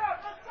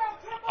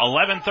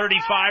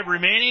 11:35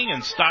 remaining,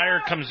 and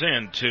Steyer comes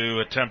in to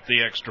attempt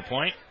the extra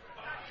point.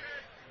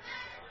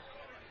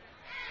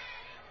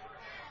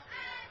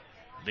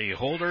 The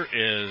holder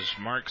is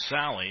Mark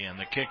Sally, and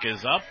the kick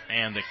is up,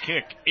 and the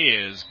kick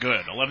is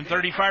good.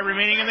 11:35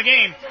 remaining in the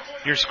game.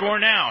 Your score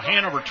now,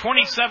 Hanover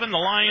 27, the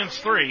Lions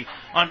 3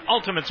 on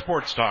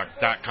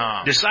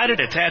UltimateSportsTalk.com.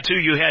 Decided a tattoo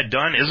you had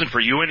done isn't for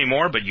you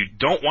anymore, but you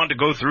don't want to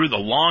go through the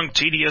long,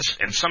 tedious,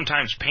 and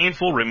sometimes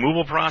painful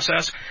removal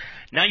process?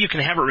 Now you can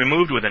have it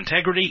removed with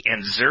integrity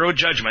and zero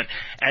judgment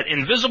at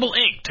Invisible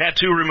Ink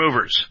Tattoo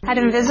Removers. At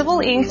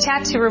Invisible Ink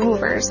Tattoo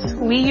Removers,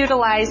 we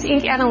utilize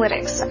ink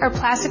analytics, our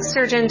plastic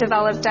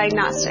surgeon-developed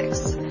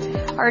diagnostics.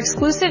 Our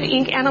exclusive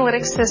ink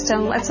analytics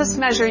system lets us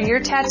measure your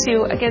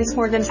tattoo against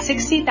more than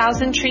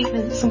 60,000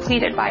 treatments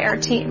completed by our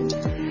team.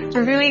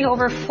 Reviewing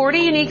over 40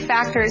 unique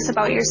factors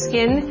about your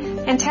skin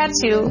and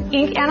tattoo,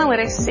 Ink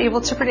Analytics is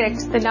able to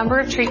predict the number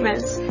of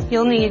treatments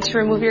you'll need to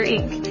remove your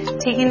ink,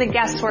 taking the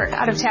guesswork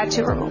out of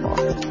tattoo removal.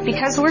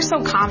 Because we're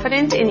so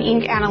confident in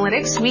Ink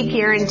Analytics, we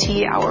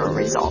guarantee our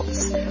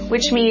results,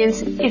 which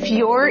means if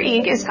your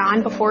ink is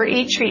gone before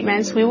 8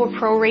 treatments, we will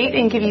prorate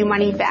and give you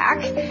money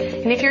back.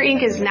 And if your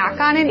ink is not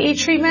gone in 8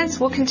 treatments,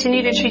 we'll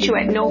continue to treat you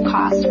at no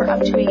cost for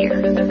up to a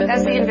year.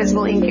 That's the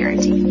Invisible Ink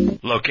Guarantee.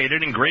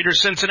 Located in Greater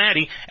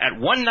Cincinnati at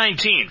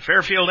 119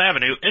 Fairfield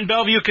Avenue in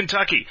Bellevue,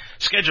 Kentucky.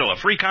 Schedule a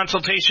free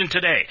consultation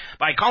today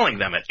by calling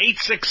them at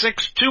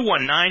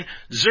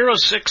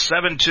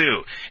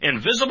 866-219-0672.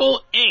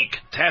 Invisible Ink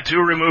Tattoo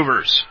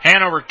Removers.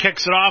 Hanover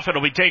kicks it off.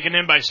 It'll be taken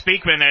in by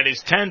Speakman at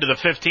his 10 to the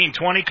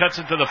 15-20. Cuts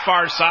it to the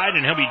far side,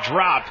 and he'll be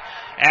dropped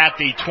at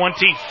the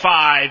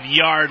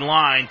 25-yard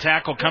line.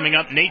 Tackle coming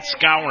up, Nate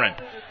Scourin,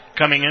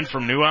 coming in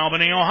from New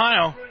Albany,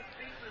 Ohio.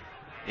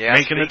 Yeah,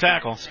 making the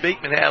tackle.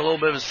 Speakman had a little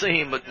bit of a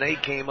seam, but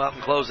Nate came up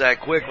and closed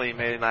that quickly and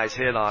made a nice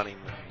hit on him.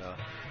 And,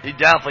 he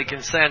definitely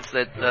can sense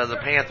that the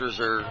Panthers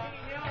are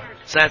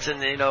sensing,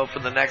 for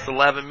the next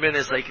 11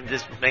 minutes they can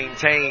just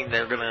maintain.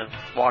 They're going to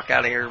walk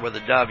out of here with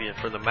a W.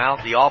 For the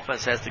Mount, the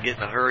offense has to get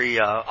in a hurry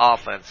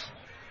offense.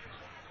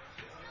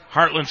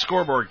 Heartland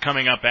scoreboard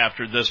coming up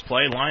after this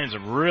play. Lions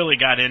have really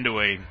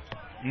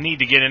need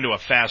to get into a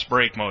fast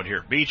break mode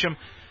here. Beecham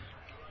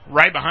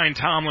right behind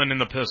Tomlin in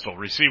the pistol.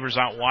 Receivers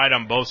out wide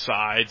on both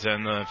sides,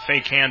 and the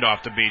fake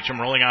handoff to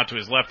Beecham. Rolling out to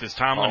his left is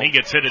Tomlin. He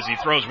gets hit as he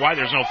throws wide.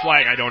 There's no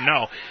flag. I don't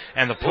know.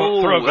 And the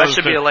throw goes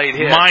to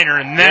Minor,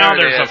 and now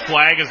there's a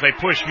flag as they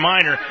push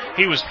Minor.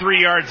 He was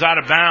 3 yards out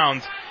of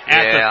bounds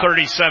at the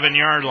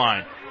 37-yard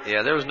line.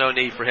 Yeah, there was no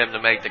need for him to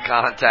make the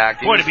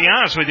contact. Boy, to be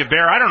honest with you,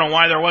 Bear, I don't know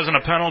why there wasn't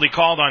a penalty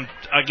called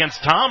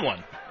against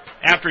Tomlin.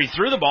 After he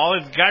threw the ball,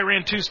 the guy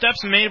ran 2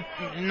 steps and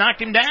knocked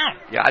him down.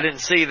 Yeah, I didn't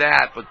see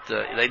that, but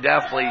they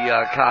definitely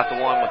caught the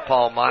one with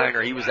Paul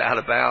Minor. He was out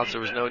of bounds.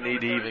 There was no need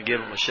to even give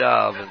him a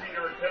shove. And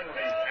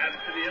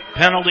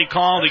penalty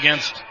called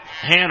against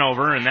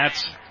Hanover, and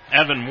that's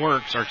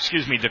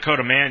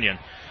Dakota Mannion.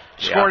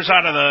 Scores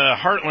out of the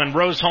Heartland.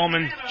 Rose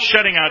Holman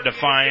shutting out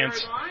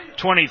Defiance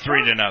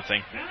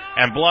 23-0.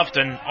 And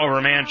Bluffton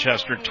over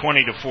Manchester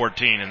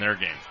 20-14 in their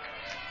game.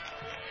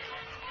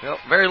 Yep,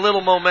 very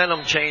little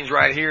momentum change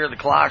right here. The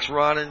clock's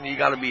running. You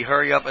got to be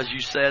hurry up, as you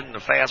said, in the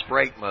fast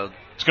break mode.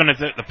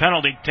 The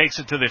penalty takes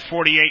it to the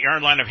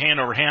 48-yard line of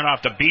Hanover.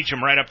 Handoff to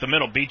Beecham right up the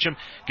middle. Beecham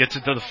gets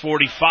it to the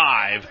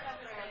 45.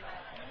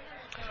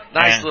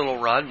 Nice little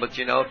run, but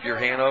if you're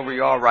Hanover,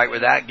 you're all right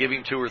with that. Give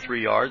him 2 or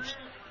 3 yards.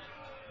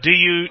 Do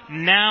you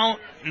now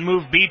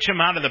move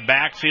Beecham out of the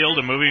backfield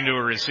and move him to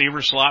a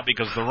receiver slot,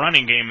 because the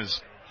running game is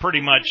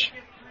pretty much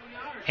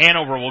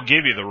Hanover will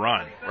give you the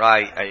run.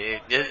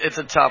 Right. It's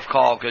a tough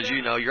call because,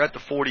 you're at the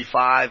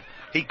 45.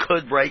 He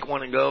could break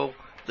one and go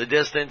the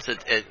distance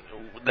at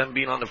them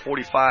being on the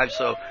 45.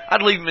 So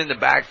I'd leave him in the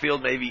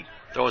backfield, maybe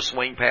throw a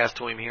swing pass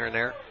to him here and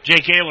there.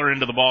 Jake Ayler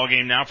into the ball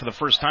game now for the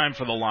first time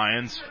for the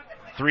Lions.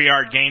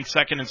 3-yard gain,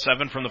 2nd and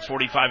 7 from the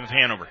 45 of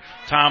Hanover.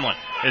 Tomlin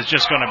is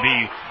just going to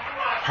be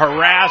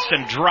harassed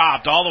and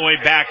dropped all the way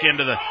back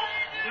into the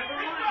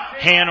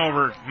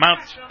Hanover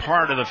Mount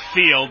part of the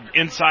field,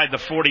 inside the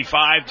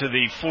 45 to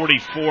the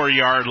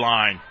 44-yard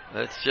line.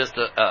 It's just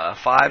a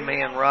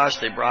 5-man rush.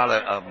 They brought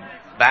a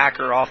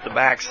backer off the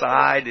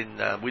backside,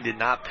 and we did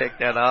not pick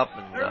that up.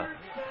 And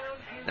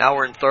now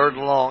we're in 3rd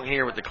and long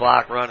here with the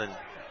clock running.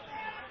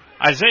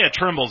 Isaiah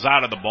Trimble's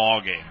out of the ball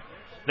game.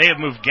 They have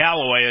moved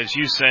Galloway, as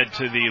you said,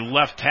 to the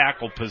left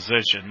tackle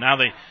position. Now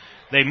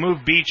they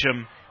moved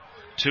Beecham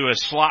to a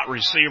slot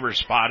receiver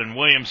spot, and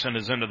Williamson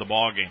is into the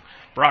ball game.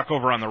 Brock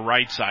over on the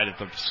right side at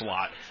the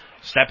slot.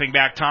 Stepping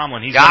back,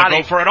 Tomlin. He's going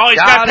to go for it all.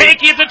 He's got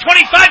Pankey at the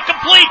 25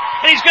 complete,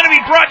 and he's going to be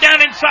brought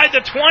down inside the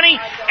 20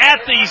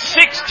 at the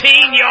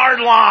 16-yard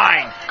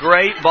line.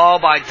 Great ball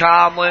by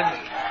Tomlin.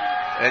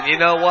 And you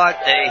know what?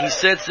 He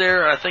sits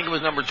there. I think it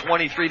was number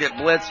 23 that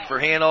blitzed for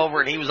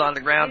Hanover, and he was on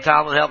the ground.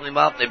 Tomlin helping him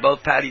up. They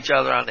both pat each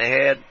other on the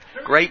head.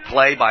 Great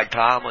play by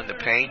Tomlin to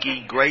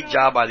Pankey. Great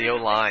job by the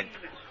O-line.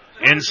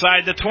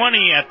 Inside the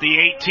 20 at the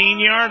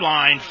 18-yard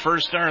line.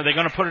 First down. Are they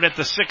going to put it at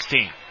the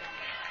 16?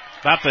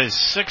 About the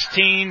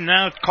 16,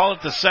 now call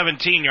it the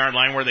 17-yard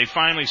line, where they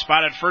finally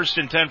spotted 1st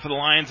and 10 for the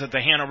Lions at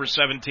the Hanover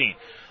 17.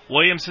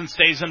 Williamson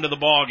stays into the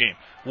ball game.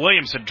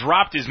 Williamson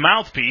dropped his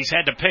mouthpiece,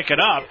 had to pick it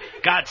up,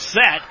 got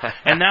set,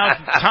 and now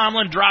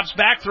Tomlin drops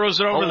back, throws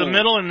it over the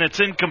middle, and it's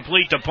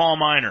incomplete to Paul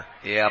Miner.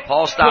 Yeah,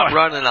 Paul stopped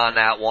running on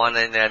that one,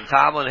 and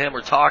Tomlin and him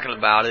were talking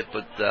about it,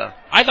 but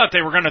I thought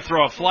they were going to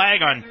throw a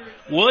flag on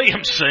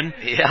Williamson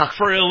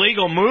for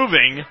illegal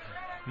moving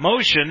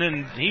motion,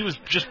 and he was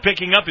just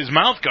picking up his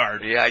mouth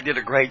guard. Yeah, he did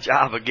a great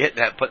job of getting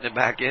that, putting it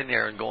back in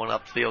there and going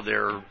upfield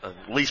there,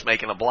 at least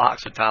making a block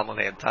so Tomlin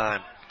had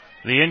time.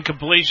 The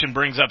incompletion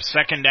brings up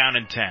 2nd down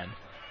and 10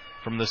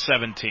 from the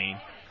 17.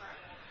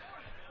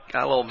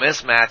 Got a little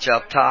mismatch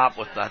up top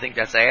with, I think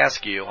that's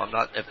Askew. I'm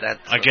not, if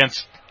that's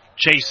against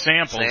Chase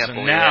Samples.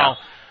 And now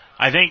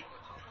I think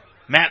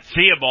Matt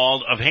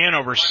Theobald of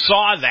Hanover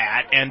saw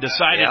that and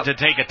decided to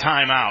take a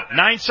timeout.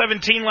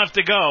 9:17 left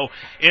to go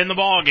in the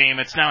ball game.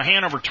 It's now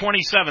Hanover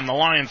 27, the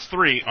Lions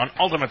 3 on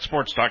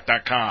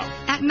UltimateSportsTalk.com.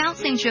 At Mount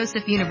St.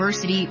 Joseph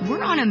University,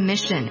 we're on a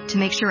mission to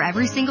make sure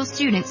every single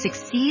student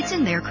succeeds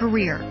in their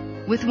career.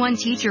 With one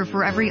teacher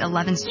for every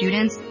 11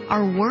 students,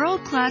 our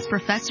world-class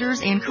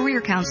professors and career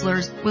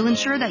counselors will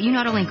ensure that you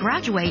not only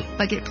graduate,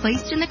 but get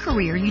placed in the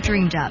career you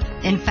dreamed of.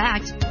 In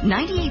fact,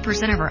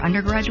 98% of our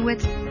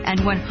undergraduates and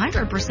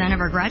 100% of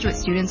our graduate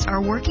students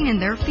are working in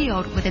their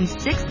field within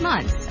 6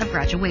 months of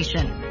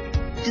graduation.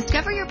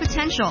 Discover your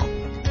potential.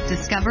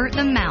 Discover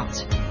the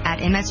Mount at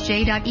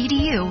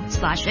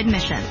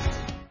msj.edu/admissions.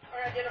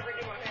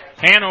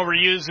 Hanover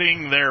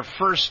using their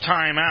first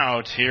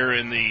timeout here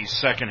in the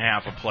second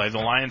half of play. The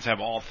Lions have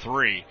all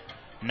 3.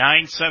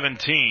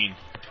 9:17.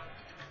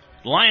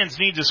 The Lions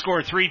need to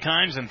score 3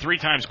 times and 3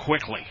 times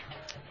quickly.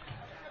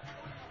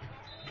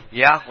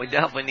 Yeah, we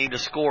definitely need to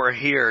score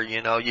here.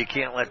 You know, you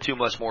can't let too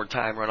much more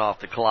time run off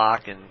the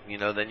clock, and, you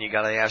know, then you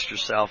got to ask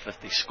yourself,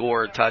 if they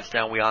score a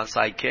touchdown, we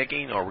onside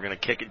kicking, or we're going to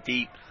kick it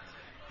deep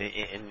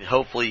and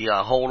hopefully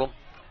hold them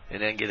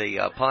and then get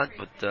a punt.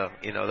 But,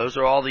 you know, those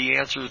are all the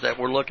answers that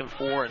we're looking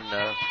for, and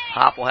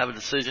Hop will have a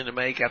decision to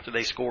make after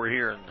they score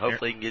here, and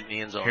hopefully he can get in the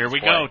end zone. Here we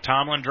go.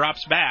 Tomlin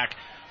drops back,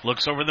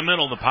 looks over the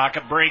middle. The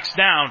pocket breaks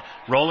down.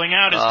 Rolling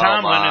out is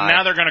Tomlin, and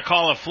now they're going to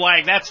call a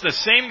flag. That's the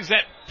same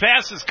exact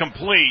pass is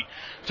complete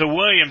to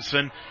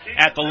Williamson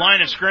at the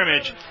line of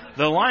scrimmage.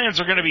 The Lions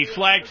are going to be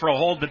flagged for a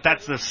hold, but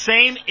that's the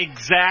same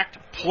exact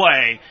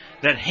play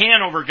that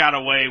Hanover got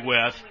away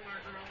with,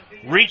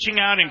 reaching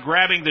out and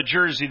grabbing the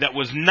jersey that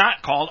was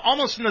not called,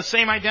 almost in the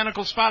same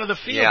identical spot of the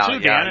field, too,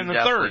 Dan, in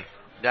the third.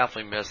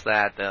 Definitely missed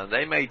that.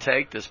 They may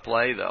take this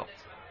play, though.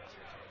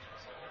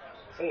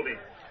 Holding.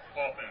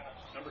 Offense.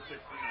 Number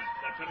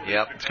 69.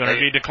 Yep. It's going to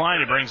be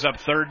declined. It brings up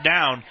 3rd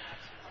down.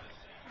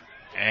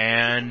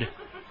 And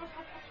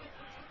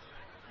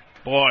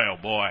boy, oh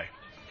boy.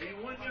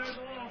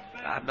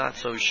 I'm not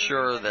so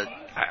sure that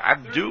I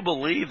do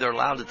believe they're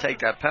allowed to take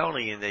that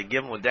penalty, and they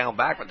give them a down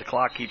back, but the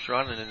clock keeps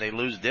running and they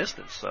lose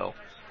distance. So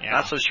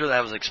not so sure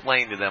that was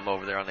explained to them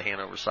over there on the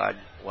Hanover side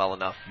well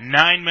enough.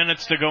 9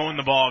 minutes to go in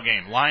the ball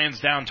game. Lions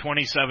down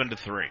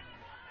 27-3.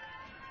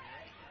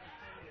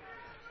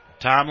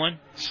 Tomlin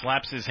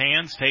slaps his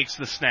hands, takes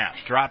the snap,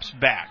 drops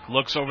back,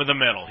 looks over the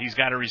middle. He's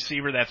got a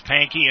receiver. That's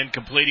Pankey,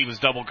 incomplete. He was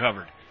double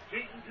covered.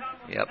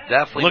 Yep,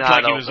 definitely looked not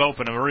like open. He was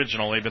open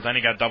originally, but then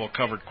he got double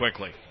covered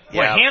quickly.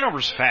 Boy, Yeah.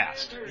 Hanover's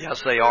fast.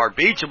 Yes, they are.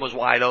 Beecham was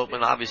wide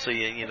open.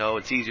 Obviously, you know,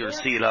 it's easier to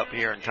see it up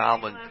here, and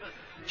Tomlin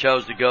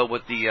chose to go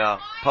with the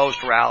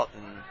post route,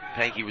 and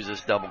Pankey was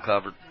just double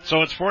covered.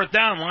 So it's 4th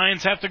down.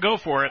 Lions have to go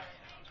for it.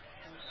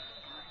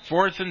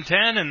 4th and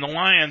 10, and the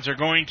Lions are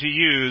going to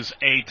use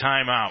a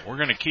timeout. We're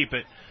going to keep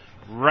it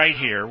right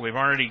here. We've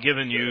already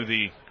given you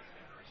the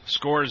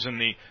scores in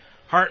the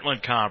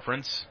Heartland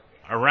Conference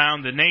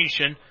around the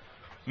nation.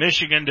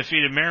 Michigan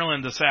defeated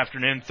Maryland this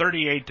afternoon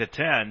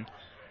 38-10,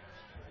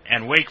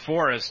 and Wake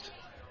Forest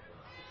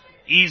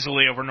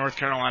easily over North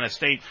Carolina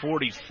State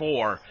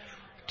 44-10.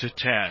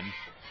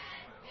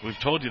 We've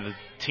told you the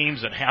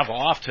teams that have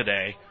off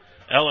today: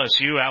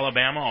 LSU,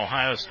 Alabama,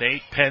 Ohio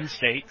State, Penn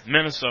State,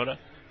 Minnesota,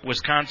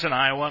 Wisconsin,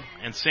 Iowa,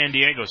 and San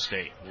Diego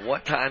State.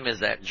 What time is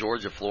that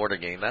Georgia-Florida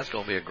game? That's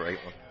going to be a great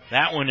one.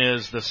 That one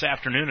is this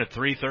afternoon at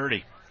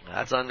 3:30.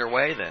 That's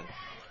underway then.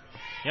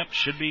 Yep,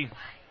 should be.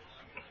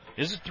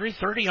 Is it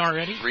 3:30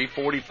 already?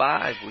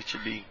 3:45. We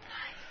should be.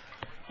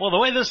 Well, the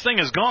way this thing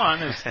has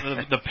gone is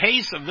the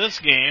pace of this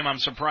game, I'm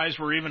surprised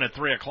we're even at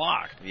 3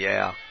 o'clock.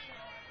 Yeah.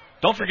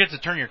 Don't forget to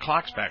turn your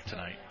clocks back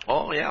tonight.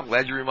 Oh, yeah, I'm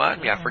glad you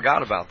reminded me. I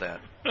forgot about that.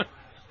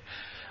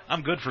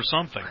 I'm good for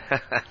something.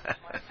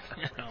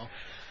 You know.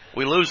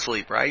 We lose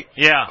sleep, right?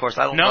 Yeah. Of course,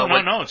 I don't know.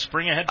 No, it's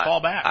spring ahead, fall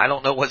back. I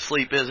don't know what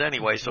sleep is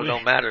anyway, so it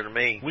don't matter to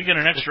me. We get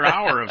an extra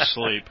hour of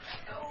sleep.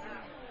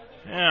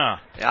 Yeah.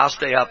 Yeah, I'll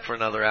stay up for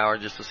another hour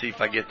just to see if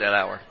I get that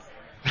hour.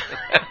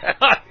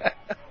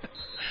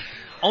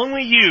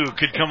 Only you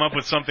could come up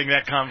with something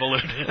that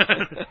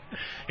convoluted.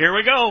 Here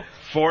we go.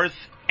 4th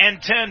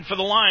and 10 for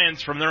the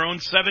Lions from their own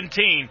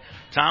 17.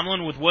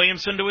 Tomlin with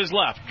Williamson to his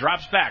left.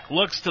 Drops back.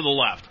 Looks to the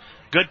left.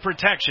 Good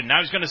protection.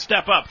 Now he's going to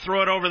step up.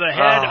 Throw it over the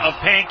head of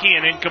Pankey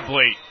and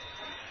incomplete.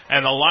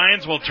 And the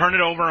Lions will turn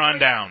it over on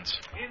downs.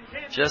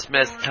 Just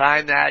missed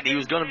time that. He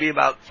was going to be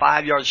about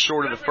 5 yards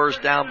short of the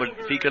first down, but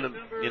if he could have,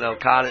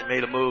 caught it and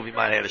made a move, he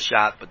might have had a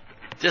shot. But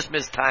just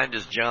missed time,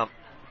 just jump.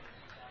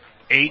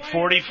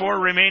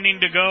 8:44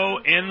 remaining to go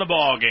in the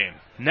ball game.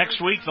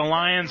 Next week, the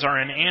Lions are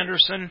in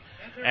Anderson,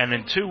 and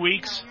in 2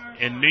 weeks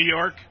in New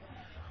York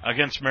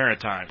against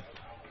Maritime.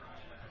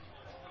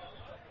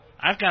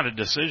 I've got a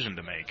decision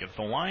to make. If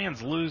the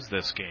Lions lose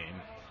this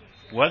game,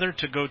 whether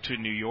to go to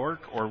New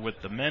York or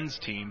with the men's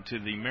team to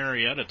the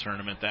Marietta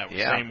tournament that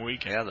same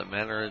weekend. Yeah, the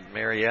men are in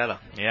Marietta.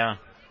 Yeah.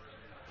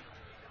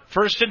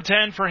 1st and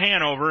 10 for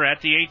Hanover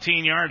at the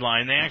 18-yard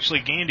line. They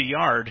actually gained a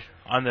yard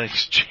on the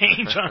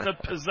exchange on the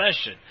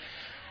possession.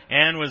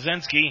 And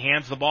Wazinski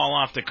hands the ball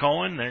off to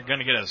Cohen. They're going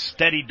to get a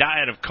steady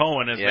diet of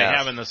Cohen as they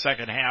have in the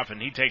second half,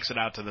 and he takes it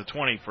out to the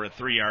 20 for a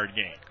 3-yard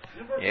gain.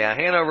 Yeah,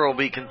 Hanover will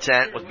be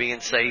content with being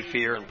safe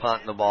here and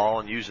punting the ball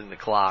and using the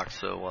clock.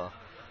 So,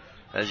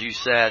 as you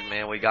said,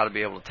 man, we got to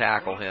be able to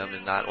tackle him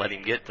and not let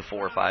him get to 4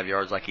 or 5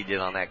 yards like he did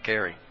on that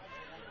carry.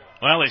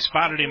 Well, they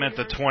spotted him at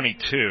the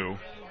 22.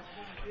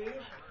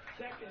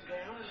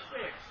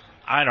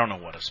 I don't know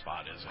what a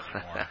spot is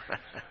anymore.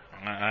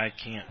 I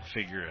can't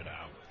figure it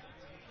out.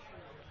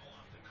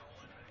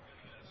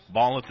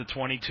 Ball at the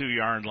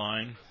 22-yard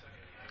line.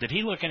 Did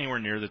he look anywhere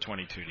near the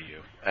 22 to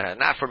you?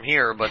 Not from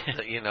here, but,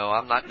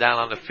 I'm not down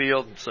on the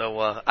field, so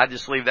I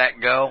just leave that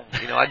go.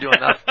 I do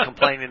enough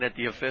complaining at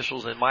the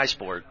officials in my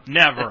sport.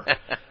 Never.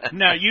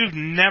 No, you've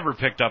never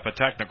picked up a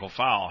technical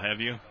foul, have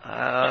you?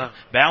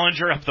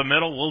 Ballinger up the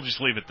middle, we'll just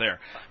leave it there.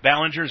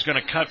 Ballinger's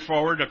going to cut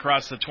forward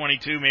across the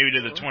 22, maybe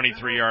to the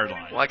 23-yard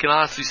line. Well, I can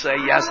honestly say,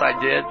 yes, I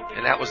did,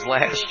 and that was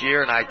last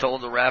year, and I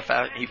told the ref,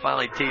 he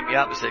finally teed me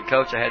up and said,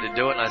 Coach, I had to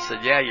do it, and I said,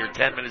 yeah, you're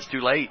 10 minutes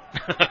too late.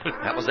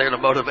 That was there to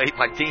motivate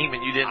my team,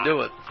 and you didn't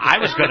do it. I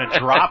was going to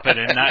drop it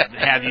and not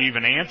have you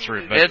even answer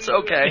it. But it's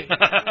okay.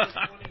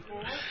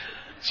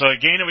 So a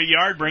gain of a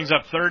yard brings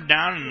up 3rd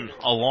down and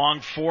a long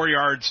 4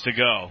 yards to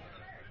go.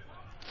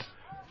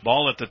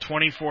 Ball at the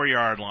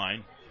 24-yard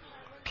line.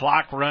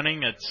 Clock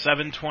running at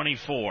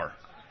 7:24.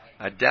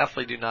 I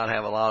definitely do not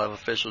have a lot of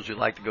officials who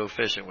like to go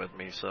fishing with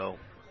me, so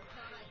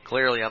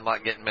clearly I'm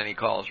not getting many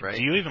calls, right?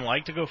 Do you even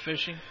like to go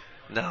fishing?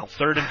 No.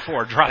 3rd and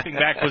 4, dropping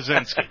back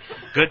Wazinski.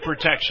 Good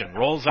protection.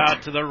 Rolls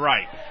out to the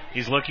right.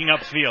 He's looking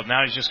upfield.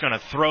 Now he's just going to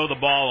throw the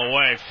ball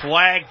away.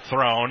 Flag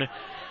thrown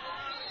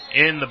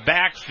in the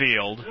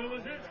backfield.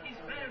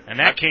 And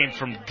that came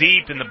from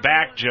deep in the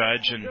back,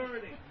 Judge. And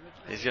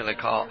he's going to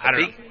call.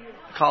 If he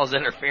calls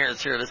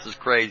interference here, this is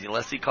crazy.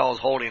 Unless he calls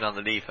holding on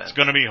the defense. It's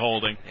going to be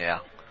holding.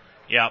 Yeah.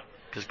 Yep.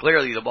 Because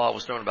clearly the ball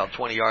was thrown about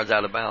 20 yards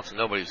out of bounds and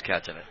nobody was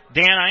catching it.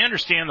 Dan, I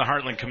understand the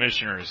Heartland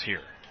commissioner is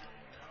here.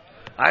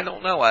 I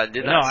don't know. I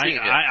did not see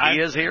him yet. He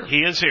is here? He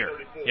is here.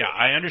 Yeah,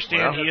 I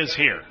understand he is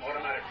here.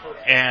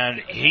 And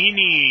he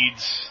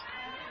needs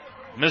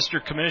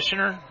Mr.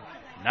 Commissioner,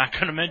 not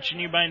going to mention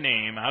you by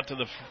name, out to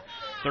the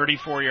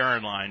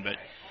 34-yard line, but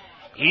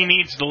he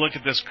needs to look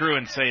at this crew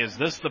and say, is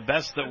this the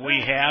best that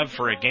we have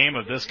for a game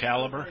of this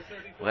caliber?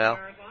 Well,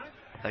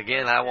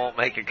 again, I won't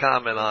make a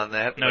comment on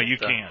that. No, you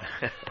can't.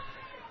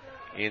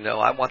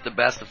 I want the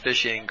best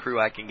officiating crew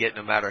I can get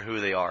no matter who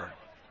they are.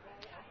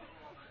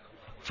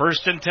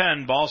 1st and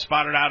 10, ball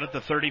spotted out at the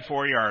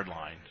 34-yard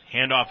line.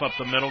 Handoff up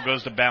the middle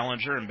goes to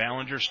Ballinger, and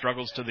Ballinger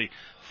struggles to the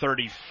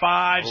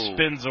 35,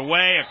 spins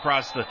away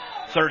across the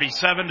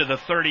 37 to the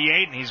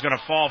 38, and he's going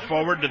to fall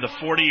forward to the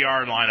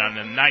 40-yard line on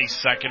a nice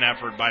second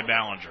effort by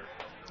Ballinger.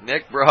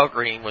 Nick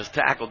Brogreen was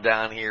tackled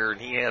down here, and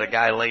he had a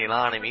guy laying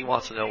on him. He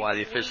wants to know why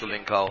the official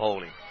didn't call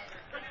holding.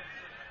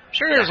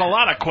 Sure, there's a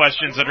lot of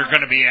questions that are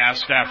going to be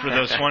asked after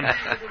this one.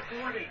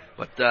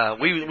 But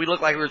we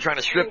looked like we were trying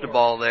to strip the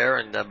ball there,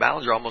 and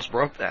Ballinger almost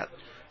broke that.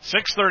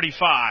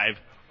 6:35,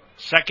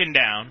 2nd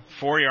down,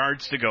 4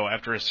 yards to go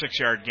after a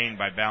 6-yard gain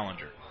by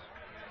Ballinger.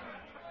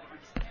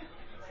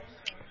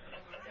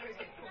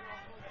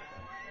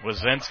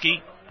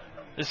 Wazinski,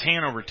 this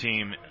Hanover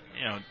team,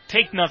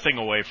 take nothing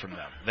away from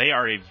them. They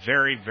are a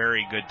very,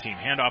 very good team.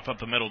 Handoff up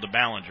the middle to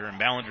Ballinger, and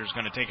Ballinger's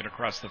going to take it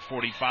across the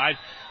 45,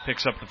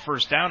 picks up the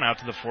 1st down out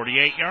to the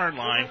 48-yard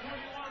line.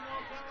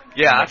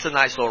 Yeah, that's a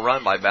nice little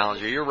run by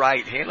Ballinger. You're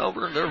right.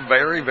 Hanover, they're a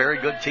very,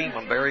 very good team.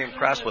 I'm very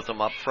impressed with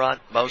them up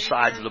front, both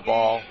sides of the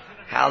ball,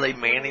 how they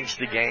manage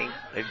the game.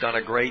 They've done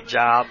a great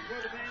job.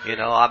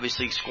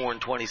 Obviously scoring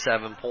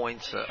 27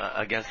 points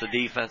against the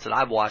defense that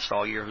I've watched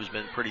all year, who's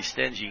been pretty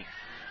stingy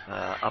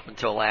up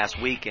until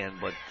last weekend.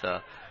 But,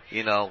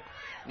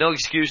 no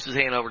excuses.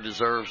 Hanover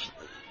deserves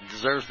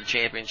the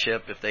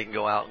championship if they can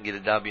go out and get a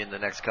W in the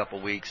next couple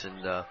of weeks.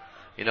 And,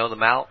 the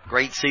Mount,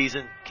 great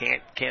season.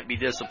 Can't be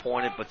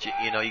disappointed, but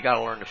you got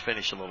to learn to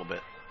finish a little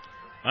bit.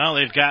 Well,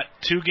 they've got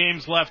 2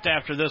 games left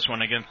after this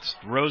one against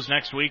Rose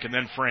next week and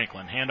then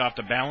Franklin. Handoff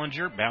to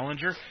Ballinger.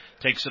 Ballinger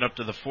takes it up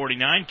to the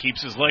 49,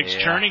 keeps his legs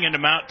churning into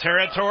Mount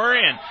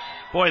territory, and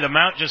boy, the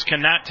Mount just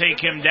cannot take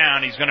him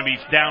down. He's going to be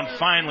down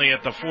finally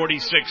at the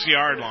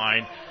 46-yard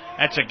line.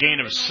 That's a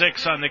gain of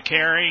 6 on the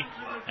carry,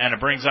 and it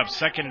brings up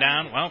 2nd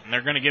down. Well,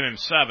 they're going to give him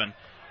 7.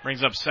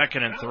 Brings up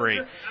 2nd and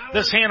 3.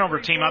 This Hanover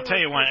team, I'll tell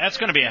you what, that's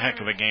going to be a heck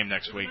of a game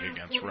next week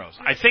against Rose.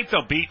 I think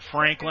they'll beat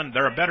Franklin.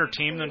 They're a better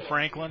team than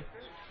Franklin.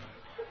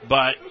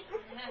 But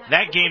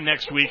that game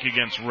next week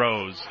against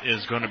Rose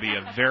is going to be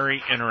a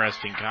very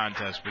interesting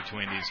contest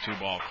between these two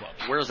ball clubs.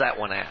 Where's that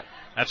one at?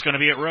 That's going to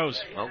be at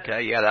Rose.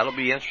 Okay, yeah, that'll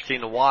be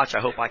interesting to watch. I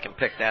hope I can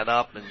pick that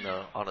up and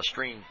on a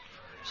stream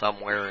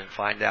somewhere and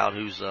find out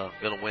who's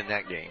going to win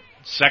that game.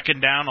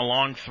 2nd down,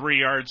 along 3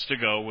 yards to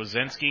go.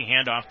 Wazinski,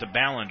 handoff to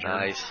Ballinger.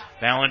 Nice.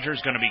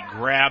 Ballinger's going to be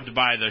grabbed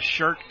by the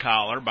shirt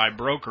collar by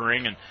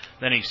Brokering, and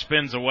then he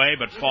spins away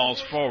but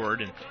falls forward,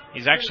 and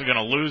he's actually going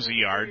to lose a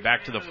yard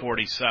back to the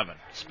 47.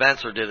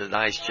 Spencer did a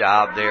nice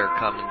job there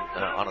coming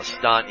on a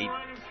stunt. He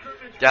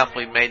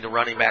definitely made the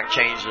running back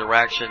change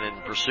direction,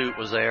 and pursuit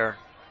was there.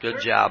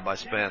 Good job by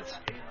Spence.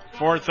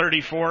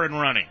 4:34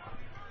 and running.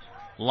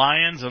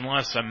 Lions,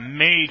 unless a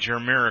major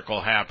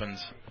miracle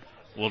happens,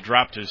 will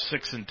drop to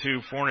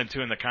 6-2,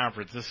 4-2 in the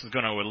conference. This is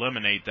going to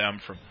eliminate them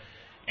from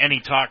any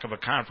talk of a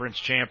conference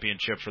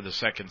championship for the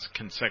second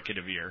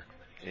consecutive year.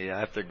 Yeah, I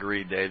have to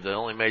agree, Dave. The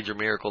only major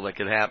miracle that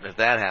could happen if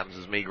that happens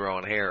is me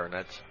growing hair, and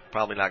that's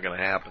probably not going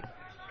to happen.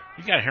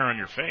 You got hair on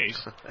your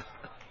face.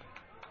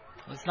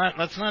 Let's not,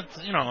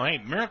 hey,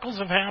 miracles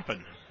have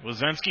happened.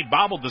 Wazinski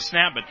bobbled the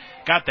snap, but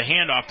got the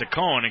handoff to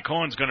Cohen, and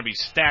Cohen's going to be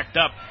stacked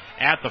up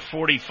at the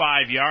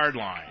 45-yard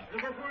line.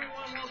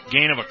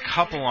 Gain of a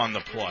couple on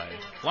the play.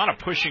 A lot of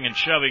pushing and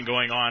shoving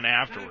going on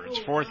afterwards.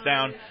 4th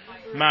down,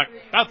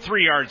 about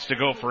 3 yards to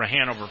go for a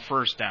Hanover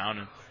first down.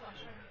 And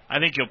I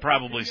think you'll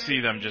probably see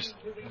them just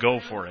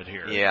go for it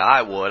here. Yeah,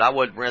 I would. I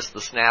wouldn't risk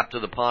the snap to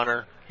the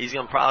punter. He's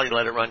going to probably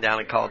let it run down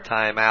and call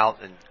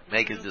timeout and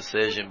make his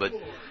decision. But,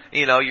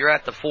 you're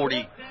at the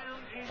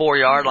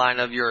 44-yard line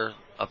of your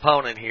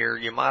opponent here.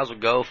 You might as well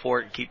go for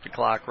it and keep the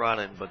clock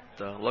running. But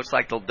looks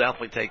like they'll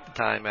definitely take the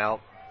timeout.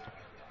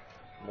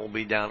 We'll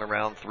be down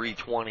around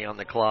 3:20 on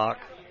the clock.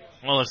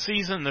 Well, a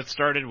season that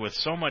started with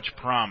so much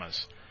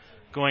promise,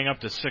 going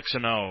up to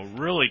 6-0,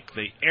 really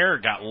the air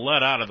got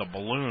let out of the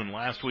balloon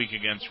last week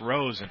against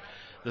Rose, and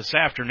this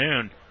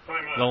afternoon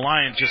the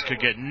Lions just could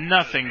get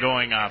nothing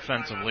going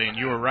offensively, and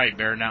you were right,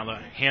 Bear. Now the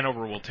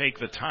Hanover will take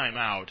the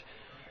timeout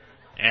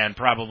and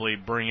probably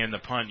bring in the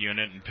punt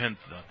unit and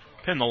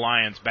pin the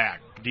Lions back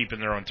deep in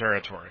their own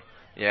territory.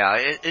 Yeah,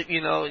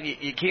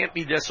 you can't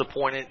be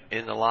disappointed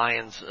in the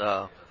Lions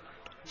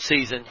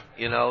season.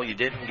 You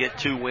didn't get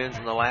 2 wins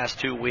in the last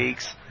 2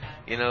 weeks.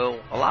 A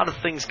lot of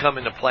things come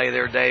into play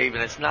there, Dave,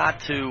 and it's not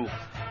to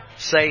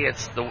say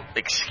it's the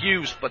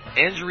excuse, but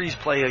injuries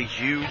play a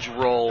huge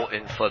role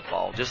in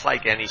football, just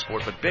like any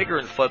sport, but bigger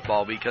in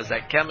football because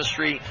that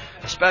chemistry,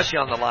 especially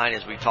on the line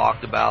as we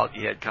talked about,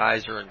 you had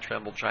Kaiser and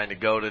Trimble trying to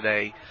go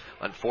today.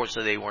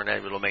 Unfortunately, they weren't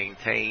able to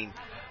maintain.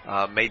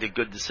 Made a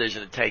good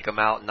decision to take them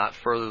out and not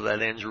further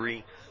that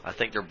injury. I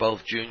think they're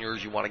both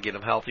juniors. You want to get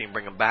them healthy and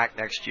bring them back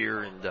next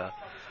year. And,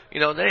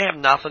 they have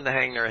nothing to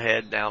hang their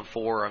head down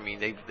for. I mean,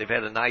 they've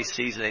had a nice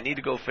season. They need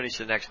to go finish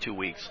the next 2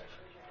 weeks.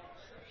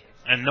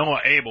 And Noah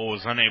Abel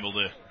was unable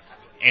to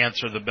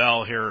answer the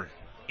bell here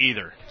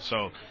either.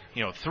 So,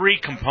 3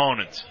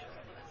 components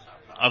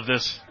of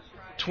this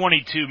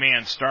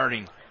 22-man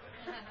starting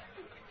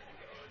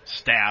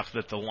staff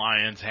that the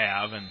Lions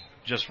have and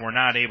just were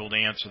not able to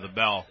answer the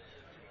bell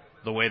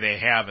the way they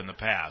have in the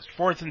past.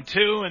 4th and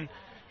 2, and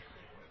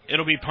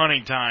it'll be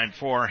punting time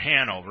for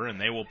Hanover, and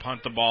they will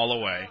punt the ball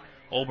away.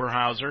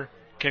 Oberhauser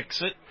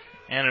kicks it,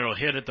 and it'll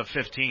hit at the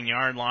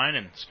 15-yard line,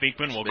 and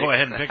Speakman will go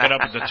ahead and pick it up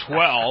at the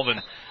 12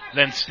 and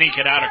then sneak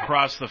it out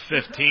across the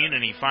 15,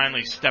 and he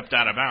finally stepped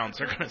out of bounds.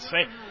 They're going to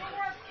say,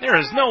 there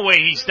is no way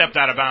he stepped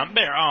out of bounds.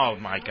 There, oh,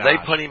 my God. They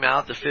put him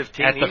out to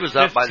 15. He was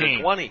up by the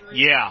 20.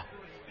 Yeah.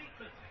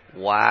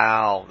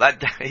 Wow.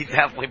 He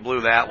definitely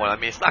blew that one. I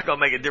mean, it's not going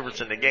to make a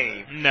difference in the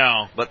game.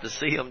 No. But to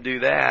see him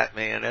do that,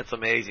 man, that's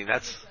amazing.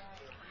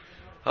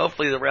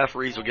 Hopefully the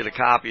referees will get a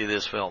copy of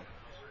this film.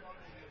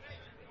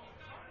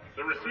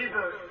 The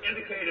receiver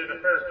indicated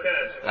a fair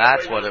catch.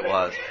 That's what it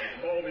was.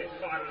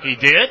 He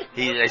did?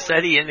 They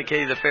said he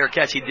indicated a fair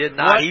catch. He did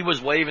not. What? He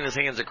was waving his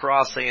hands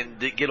across saying,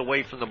 get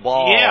away from the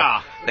ball.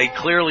 Yeah. They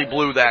clearly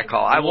blew that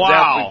call. I will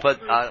definitely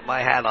put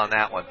my hat on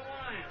that one.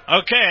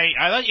 Okay,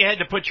 I thought you had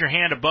to put your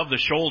hand above the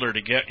shoulder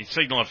to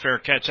signal a fair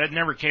catch. That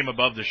never came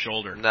above the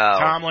shoulder. No.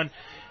 Tomlin,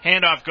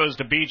 handoff goes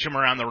to Beecham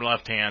around the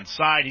left-hand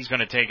side. He's going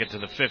to take it to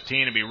the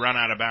 15 and be run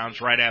out of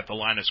bounds right at the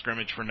line of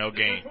scrimmage for no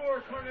gain.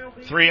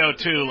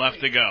 3:02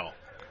 left to go.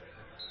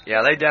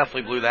 Yeah, they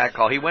definitely blew that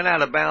call. He went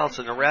out of bounds,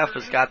 and the ref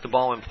has got the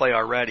ball in play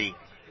already.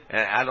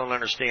 And I don't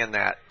understand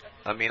that.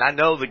 I mean, I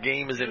know the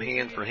game is in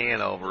hand for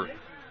Hanover,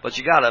 but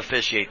you got to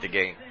officiate the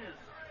game.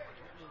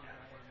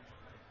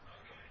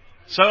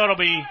 So it'll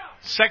be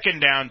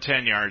 2nd down,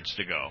 10 yards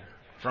to go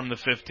from the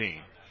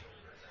 15.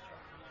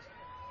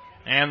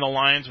 And the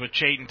Lions with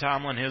Chayton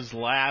Tomlin, his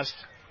last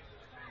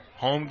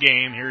home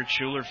game here at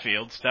Schuler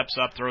Field. Steps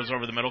up, throws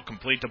over the middle,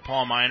 complete to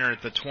Paul Miner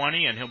at the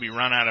 20, and he'll be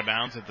run out of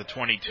bounds at the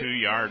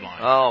 22-yard line.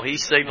 Oh, he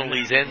signaled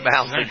he's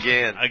inbounds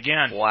again.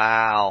 Again.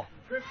 Wow.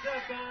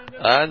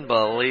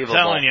 Unbelievable.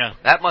 I'm telling you.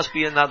 That must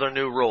be another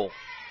new rule.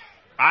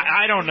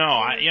 I don't know.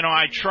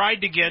 I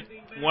tried to get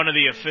one of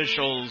the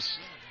officials'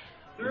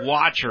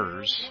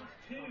 watchers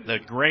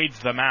that grades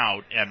them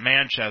out at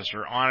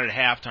Manchester on at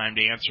halftime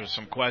to answer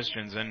some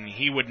questions, and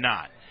he would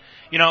not.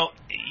 You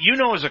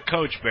know as a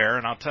coach, Bear,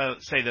 and I'll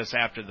say this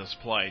after this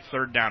play,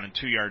 3rd down and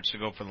 2 yards to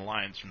go for the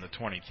Lions from the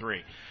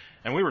 23.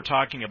 And we were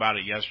talking about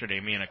it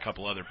yesterday, me and a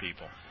couple other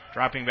people.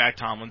 Dropping back,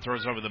 Tomlin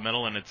throws over the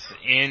middle, and it's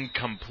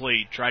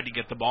incomplete. Tried to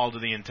get the ball to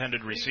the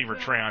intended receiver,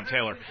 Trayon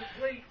Taylor.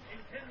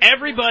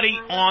 Everybody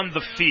on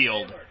the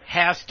field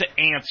has to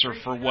answer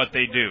for what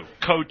they do.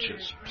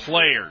 Coaches,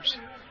 players,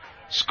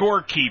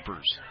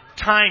 scorekeepers,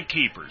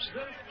 timekeepers,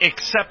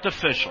 except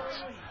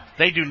officials.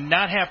 They do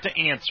not have to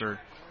answer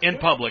in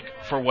public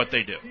for what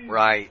they do.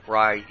 Right.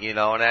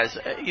 And as,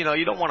 you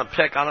don't want to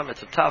pick on them.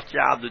 It's a tough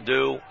job to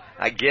do.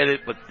 I get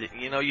it, but,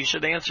 you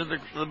should answer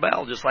the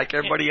bell just like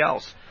everybody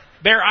else.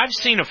 Bear, I've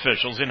seen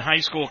officials in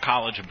high school,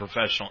 college, and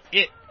professional.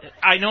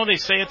 I know they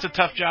say it's a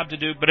tough job to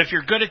do, but if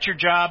you're good at your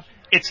job,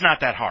 it's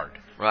not that hard.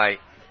 Right.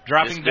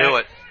 Just do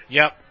it.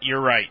 Yep,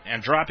 you're right.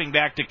 And dropping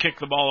back to kick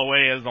the ball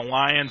away as the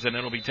Lions, and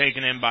it'll be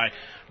taken in by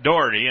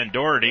Doherty, and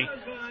Doherty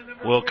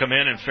will come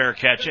in and fair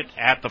catch it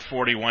at the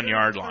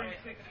 41-yard line.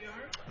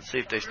 Let's see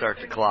if they start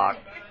the clock.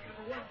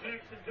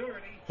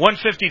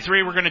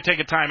 1:53, we're going to take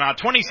a timeout.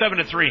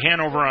 27-3,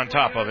 Hanover on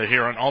top of it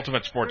here on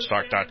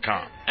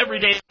UltimateSportsTalk.com. Every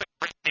day.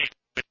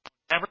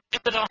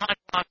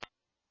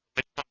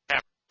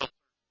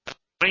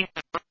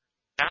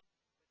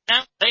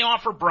 They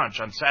offer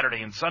brunch on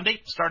Saturday and Sunday,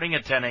 starting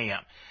at 10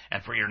 a.m.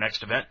 And for your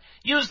next event,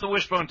 use the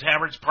Wishbone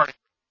Tavern's party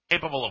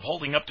capable of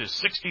holding up to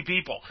 60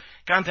 people.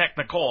 Contact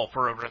Nicole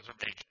for a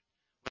reservation.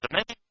 With a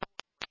menu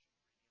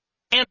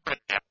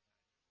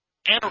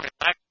and a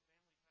relaxed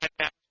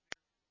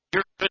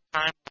your good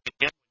time will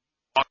begin when you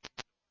walk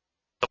into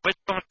the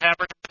Wishbone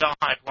Tavern in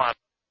Delhi Plaza.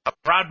 A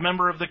proud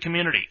member of the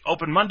community.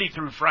 Open Monday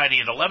through Friday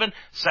at 11,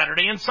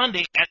 Saturday and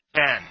Sunday at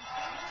 10.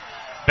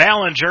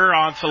 Ballinger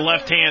off the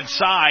left-hand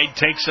side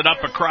takes it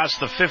up across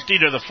the 50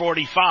 to the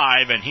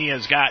 45, and he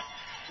has got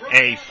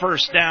a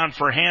first down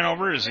for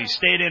Hanover as he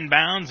stayed in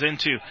bounds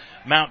into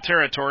Mount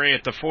territory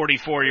at the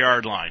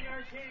 44-yard line.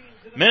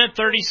 Minute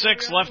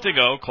 36 left to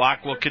go.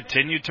 Clock will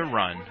continue to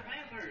run.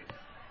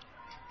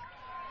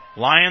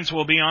 Lions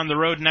will be on the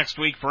road next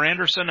week for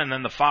Anderson, and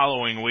then the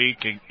following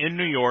week in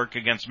New York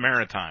against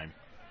Maritime.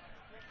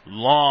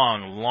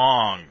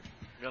 Long.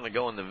 Going to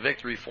go in the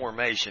victory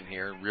formation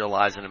here,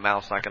 realizing the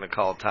Mount's not going to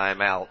call a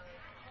timeout.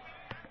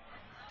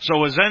 So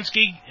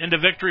Wazenski into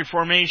victory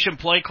formation,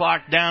 play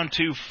clock down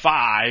to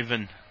 5,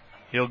 and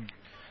he'll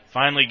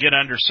finally get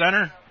under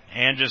center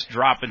and just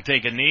drop and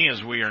take a knee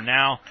as we are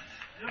now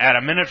at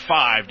a minute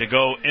 5 to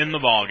go in the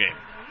ballgame.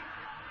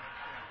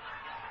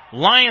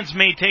 Lions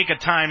may take a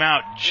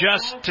timeout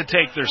just to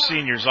take their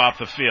seniors off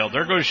the field.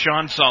 There goes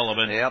Sean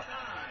Sullivan. Yep.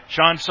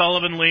 Sean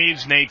Sullivan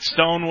leaves. Nate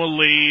Stone will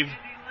leave.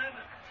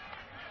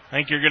 I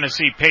think you're going to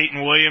see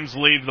Peyton Williams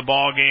leave the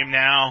ball game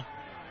now.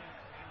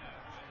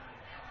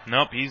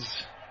 Nope, he's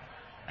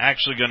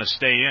actually going to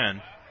stay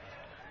in.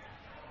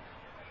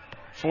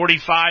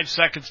 45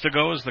 seconds to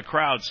go as the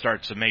crowd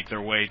starts to make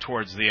their way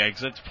towards the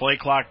exits. Play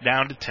clock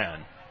down to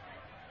 10.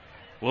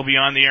 We'll be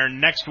on the air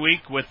next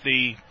week with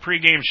the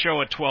pregame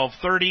show at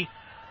 12:30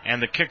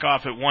 and the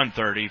kickoff at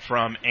 1:30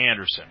 from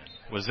Anderson.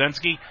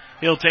 Wazenski,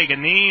 he'll take a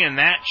knee, and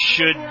that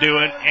should do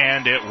it,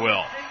 and it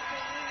will.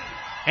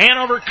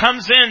 Hanover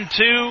comes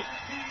into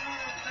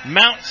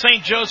Mount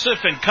St.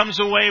 Joseph and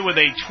comes away with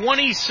a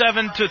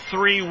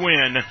 27-3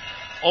 win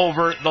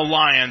over the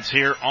Lions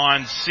here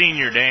on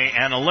Senior Day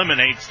and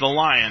eliminates the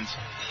Lions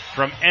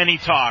from any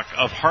talk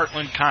of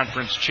Heartland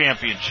Conference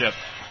Championship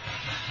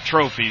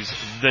trophies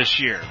this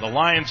year. The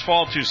Lions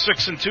fall to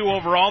 6-2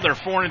 overall. They're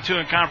 4-2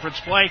 in conference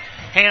play.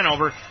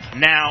 Hanover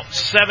now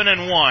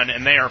 7-1,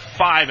 and they are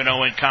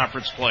 5-0 in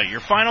conference play. Your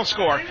final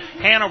score,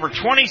 Hanover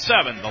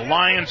 27, the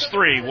Lions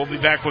 3. We'll be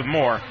back with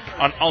more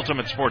on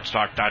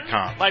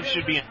UltimateSportsTalk.com. Life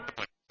should be in.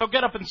 So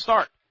get up and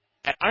start.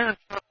 At Iron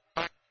Shore,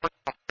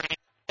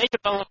 they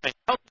develop a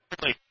healthy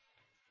relationship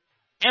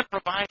and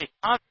provide a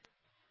positive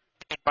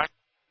environment.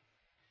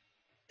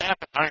 Staff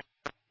at Iron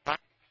Shore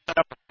set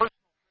up a personal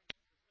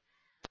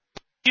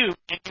you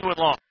and you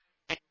alone.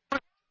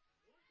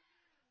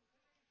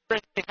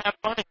 Have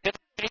fun and get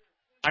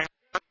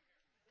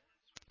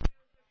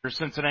the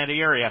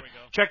Cincinnati area.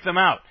 Check them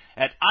out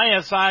at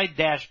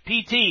isi-pt.com.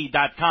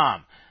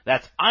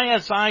 That's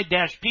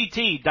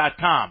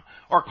isi-pt.com.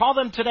 Or call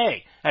them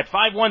today at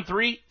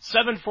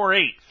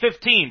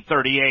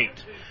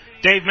 513-748-1538.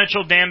 Dave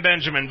Mitchell, Dan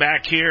Benjamin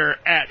back here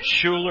at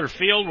Schuler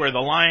Field, where the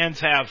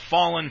Lions have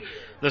fallen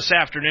this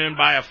afternoon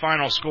by a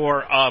final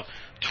score of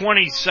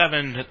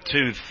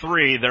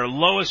 27-3, their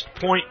lowest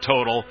point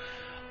total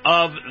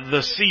of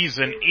the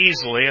season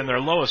easily, and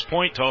their lowest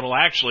point total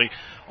actually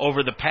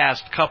over the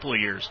past couple of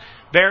years.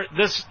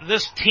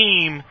 This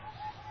team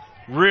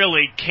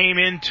really came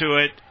into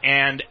it,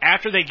 and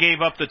after they gave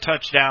up the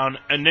touchdown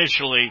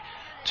initially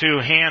to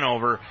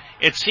Hanover,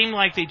 it seemed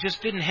like they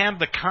just didn't have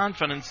the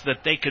confidence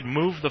that they could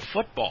move the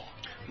football.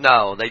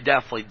 No, they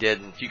definitely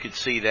didn't. You could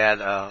see that,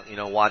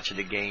 watching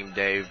the game,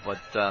 Dave.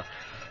 But,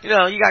 you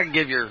got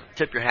to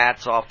tip your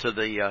hats off to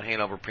the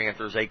Hanover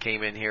Panthers. They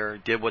came in here,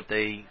 did what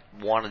they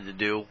wanted to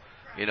do.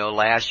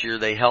 Last year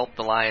they helped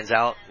the Lions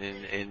out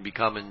in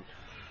becoming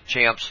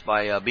champs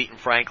by beating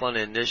Franklin,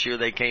 and this year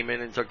they came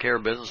in and took care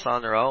of business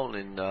on their own.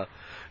 And,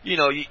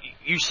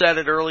 you said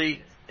it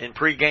early in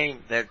pregame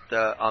that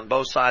on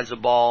both sides of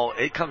the ball,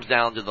 it comes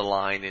down to the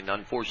line, and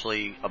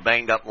unfortunately a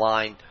banged-up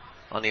line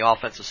on the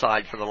offensive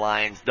side for the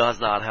Lions does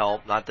not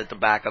help. Not that the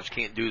backups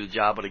can't do the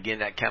job, but again,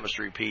 that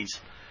chemistry piece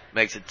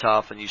makes it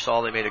tough. And you saw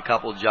they made a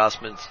couple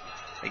adjustments.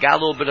 They got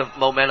a little bit of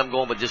momentum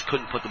going, but just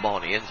couldn't put the ball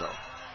in the end zone.